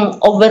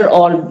itong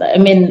overall, I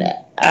mean,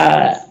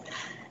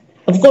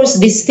 of course,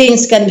 these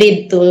things can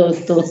lead to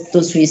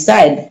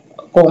suicide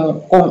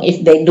kung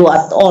if they do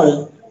at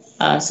all.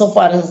 So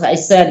far, as I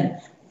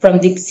said,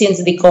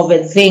 since the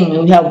COVID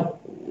thing,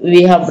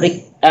 we have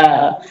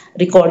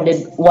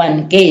recorded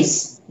one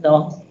case,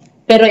 no?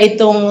 Pero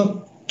itong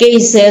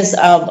cases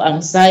of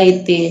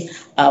anxiety,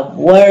 of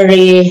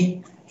worry,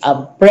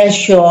 of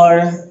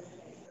pressure,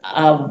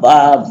 of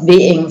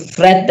being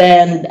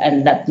threatened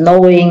and not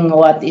knowing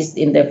what is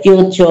in the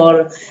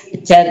future,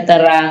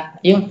 etc.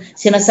 Yung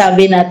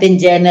sinasabi natin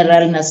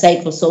general na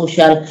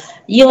psychosocial,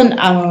 yun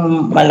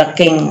ang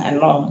malaking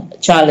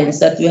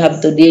challenge that we have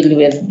to deal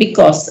with,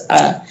 because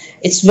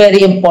it's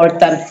very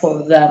important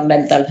for the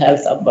mental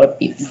health of our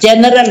people.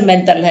 General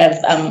mental health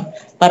ang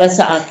para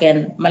sa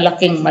akin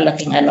malaking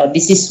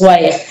This is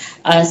why,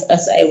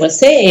 as I was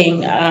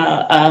saying,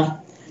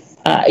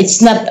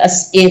 it's not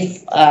as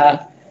if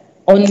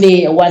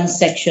only one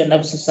section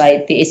of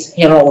society is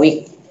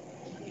heroic.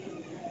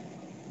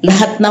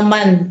 Lahat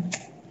naman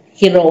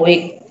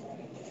heroic.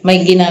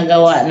 May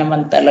ginagawa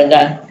naman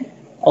talaga.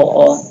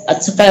 Oo.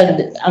 At saka,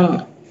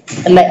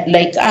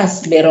 like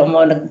us, biro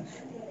mo,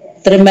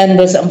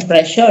 tremendous ang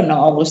pressure no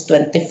August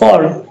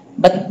 24.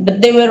 But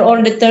they were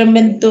all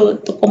determined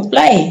to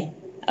comply.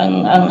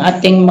 Ang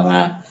ating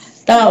mga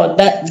tao.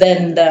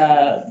 Then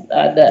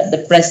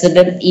the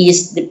president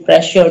eased the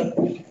pressure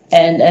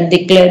and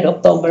declared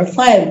October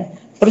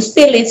 5. But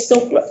still, it's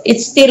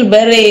still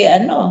very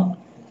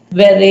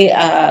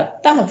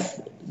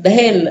tough.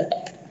 Dahil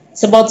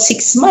it's about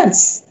 6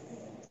 months.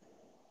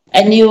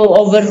 And you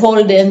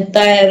overhaul the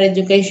entire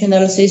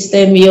educational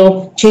system,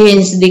 you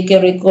change the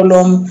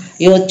curriculum,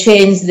 you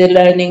change the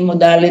learning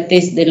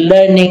modalities, the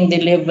learning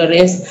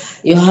deliveries.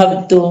 You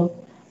have to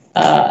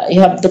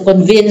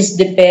convince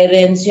the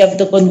parents, you have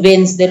to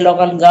convince the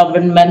local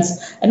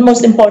governments, and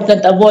most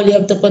important of all, you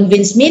have to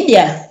convince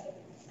media,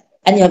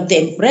 and you have to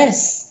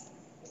impress.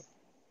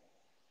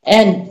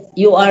 And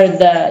you are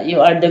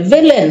the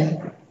villain.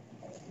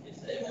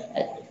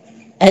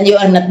 And you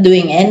are not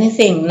doing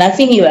anything.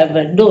 Nothing you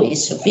ever do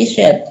is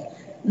sufficient.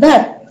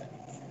 That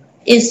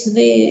is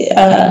the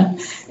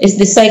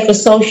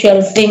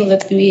psychosocial thing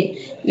that we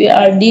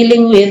are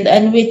dealing with,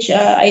 and which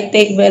I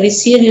take very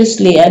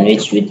seriously, and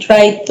which we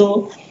try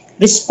to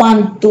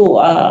respond to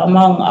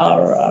among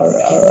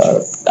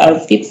our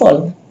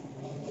people,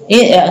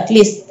 at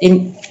least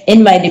in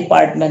my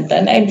department,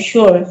 and I'm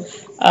sure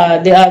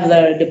the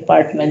other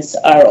departments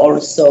are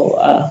also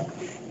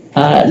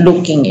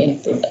looking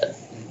into that.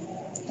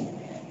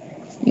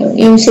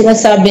 Yung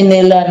sinasabi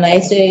nila na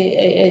is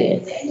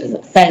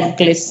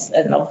thankless,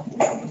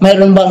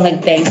 mayroon bang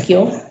nag-thank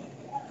you?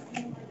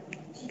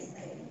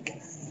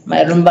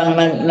 Mayroon bang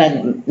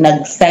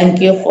nag-thank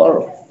you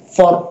for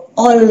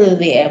all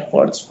the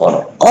efforts,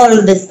 for all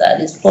the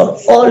studies, for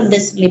all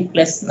the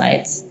sleepless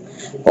nights,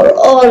 for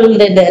all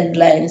the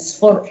deadlines,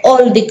 for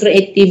all the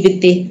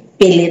creativity,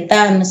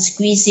 pilitan,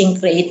 squeezing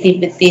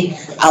creativity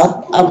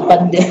out of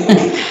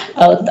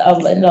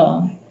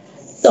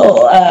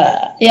So,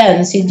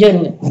 yan, si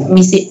Jun,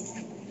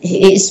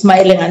 he is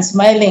smiling and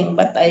smiling,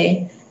 but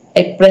I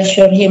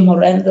pressure him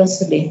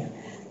horrendously.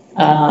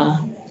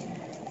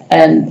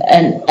 And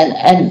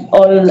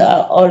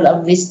all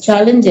of these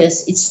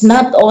challenges, it's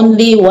not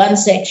only one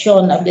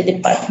section of the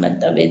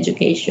Department of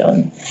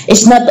Education.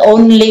 It's not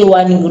only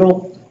one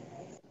group.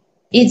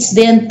 It's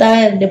the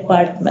entire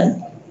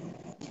department.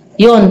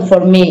 Yun,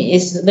 for me,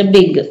 is the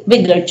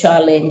bigger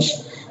challenge,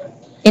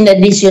 in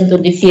addition to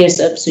the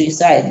fears of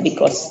suicide,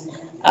 because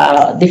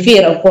The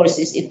fear, of course,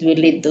 is it will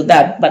lead to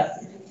that.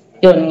 But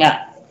yun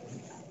nga,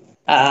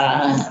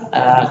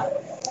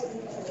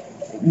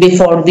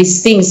 before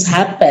these things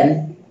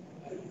happen,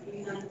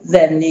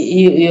 then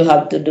you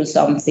have to do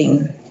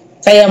something.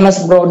 Kaya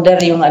mas broader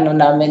yung ano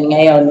namin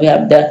ngayon. We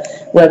have the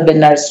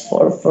webinars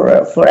for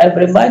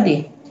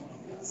everybody.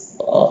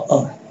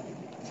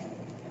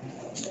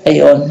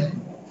 Ayun.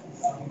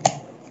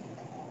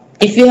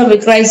 If you have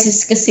a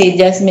crisis kasi,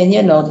 Jasmine,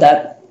 you know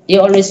that you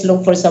always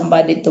look for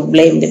somebody to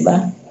blame, di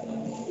ba?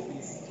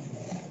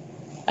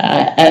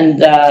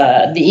 And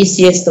the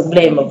easiest to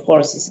blame, of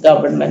course, is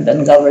government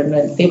and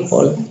government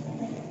people.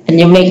 And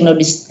you make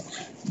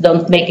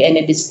don't make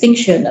any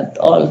distinction at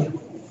all.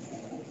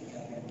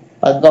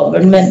 Pag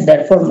government,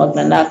 therefore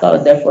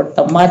magnanakaw, therefore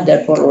tamad,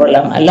 therefore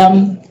walang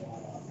alam,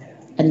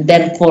 and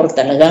therefore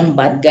talagang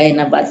bad guy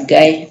na bad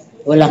guy,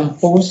 walang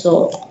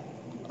puso,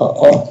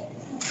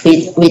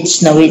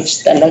 witch na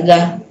witch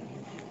talaga,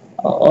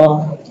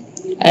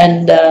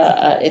 and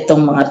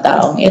itong mga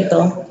taong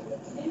ito.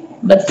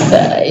 But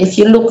if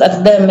you look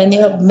at them and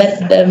you have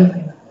met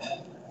them,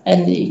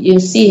 and you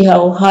see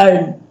how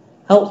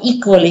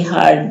equally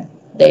hard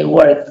they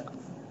work,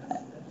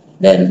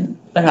 then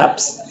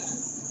perhaps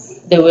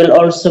they will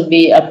also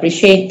be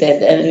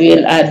appreciated, and we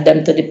will add them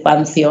to the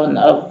pantheon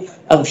of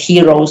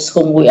heroes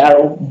whom we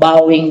are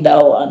bowing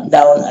down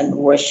and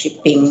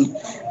worshiping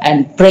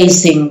and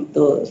praising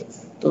to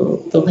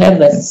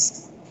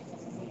heavens.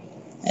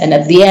 And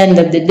at the end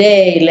of the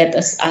day, let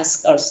us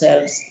ask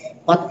ourselves,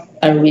 what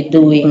are we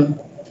doing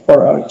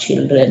for our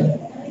children?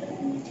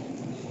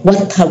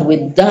 What have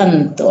we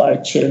done to our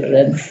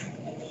children?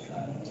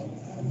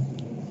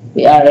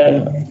 We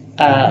are,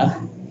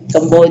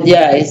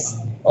 Cambodia is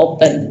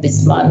open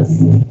this month,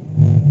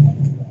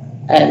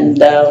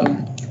 and I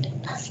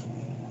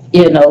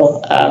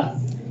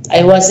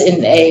was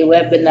in a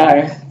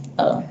webinar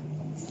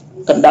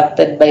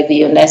conducted by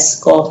the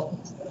UNESCO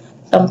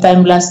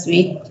sometime last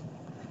week,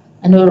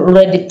 and we're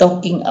already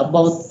talking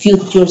about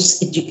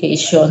futures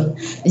education.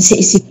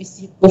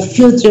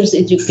 Futures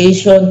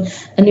education,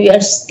 and we are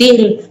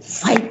still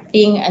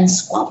fighting and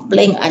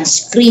squabbling and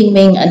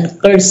screaming and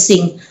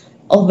cursing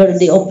over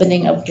the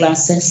opening of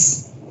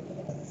classes.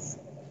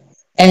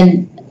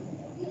 And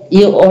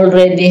you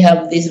already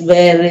have this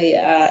very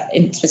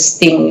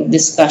interesting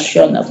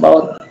discussion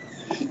about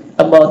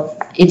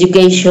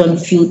education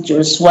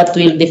futures. What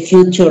will the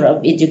future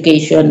of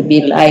education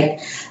be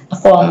like?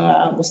 Ako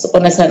ang gusto ko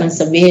na sanang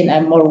sabihin,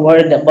 I'm more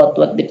worried about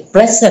what the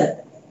present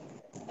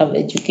of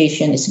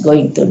education is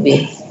going to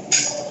be.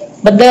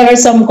 But there are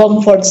some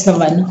comforts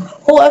naman.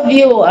 Who of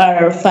you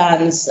are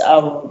fans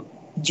of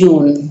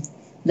June,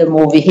 the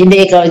movie?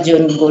 Hindi ikaw,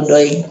 June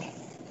Godoy.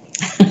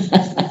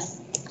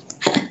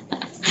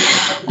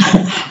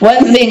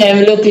 One thing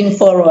I'm looking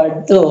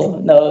forward to,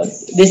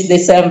 this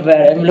December,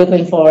 I'm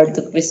looking forward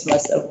to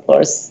Christmas, of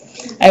course.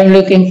 I'm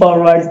looking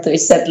forward to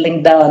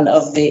settling down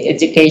of the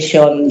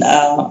education,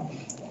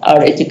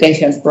 our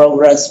education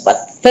programs.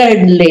 But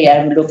thirdly,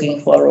 I'm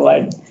looking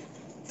forward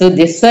to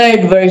the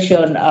third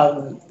version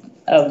of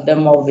the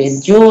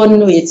movie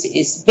June, which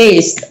is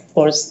based, of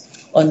course,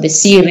 on the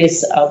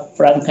series of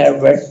Frank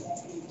Herbert,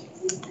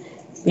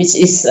 which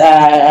is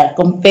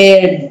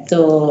compared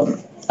to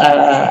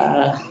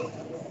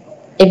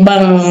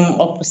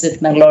ibang opposite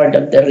ng Lord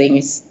of the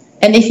Rings.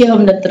 And if you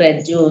have not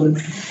read June,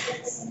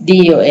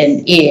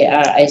 D-U-N-E,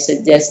 I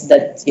suggest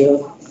that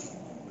you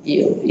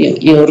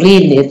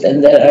read it,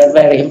 and there are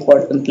very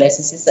important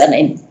lessons. It's an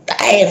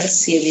entire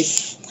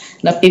series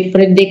na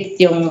pipredict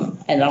yung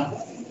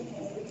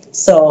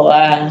so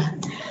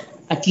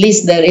at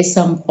least there is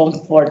some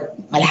comfort.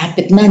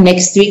 Malapit na,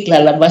 next week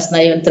lalabas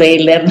na yung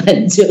trailer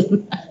ng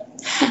June.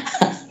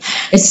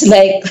 It's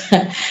like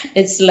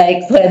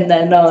when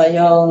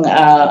yung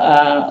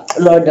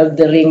Lord of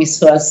the Rings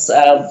was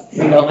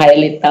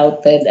highly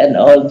touted and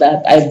all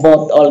that. I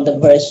bought all the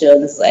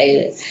versions.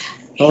 I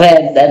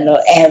read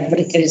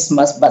every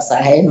Christmas,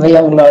 basahin mo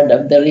yung Lord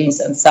of the Rings,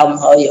 and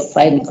somehow you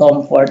find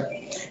comfort.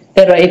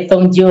 Pero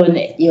itong June,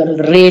 you'll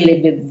really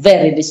be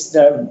very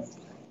disturbed.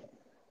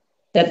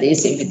 That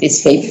is, if it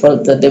is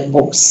faithful to the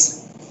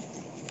books.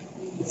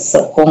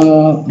 So kung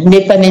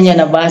hindi pa ninyo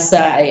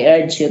nabasa, I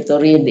urge you to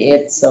read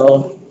it.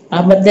 So,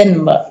 but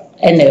then,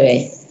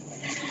 anyway,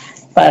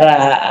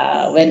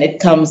 para when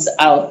it comes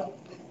out,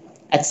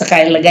 at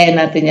saka ilagay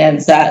natin yan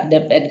sa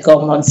DepEd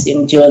Commons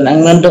yung June.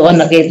 Ang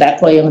nandoon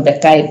nakita ko yung the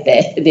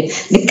kite, the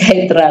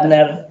kite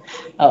runner,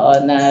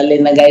 na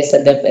linagay sa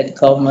DepEd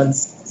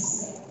Commons.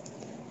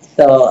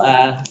 So,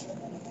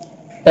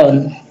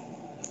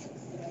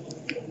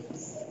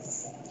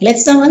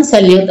 let's naman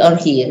salute our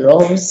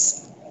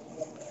heroes.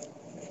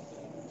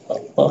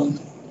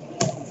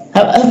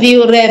 Have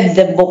you read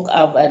the book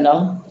of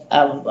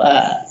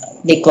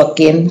Dick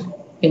Joaquin,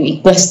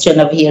 yung Question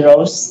of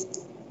Heroes?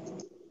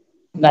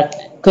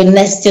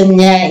 Question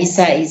niya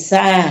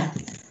isa-isa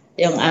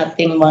yung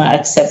ating mga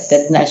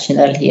accepted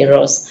national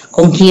heroes.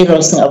 Kung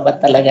heroes nga ba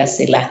talaga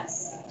sila?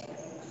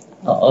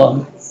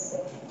 Oo.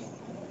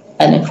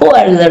 And who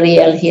are the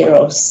real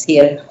heroes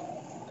here?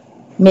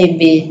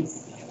 Maybe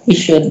we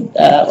should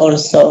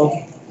also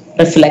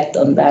reflect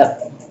on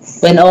that.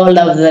 When all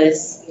of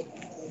this,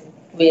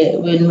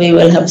 when we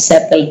will have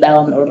settled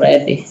down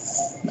already.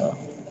 No.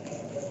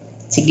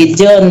 Sige,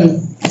 June,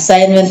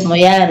 assignment mo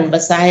yan.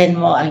 Basahin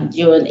mo ang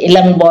June.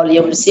 Ilang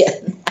volumes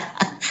yan?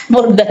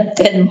 More than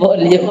 10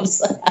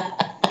 volumes.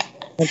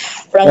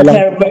 Frank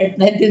Herbert,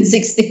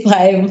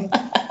 1965.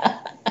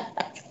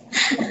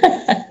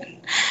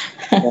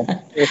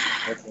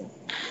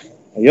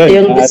 Ayun,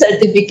 yung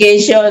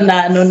certification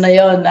na ano na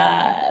yon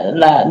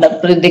na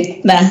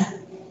predict na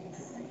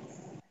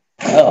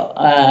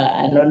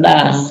ano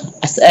na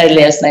as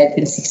early as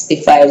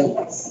 1965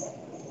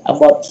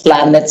 about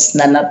planets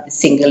na not a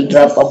single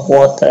drop of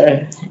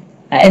water.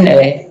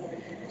 Anyway,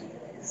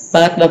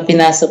 bakit ba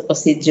pinasok ko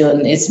si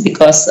June is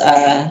because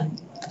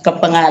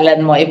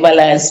kapangalan mo iba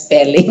lang ang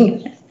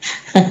spelling.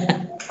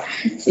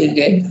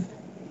 Sige.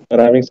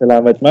 Maraming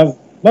salamat, ma'am.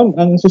 Ma'am,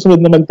 ang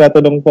susunod na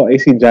magtatanong po ay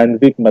si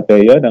Janvic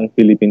Mateo ng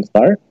Philippine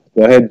Star.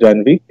 Go ahead,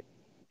 Janvic.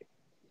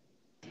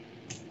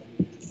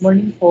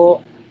 Morning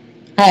po.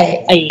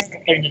 Hi. Ay,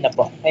 afternoon na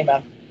po. Hi,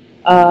 ma'am.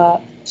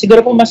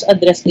 Siguro po mas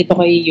address dito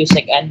kay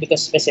Yusek Ann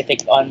because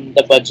specific on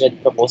the budget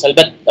proposal.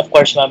 But of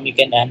course, ma'am, you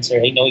can answer.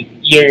 I know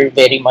you're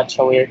very much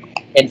aware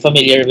and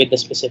familiar with the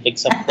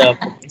specifics of the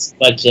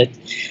budget.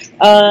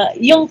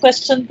 Yung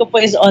question ko po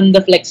is on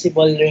the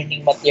flexible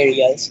learning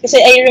materials.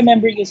 Kasi I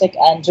remember, Yusek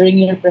Ann, during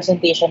your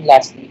presentation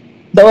last week,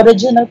 the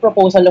original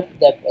proposal of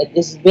DepEd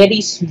is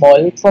very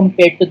small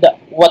compared to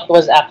what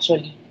was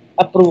actually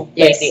approved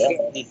by the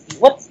LDP.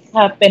 What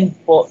happened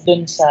po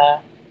dun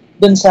sa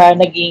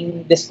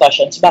naging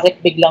discussions?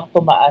 Bakit biglang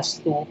tumaas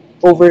to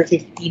over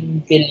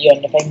 15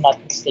 billion, if I'm not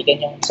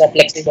mistaken, yung sa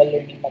flexible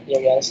learning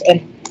materials?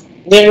 And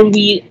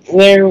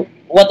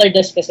what are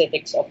the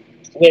specifics of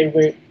where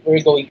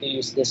we're going to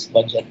use this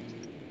budget?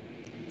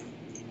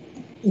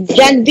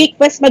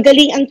 Janvic, mas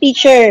magaling ang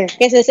teacher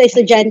kaysa sa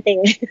estudyante.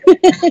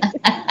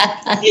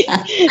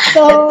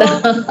 So,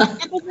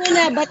 ako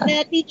muna, but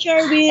the teacher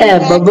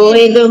will...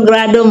 babuhin ko yung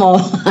grado mo.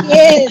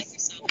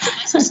 Yes.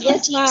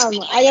 Yes, ma'am.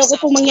 Ayaw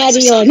ko pong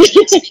mangyari yun.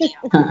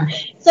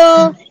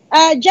 So,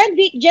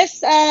 Janvic,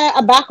 just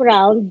a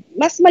background,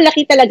 mas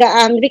malaki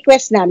talaga ang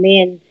request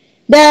namin.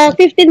 The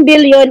 15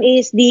 billion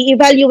is the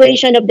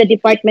evaluation of the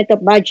Department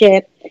of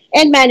Budget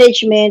and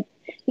Management,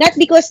 not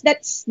because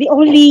that's the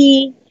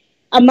only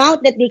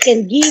amount that they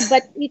can give,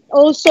 but it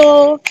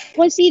also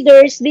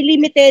considers the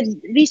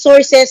limited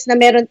resources na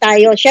meron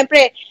tayo.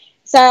 Siyempre,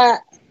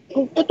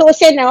 kung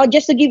tutuusin,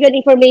 just to give you an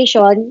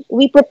information,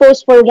 we propose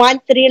for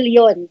 1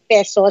 trillion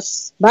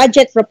pesos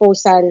budget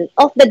proposal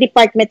of the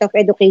Department of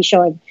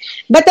Education.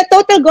 But the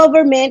total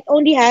government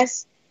only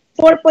has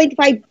 4.5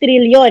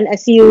 trillion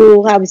as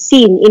you have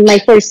seen in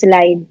my first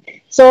slide.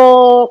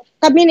 So,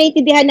 kami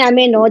naiintindihan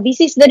namin, this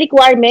is the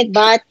requirement,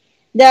 but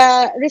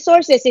the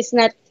resources is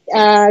not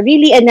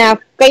really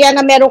enough. Kaya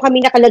nga meron kami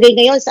nakalagay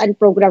ngayon sa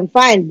program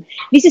fund.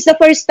 This is the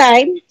first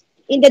time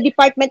in the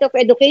Department of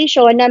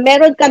Education na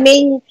meron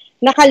kaming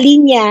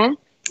nakalinya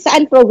sa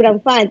program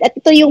fund. At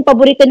ito yung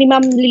paborito ni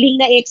Ma'am Liling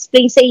na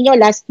i-explain sa inyo.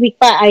 Last week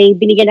pa ay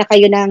binigyan na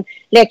kayo ng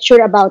lecture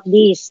about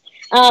this.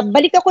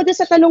 Balik ako doon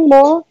sa tanong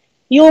mo,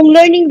 yung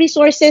learning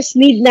resources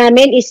need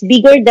namin is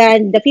bigger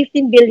than the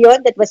 15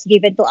 billion that was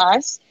given to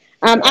us.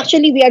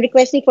 Actually, we are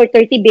requesting for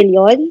 30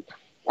 billion.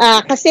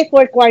 Kasi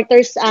 4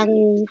 quarters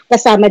ang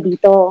kasama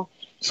dito.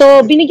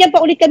 So, binigyan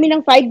pa ulit kami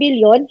ng 5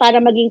 billion para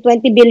maging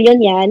 20 billion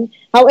yan.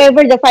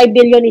 However, the 5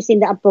 billion is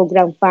in the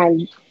program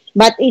fund.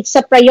 But it's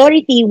a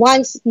priority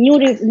once new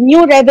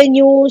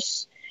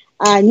revenues,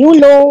 new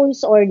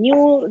loans, or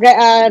new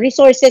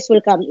resources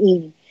will come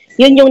in.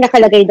 Yun yung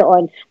nakalagay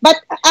doon.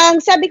 But ang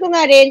sabi ko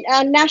nga rin,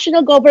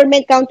 national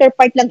government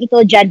counterpart lang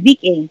ito,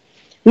 Janvic.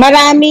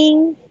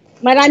 Maraming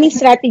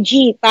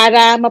strategy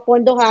para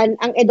mapondohan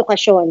ang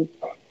edukasyon.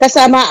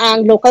 Kasama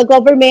ang local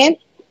government,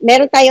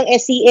 meron tayong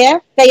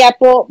SCF, kaya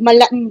po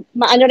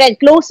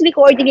closely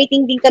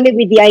coordinating din kami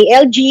with the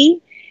ILG,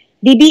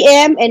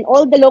 DBM, and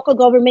all the local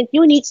government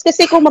units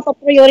kasi kung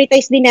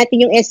mapaprioritize din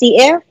natin yung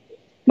SCF,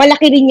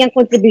 malaki rin yung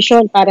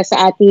contribution para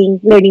sa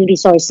ating learning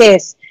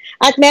resources.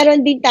 At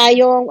meron din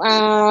tayong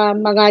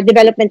mga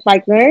development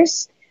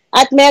partners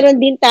at meron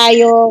din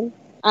tayong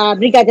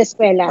Brigada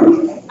Eskwela.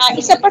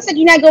 Isa pa sa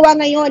ginagawa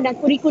ngayon ng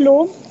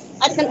curriculum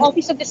at ng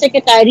Office of the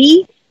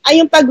Secretary ay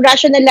yung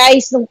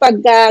pag-rationalize ng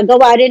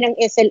paggawa rin ng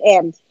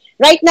SLM.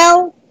 Right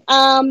now,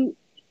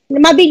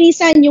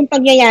 mabilisan yung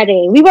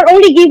pangyayari. We were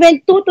only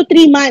given 2 to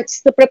 3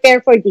 months to prepare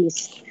for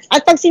this.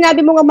 At pag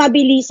sinabi mo nga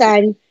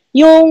mabilisan,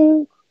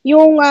 yung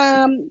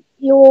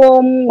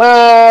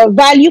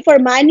value for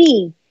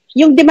money,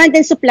 yung demand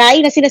and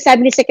supply na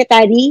sinasabi ni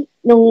Secretary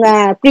nung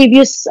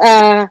previous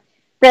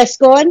press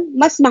con,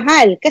 mas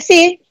mahal.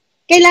 Kasi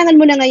kailangan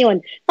mo na ngayon.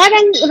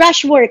 Parang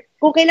rush work.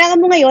 Kung kailangan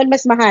mo ngayon,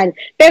 mas mahal.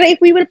 Pero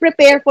if we will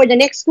prepare for the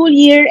next school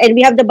year and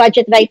we have the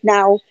budget right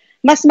now,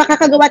 mas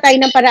makakagawa tayo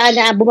ng paraan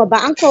na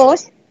bumaba ang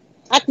cost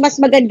at mas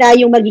maganda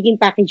yung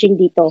magiging packaging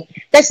dito.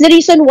 That's the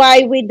reason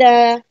why with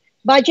the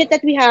budget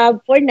that we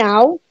have for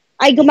now,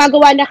 ay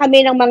gumagawa na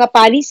kami ng mga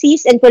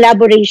policies and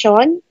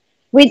collaboration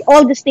with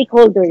all the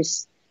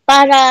stakeholders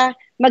para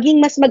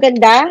maging mas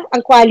maganda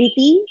ang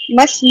quality,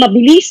 mas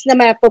mabilis na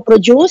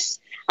mapoproduce,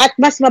 at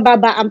mas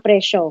mababa ang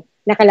presyo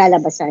na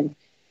kalalabasan.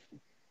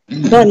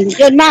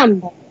 Yun,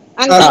 ma'am.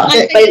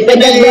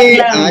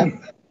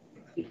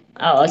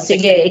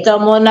 Sige, ikaw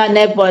muna,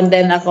 Nepo, and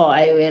then ako,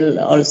 I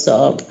will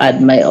also add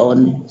my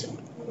own.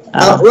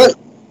 Well,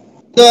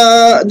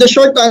 the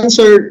short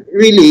answer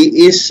really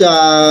is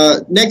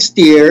next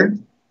year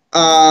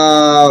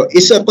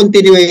is a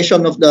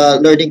continuation of the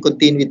learning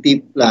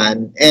continuity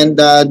plan, and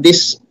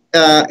this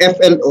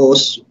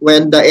FLOs,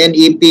 when the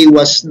NEP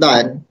was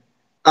done,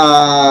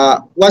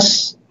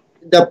 was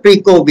the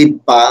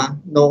pre-COVID pa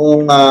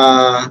noong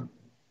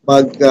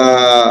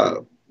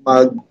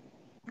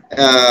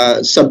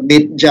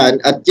submit dyan.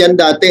 At yan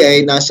dati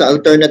ay nasa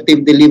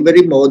alternative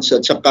delivery modes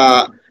at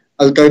saka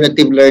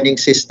alternative learning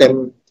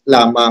system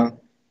lamang.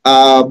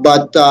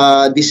 But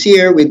this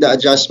year, with the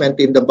adjustment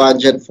in the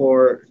budget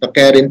for the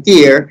current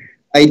year,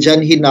 ay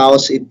dyan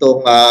hinaus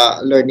itong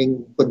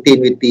learning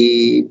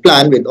continuity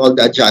plan with all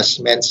the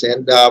adjustments.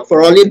 And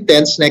for all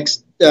intents,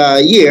 next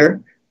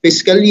year,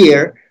 fiscal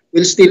year,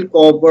 will still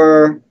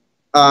cover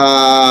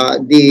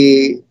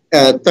the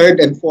third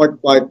and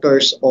fourth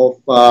quarters of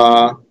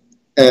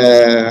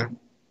the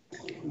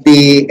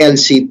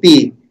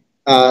LCP.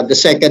 The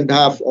second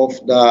half of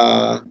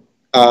the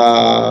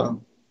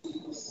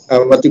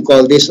what you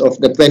call this, of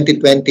the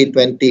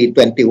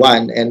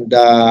 2020-2021, and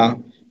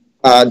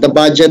the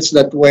budgets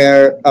that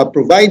were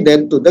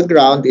provided to the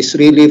ground is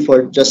really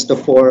for just the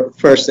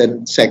first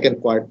and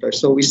second quarter.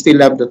 So we still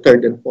have the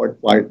third and fourth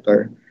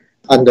quarter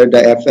under the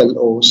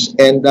FLOs,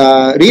 and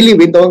really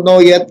we don't know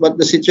yet what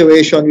the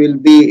situation will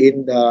be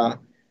in the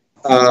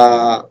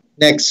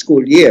next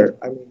school year.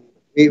 I mean,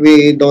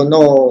 we don't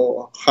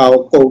know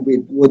how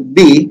COVID would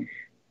be.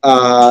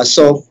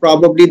 So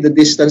probably the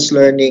distance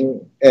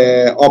learning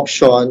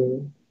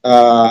option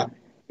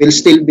will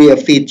still be a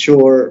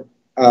feature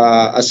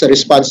as a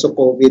response to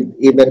COVID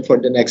even for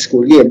the next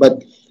school year.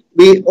 But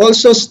we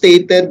also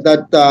stated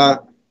that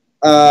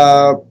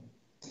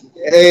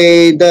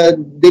the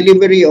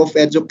delivery of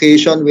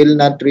education will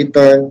not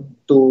return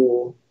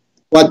to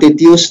what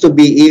it used to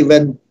be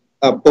even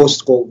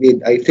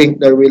post-COVID. I think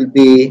there will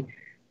be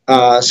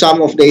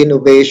some of the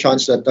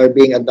innovations that are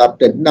being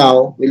adopted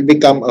now will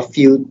become a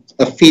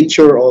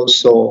feature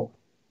also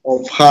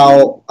of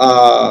how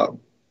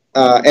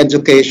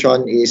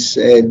education is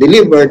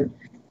delivered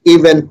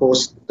even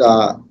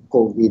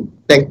post-COVID.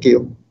 Thank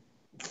you.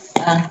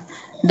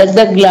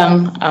 Dagdag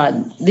lang,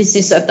 this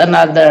is at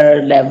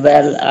another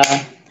level.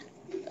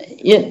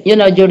 You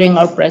know, during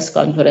our press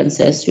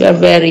conferences, we are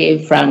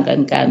very frank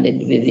and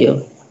candid with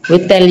you. We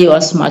tell you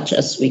as much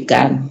as we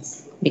can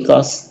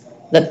because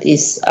that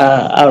is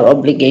our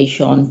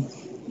obligation.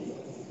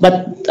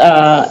 But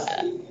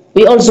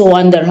we also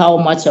wonder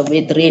how much of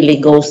it really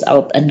goes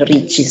out and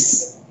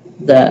reaches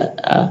the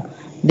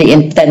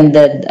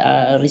intended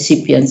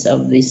recipients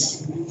of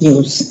this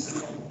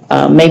news.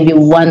 Maybe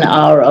 1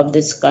 hour of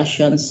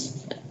discussions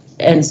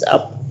ends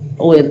up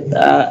with,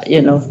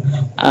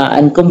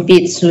 and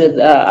competes with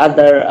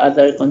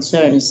other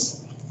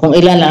concerns. Kung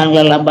ilan lang ang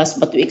lalabas,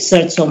 but we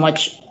exert so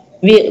much,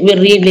 we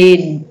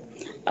really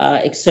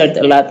exert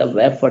a lot of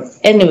effort.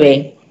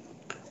 Anyway,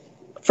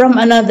 from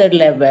another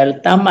level,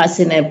 tama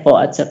si Nepo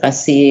at saka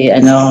si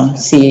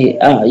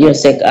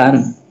Yusek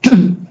Ann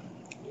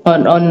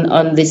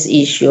on this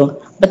issue.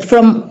 But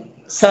from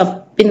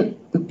sa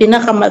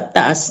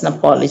pinakamataas na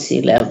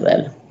policy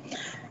level,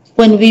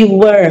 when we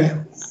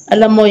were,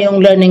 alam mo yung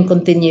learning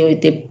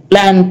continuity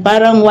plan,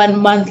 parang 1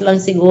 month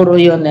lang siguro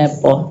yun,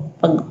 Nepo,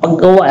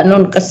 paggawa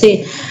nun,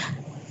 kasi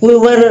we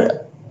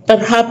were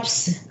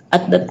perhaps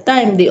at that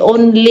time the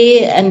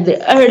only and the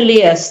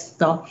earliest,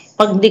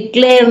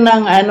 pag-declare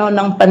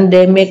ng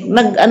pandemic,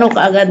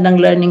 kaagad ng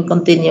learning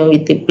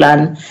continuity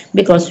plan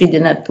because we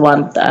did not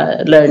want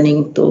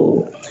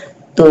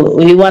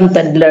we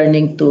wanted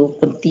learning to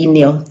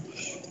continue.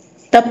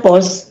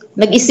 Tapos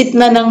nag-isip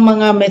na ng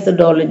mga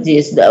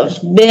methodologies. There was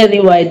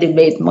very wide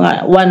debate,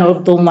 mga 1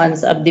 or 2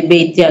 months of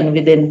debate yan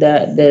within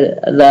the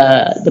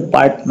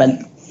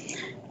department.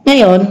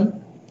 Ngayon,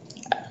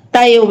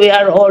 we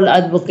are all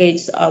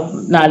advocates of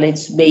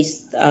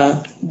knowledge-based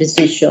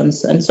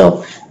decisions. And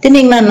so,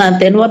 tinignan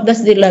natin, what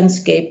does the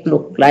landscape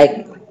look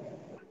like?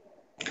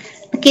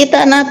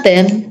 Nakita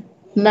natin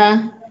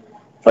na,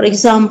 for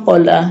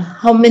example,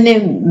 how many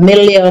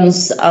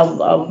millions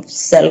of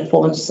cell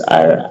phones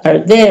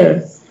are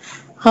there?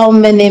 How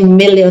many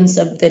millions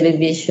of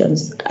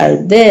televisions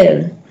are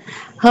there?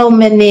 How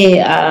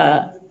many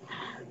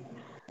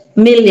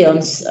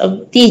millions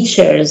of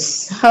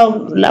teachers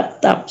have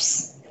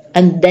laptops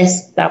and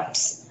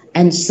desktops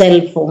and cell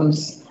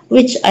phones,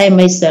 which I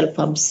myself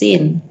have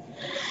seen.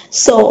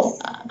 So,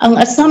 ang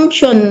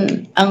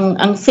assumption,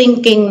 ang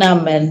thinking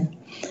namin,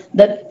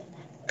 that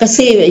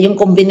kasi yung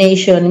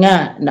combination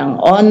nga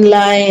ng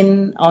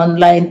online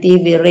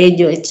TV,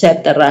 radio,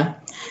 etc.,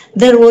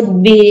 there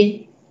would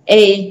be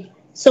a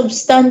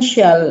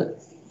substantial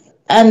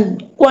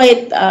and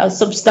quite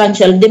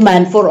substantial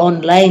demand for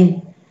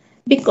online.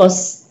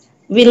 because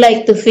we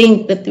like to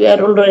think that we are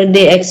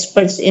already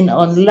experts in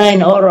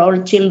online, or our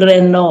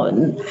children know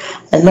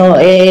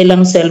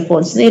ilang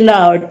cellphones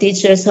nila, our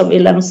teachers have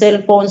ilang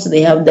cellphones,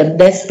 they have their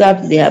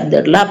desktops, they have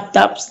their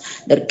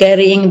laptops, they're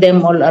carrying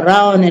them all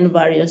around in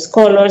various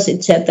colors,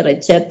 etc.,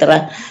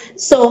 etc.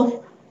 So,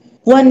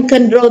 one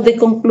can draw the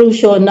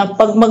conclusion na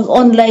pag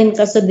mag-online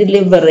ka sa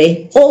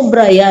delivery,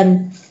 obra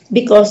yan,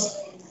 because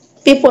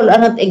people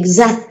are not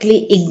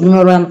exactly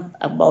ignorant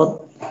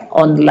about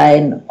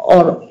online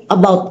or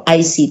about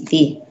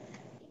ICT.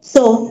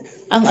 So,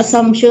 ang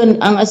assumption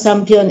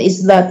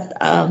is that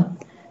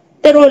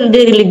there will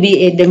really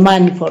be a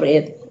demand for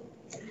it.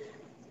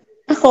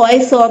 I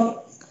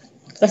thought,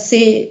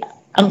 kasi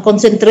ang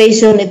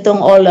concentration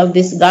itong all of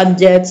these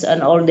gadgets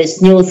and all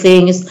these new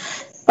things,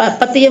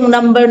 pati yung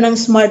number ng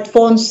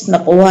smartphones,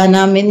 nakuha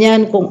namin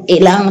yan, kung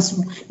ilang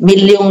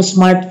milyong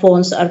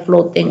smartphones are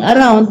floating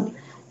around,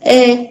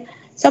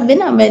 sabi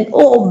namin,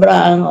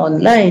 obra ang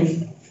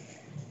online.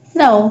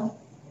 Now,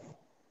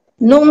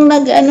 nung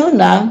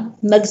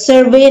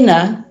nag-survey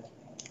na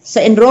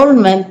sa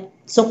enrollment,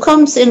 so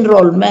comes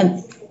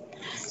enrollment.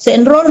 Sa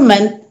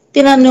enrollment,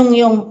 tinanong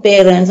yung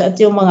parents at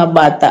yung mga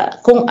bata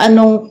kung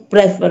anong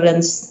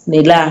preference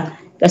nila.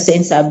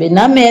 Kasi sabi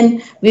namin,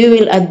 we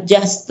will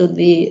adjust to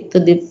the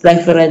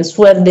preference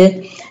where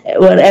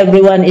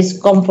everyone is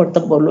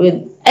comfortable with.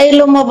 Ay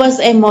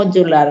lumabas ay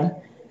modular.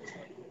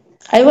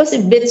 I was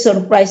a bit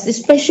surprised,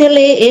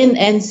 especially in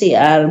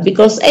NCR,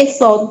 because I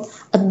thought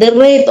at the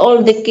rate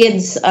all the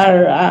kids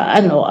are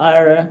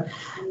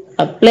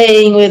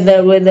playing with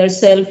their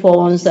cell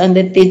phones, and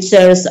the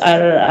teachers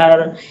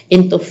are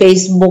into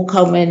Facebook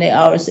how many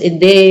hours a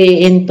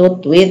day, into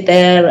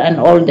Twitter and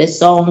all the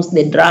songs,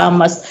 the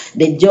dramas,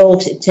 the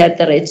jokes,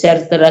 etc.,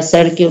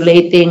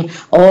 circulating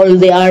all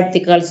the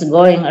articles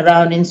going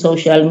around in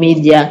social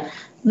media,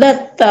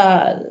 that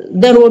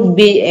there would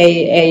be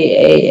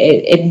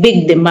a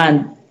big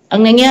demand.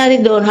 Ang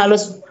nangyari doon,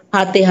 halos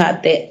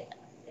hati-hati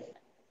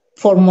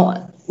for more,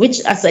 which,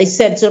 as I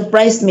said,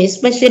 surprised me,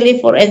 especially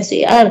for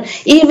NCR.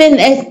 Even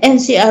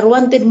NCR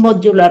wanted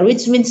modular,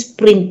 which means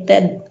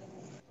printed.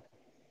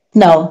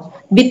 Now,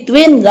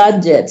 between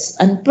gadgets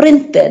and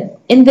printed,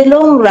 in the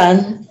long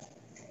run,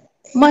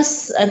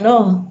 mas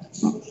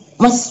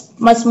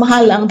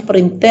mahal ang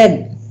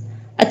printed.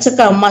 At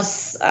saka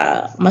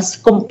mas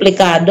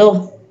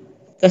komplikado.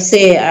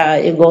 Kasi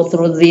you go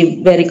through the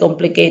very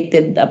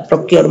complicated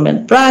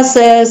procurement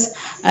process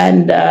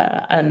and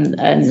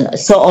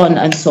so on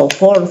and so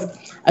forth.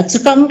 At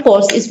saka ang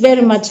cost is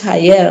very much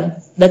higher.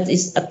 That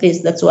is, at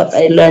least that's what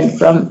I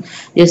learned from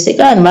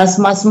USECAN. Mas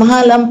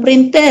mahal ang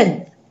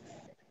printed.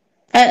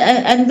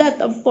 And that,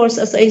 of course,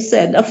 as I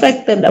said,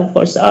 affected, of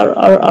course,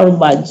 our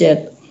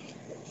budget.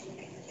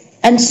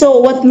 And so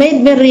what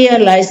made me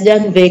realize,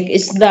 Jan Vic,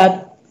 is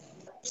that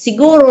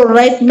siguro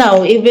right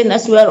now, even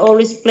as we are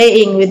always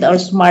playing with our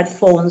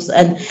smartphones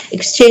and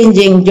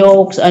exchanging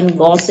jokes and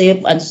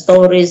gossip and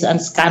stories and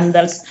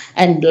scandals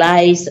and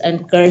lies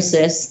and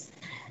curses,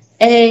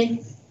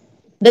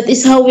 that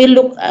is how we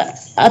look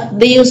at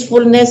the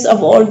usefulness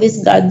of all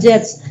these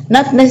gadgets.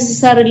 Not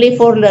necessarily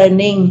for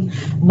learning,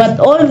 but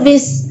all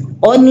these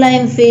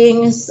online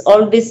things,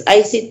 all these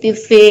ICT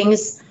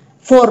things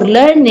for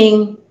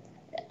learning,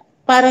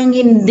 parang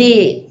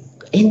hindi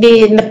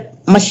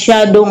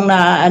masyadong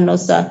na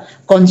sa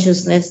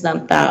consciousness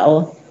ng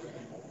tao.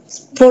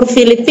 For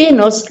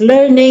Filipinos,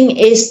 learning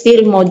is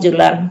still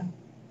modular.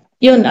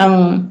 Yun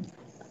ang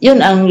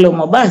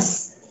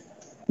lumabas.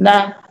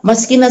 Na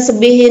maski na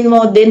sabihin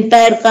mo, the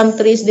entire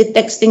country is the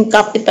texting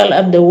capital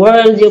of the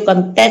world, you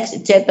can text,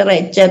 etc.,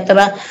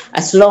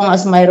 as long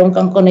as mayroon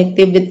kang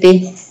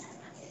connectivity.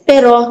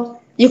 Pero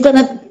you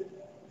cannot,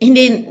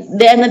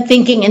 they are not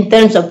thinking in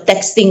terms of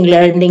texting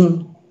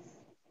learning.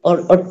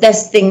 Or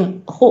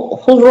testing,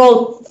 who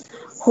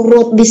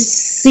wrote this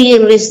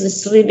series,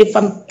 this really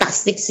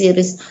fantastic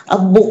series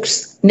of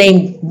books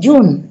named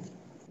Dune,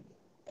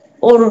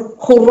 or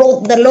who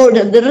wrote The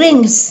Lord of the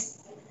Rings.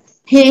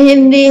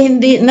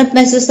 Hindi not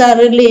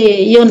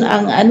necessarily yun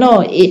ang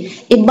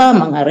iba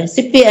mga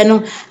recipe,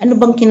 ano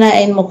bang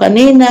kinain mo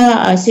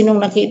kanina,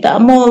 sinong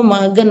nakita mo,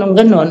 mga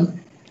ganon.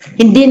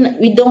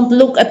 We don't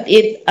look at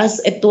it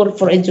as a tool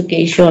for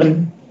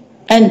education.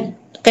 And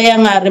kaya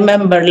nga,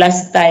 remember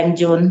last time,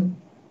 June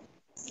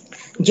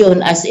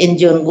as in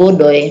June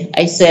Godoy,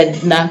 I said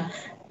na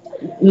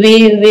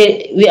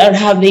we are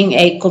having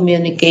a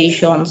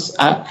communications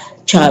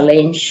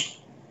challenge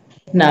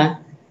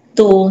na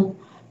to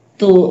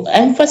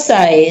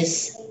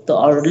emphasize to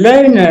our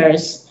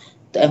learners,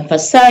 to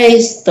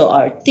emphasize to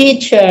our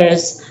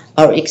teachers,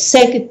 our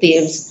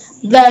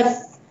executives,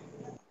 that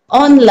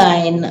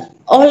online,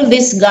 all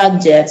these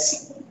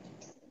gadgets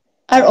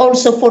are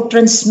also for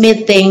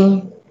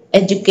transmitting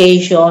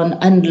education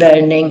and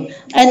learning,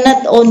 and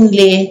not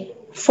only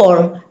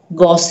for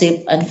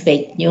gossip and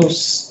fake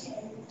news,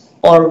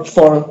 or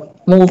for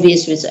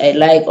movies which I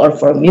like, or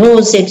for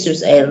music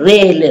which I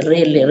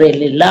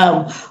really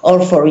love,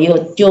 or for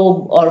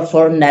YouTube, or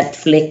for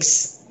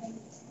Netflix.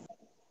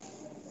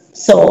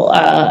 So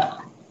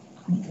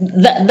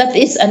that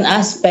is an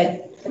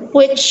aspect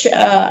which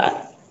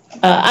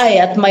I,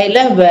 at my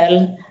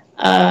level,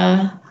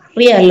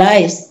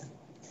 realized.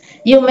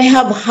 You may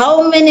have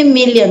how many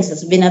millions,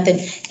 sabihin natin,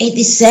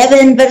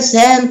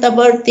 87% of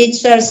our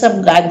teachers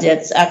have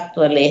gadgets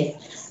actually,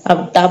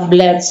 have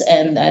tablets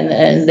and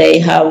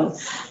they have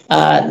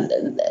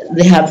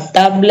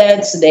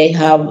tablets, they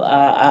have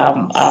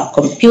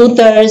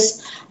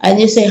computers,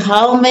 and you say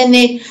how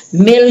many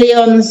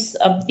millions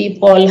of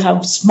people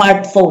have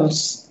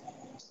smartphones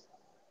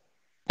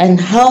and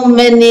how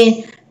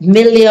many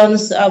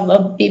millions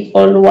of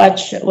people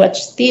watch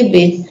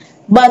TV,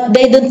 but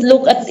they don't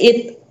look at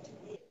it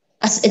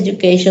as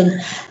education.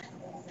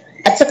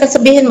 At saka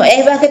sabihin mo,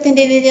 bakit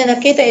hindi niya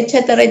nakita,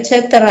 etc.,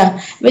 etc.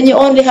 When you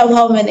only have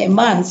how many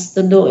months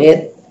to do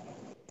it,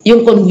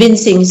 yung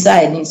convincing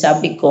side, yung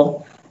sabi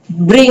ko,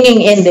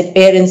 bringing in the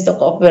parents to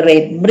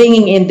cooperate,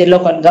 bringing in the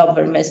local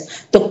governments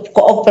to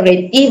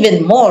cooperate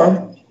even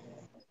more,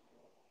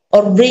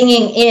 or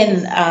bringing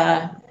in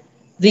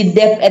the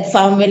DepEd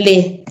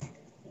family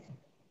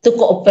to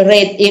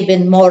cooperate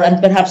even more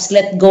and perhaps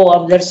let go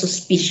of their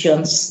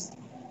suspicions.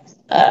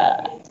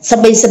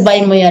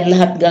 Sabay-sabay mo yan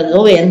lahat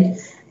gagawin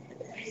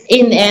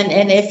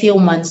in a few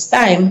months'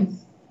 time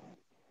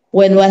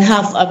when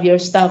 1/2 of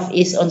your staff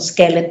is on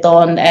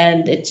skeleton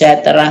and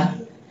etc.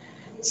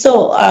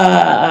 So,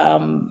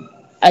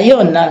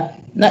 ayun,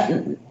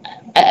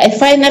 I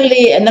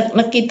finally,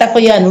 nakita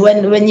ko yan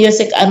when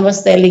Yusek Ann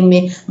was telling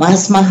me,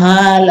 mas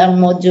mahal ang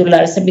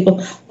modular. Sabi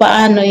ko,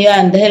 paano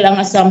yan? Dahil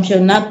ang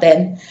assumption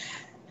natin,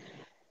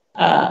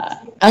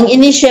 ang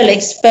initial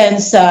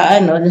expense sa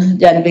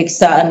Janvic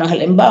sa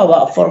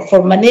halimbawa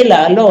for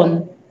Manila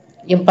alone,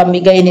 yung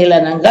pamigay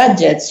nila ng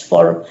gadgets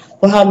for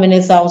how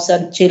many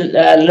thousand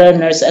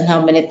learners and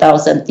how many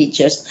thousand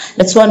teachers,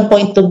 that's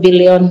 1.2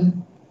 billion.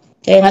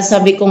 Kaya nga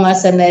sabi ko nga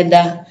sa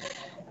NEDA,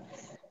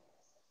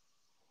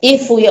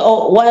 if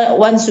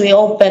once we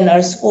open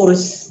our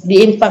schools, the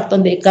impact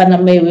on the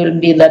economy will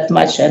be that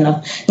much.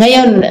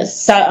 Ngayon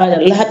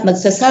lahat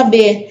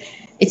nagsasabi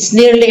it's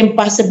nearly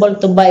impossible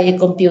to buy a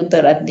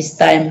computer at this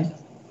time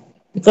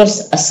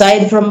because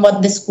aside from what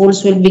the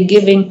schools will be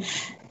giving,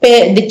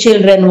 the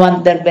children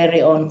want their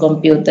very own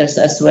computers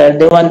as well.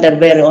 They want their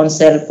very own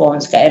cell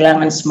phones.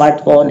 Kailangan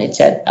smartphone,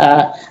 etc.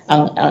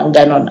 Ang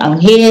ganon. Ang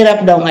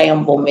hirap daw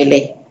ngayon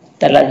bumili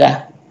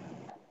talaga.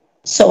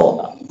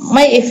 So,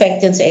 may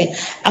effect yun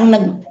ang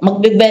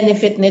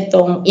magbe-benefit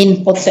nitong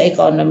input sa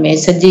economy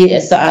sa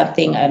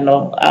ating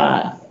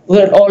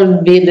will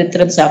all be the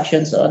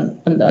transactions on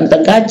the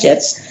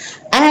gadgets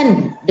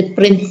and the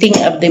printing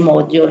of the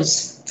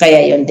modules.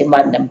 Kaya yung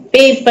demand ng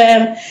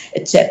paper,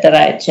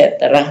 etc.,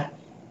 etc.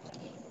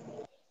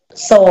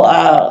 So,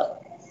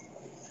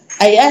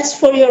 I ask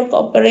for your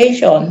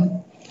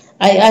cooperation.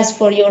 I ask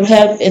for your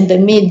help in the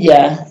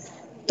media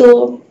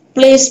to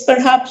place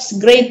perhaps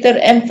greater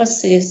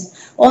emphasis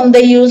on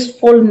the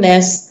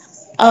usefulness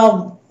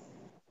of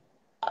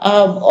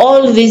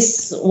all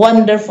these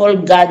wonderful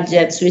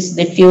gadgets which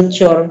the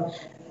future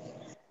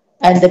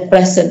and the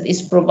present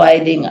is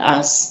providing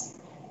us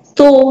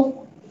to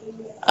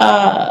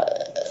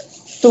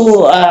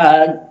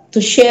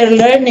share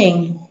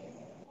learning,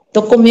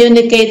 to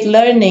communicate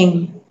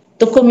learning,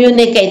 to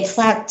communicate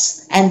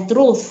facts and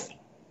truth.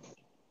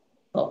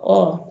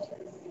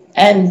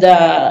 And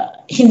of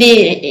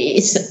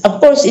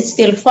course it's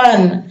still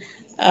fun.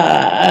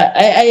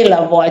 I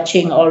love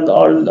watching all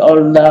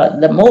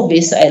the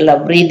movies. I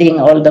love reading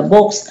all the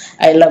books.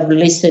 I love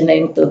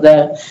listening to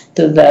the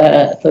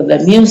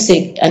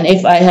music. And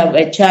if I have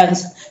a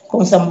chance,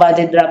 kung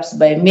somebody drops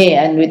by me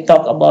and we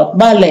talk about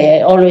ballet,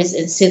 I always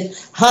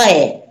insist,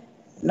 hi,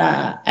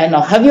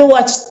 have you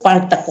watched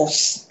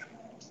Spartacus?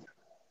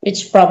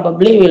 Which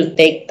probably will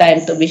take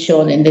time to be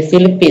shown in the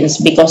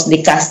Philippines because the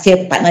cast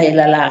here, panay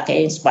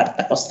lalaki in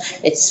Spartacus.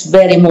 It's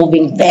very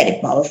moving, very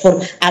powerful.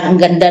 Ang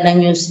ganda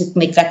ng music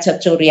ni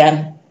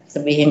Kachaturian,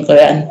 sabihin ko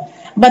yan.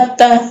 But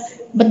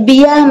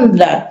beyond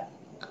that,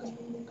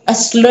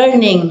 as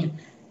learning,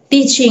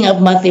 teaching of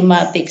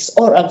mathematics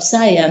or of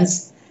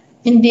science,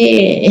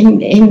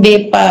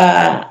 hindi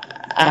pa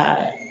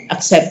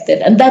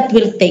accepted. And that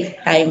will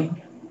take time.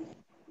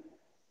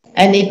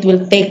 And it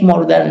will take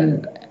more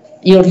than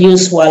your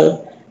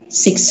usual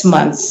 6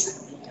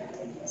 months.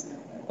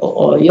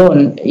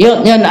 Yun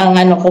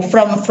ang ko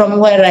from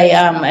where I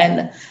am,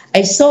 and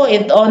I saw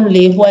it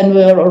only when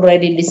we were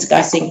already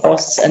discussing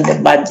costs and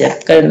the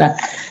budget. Kaya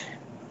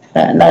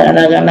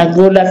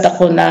nagulat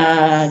ako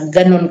na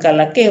ganun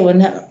kalaki.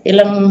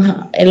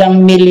 Ilang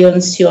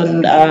millions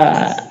yun,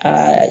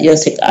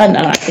 Yusek Ann,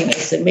 ang ating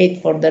estimate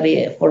for the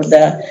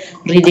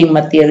reading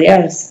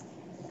materials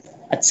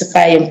at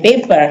saka yung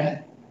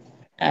paper.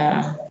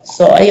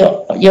 So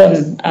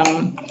yun,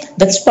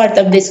 that's part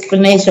of the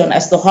explanation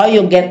as to how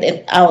you get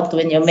it out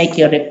when you make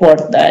your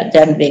report,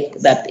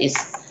 Janvic. That is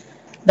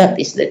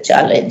the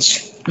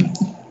challenge.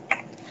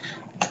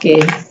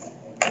 Okay.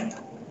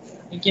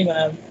 Thank you,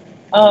 ma'am.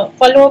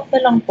 Follow up na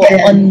lang po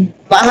on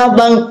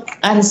mahabang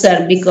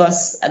answer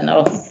because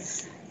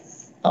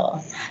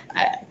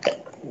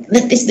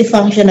that is the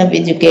function of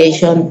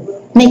education.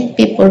 Make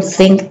people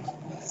think,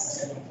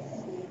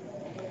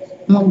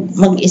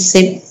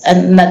 mag-isip,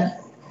 and not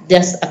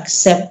just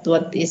accept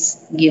what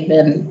is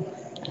given.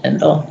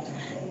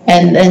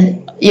 And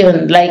then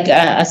yun, like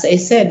as I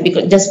said,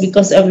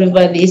 because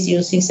everybody is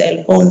using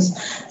cell phones,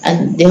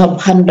 and they have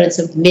hundreds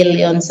of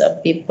millions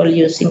of people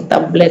using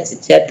tablets,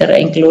 etc.,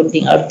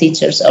 including our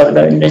teachers, our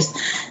learners,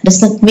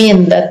 does not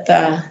mean that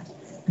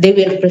they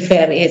will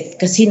prefer it.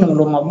 Kasi nung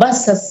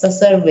lumabas sa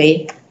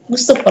survey,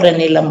 gusto pa rin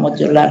nila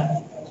modular.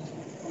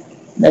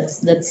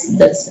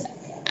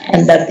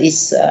 And that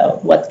is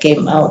what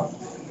came out.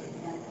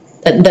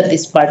 That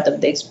is part of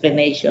the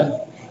explanation,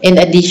 in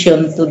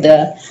addition to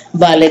the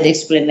valid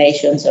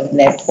explanations of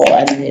NEPO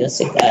and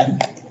USEC-AN.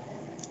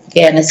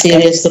 Kaya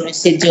na-serious to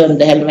si John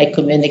dahil may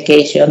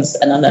communications,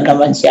 na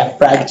naman siya,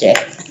 project.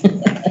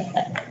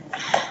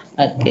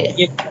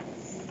 Okay.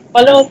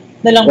 Follow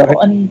na lang po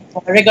on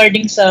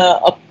regarding sa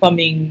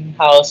upcoming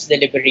House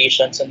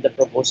deliberations on the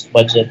proposed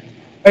budget.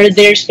 Are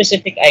there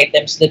specific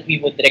items that we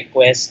would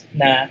request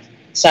na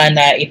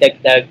sana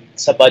idagdag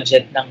sa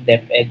budget ng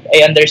DepEd?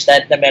 I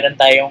understand na meron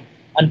tayong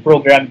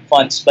unprogrammed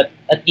funds, but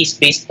at least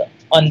based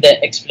on the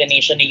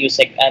explanation ni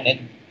USEC-AN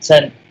and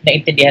sa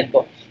naintindihan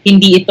ko,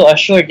 hindi ito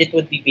assured. It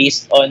would be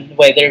based on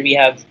whether we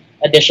have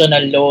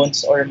additional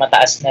loans or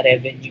mataas na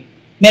revenue.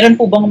 Meron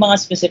po bang mga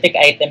specific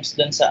items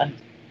dun sa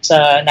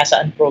nasa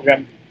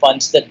unprogrammed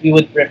funds that we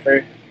would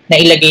prefer na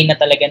ilagay na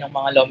talaga ng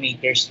mga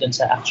lawmakers dun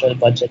sa actual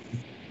budget?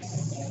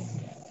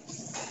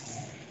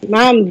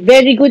 Ma'am,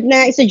 very good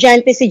na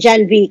estudyante si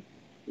John Vic.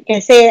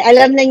 Kasi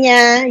alam na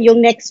niya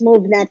yung next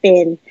move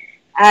natin.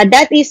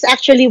 That is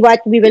actually what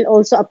we will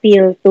also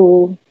appeal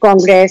to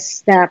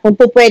Congress, na kung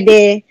po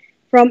pwede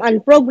from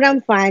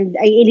unprogrammed fund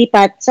ay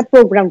ilipat sa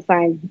program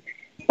fund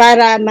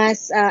para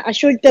mas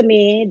assured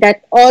kami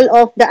that all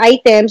of the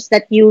items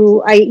that you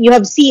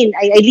have seen,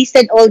 I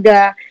listed all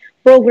the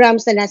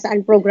programs na nasa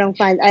unprogrammed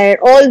fund are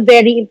all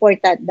very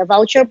important. The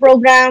voucher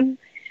program,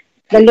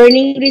 the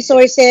learning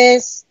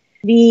resources,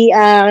 the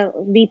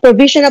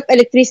provision of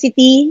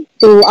electricity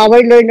to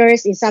our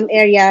learners in some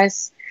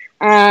areas.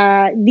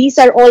 These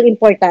are all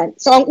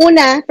important. So ang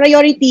una,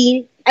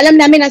 priority,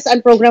 alam namin nasa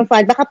program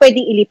fund, baka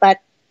pwedeng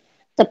ilipat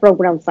sa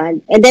program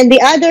fund. And then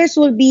the others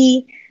will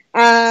be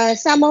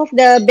some of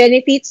the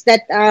benefits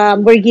that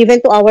were given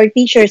to our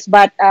teachers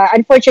but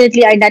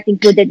unfortunately are not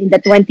included in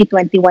the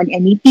 2021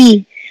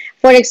 NEP.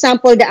 For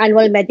example, the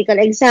annual medical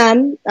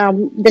exam,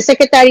 the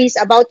secretary is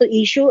about to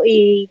issue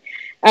a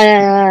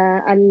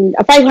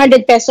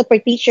 500 peso per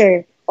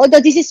teacher.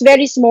 Although this is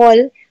very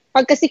small,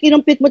 pag kasi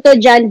kinumpute mo to,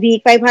 John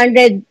V,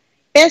 500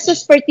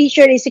 pesos per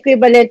teacher is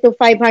equivalent to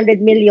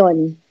 500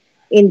 million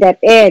in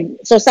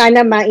DepEd. So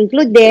sana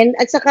ma-include din.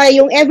 At saka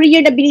yung every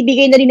year na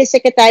binibigay na rin ng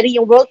Secretary,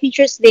 yung World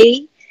Teachers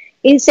Day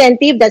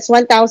incentive, that's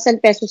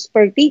 1,000 pesos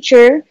per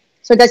teacher.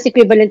 So that's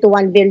equivalent to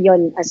 1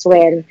 billion as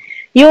well.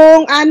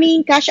 Yung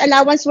aming cash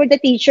allowance for the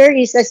teacher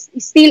is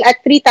still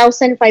at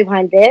 3,500.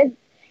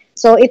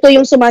 So ito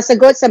yung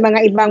sumasagot sa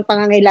mga ibang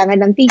pangangailangan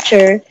ng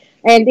teacher.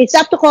 And it's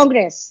up to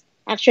Congress,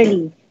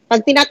 actually.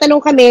 Pag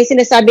tinatanong kami,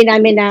 sinasabi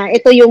namin na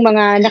ito yung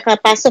mga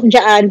nakapasok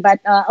dyan. But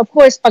of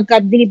course,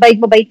 pagka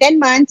dinivide mo by 10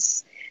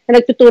 months na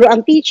nagtuturo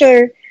ang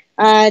teacher,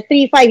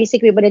 3,500 is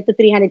equivalent to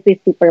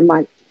 350 per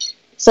month.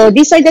 So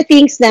these are the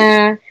things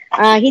na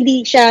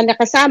hindi siya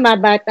nakasama.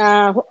 But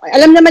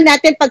alam naman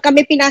natin, pag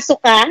kami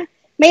pinasok ka,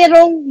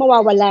 mayroong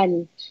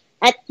mawawalan.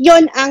 At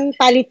yon ang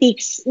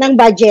politics ng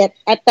budget.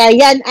 At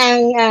yan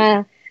ang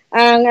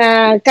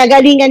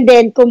kagalingan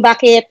din kung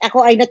bakit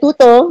ako ay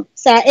natuto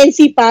sa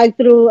NCPAG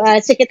through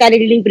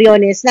Secretary Liling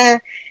Briones na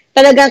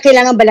talagang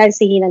kailangan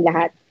balansehin ang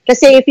lahat.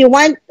 Kasi if you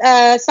want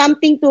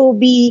something to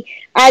be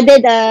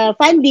added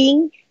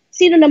funding,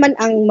 sino naman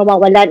ang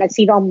mawawalan at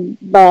sino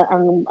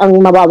ang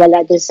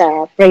mawawala doon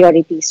sa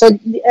priority. So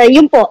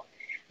yun po,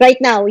 right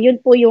now, yun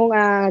po yung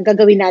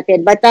gagawin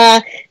natin. But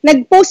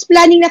nag-post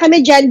planning na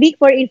kami, John Vic,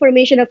 for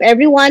information of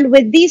everyone.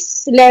 With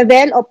this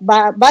level of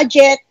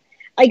budget,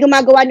 ay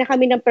gumagawa na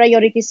kami ng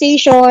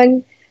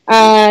prioritization,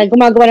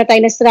 gumagawa na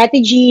tayo ng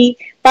strategy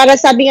para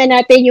sabi nga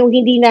natin yung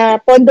hindi na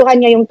pondohan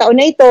ngayong taon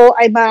na ito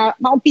ay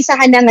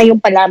maumpisahan na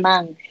ngayon pa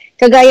lamang.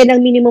 Kagaya ng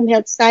minimum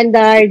health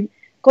standard,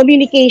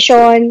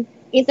 communication,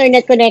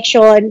 internet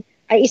connection,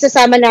 ay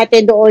isasama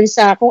natin doon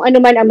sa kung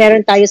ano man ang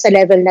meron tayo sa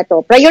level na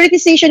to.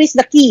 Prioritization is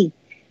the key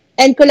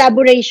and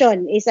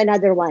collaboration is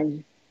another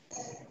one.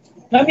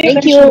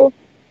 Thank you.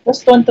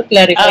 Just want to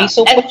clarify.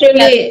 So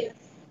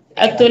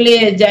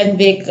Actually, John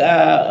Vic,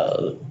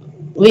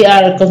 we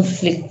are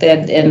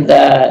conflicted in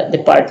the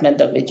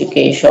Department of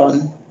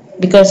Education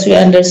because we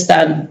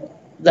understand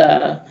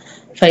the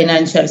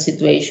financial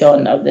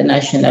situation of the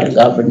national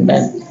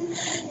government.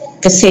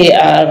 Kasi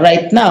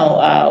right now,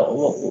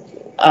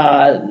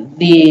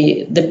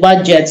 the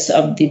budgets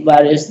of the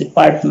various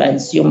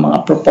departments, yung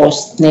mga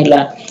proposed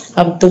nila,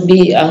 have to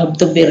be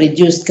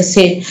reduced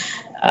kasi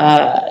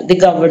the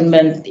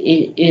government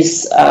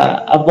is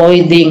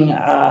avoiding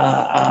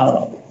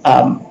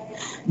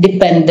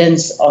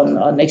dependence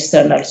on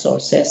external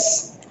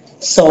sources.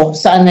 So,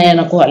 saan na yan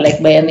nakuha?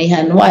 Like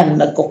Bayanihan 1,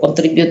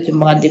 nagko-contribute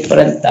yung mga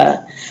different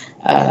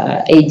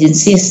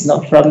agencies, no,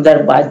 from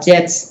their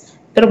budgets.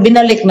 Pero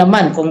binalik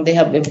naman kung they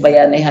have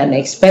Bayanihan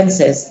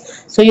expenses.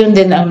 So, yun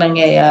din ang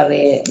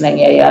nangyayari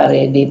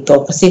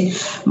dito. Kasi,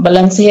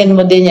 balansehin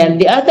mo din yan.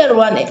 The other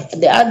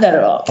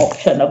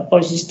option, of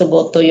course, is to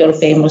go to your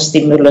famous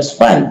stimulus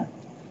fund.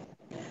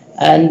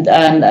 And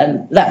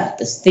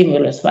that, the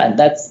stimulus fund,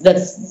 that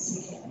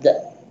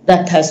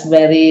has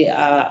very,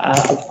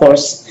 of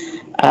course,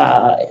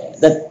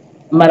 that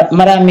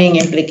maraming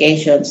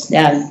implications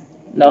yan,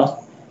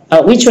 no,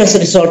 which was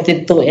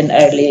resorted to in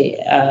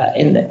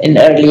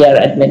earlier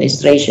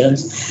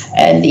administrations,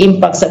 and the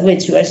impacts of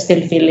which we are still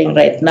feeling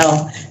right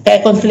now.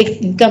 Kaya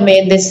conflicted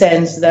kami in the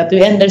sense that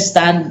we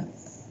understand,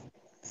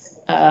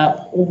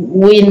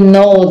 we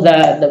know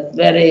the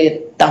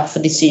very tough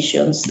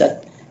decisions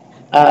that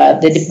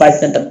the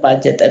Department of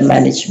Budget and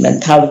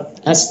Management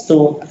has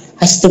to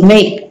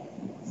make,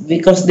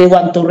 because they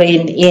want to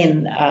rein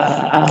in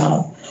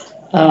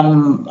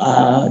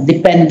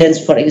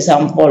dependence, for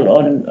example,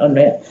 on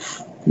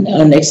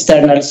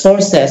external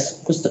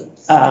sources.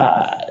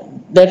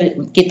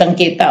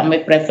 Kitang-kita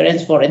may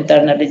preference for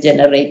internally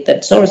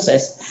generated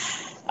sources,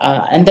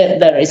 and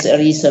there is a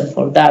reason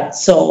for that.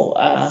 So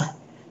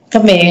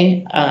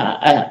kami,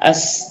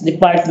 as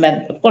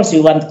department, of course,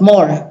 we want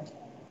more.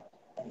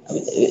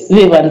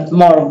 We want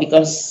more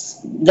because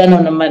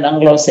gano'n naman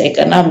ang law sa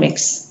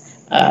economics.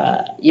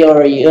 The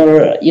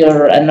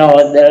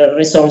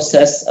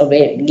resources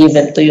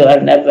given to you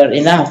are never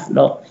enough,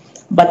 no.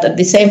 But at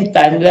the same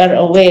time, we are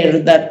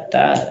aware that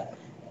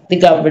the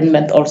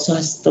government also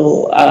has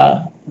to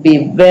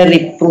be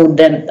very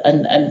prudent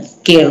and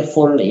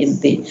careful in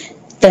the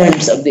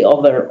terms of the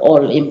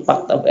overall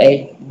impact of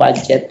a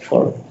budget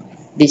for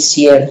this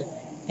year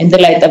in the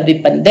light of the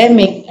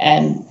pandemic,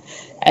 and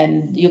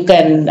you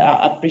can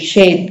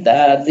appreciate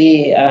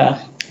the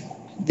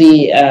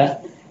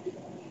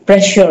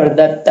pressure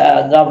that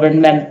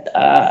government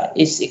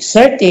is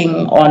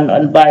exerting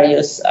on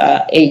various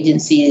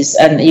agencies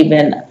and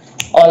even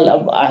all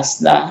of us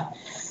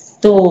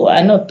to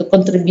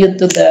contribute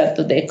to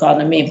the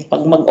economy.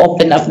 Pag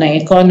mag-open up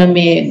ng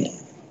economy,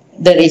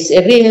 there is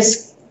a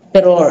risk,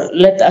 pero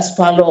let us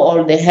follow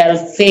all the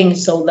health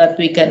things so that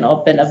we can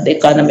open up the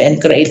economy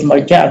and create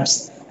more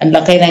jobs. Ang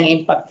laki ng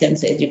impact yan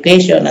sa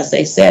education, as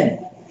I said.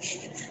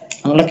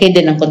 Ang laki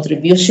din ng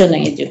contribution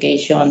ng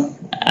education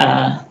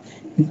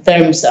in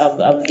terms of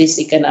this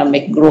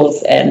economic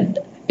growth, and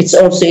it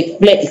also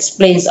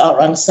explains our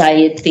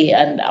anxiety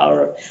and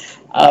our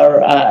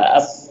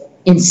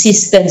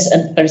insistence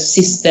and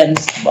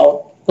persistence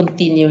about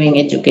continuing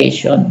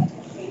education.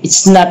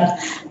 It's not,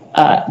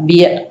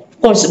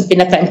 of course,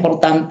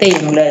 pinaka-importante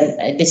yung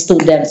the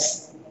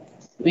students.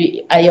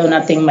 Ayaw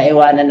nating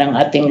maiwanan ng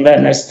ating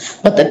learners.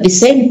 But at the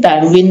same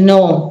time, we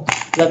know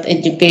that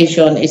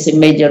education is a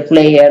major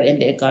player in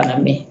the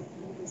economy.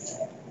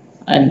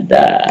 And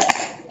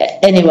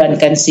anyone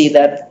can see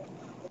that.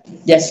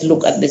 Just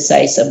look at the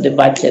size of the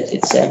budget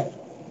itself.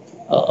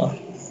 Oo.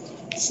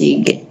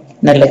 Sige.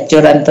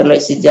 Na-lecturean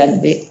tuloy si John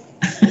Vic.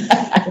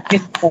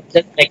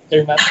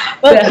 Lecture, ma'am.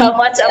 So how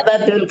much of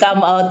that will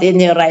come out in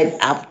your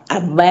write-up?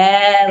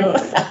 About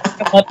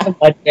the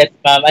budget,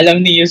 ma'am.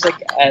 Alam ni Yusek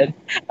Ann.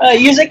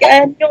 Yusek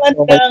Ann,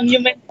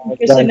 yung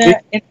mention na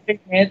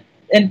internet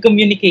and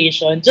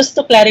communication, just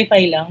to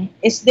clarify lang,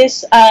 is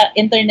this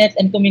internet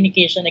and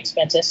communication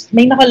expenses,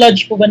 may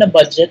naka-lodge po ba na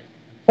budget?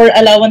 For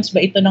allowance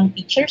ba ito ng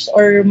teachers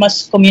or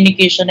mas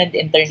communication and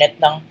internet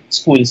ng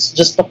schools?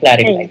 Just to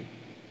clarify.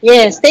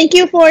 Yes, thank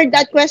you for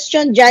that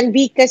question, John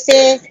V.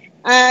 Kasi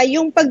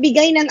yung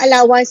pagbigay ng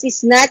allowance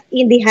is not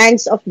in the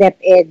hands of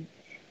DepEd.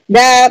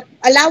 The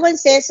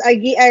allowances are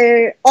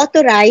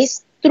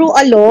authorized through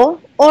a law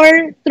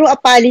or through a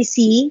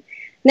policy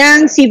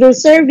ng Civil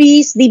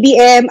Service,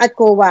 DBM at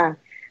COA.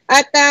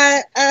 At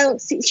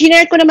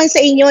sinare ko naman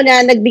sa inyo na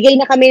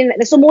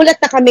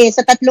sumulat na kami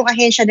sa tatlong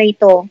ahensya na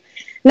ito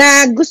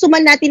na gusto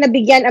man natin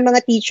nabigyan ang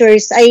mga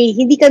teachers ay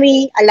hindi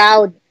kami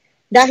allowed.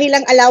 Dahil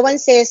ang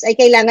allowances ay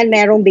kailangan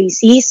merong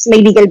basis, may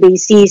legal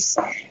basis.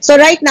 So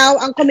right now,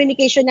 ang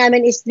communication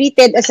namin is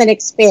treated as an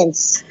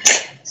expense.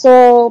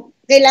 So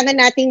kailangan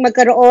nating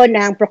magkaroon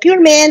ng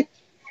procurement,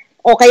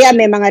 o kaya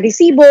may mga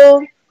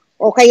resibo,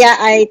 o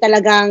kaya ay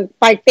talagang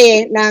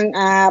parte ng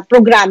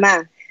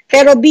programa.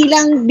 Pero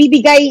bilang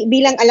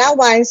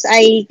allowance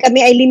ay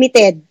kami ay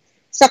limited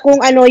sa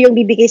kung ano yung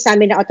bibigay sa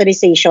amin na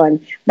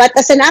authorization. But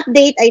as an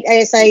update,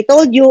 as I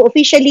told you,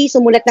 officially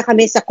sumulat na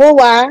kami sa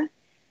COA,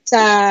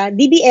 sa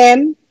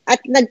DBM, at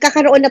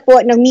nagkakaroon na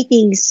po ng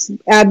meetings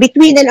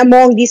between and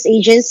among these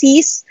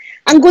agencies.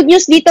 Ang good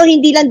news dito,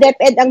 hindi lang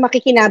DepEd ang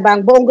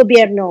makikinabang, buong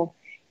gobyerno.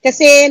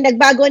 Kasi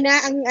nagbago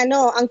na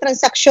ang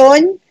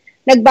transaksyon,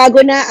 nagbago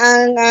na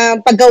ang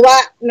paggawa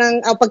ng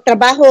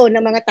pagtrabaho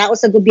ng mga tao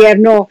sa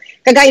gobyerno.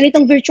 Kagaya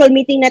nitong virtual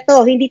meeting na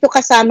to, hindi to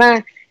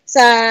kasama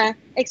sa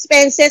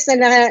expenses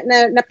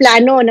na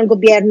plano ng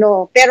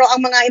gobyerno. Pero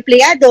ang mga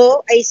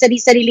empleyado ay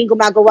sarili-sariling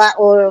gumagawa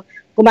o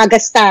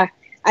gumagasta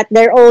at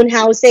their own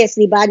houses,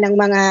 di ba, ng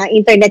mga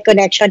internet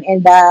connection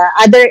and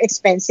other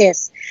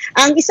expenses.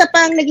 Ang isa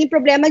pang naging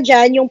problema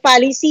dyan, yung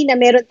policy na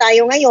meron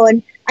tayo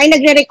ngayon ay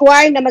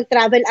nagre-require na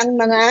mag-travel ang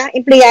mga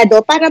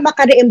empleyado para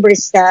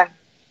maka-reimburse ka.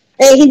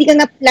 Hindi ka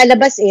nga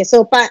lalabas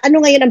So,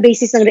 ano ngayon ang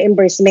basis ng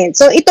reimbursement?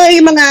 So, ito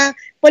ay yung mga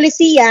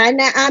polisiya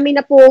na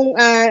amin na pong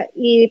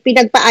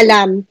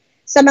pinagpaalam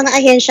sa mga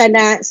ahensya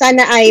na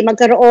sana ay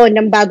magkaroon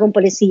ng bagong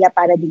polisiya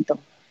para dito.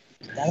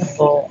 Salamat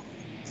po.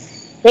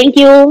 Thank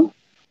you.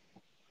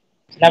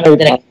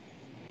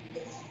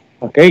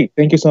 Okay,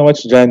 thank you so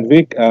much,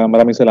 Janvic.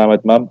 Maraming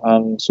salamat, ma'am.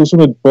 Ang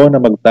susunod po na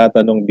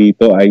magtatanong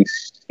dito ay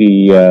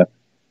si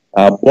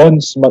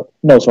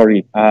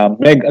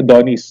Meg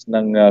Adonis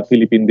ng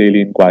Philippine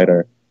Daily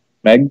Inquirer.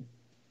 Meg?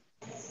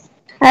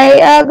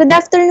 Hi, good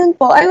afternoon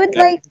po. I would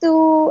like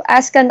to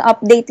ask an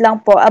update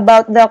lang po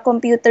about the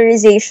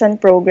computerization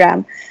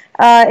program.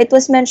 It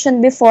was mentioned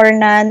before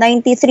na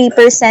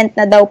 93%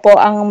 na daw po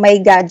ang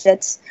may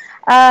gadgets.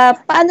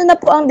 Paano na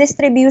po ang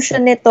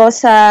distribution nito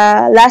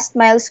sa last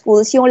mile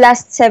schools, yung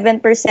last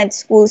 7%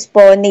 schools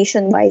po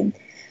nationwide?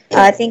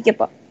 Thank you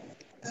po.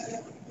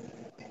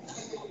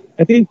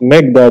 I think,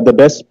 Meg, the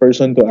best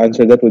person to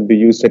answer that would be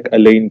Yusek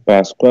Elaine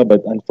Pascua,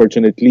 but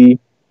unfortunately,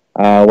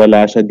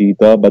 wala siya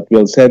dito. But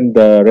we'll send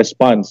the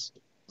response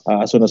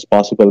as soon as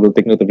possible. We'll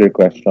take note of your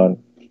question.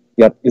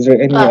 Yep. Is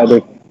there any other...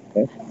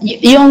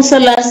 Yung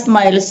sa last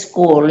mile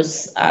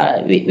schools,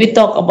 we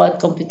talk about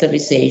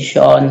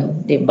computerization,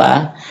 di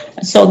ba?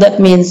 So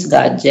that means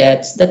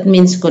gadgets, that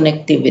means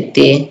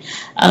connectivity.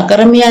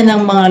 Karamihan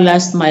ng mga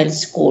last mile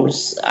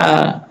schools,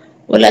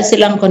 wala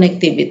silang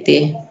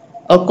connectivity.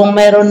 O kung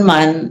meron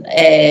man,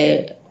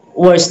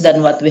 worse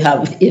than what we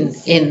have in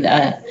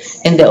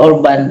the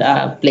urban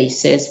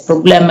places.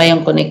 Problema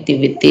yung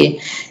connectivity.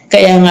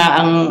 Kaya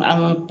nga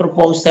ang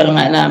proposal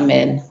nga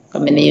namin,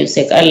 kami ni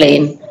Yusek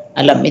Elaine,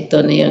 alam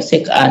ito ni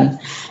Yusek Ann,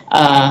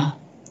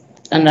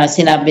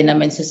 sinabi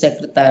namin sa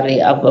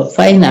Secretary of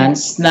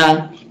Finance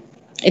na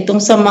itong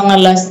sa mga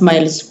last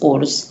mile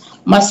schools,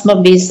 mas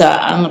mabisa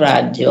ang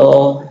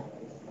radyo.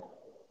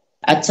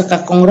 At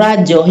saka kung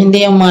radyo,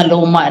 hindi yung mga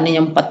luma na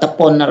yung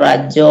patapon na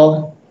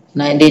radyo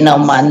na hindi na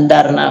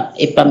umandar na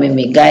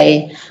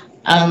ipamimigay.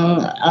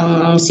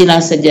 Ang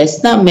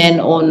sinasuggest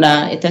namin,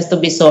 una, it has to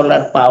be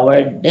solar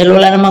powered. Dahil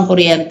wala namang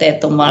kuryente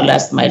itong mga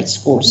last mile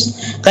schools.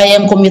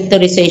 Kaya ang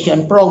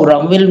computerization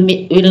program will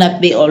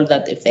not be all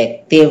that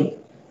effective.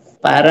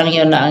 Parang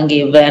yun na ang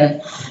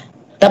given.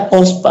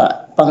 Tapos,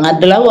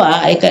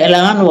 pangadalawa ay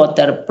kailangan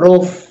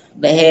waterproof.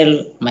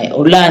 Dahil may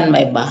ulan,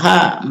 may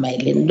baha, may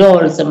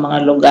lindol sa mga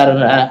lugar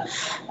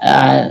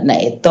na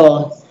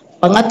ito.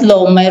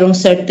 Pangatlo, mayroong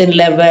certain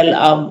level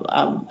of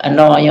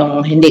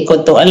yung hindi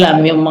ko to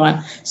alam, yung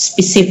mga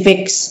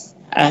specifics,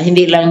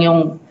 hindi lang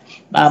yung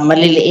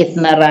maliliit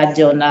na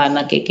radyo na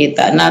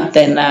nakikita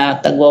natin na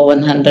tagwa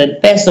 100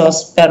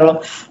 pesos,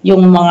 pero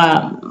yung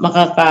mga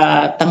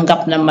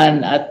makakatanggap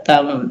naman at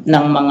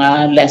ng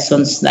mga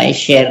lessons na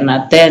i-share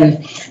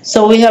natin.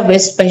 So we have a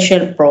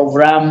special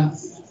program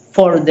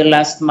for the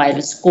last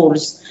mile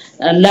schools,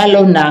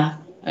 lalo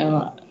na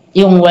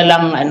yung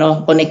walang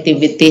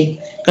connectivity.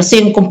 Kasi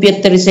yung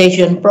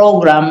computerization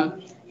program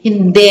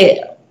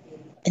hindi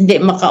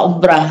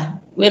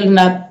makaobra, will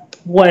not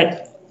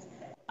work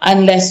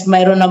unless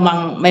mayroon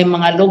namang may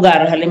mga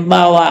lugar,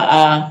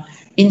 halimbawa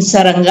in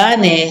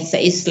Sarangani sa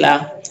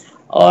isla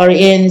or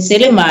in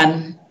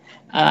Siliman,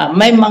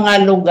 may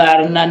mga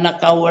lugar na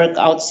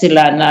naka-workout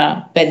sila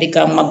na pwede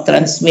kang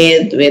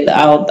mag-transmit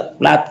without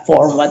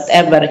platform,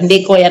 whatever.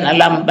 Hindi ko yan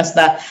alam,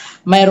 basta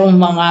mayroong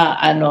mga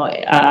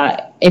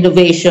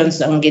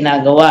innovations ang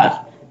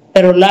ginagawa.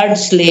 Pero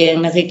largely,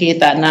 ang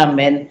nakikita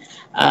namin,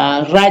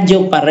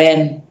 radyo pa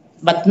rin,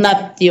 but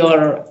not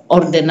your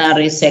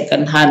ordinary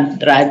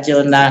second-hand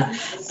radyo na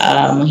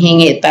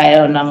hingi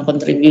tayo ng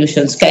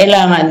contributions.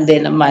 Kailangan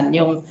din naman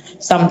yung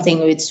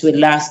something which will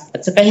last.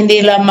 At saka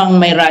hindi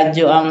lamang may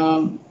radyo ang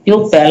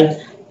pupil,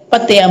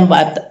 pati ang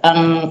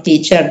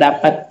teacher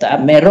dapat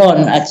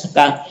meron. At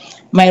saka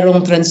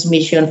mayroong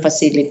transmission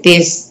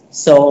facilities.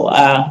 So,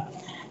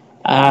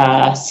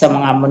 sa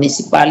mga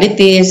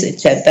municipalities,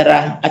 etc.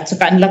 At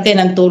saka ang laki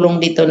ng tulong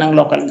dito ng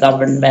local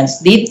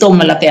governments. Dito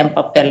malaki ang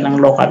papel ng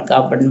local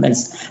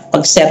governments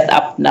pag set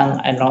up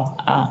ng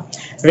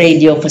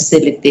radio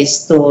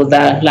facilities to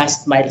the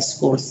last mile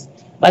schools.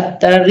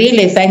 But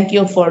really, thank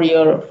you for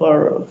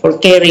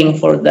caring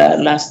for the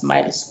last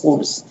mile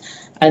schools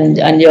and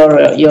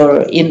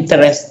your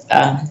interest.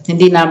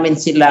 Hindi namin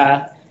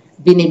sila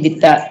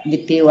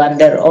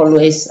binibitiwan. They're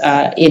always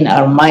in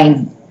our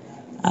mind.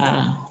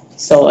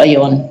 So,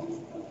 ayun.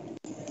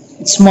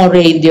 It's more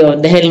radio.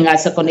 Dahil nga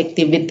sa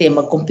connectivity,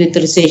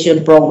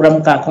 mag-computerization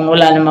program ka. Kung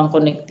wala namang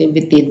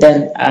connectivity,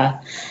 then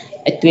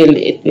it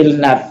will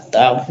not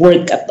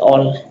work at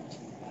all.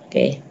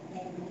 Okay.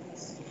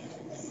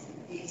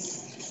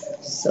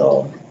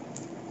 So,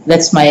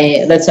 that's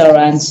our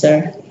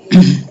answer.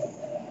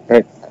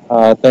 Right.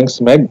 Thanks,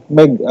 Meg.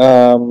 Meg,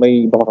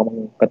 may baka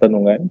kamang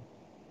katanungan?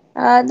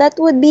 That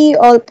would be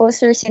all po,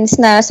 sir, since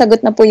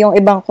nasagot na po yung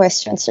ibang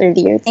questions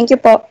earlier. Thank you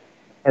po.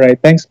 Alright,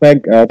 thanks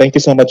Meg. Thank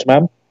you so much,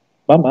 ma'am.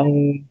 Ma'am, ang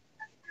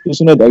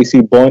susunod ay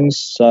si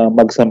Bons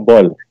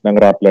Magsambol ng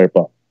Rappler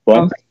po.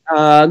 Bons? Okay.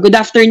 Good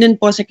afternoon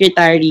po,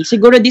 Secretary.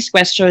 Siguro this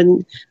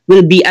question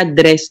will be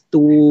addressed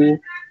to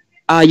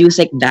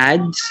Yusek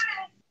Dads.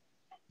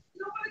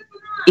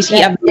 Is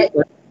he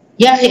available?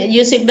 Yeah,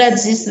 Yusek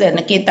Dads is there.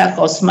 Nakita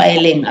ko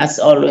smiling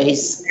as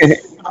always.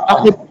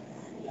 Okay.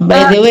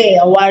 By the way,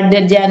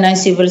 awarded yan ng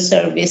civil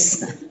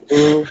service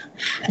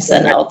as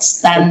an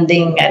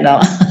outstanding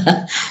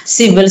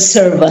civil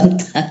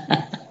servant.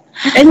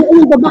 And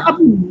baka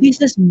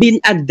this has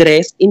been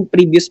addressed in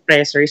previous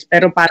pressers,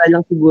 pero para lang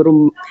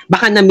siguro,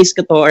 baka na-miss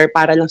ko to or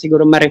para lang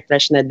siguro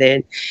ma-refresh na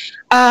din.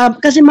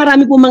 Kasi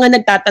marami po mga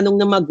nagtatanong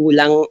na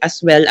magulang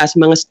as well as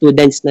mga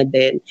students na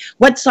din.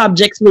 What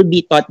subjects will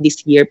be taught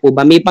this year po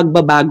ba? May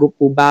pagbabago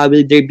po ba?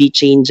 Will there be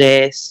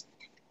changes?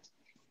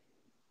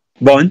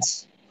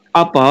 Bons?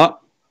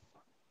 Opo.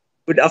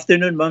 Good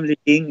afternoon, Ma'am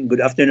Liting.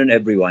 Good afternoon,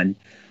 everyone.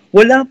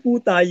 Wala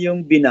po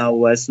tayong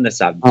binawas na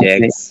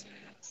subjects.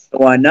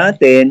 Gawa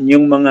natin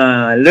yung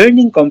mga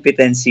learning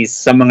competencies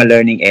sa mga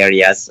learning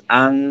areas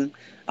ang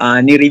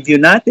ni-review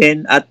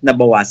natin at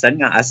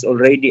nabawasan nga as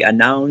already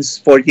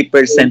announced,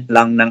 40%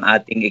 lang ng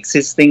ating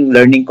existing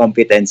learning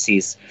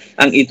competencies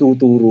ang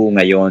ituturo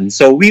ngayon.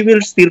 So we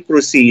will still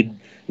proceed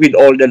with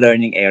all the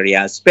learning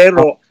areas.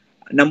 Pero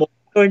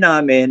namonitor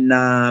namin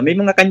na may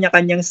mga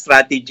kanya-kanyang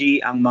strategy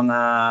ang mga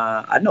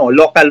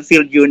local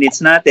field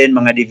units natin,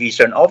 mga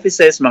division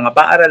offices, mga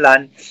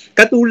paaralan,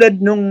 katulad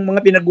nung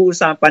mga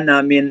pinag-uusapan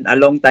namin a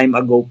long time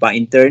ago pa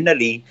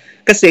internally.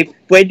 Kasi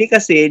pwede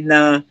kasi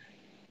na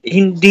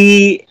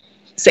hindi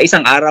sa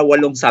isang araw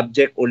 8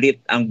 subject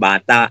ulit ang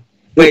bata.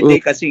 Pwede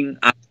kasing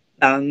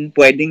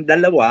pwedeng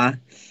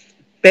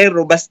 2,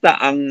 pero basta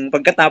ang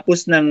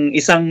pagkatapos ng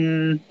isang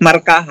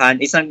markahan,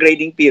 isang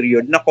grading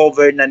period,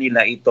 na-cover na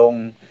nila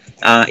itong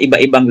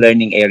iba-ibang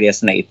learning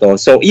areas na ito.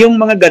 So, yung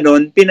mga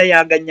ganon,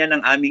 pinayagan niya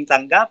ng aming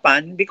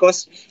tanggapan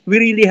because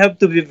we really have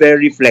to be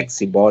very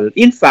flexible.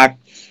 In fact,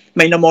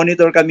 may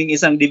na-monitor kaming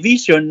isang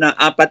division na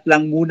 4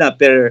 lang muna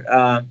per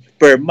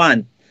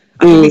month.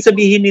 Ang ibig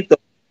sabihin nito,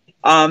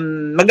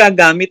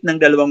 magagamit ng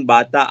 2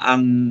 bata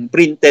ang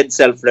printed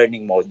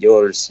self-learning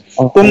modules.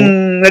 Okay. Kung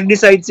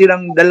nag-decide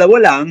silang 2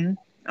 lang,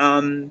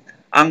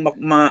 ang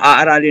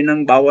maaaralin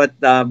ng bawat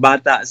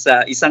bata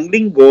sa isang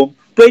linggo,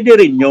 pwede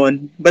rin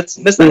yun.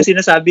 Basta ang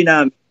sinasabi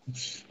na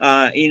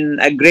in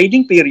a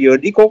grading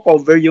period,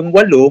 i-cover yung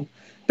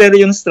 8, pero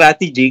yung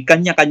strategy,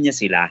 kanya-kanya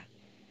sila.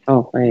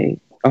 Okay.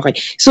 Okay.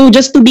 So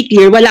just to be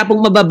clear, wala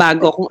pong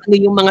mababago kung ano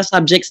yung mga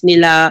subjects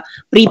nila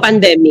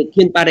pre-pandemic,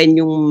 yun pa rin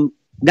yung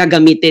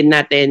gagamitin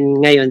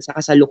natin ngayon sa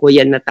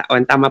kasalukuyan na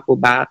taon. Tama po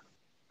ba?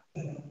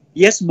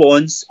 Yes,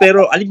 Bons.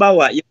 Pero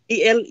alibawa, yung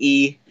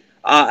ELE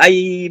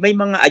ay may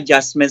mga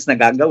adjustments na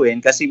gagawin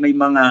kasi may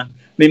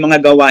mga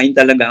gawain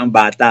talaga ang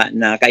bata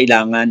na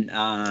kailangan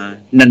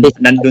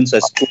nandun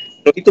sa school.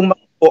 So itong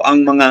po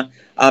ang mga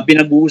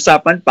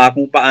pinag-uusapan pa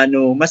kung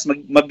paano mas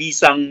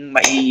mabisang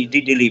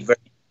mai-deliver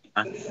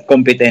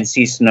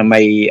competencies na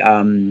may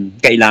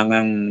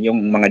kailangan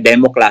yung mga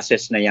demo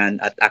classes na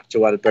yan at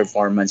actual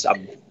performance of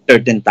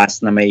certain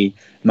tasks na may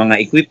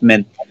mga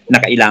equipment na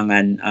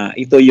kailangan.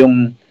 Ito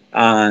yung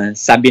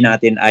sabi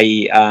natin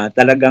ay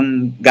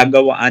talagang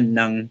gagawaan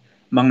ng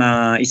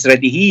mga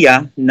estratehiya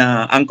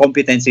na ang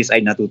competencies ay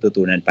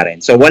natututunan pa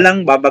rin. So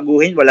walang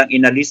babaguhin, walang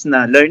inalis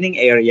na learning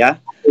area.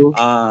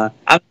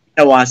 Ang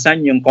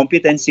inawasan yung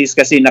competencies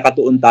kasi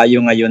nakatuon tayo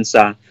ngayon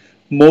sa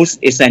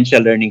most essential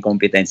learning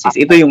competencies.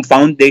 Ito yung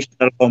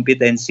foundational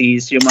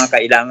competencies, yung mga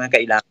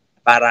kailangan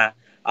para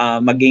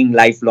maging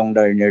lifelong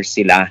learners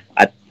sila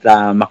at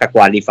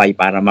makakwalify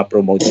para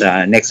ma-promote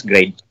sa next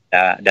grade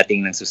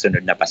dating ng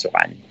susunod na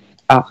pasukan.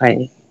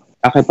 Okay.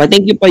 Okay po.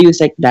 Thank you po,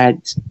 Yusek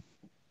Dads.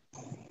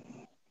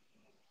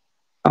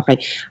 Okay.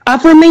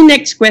 For my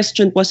next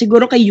question po,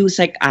 siguro kay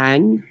Yusek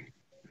Ann.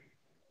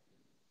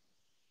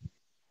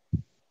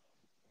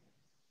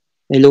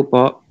 Hello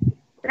po.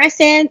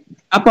 Present.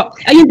 Apo.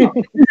 Ayun,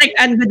 Yusek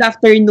Ann, good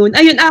afternoon.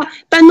 Ayun,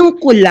 tanong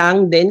ko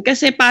lang din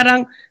kasi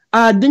parang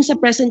dun sa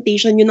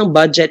presentation yun ng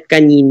budget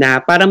kanina,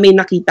 parang may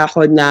nakita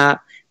ko na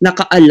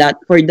naka-allot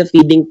for the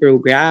feeding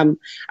program.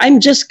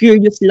 I'm just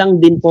curious lang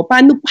din po,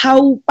 paano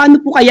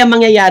po kaya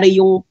mangyayari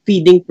yung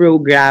feeding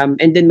program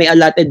and then may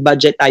allotted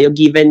budget tayo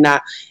given na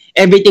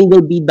everything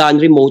will be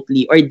done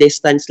remotely or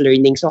distance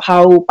learning. So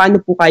paano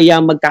po kaya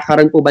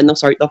magkakaroon po ba ng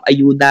sort of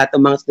ayuda to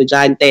mga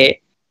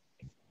estudyante?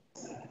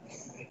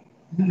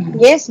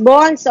 Yes,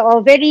 Bon.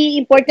 So very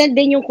important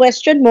din yung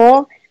question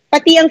mo.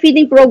 Pati ang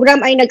feeding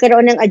program ay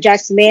nagkaroon ng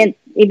adjustment.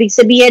 Ibig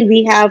sabihin,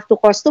 we have to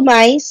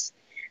customize.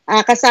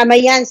 Kasama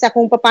yan sa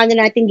kung paano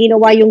natin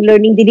ginawa yung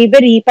learning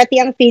delivery,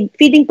 pati ang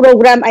feeding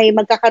program ay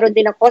magkakaroon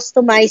din ng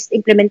customized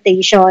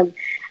implementation.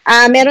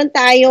 Meron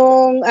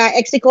tayong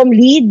Exicom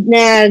lead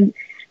na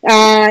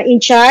in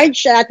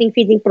charge sa ating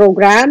feeding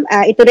program.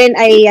 Ito rin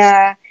ay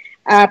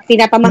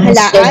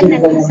pinapamahalaan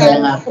ng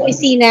isang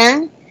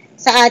opisina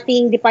sa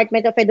ating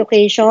Department of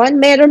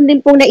Education. Meron din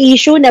pong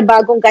na-issue na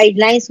bagong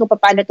guidelines kung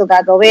paano ito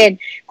gagawin.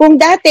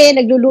 Kung dati,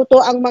 nagluluto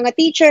ang mga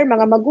teacher,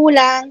 mga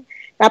magulang,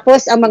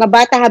 tapos ang mga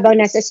bata habang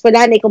nasa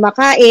eskwelahan ay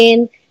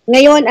kumakain,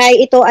 ngayon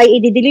ay ito ay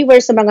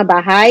i-deliver sa mga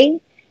bahay.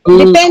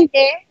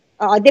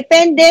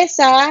 Depende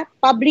sa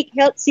public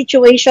health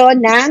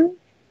situation ng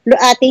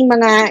ating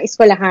mga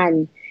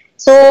eskwelahan.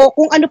 So,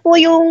 kung ano po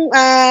yung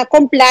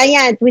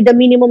compliant with the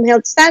minimum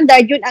health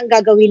standard, yun ang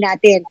gagawin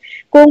natin.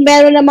 Kung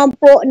meron naman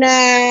po na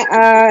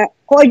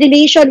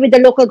coordination with the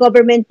local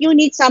government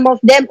unit, some of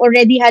them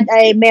already had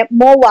a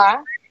MOA,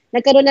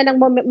 nagkaroon na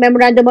ng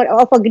Memorandum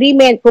of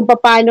Agreement kung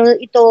paano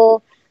ito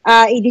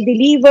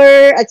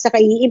i-deliver at saka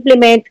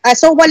i-implement.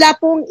 So, wala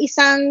pong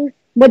isang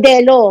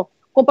modelo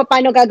kung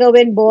paano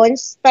gagawin,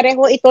 Bonds.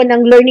 Pareho ito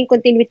ng learning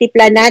continuity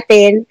plan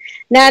natin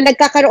na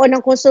nagkakaroon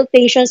ng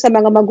consultation sa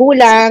mga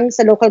magulang,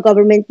 sa local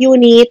government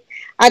unit,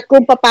 at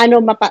kung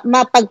paano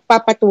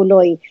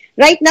mapagpapatuloy.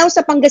 Right now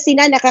sa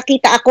Pangasinan,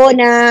 nakakita ako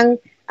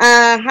ng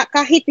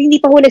kahit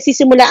hindi pa ho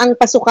nagsisimula ang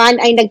pasukan,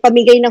 ay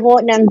nagpamigay na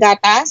ho ng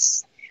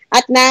gatas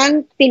at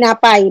ng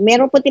tinapay.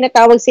 Meron po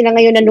tinatawag sila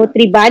ngayon na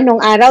Nutriban. Nung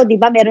araw, di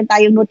ba, meron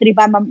tayong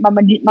Nutriban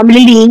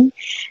mamliling.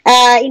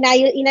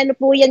 Inano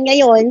po yan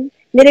ngayon,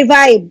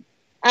 ni-revive.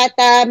 At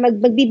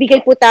magbibigay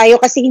po tayo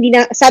kasi hindi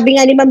na, sabi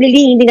nga ni Ma'am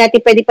Liling, hindi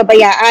natin pwede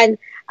pabayaan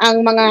ang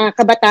mga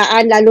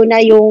kabataan, lalo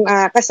na yung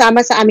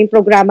kasama sa aming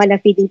programa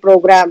na feeding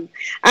program.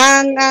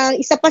 Ang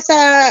isa pa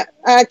sa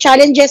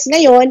challenges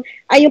ngayon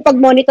ay yung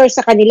pag-monitor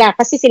sa kanila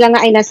kasi sila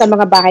nga ay nasa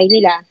mga bahay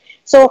nila.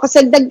 So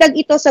kasagdagdag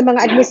ito sa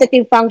mga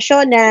administrative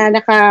function na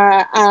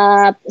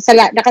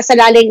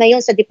nakasalalay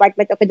ngayon sa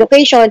Department of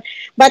Education.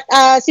 But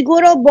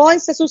siguro,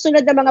 Bonds, sa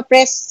susunod na mga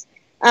press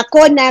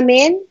con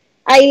namin,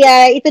 ay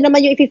ito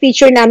naman yung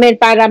i-feature namin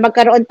para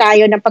magkaroon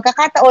tayo ng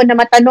pagkakataon na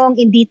matanong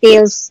in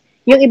details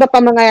yung iba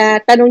pa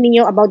mga tanong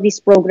ninyo about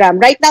this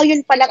program. Right now, yun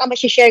pa lang ang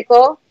masishare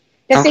ko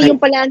kasi yung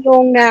pa lang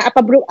yung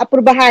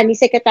aprubahan ni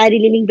Secretary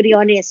Liling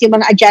Briones, yung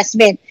mga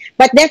adjustment.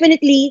 But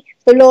definitely,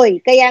 tuloy.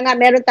 Kaya nga,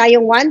 meron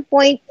tayong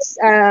 1.7,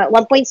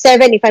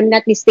 if I'm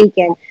not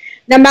mistaken,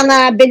 na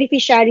mga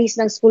beneficiaries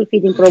ng school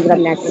feeding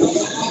program natin.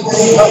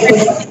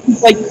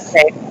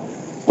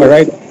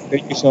 Alright,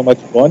 thank you so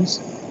much, Bonds.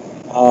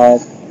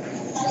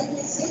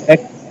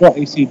 Next po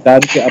ay si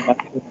Dante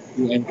Amante ng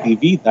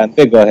UNTV.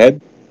 Dante, go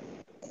ahead.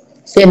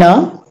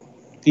 Sino?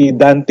 Si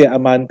Dante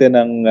Amante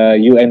ng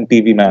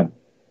UNTV, ma'am.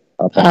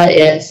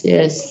 Yes.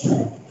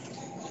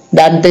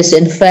 Dante's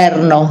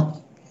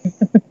Inferno.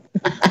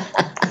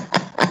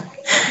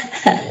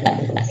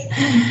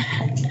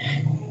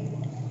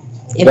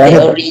 In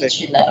the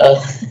original.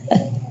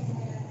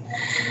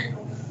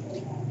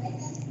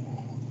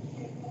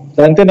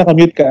 Dante,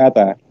 nakamute ka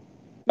ata.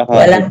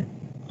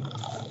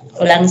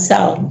 Walang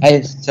sound.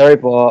 Ay, sorry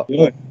po.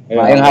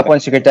 Maayong hapon,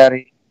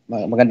 Secretary.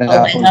 Magandang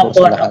hapon po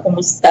sa lahat.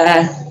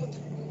 Kumusta?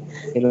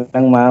 Hello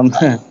lang, ma'am.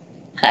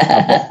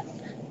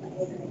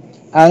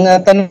 Ang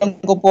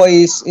tanong ko po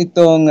is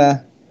itong,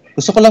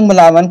 gusto ko lang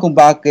malaman kung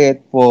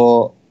bakit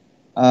po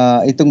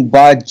itong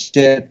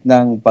budget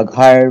ng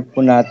pag-hire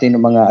po natin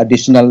ng mga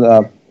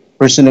additional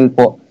personnel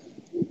po,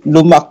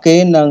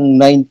 lumaki ng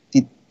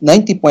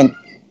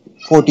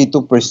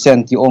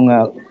 90.42% yung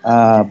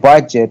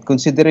budget,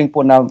 considering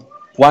po na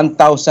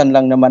 1,000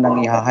 lang naman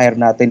ang i-hire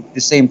natin,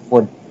 the same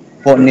po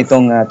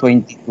nitong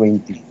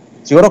 2020.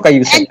 Siguro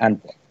kayo sa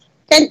po.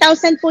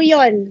 10,000 po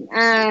yun,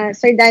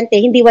 Sir Dante,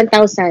 hindi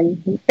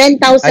 1,000.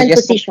 10,000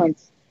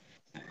 positions.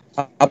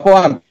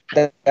 Apo,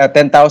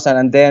 10,000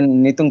 and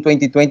then nitong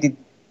 2020,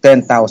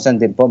 10,000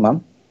 din po,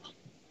 ma'am?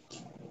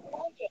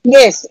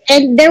 Yes,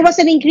 and there was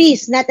an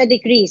increase, not a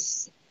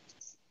decrease.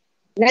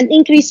 An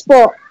increase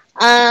po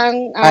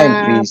ang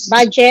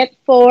budget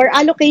for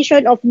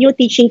allocation of new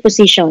teaching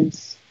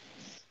positions.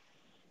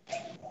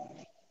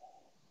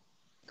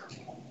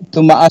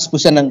 Tumaas po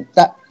siya ng,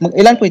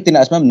 ilan po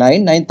itinaas, ma'am?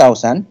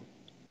 9,000?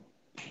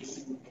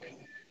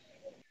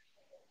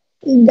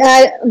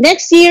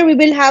 Next year, we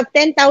will have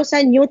 10,000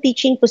 new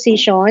teaching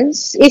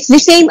positions. It's the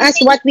same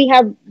as what we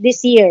have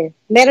this year.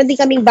 Meron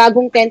din kaming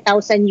bagong 10,000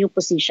 new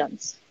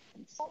positions.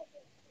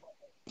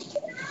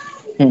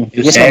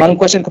 Yes, ma'am. Ang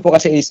question ko po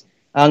kasi is,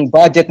 ang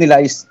budget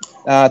nila is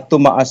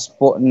tumaas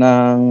po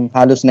ng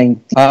halos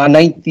 90%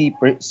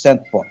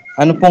 po.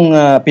 Ano pong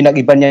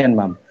pinag-iba niya yan,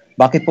 ma'am?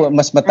 Bakit po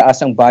mas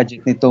mataas ang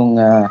budget nitong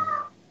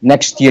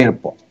next year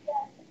po?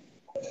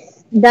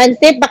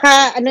 Dante,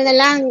 baka ano na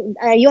lang,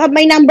 you have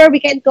my number, we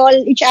can call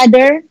each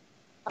other.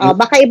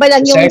 Baka iba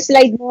lang yung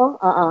slide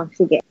mo.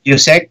 Sige.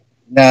 Yusek,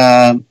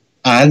 na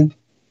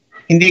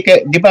hindi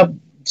ka, di ba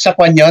sa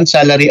kwan yun,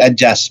 salary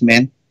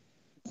adjustment?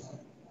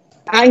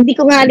 Hindi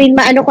ko nga rin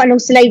maano kung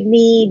anong slide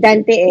ni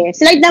Dante eh.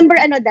 Slide number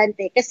ano,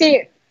 Dante?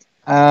 Kasi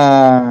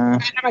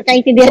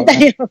magkaintindihan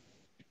tayo.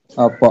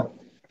 Opo.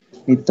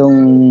 Itong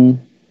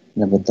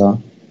ano ba ito?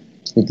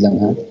 Wait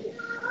lang ha.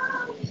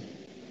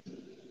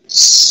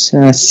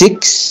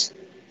 6.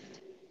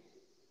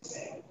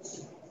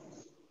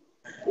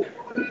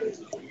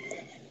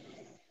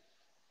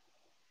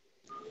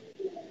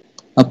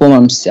 Opo,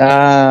 ma'am.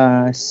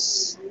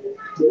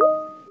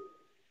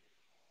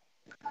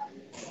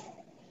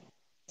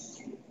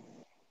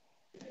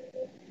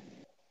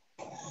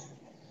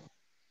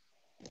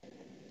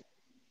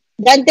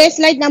 Dante,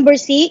 slide number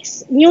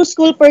 6, new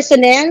school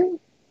personnel.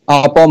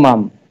 Opo,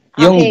 ma'am.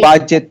 Yung Okay.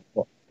 budget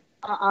po.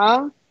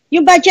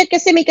 Yung budget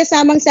kasi may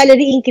kasamang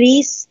salary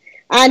increase.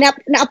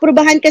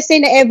 Na-aprobahan kasi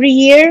na every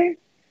year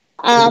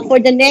for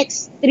the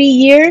next 3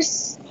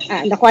 years,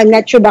 I'm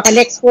not sure, baka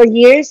next 4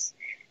 years,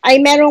 ay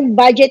merong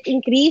budget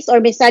increase or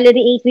may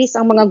salary increase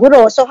ang mga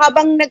guro. So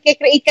habang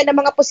nagke-create ka ng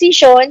mga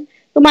position,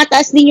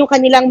 tumataas din yung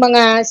kanilang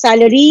mga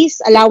salaries,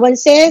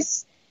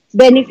 allowances,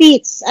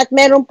 benefits. At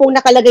meron pong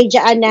nakalagay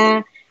dyan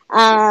na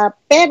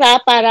pera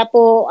para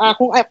po,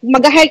 kung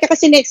mag-hire ka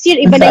kasi next year,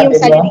 iba na yung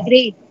salary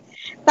grade.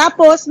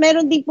 Tapos,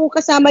 meron din po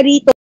kasama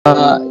rito.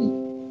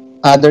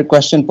 Other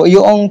question po,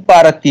 yung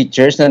para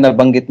teachers na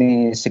nabanggit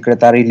ni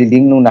Secretary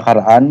Liling nung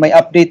nakaraan, may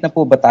update na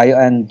po ba tayo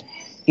and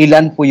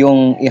ilan po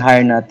yung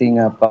i-hire nating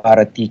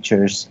para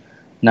teachers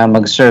na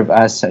mag-serve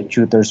as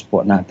tutors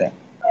po natin?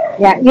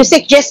 Yeah,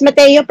 Yusek Jess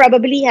Mateo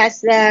probably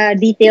has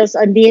details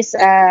on this,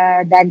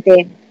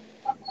 Dante.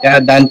 Yeah,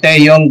 Dante,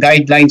 yung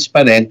guidelines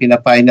pa rin,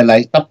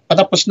 pina-finalize.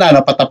 Patapos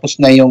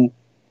na yung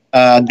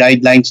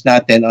guidelines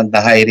natin on the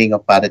hiring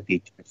of para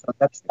teachers. So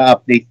that's the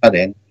update pa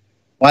rin.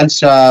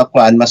 Once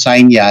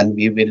ma-sign yan,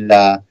 we will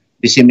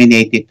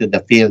disseminate it to the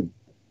field.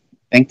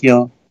 Thank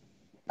you.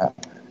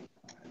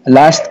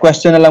 Last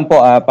question na lang po,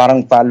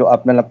 parang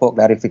follow-up na lang po,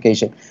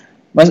 clarification.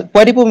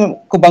 Pwede po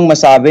ko bang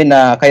masabi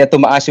na kaya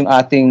tumaas yung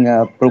ating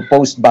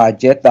proposed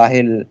budget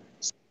dahil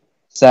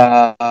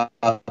sa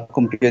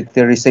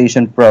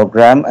computerization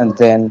program and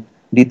then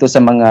dito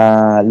sa mga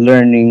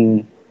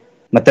learning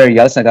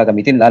materials na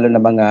gagamitin, lalo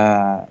na mga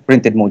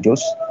printed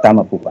modules?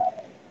 Tama po ba?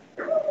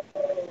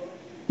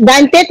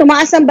 Dante,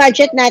 tumaas ang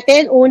budget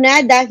natin.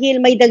 Una,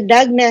 dahil may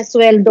dagdag na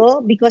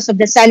sweldo because of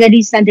the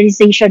salary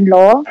standardization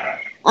law.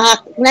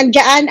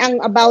 Nandiyan ang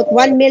about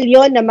 1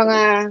 million na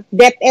mga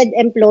DepEd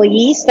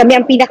employees. Kami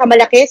ang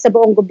pinakamalaki sa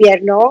buong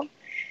gobyerno.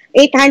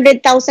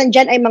 800,000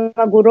 dyan ay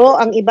mga guro.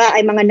 Ang iba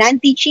ay mga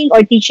non-teaching or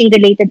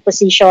teaching-related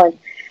position.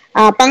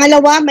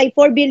 Pangalawa, may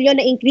 4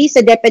 billion na increase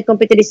sa DepEd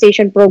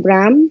computerization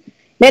program.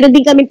 Meron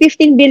din kami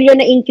 15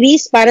 billion na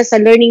increase para sa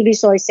learning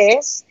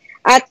resources.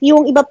 At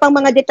yung iba pang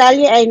mga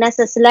detalye ay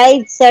nasa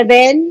slide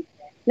 7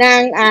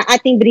 ng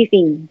ating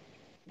briefing.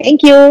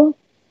 Thank you.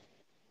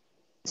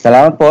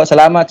 Salamat po.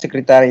 Salamat,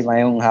 Secretary.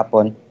 Mayong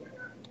hapon.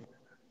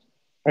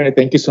 All right,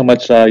 thank you so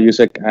much,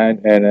 Yusek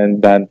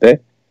and Dante.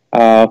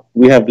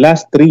 We have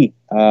last 3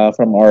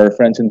 from our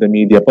friends in the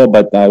media po,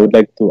 but I would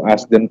like to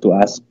ask them to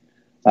ask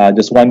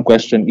just one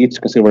question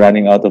each kasi we're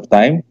running out of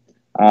time.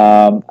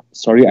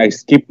 Sorry, I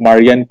skipped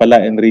Marian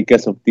pala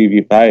Enriquez of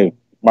TV5.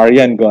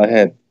 Marian, go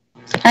ahead.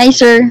 Hi,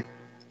 sir.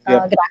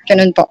 Yep. Good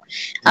afternoon po.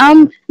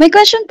 My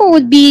question po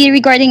would be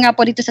regarding nga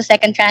po dito sa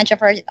second tranche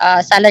of our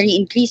salary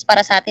increase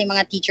para sa ating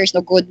mga teachers.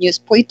 No, good news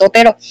po ito.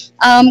 Pero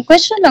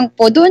question lang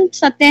po, doon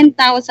sa 10,000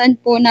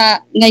 po na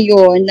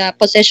ngayon na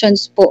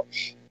positions po,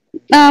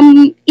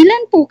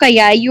 ilan po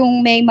kaya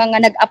yung may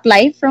mga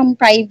nag-apply from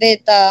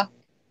private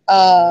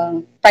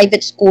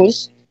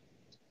schools?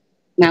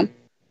 Ma'am?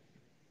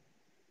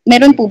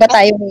 Meron po ba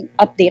tayong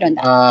update on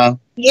that?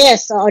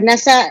 Yes,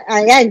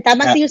 ayan,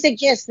 tama si Yusek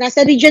Jess.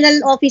 Nasa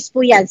regional office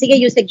po yan. Sige,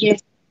 Yusek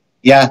Jess.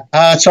 Yeah,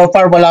 so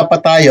far wala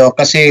pa tayo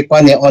kasi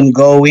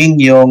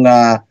ongoing yung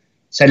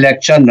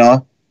selection,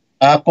 no?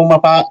 Kung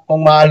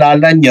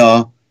maalala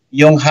nyo,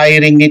 yung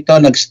hiring nito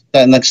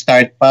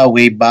nag-start pa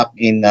way back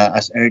in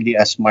as early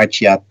as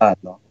March yata,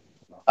 no?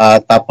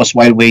 Tapos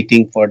while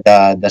waiting for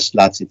the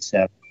slots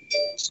itself.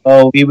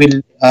 So we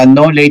will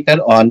know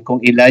later on kung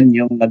ilan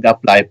yung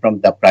nag-apply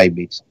from the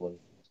private school.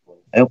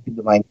 I hope you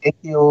don't mind. Thank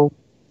you.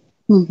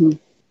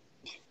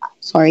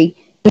 Sorry.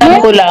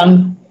 Dagdag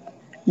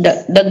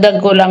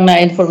ko lang na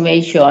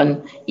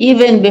information,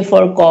 even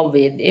before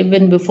COVID,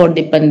 even before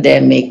the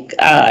pandemic,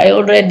 I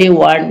already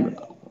warned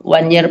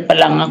 1 year pa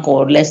lang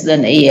ako, less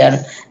than a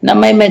year, na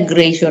may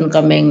migration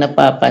kaming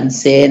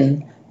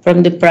napapansin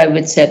from the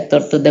private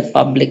sector to the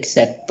public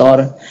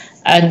sector.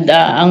 And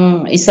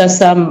ang isa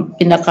sa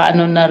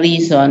pinakaano na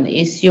reason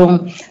is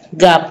yung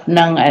gap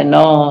ng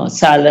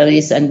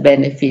salaries and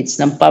benefits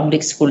ng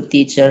public school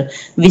teacher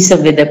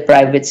vis-a-vis the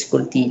private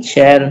school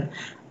teacher.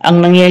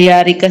 Ang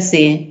nangyayari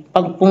kasi,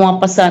 pag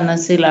pumapasa na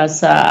sila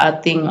sa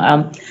ating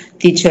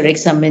teacher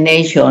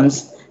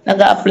examinations,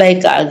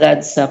 nag-a-apply ka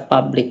agad sa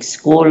public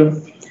school.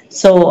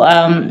 So,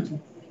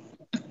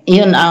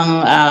 yun ang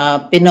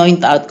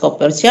pinoint out ko.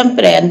 Pero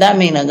siyempre, ang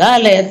daming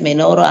nagalit,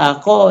 minuro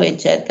ako,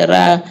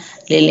 etc.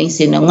 Liling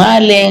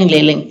sinungaling,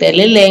 liling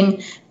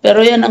teliling. Pero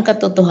yan ang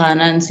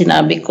katotohanan.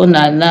 Sinabi ko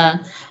na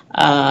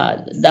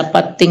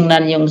dapat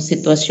tingnan yung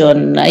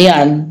sitwasyon na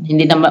yan.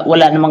 Hindi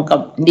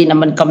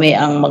naman kami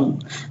ang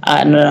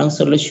ang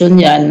solusyon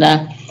yan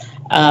na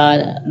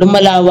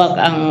lumalawak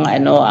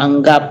ang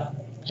gap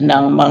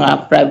ng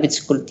mga private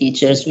school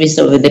teachers with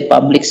the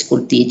public school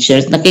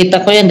teachers.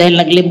 Nakita ko yan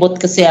dahil naglibot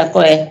kasi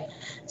ako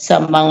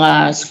sa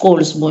mga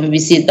schools.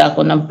 Bumibisita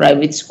ako ng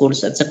private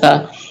schools at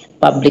saka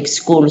public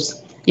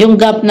schools. Yung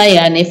gap na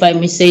yan, if I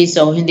may say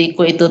so, hindi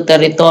ko ito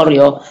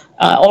teritoryo,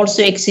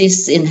 also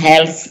exists in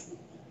health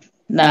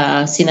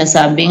na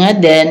sinasabi nga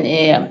din,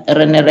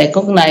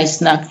 recognize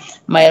na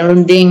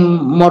mayroon ding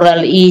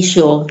moral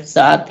issue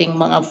sa ating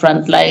mga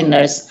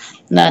frontliners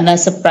na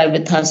nasa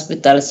private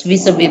hospitals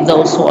vis-a-vis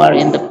those who are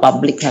in the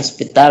public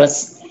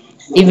hospitals.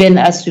 Even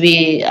as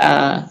we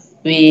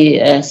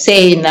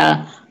say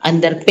na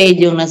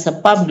underpaid yung nasa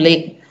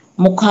public,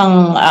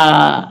 mukhang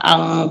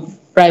ang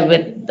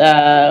private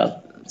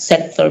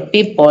sector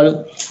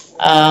people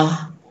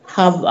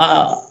have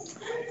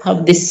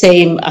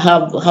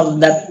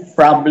that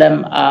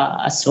problem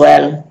as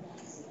well.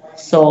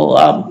 So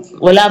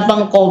wala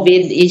bang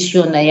COVID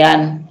issue na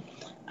yan.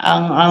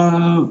 Ang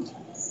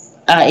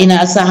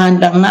inaasahan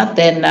lang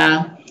natin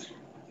na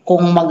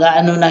kung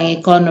mag-aano ng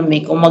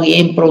economy, kung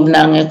mag-improve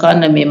ng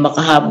economy,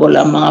 makahabol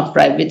ang mga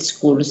private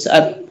schools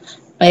at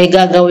may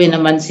gagawin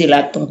naman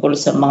sila tungkol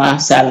sa mga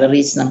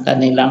salaries ng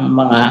kanilang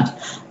mga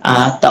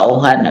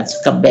tauhan at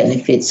saka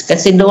benefits.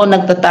 Kasi doon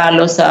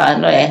nagtatalo sa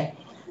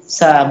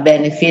sa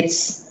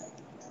benefits.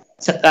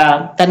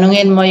 Saka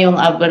tanungin mo yung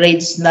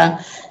average na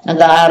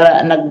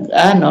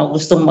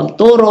gustong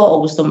magturo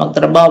o gustong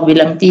magtrabaho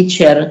bilang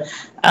teacher,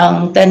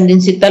 ang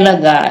tendency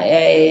talaga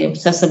ay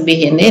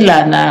sasabihin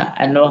nila na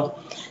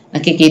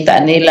nakikita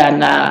nila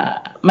na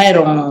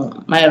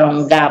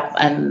mayroong gap,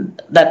 and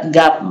that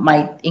gap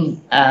might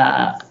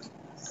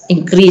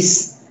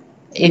increase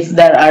if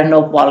there are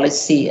no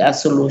policy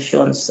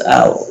solutions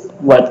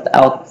worked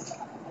out.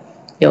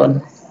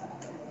 Yun.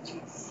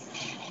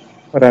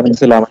 Maraming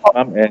salamat,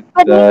 ma'am. And,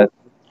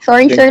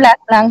 sorry, sir, last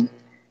lang.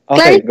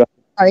 Okay,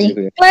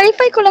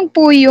 Clarify ko lang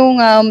po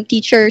yung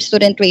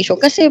teacher-student ratio.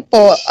 Kasi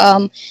po,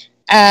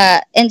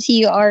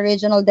 NCUR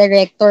Regional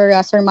Director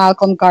Sir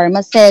Malcolm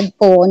Garma said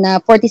po na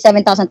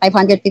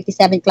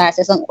 47,557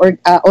 classes ang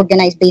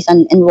organized based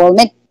on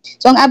enrollment.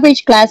 So, ang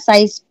average class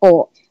size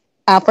po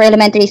for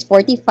elementary is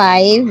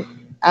 45,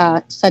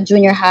 sa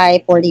junior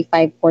high,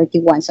 45,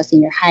 41 sa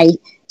senior high.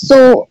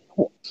 So,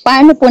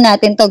 paano po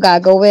natin to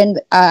gagawin?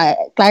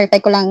 Clarify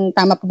ko lang,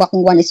 tama po ba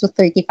kung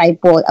 1:35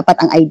 po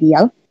apat ang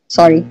ideal?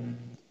 Sorry.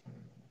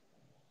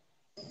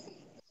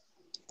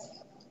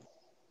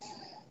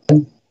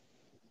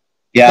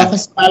 Yeah.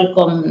 Bakas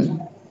Malcolm.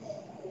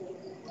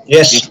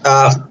 Yes.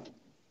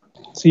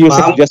 Si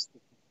Yusek just...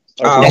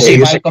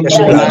 si Malcolm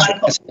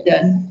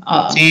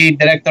si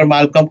Director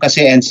Malcolm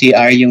kasi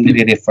NCR yung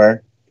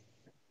nire-refer.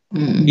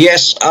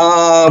 Yes.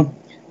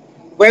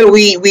 Well,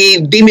 we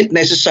deem it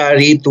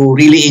necessary to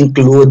really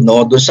include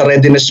doon sa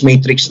readiness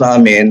matrix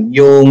namin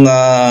yung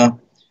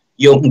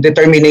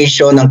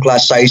determination ng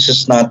class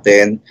sizes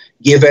natin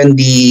given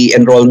the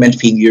enrollment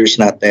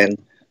figures natin.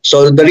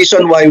 So the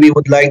reason why we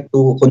would like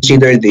to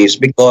consider this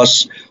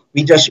because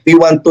we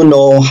want to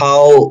know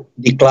how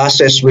the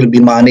classes will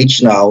be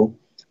managed now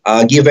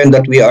given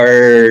that we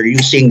are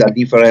using the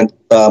different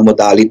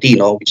modality,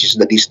 which is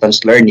the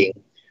distance learning.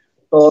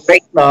 So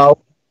right now,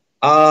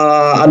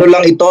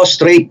 lang ito,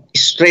 straight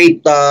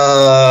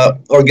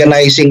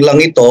organizing lang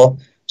ito.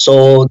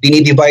 So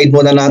dinidivide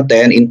muna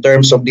natin in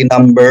terms of the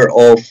number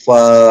of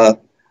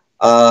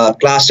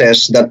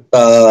classes that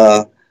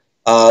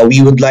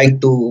we would like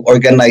to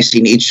organize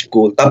in each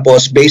school.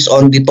 Tapos based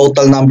on the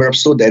total number of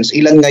students,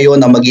 ilan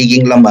ngayon ang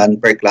magiging laman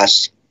per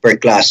class.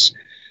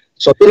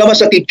 So ito naman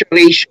sa teacher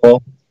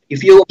ratio,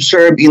 if you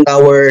observe in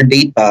our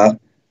data,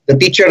 the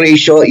teacher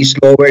ratio is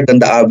lower than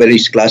the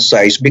average class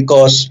size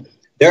because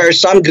there are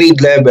some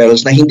grade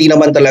levels na hindi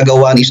naman talaga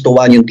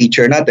 1:1 yung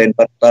teacher natin.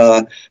 But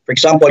for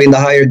example, in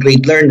the higher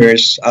grade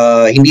learners,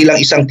 hindi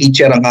lang isang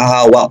teacher ang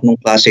hahawak ng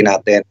klase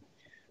natin.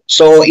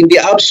 So in the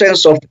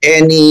absence of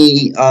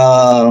any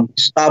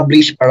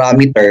established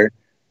parameter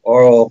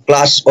or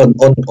class on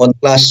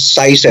class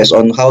sizes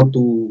on how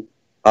to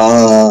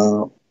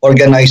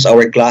organize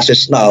our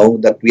classes now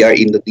that we are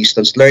in the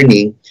distance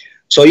learning,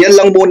 so yan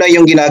lang muna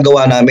yung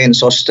ginagawa namin.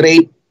 So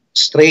straight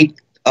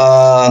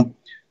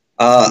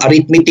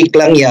arithmetic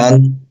lang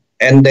yan,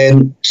 and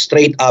then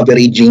straight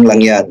averaging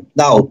lang yan.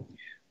 Now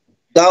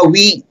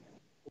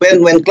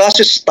when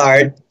classes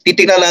start,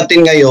 titingnan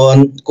natin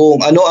ngayon kung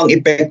ano ang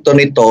epekto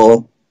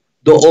nito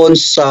doon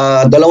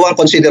sa dalawang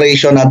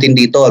consideration natin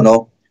dito,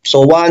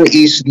 So one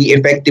is the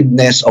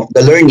effectiveness of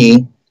the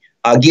learning.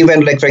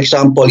 Given, like for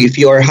example, if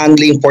you are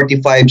handling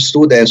 45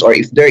 students or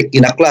if they're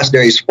in a class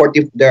there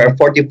are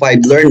 45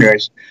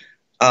 learners,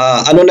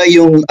 ano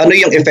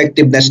yung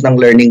effectiveness ng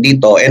learning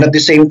dito? And at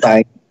the same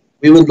time,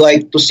 we would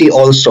like to see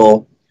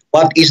also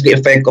what is the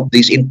effect of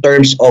this in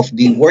terms of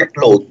the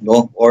workload,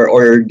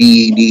 or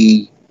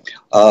the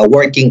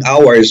working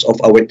hours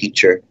of our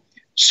teacher.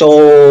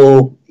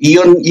 So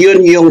yun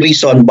yung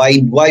reason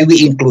why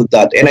we include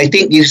that, and I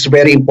think this is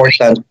very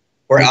important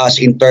for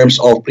us in terms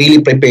of really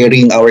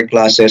preparing our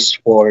classes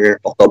for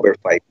October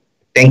 5.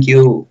 Thank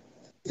you,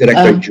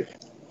 Director Ju.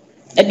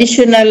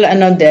 Additional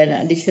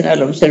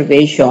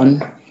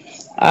observation.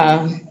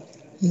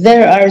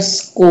 There are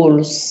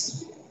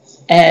schools,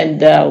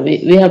 and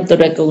we have to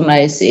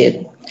recognize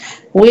it,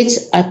 which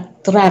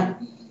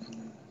attract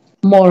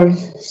more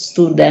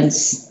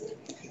students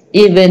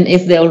even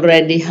if they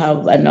already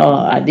have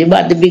di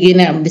ba, at the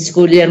beginning of the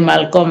school year,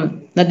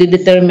 Malcolm,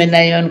 nadidetermine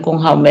na yun kung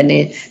how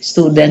many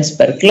students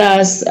per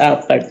class,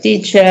 per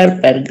teacher,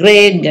 per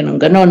grade,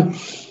 ganon.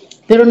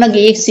 Pero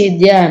nag-i-exceed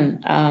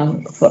yan.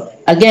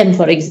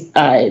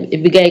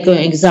 Ibigay ko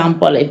yung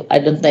example, I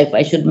don't know if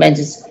I should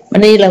mention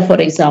Manila, for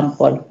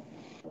example.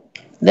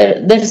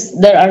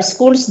 There are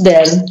schools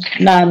there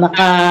na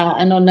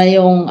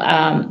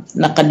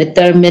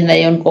naka-determine na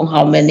yun kung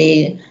how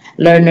many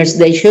learners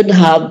they should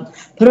have,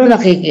 pero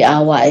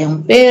nakikiawa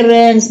yung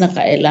parents na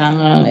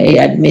kailangan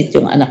i-admit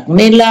yung anak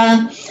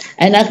nila.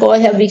 And ako,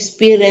 I have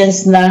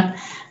experience na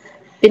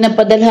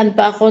pinapadalhan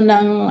pa ako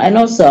ng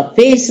sa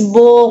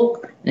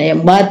Facebook na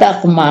yung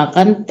bata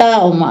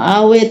kumakanta o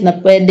maawit na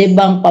pwede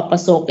bang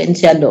papasokin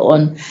siya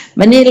doon.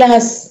 Manila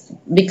has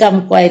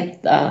become quite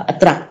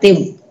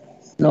attractive,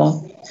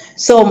 no?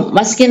 So,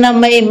 maski na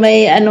may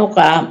and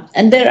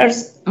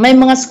may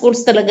mga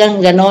schools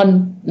talagang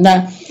ganon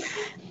na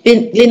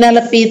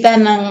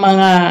linalapitan ng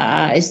mga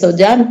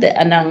estudyante,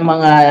 ng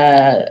mga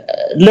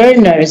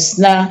learners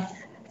na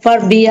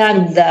far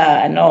beyond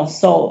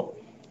so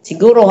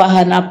siguro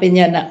hahanapin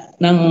niya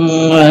ng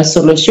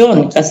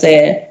solusyon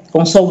kasi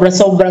kung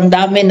sobrang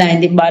dami na,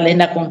 hindi bale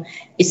na kung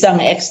isang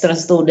extra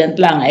student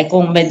lang,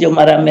 kung medyo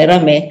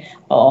marami-rami,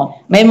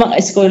 may mga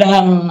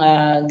eskwelahang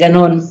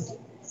ganon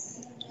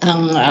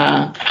ang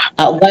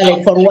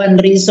ugali for one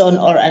reason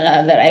or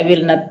another. I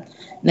will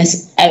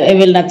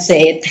not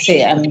say it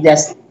kasi I'm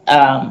just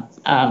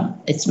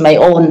it's my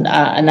own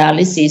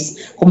analysis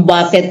kung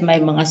bakit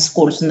may mga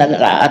schools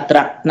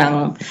nag-attract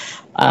ng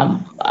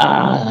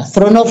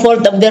through no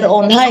fault of their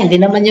own. Hindi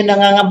naman yung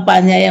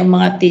nangangampanya yung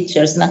mga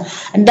teachers na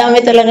ang dami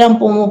talagang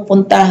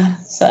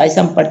pumupunta sa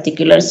isang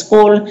particular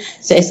school,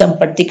 sa isang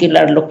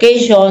particular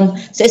location,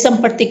 sa isang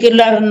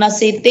particular na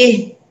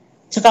city.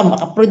 Tsaka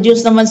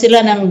makaproduce naman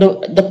sila ng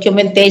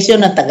documentation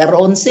na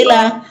taga-roon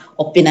sila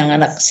o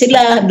pinanganak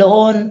sila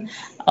doon.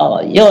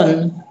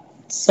 Yun.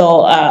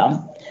 So,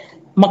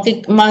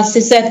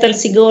 masisettle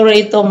siguro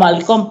ito,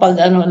 Malcolm,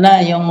 pag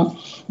yung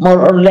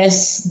more or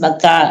less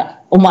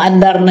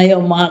umaandar na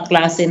yung mga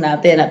klase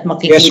natin at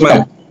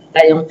makikita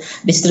yung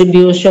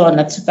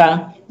distribution at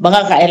saka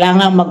baka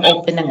kailangan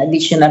mag-open ng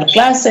additional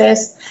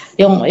classes,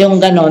 yung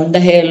ganon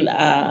dahil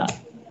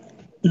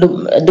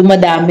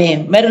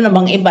dumadami. Meron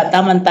namang iba,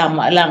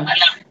 tama-tama lang.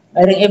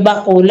 Meron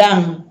iba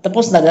kulang.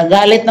 Tapos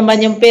nagagalit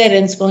naman yung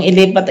parents kung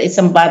ilipat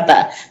isang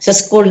bata sa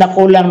school na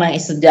kulang ng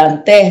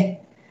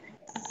estudyante.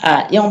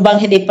 Yung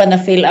bang hindi pa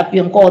na-fill up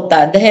yung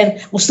quota dahil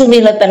gusto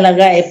nila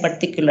talaga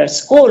particular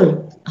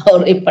school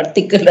or a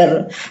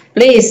particular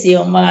place,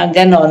 yung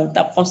mga ganon.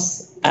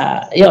 Tapos,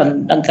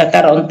 yun,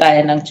 nagkakaroon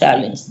tayo ng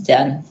challenge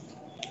dyan.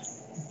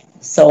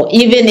 So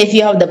even if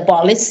you have the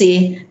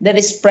policy, there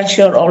is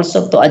pressure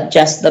also to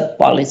adjust that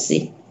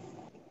policy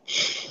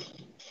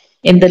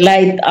in the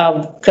light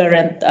of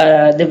current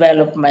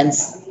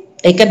developments.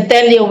 I can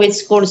tell you which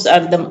schools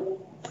are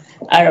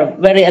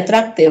very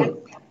attractive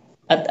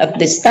at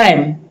this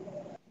time,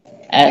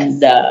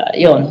 and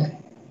yun.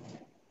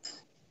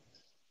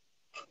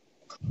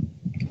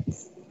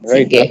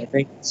 Right.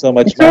 Thank you so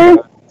much.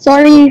 Sir,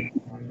 sorry.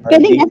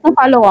 Can I ask a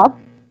follow-up?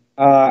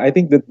 I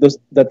think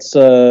that's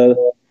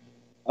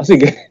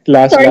sige,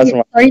 last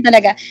one. Sorry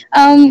talaga.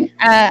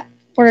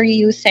 For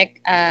you, Sec,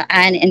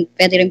 Anne, and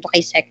pwede rin po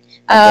kay Sec.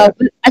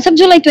 As of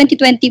July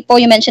 2020 po,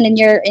 you mentioned in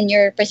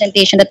your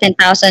presentation that 10,000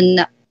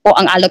 po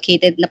ang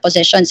allocated na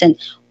positions and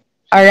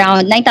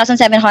around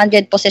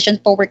 9,700 positions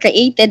po were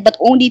created but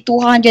only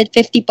 250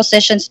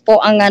 positions po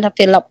ang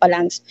na-fill up pa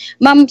lang.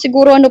 Ma'am,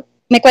 siguro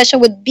my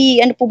question would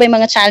be, ano po ba yung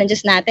mga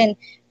challenges natin?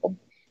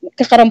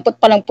 Kakarampot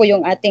pa lang po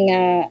yung ating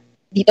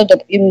dito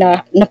yung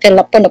na-fill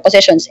up po na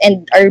positions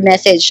and our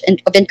message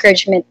and of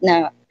encouragement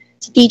na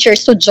sa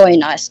teachers to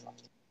join us.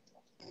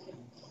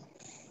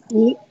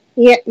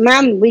 Yeah,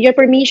 ma'am, with your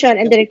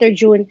permission and Director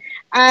June,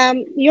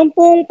 yung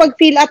pong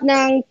pag-fill up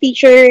ng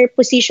teacher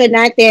position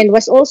natin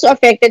was also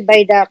affected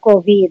by the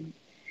COVID.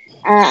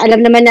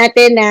 Alam naman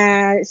natin na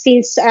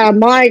since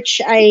March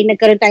ay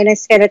nagkaroon tayo ng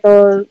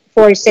skeletal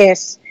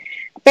forces.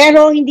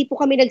 Pero hindi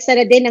po kami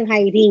nagsara din ng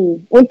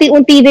hiring.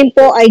 Unti-unti din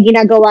po ay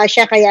ginagawa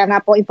siya, kaya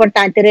nga po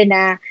importante rin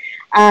na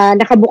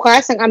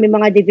nakabukas ang aming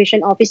mga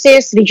division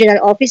offices, regional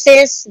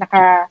offices,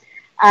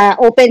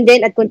 open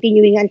din at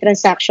continuing ang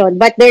transaction.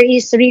 But there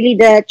is really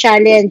the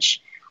challenge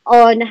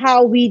on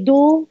how we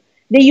do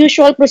the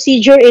usual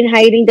procedure in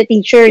hiring the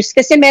teachers.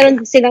 Kasi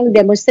meron silang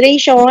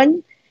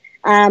demonstration,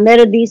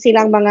 meron din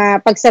silang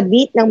mga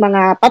pag-submit ng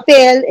mga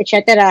papel,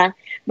 etc.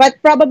 But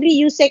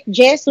probably Yusek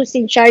Jess, who's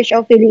in charge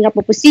of filling up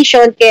a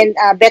position, can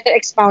better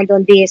expound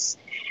on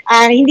this.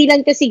 Hindi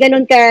lang kasi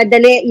ganun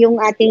kadali yung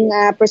ating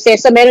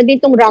proseso. Meron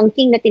din tong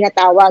ranking na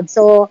tinatawag.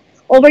 So,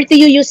 over to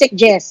you, Yusek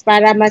Jess,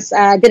 para mas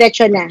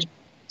diretsyon na.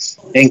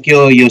 Thank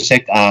you,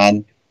 Yusek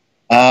Ann.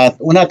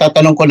 Una,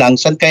 tatanong ko lang,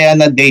 saan kaya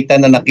na data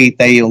na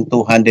nakita yung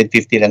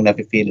 250 lang na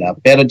fill up?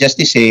 Pero just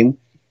the same,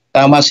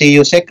 tama si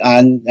Yusek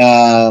Ann,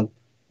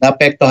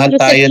 naapektuhan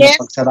tayo ng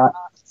pagsara.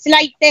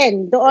 Slide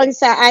 10, doon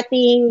sa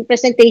ating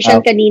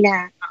presentation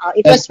kanina.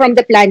 It was from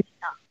the plan.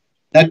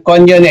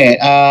 Nag-con yun eh.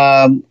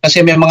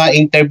 Kasi may mga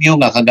interview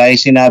nga, kagaya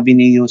sinabi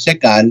ni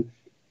Yusekan,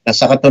 na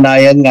sa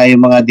katunayan nga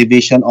yung mga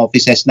division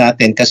offices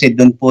natin, kasi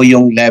doon po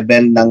yung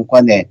level ng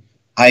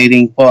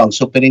hiring po ang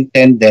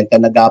superintendent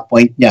na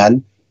nag-appoint niyan,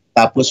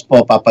 tapos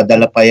po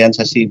papadala pa yan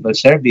sa civil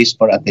service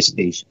for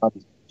attestation.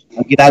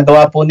 Ang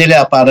ginagawa po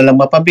nila para lang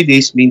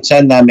mapabilis,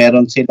 minsan na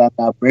meron sila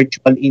na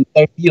virtual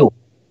interview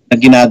na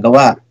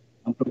ginagawa.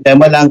 Ang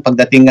problema lang,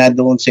 pagdating nga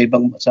doon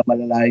sa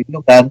malalayong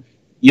lugar,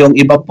 yung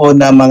iba po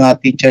na mga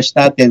teachers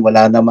natin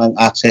wala namang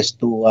access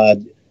to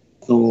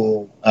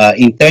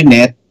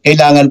internet.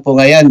 Kailangan po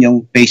ngayon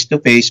yung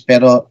face-to-face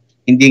pero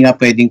hindi nga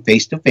pwedeng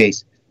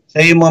face-to-face.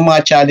 So yung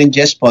mga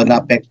challenges po,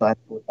 naapektuhan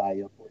po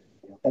tayo.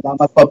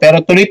 Salamat po.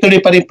 Pero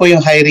tuloy-tuloy pa rin po yung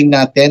hiring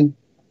natin.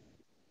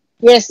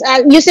 Yes,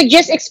 you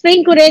suggest,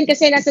 explain ko rin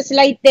kasi nasa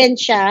slide 10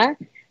 siya.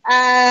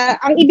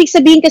 Ang ibig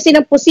sabihin kasi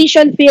ng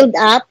position filled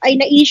up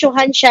ay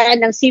na-issuehan siya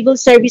ng Civil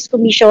Service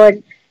Commission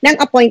ng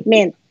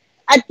appointment.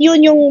 At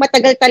yun yung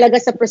matagal talaga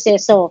sa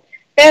proseso.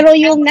 Pero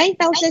yung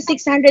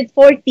 9,640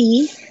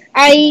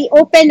 ay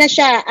open na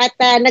siya at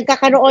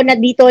nagkakaroon na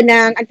dito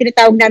ng ang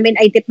tinatawag namin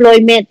ay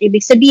deployment.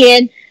 Ibig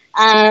sabihin,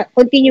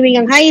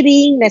 continuing ang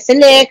hiring,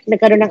 na-select,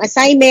 nagkaroon ng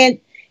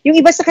assignment. Yung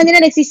iba sa kanila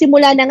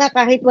nagsisimula na nga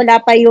kahit wala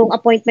pa yung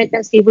appointment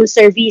ng civil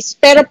service.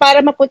 Pero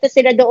para mapunta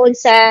sila doon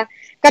sa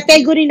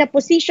category na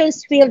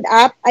positions filled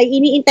up, ay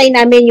iniintay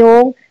namin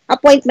yung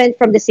appointment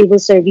from the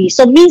civil service.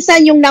 So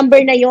minsan yung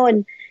number na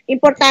yon,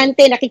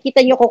 importante,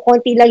 nakikita nyo kung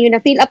konti lang yung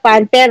na-fill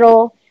upan,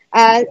 pero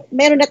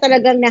meron na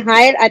talagang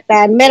na-hire at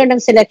meron ng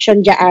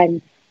selection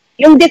dyan.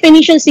 Yung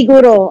definition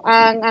siguro,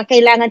 ang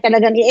kailangan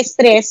talagang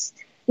i-stress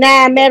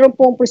na meron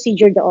pong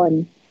procedure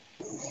doon.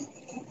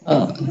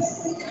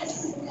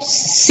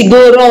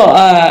 Siguro,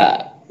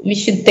 we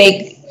should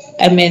take,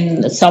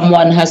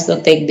 someone has to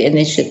take the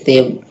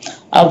initiative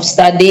of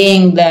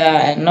studying the,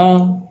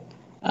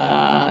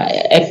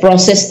 a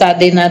process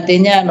study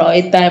natin yan,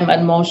 a time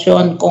and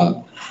motion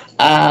kung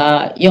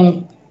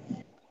yung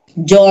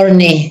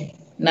journey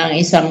ng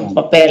isang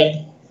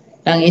papel,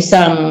 ng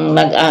isang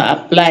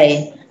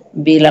nag-a-apply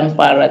bilang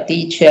para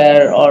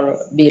teacher or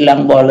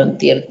bilang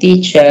volunteer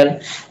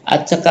teacher,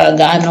 at saka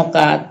gaano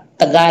ka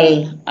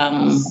tagal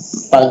ang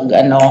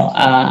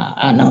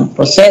ng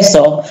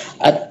proseso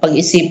at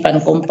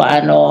pag-isipan kung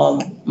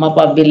paano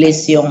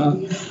mapabilis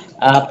yung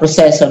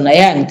proseso na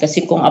yan.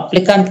 Kasi kung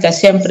applicant ka,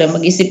 siyempre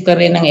mag-isip ka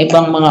rin ng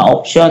ibang mga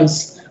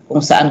options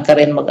kung saan ka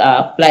rin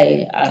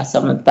mag-a-apply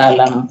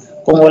samantalang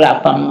kung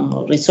wala pang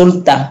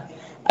resulta.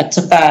 At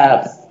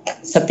saka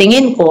sa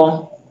tingin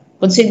ko,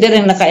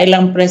 considering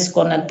nakailang press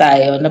ko na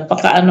tayo,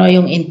 napakaano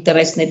yung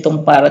interest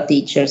nitong para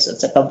teachers at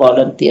saka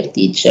volunteer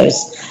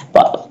teachers.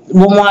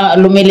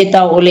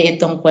 Lumilitaw uli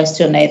itong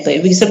question na ito.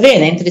 Ibig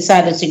sabihin,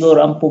 interesado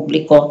siguro ang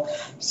publiko.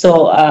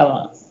 So,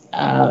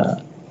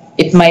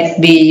 it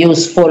might be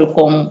useful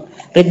kung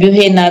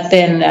reviewin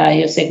natin,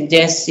 you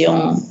suggest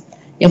yung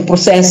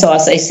proseso,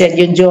 as I said,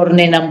 yung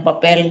journey ng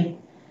papel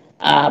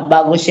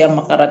bago siya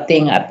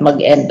makarating at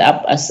mag-end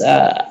up as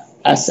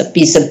a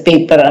piece of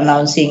paper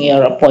announcing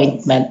your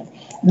appointment.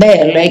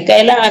 Dahil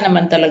kailangan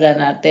naman talaga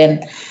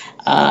natin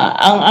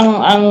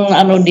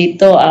ang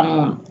dito,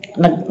 ang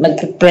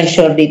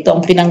nag-pressure dito,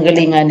 ang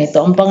pinanggalingan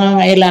nito, ang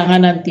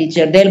pangangailangan ng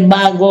teacher. Dahil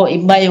bago,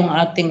 iba yung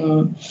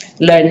ating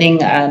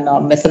learning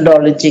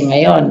methodology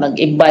ngayon.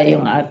 Nag-iba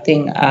yung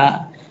ating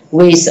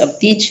ways of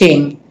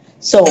teaching.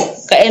 So,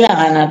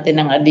 kailangan natin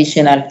ng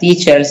additional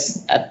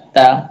teachers at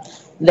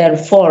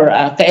therefore,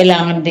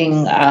 kailangan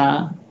ding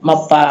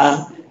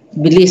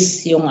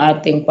mapabilis yung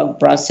ating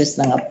pag-process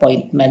ng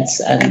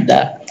appointments and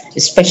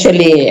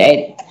especially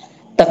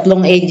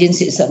tatlong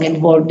agencies ang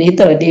involved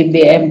dito,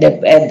 DBM,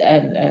 DepEd,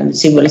 and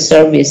Civil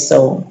Service.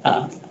 So,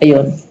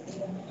 ayun.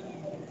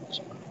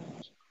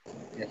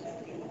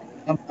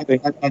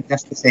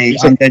 Just to say,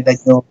 under the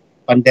new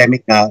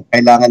pandemic na,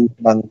 kailangan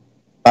lang,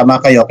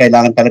 tama kayo,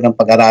 kailangan talagang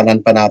pag-aralan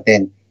pa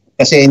natin.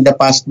 Kasi in the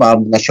past,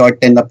 ma'am,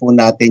 na-shorten na po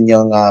natin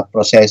yung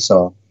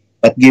proseso.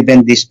 But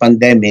given this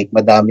pandemic,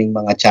 madaming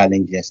mga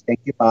challenges.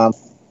 Thank you, ma'am.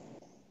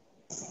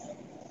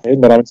 Okay,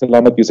 maraming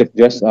salamat, Yusek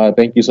Jess.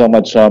 Thank you so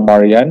much,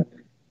 Marian.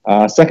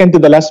 Second to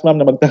the last,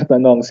 ma'am, na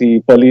magtatanong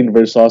si Pauline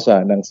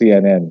Versosa ng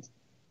CNN.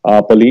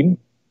 Pauline?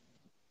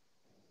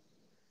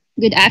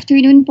 Good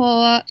afternoon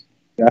po.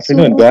 Good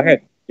afternoon. Go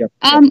ahead. Yep.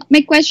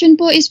 My question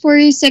po is for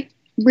Sec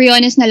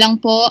Briones na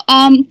lang po.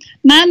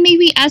 Ma'am, may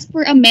we ask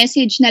for a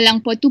message na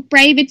lang po to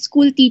private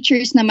school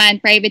teachers naman,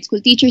 private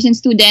school teachers and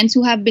students who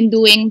have been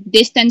doing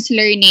distance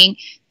learning,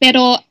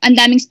 pero ang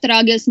daming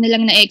struggles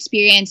nilang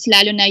na-experience,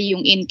 lalo na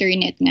yung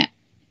internet nga.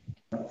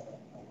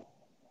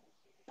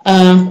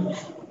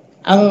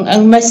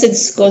 Ang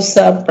message ko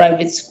sa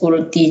private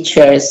school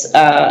teachers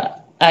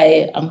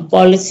ay ang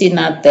policy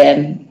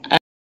natin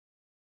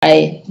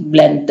ay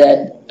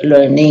blended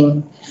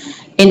learning.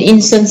 In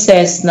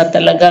instances na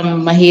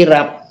talagang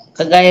mahirap,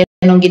 kagaya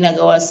nung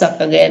ginagawa sa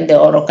Cagayan de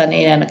Oro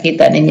kanina,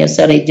 nakita ninyo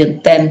sa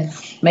Region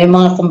 10, may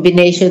mga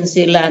combination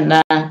sila na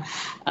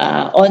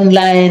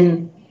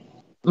online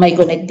may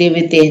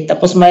connectivity,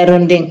 tapos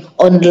mayroon ding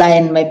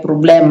online may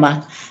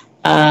problema.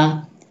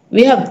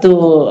 we have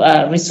to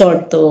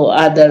resort to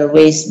other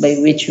ways by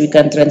which we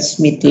can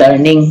transmit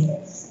learning.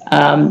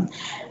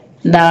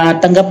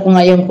 Natanggap ko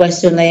nga yung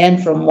question na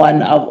yan from one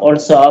of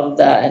also of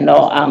the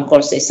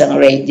anchors sa isang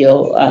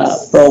radio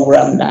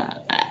program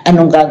na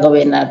anong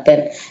gagawin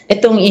natin.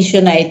 Itong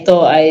issue na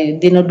ito ay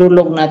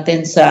dinudulog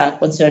natin sa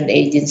concerned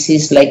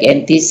agencies like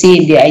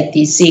NTC,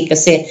 DITC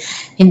kasi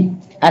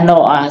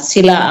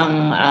sila ang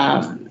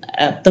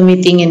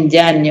tumitingin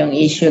dyan yung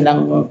issue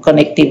ng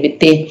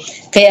connectivity.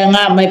 Kaya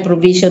nga may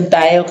provision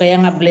tayo,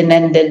 kaya nga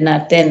blended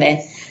natin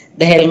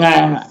dahil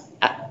nga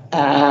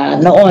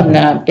noon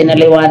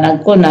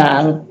pinaliwanag ko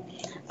na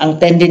ang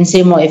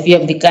tendency mo, if you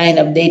have the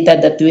kind of data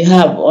that we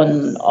have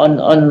on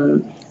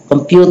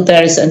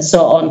computers and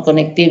so on,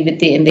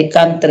 connectivity in the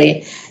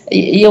country,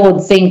 you would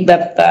think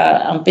that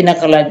ang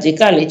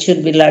pinaka-logical, it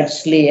should be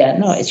largely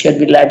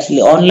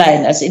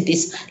online, as it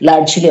is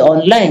largely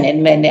online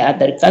in many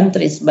other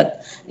countries.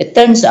 But it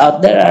turns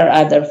out there are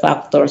other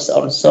factors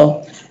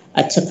also.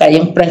 At saka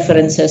yung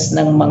preferences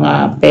ng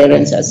mga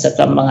parents at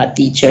saka mga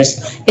teachers.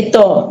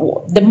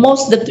 Ito, the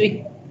most that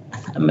we,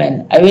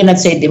 I will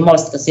not say the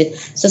most kasi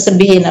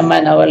sasabihin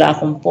naman na wala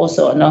akong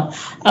puso, no?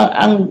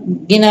 Ang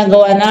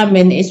ginagawa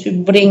namin is we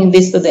bring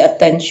this to the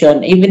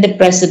attention. Even the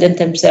President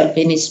himself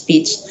in his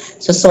speech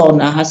sa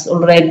SONA has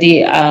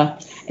already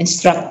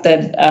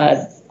instructed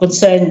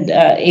concerned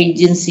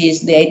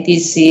agencies, the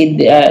ITC,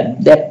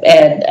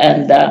 DepEd,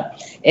 and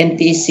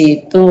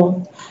NTC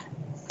to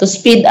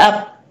speed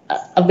up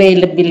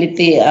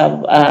availability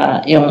of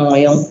yung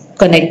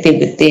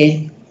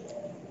connectivity.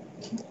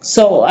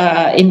 So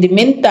in the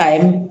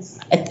meantime,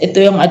 ito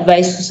yung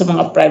advice ko sa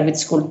mga private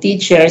school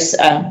teachers,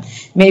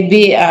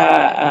 maybe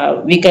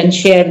we can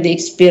share the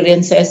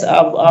experiences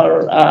of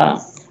our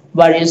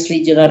various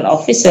regional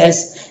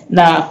offices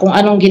na kung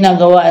anong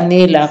ginagawa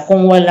nila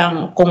kung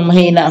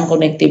mahina ang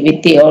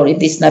connectivity or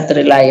it is not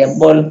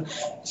reliable.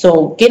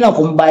 So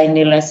kino-combine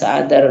nila sa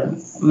other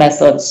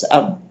methods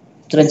of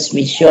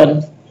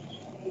transmission.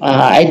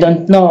 I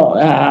don't know,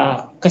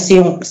 kasi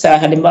yung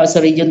halimbawa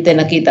sa Region 10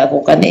 nakita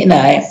ko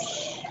kanina,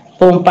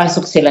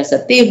 pumapasok sila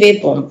sa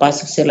TV,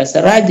 pumapasok sila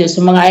sa radyo.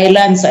 Sa mga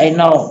islands, I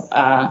know,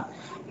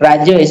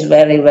 radio is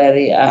very,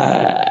 very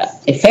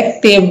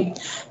effective.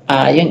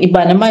 Yung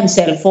iba naman,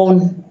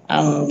 cellphone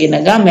ang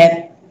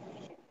ginagamit.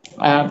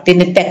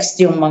 Tinitext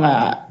yung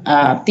mga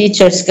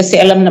teachers kasi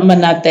alam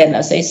naman natin,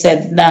 as I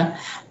said, na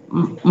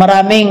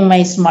maraming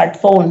may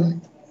smartphone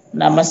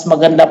na mas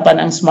maganda pa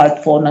ng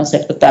smartphone ng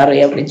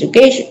Secretary of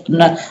Education,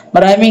 na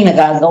maraming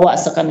nagagawa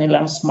sa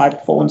kanilang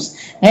smartphones.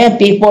 Ngayon,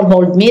 people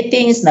hold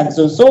meetings,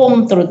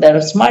 nagzo-zoom through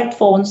their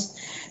smartphones,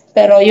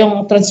 pero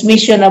yung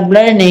transmission of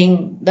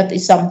learning, that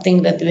is something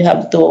that we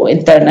have to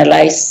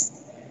internalize.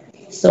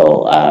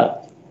 So,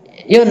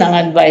 yun ang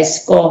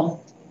advice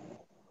ko.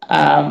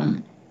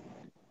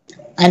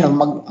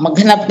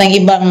 Maghanap ng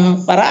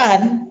ibang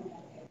paraan,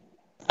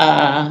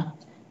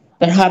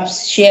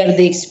 perhaps share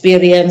the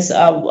experience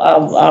of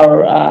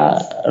our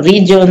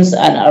regions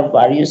and our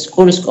various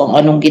schools kung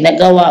anong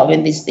ginagawa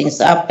when these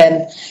things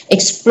happen.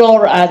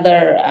 Explore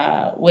other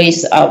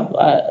ways of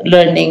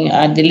learning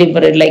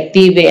delivery like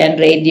TV and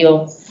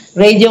radio.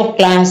 Radio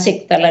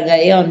classic talaga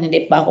yon,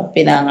 hindi pa ako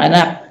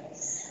pinanganak.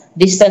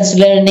 Distance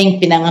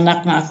learning,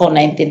 pinanganak nga ako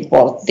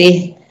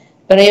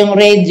 1940. Pero yung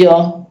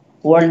radio,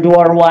 World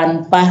War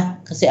I pa.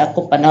 Kasi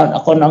ako panahon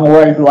ako ng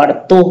World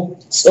War II.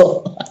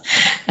 So,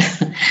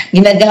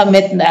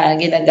 ginagamit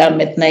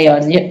na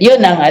yon.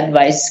 Yun ang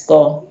advice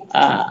ko.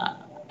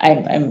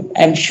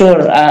 I'm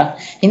sure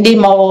hindi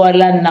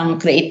mawawalan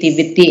ng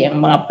creativity ang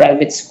mga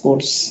private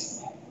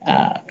schools.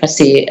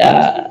 Kasi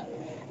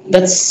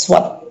that's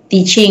what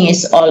teaching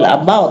is all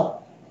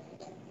about.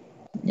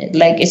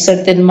 Like a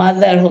certain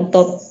mother who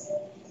taught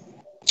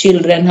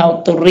children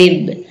how to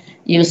read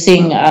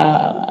using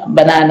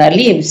banana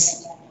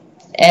leaves.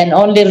 And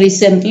only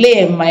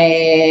recently,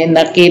 may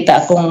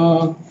nakita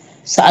akong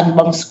saan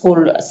bang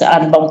school,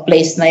 saan bang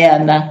place na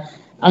yan na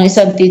ang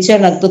isang teacher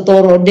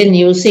nagtuturo din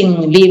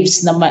using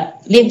leaves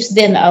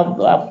din of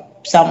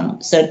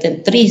some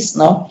certain trees,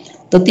 no?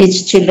 To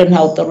teach children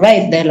how to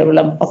write dahil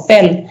walang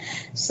papel.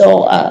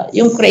 So,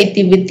 yung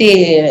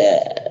creativity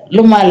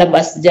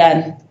lumalabas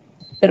dyan.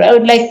 Pero I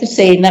would like to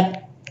say na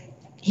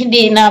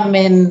hindi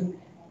namin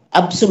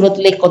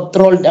absolutely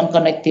controlled ang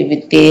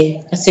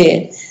connectivity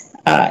kasi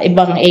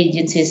ibang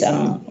agencies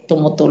ang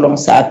tumutulong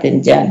sa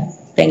atin dyan.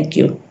 Thank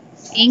you.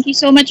 Thank you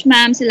so much,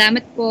 ma'am.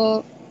 Salamat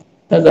po.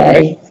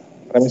 Bye-bye.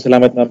 Maraming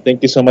salamat, ma'am.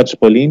 Thank you so much,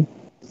 Pauline.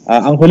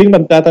 Ang huling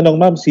magtatanong,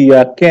 ma'am, si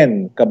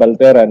Ken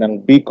Cabaltera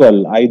ng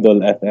Bicol Idol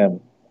FM.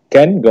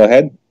 Ken, go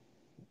ahead.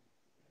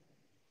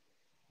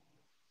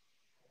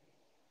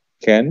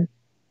 Ken?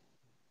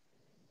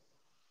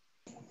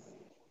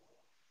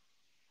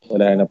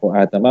 Wala na po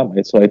ata, ma'am.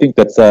 So I think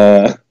that's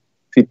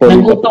si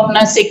Pauline. Nagutom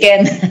na si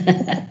Ken.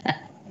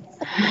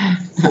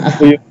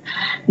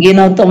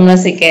 Ginutom na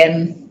si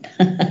Ken.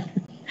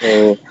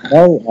 So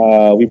now,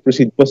 we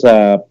proceed po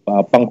sa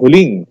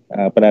panghuling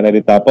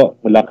pananalita po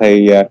mula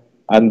kay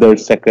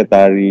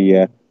Undersecretary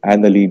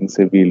Annalyn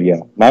Sevilla.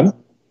 Ma'am,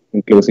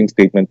 yung closing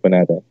statement po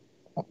natin.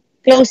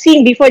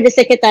 closing before the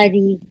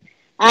secretary.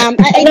 I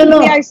think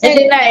we are set.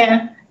 Hindi na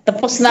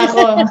tapos na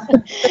ako.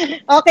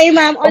 Okay,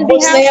 ma'am. On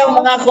tapos behalf na yung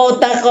mga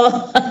quota ko.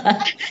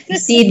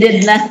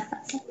 Exceeded na.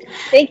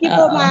 Thank you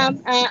po, ma'am.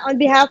 On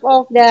behalf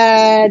of the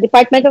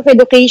Department of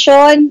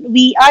Education,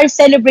 we are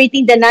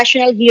celebrating the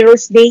National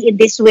Heroes Day in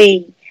this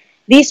way.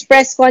 This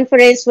press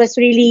conference was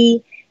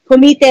really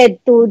committed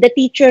to the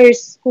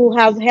teachers who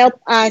have helped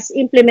us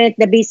implement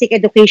the Basic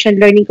Education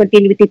Learning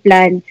Continuity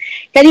Plan.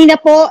 Kanina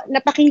po,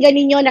 napakinggan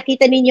ninyo,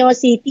 nakita ninyo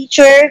si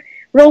Teacher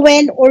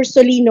Rowen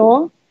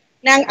Orsolino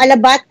ng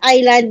Alabat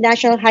Island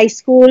National High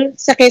School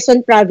sa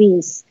Quezon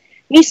Province.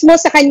 Mismo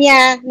sa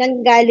kanya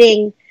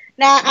nanggaling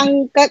na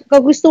ang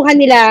kagustuhan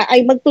nila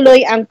ay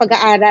magtuloy ang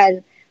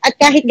pag-aaral. At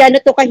kahit gaano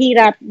to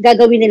kahirap,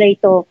 gagawin nila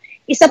ito.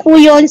 Isa po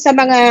yon sa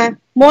mga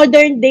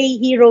modern day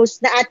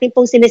heroes na ating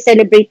pong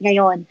sineselebrate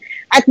ngayon.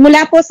 At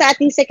mula po sa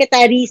ating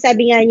secretary,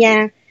 sabi nga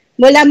niya,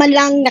 wala man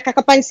lang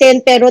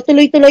nakakapansin pero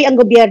tuloy-tuloy ang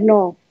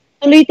gobyerno.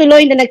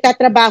 Tuloy-tuloy na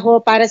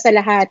nagtatrabaho para sa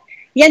lahat.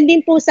 Yan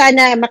din po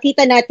sana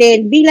makita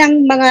natin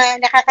bilang mga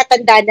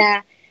nakakatanda na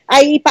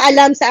ay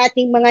ipaalam sa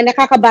ating mga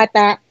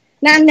nakakabata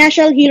na ang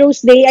National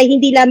Heroes Day ay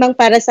hindi lamang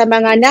para sa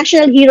mga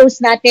national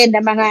heroes natin na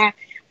mga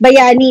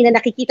bayani na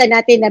nakikita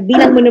natin na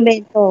bilang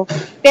monumento.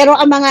 Pero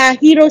ang mga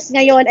heroes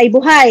ngayon ay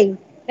buhay,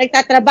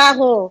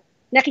 nagtatrabaho,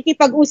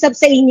 nakikipag-usap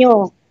sa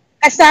inyo,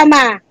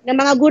 kasama ng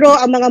mga guro,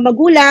 ang mga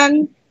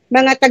magulang,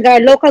 mga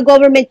taga-local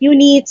government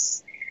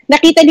units.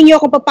 Nakita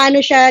ninyo kung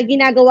paano siya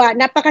ginagawa.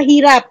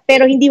 Napakahirap,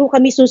 pero hindi ko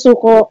kami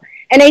susuko.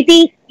 And I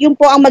think yun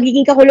po ang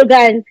magiging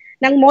kahulugan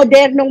ng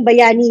modernong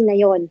bayani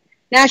ngayon.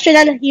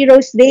 National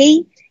Heroes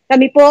Day,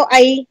 kami po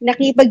ay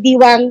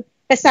nakipagdiwang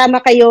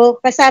kasama kayo,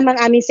 kasama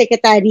ang aming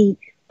secretary.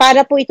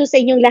 Para po ito sa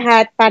inyong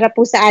lahat, para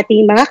po sa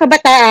ating mga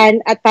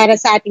kabataan at para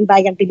sa ating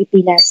bayang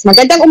Pilipinas.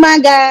 Magandang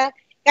umaga!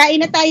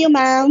 Kain na tayo,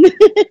 ma'am!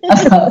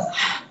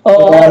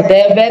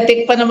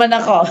 Diabetic pa naman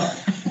ako.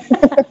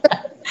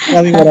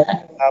 Maraming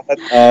salamat,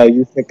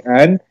 Yusek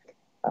Ann.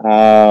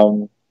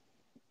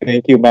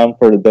 Thank you, ma'am,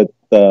 for that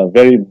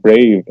very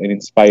brave and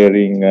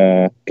inspiring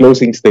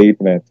closing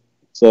statement.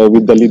 So,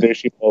 with the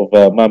leadership of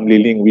Ma'am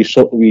Liling, we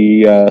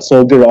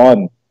soldier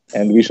on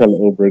and we shall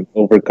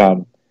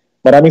overcome.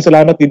 Maraming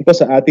salamat din po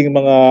sa ating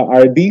mga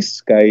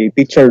RDs, kay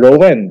Teacher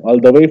Rowen,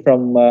 all the way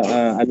from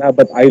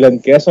Alabat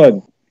Island, Quezon,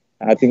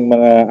 ating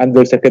mga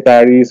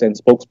undersecretaries and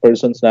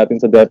spokespersons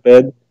natin sa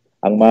DepEd,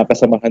 ang mga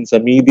kasamahan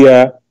sa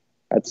media,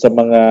 at sa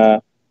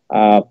mga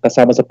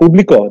kasama sa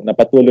publiko na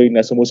patuloy na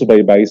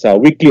sumusubaybay sa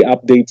weekly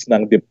updates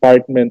ng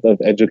Department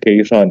of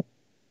Education.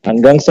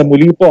 Hanggang sa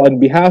muli po,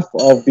 on behalf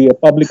of the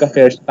public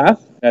affairs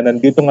staff na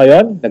nandito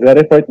ngayon,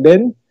 nagre-report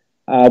din,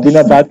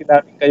 binabati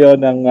natin kayo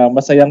ng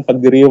masayang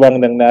pagdiriwang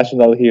ng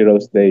National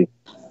Heroes Day.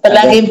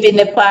 Palaging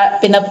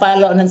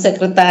pinapalo ng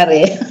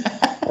sekretary.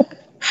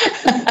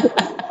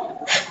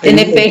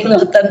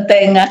 Tinipinot ang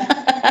tenga.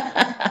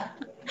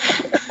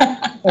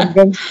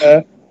 Hanggang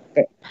sa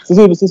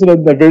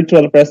susunod na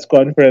virtual press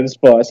conference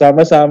po,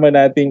 sama-sama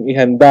nating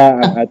ihanda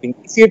ang ating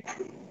isip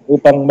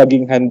upang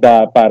maging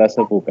handa para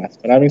sa bukas.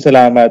 Maraming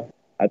salamat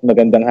at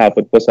magandang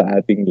hapon po sa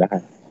ating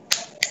lahat.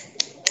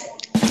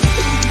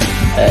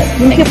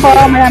 Thank you po.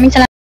 Maraming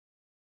salamat.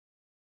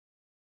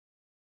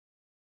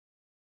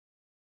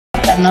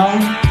 Tanong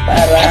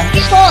para...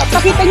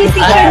 Pakita niyo yung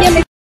picture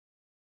niya.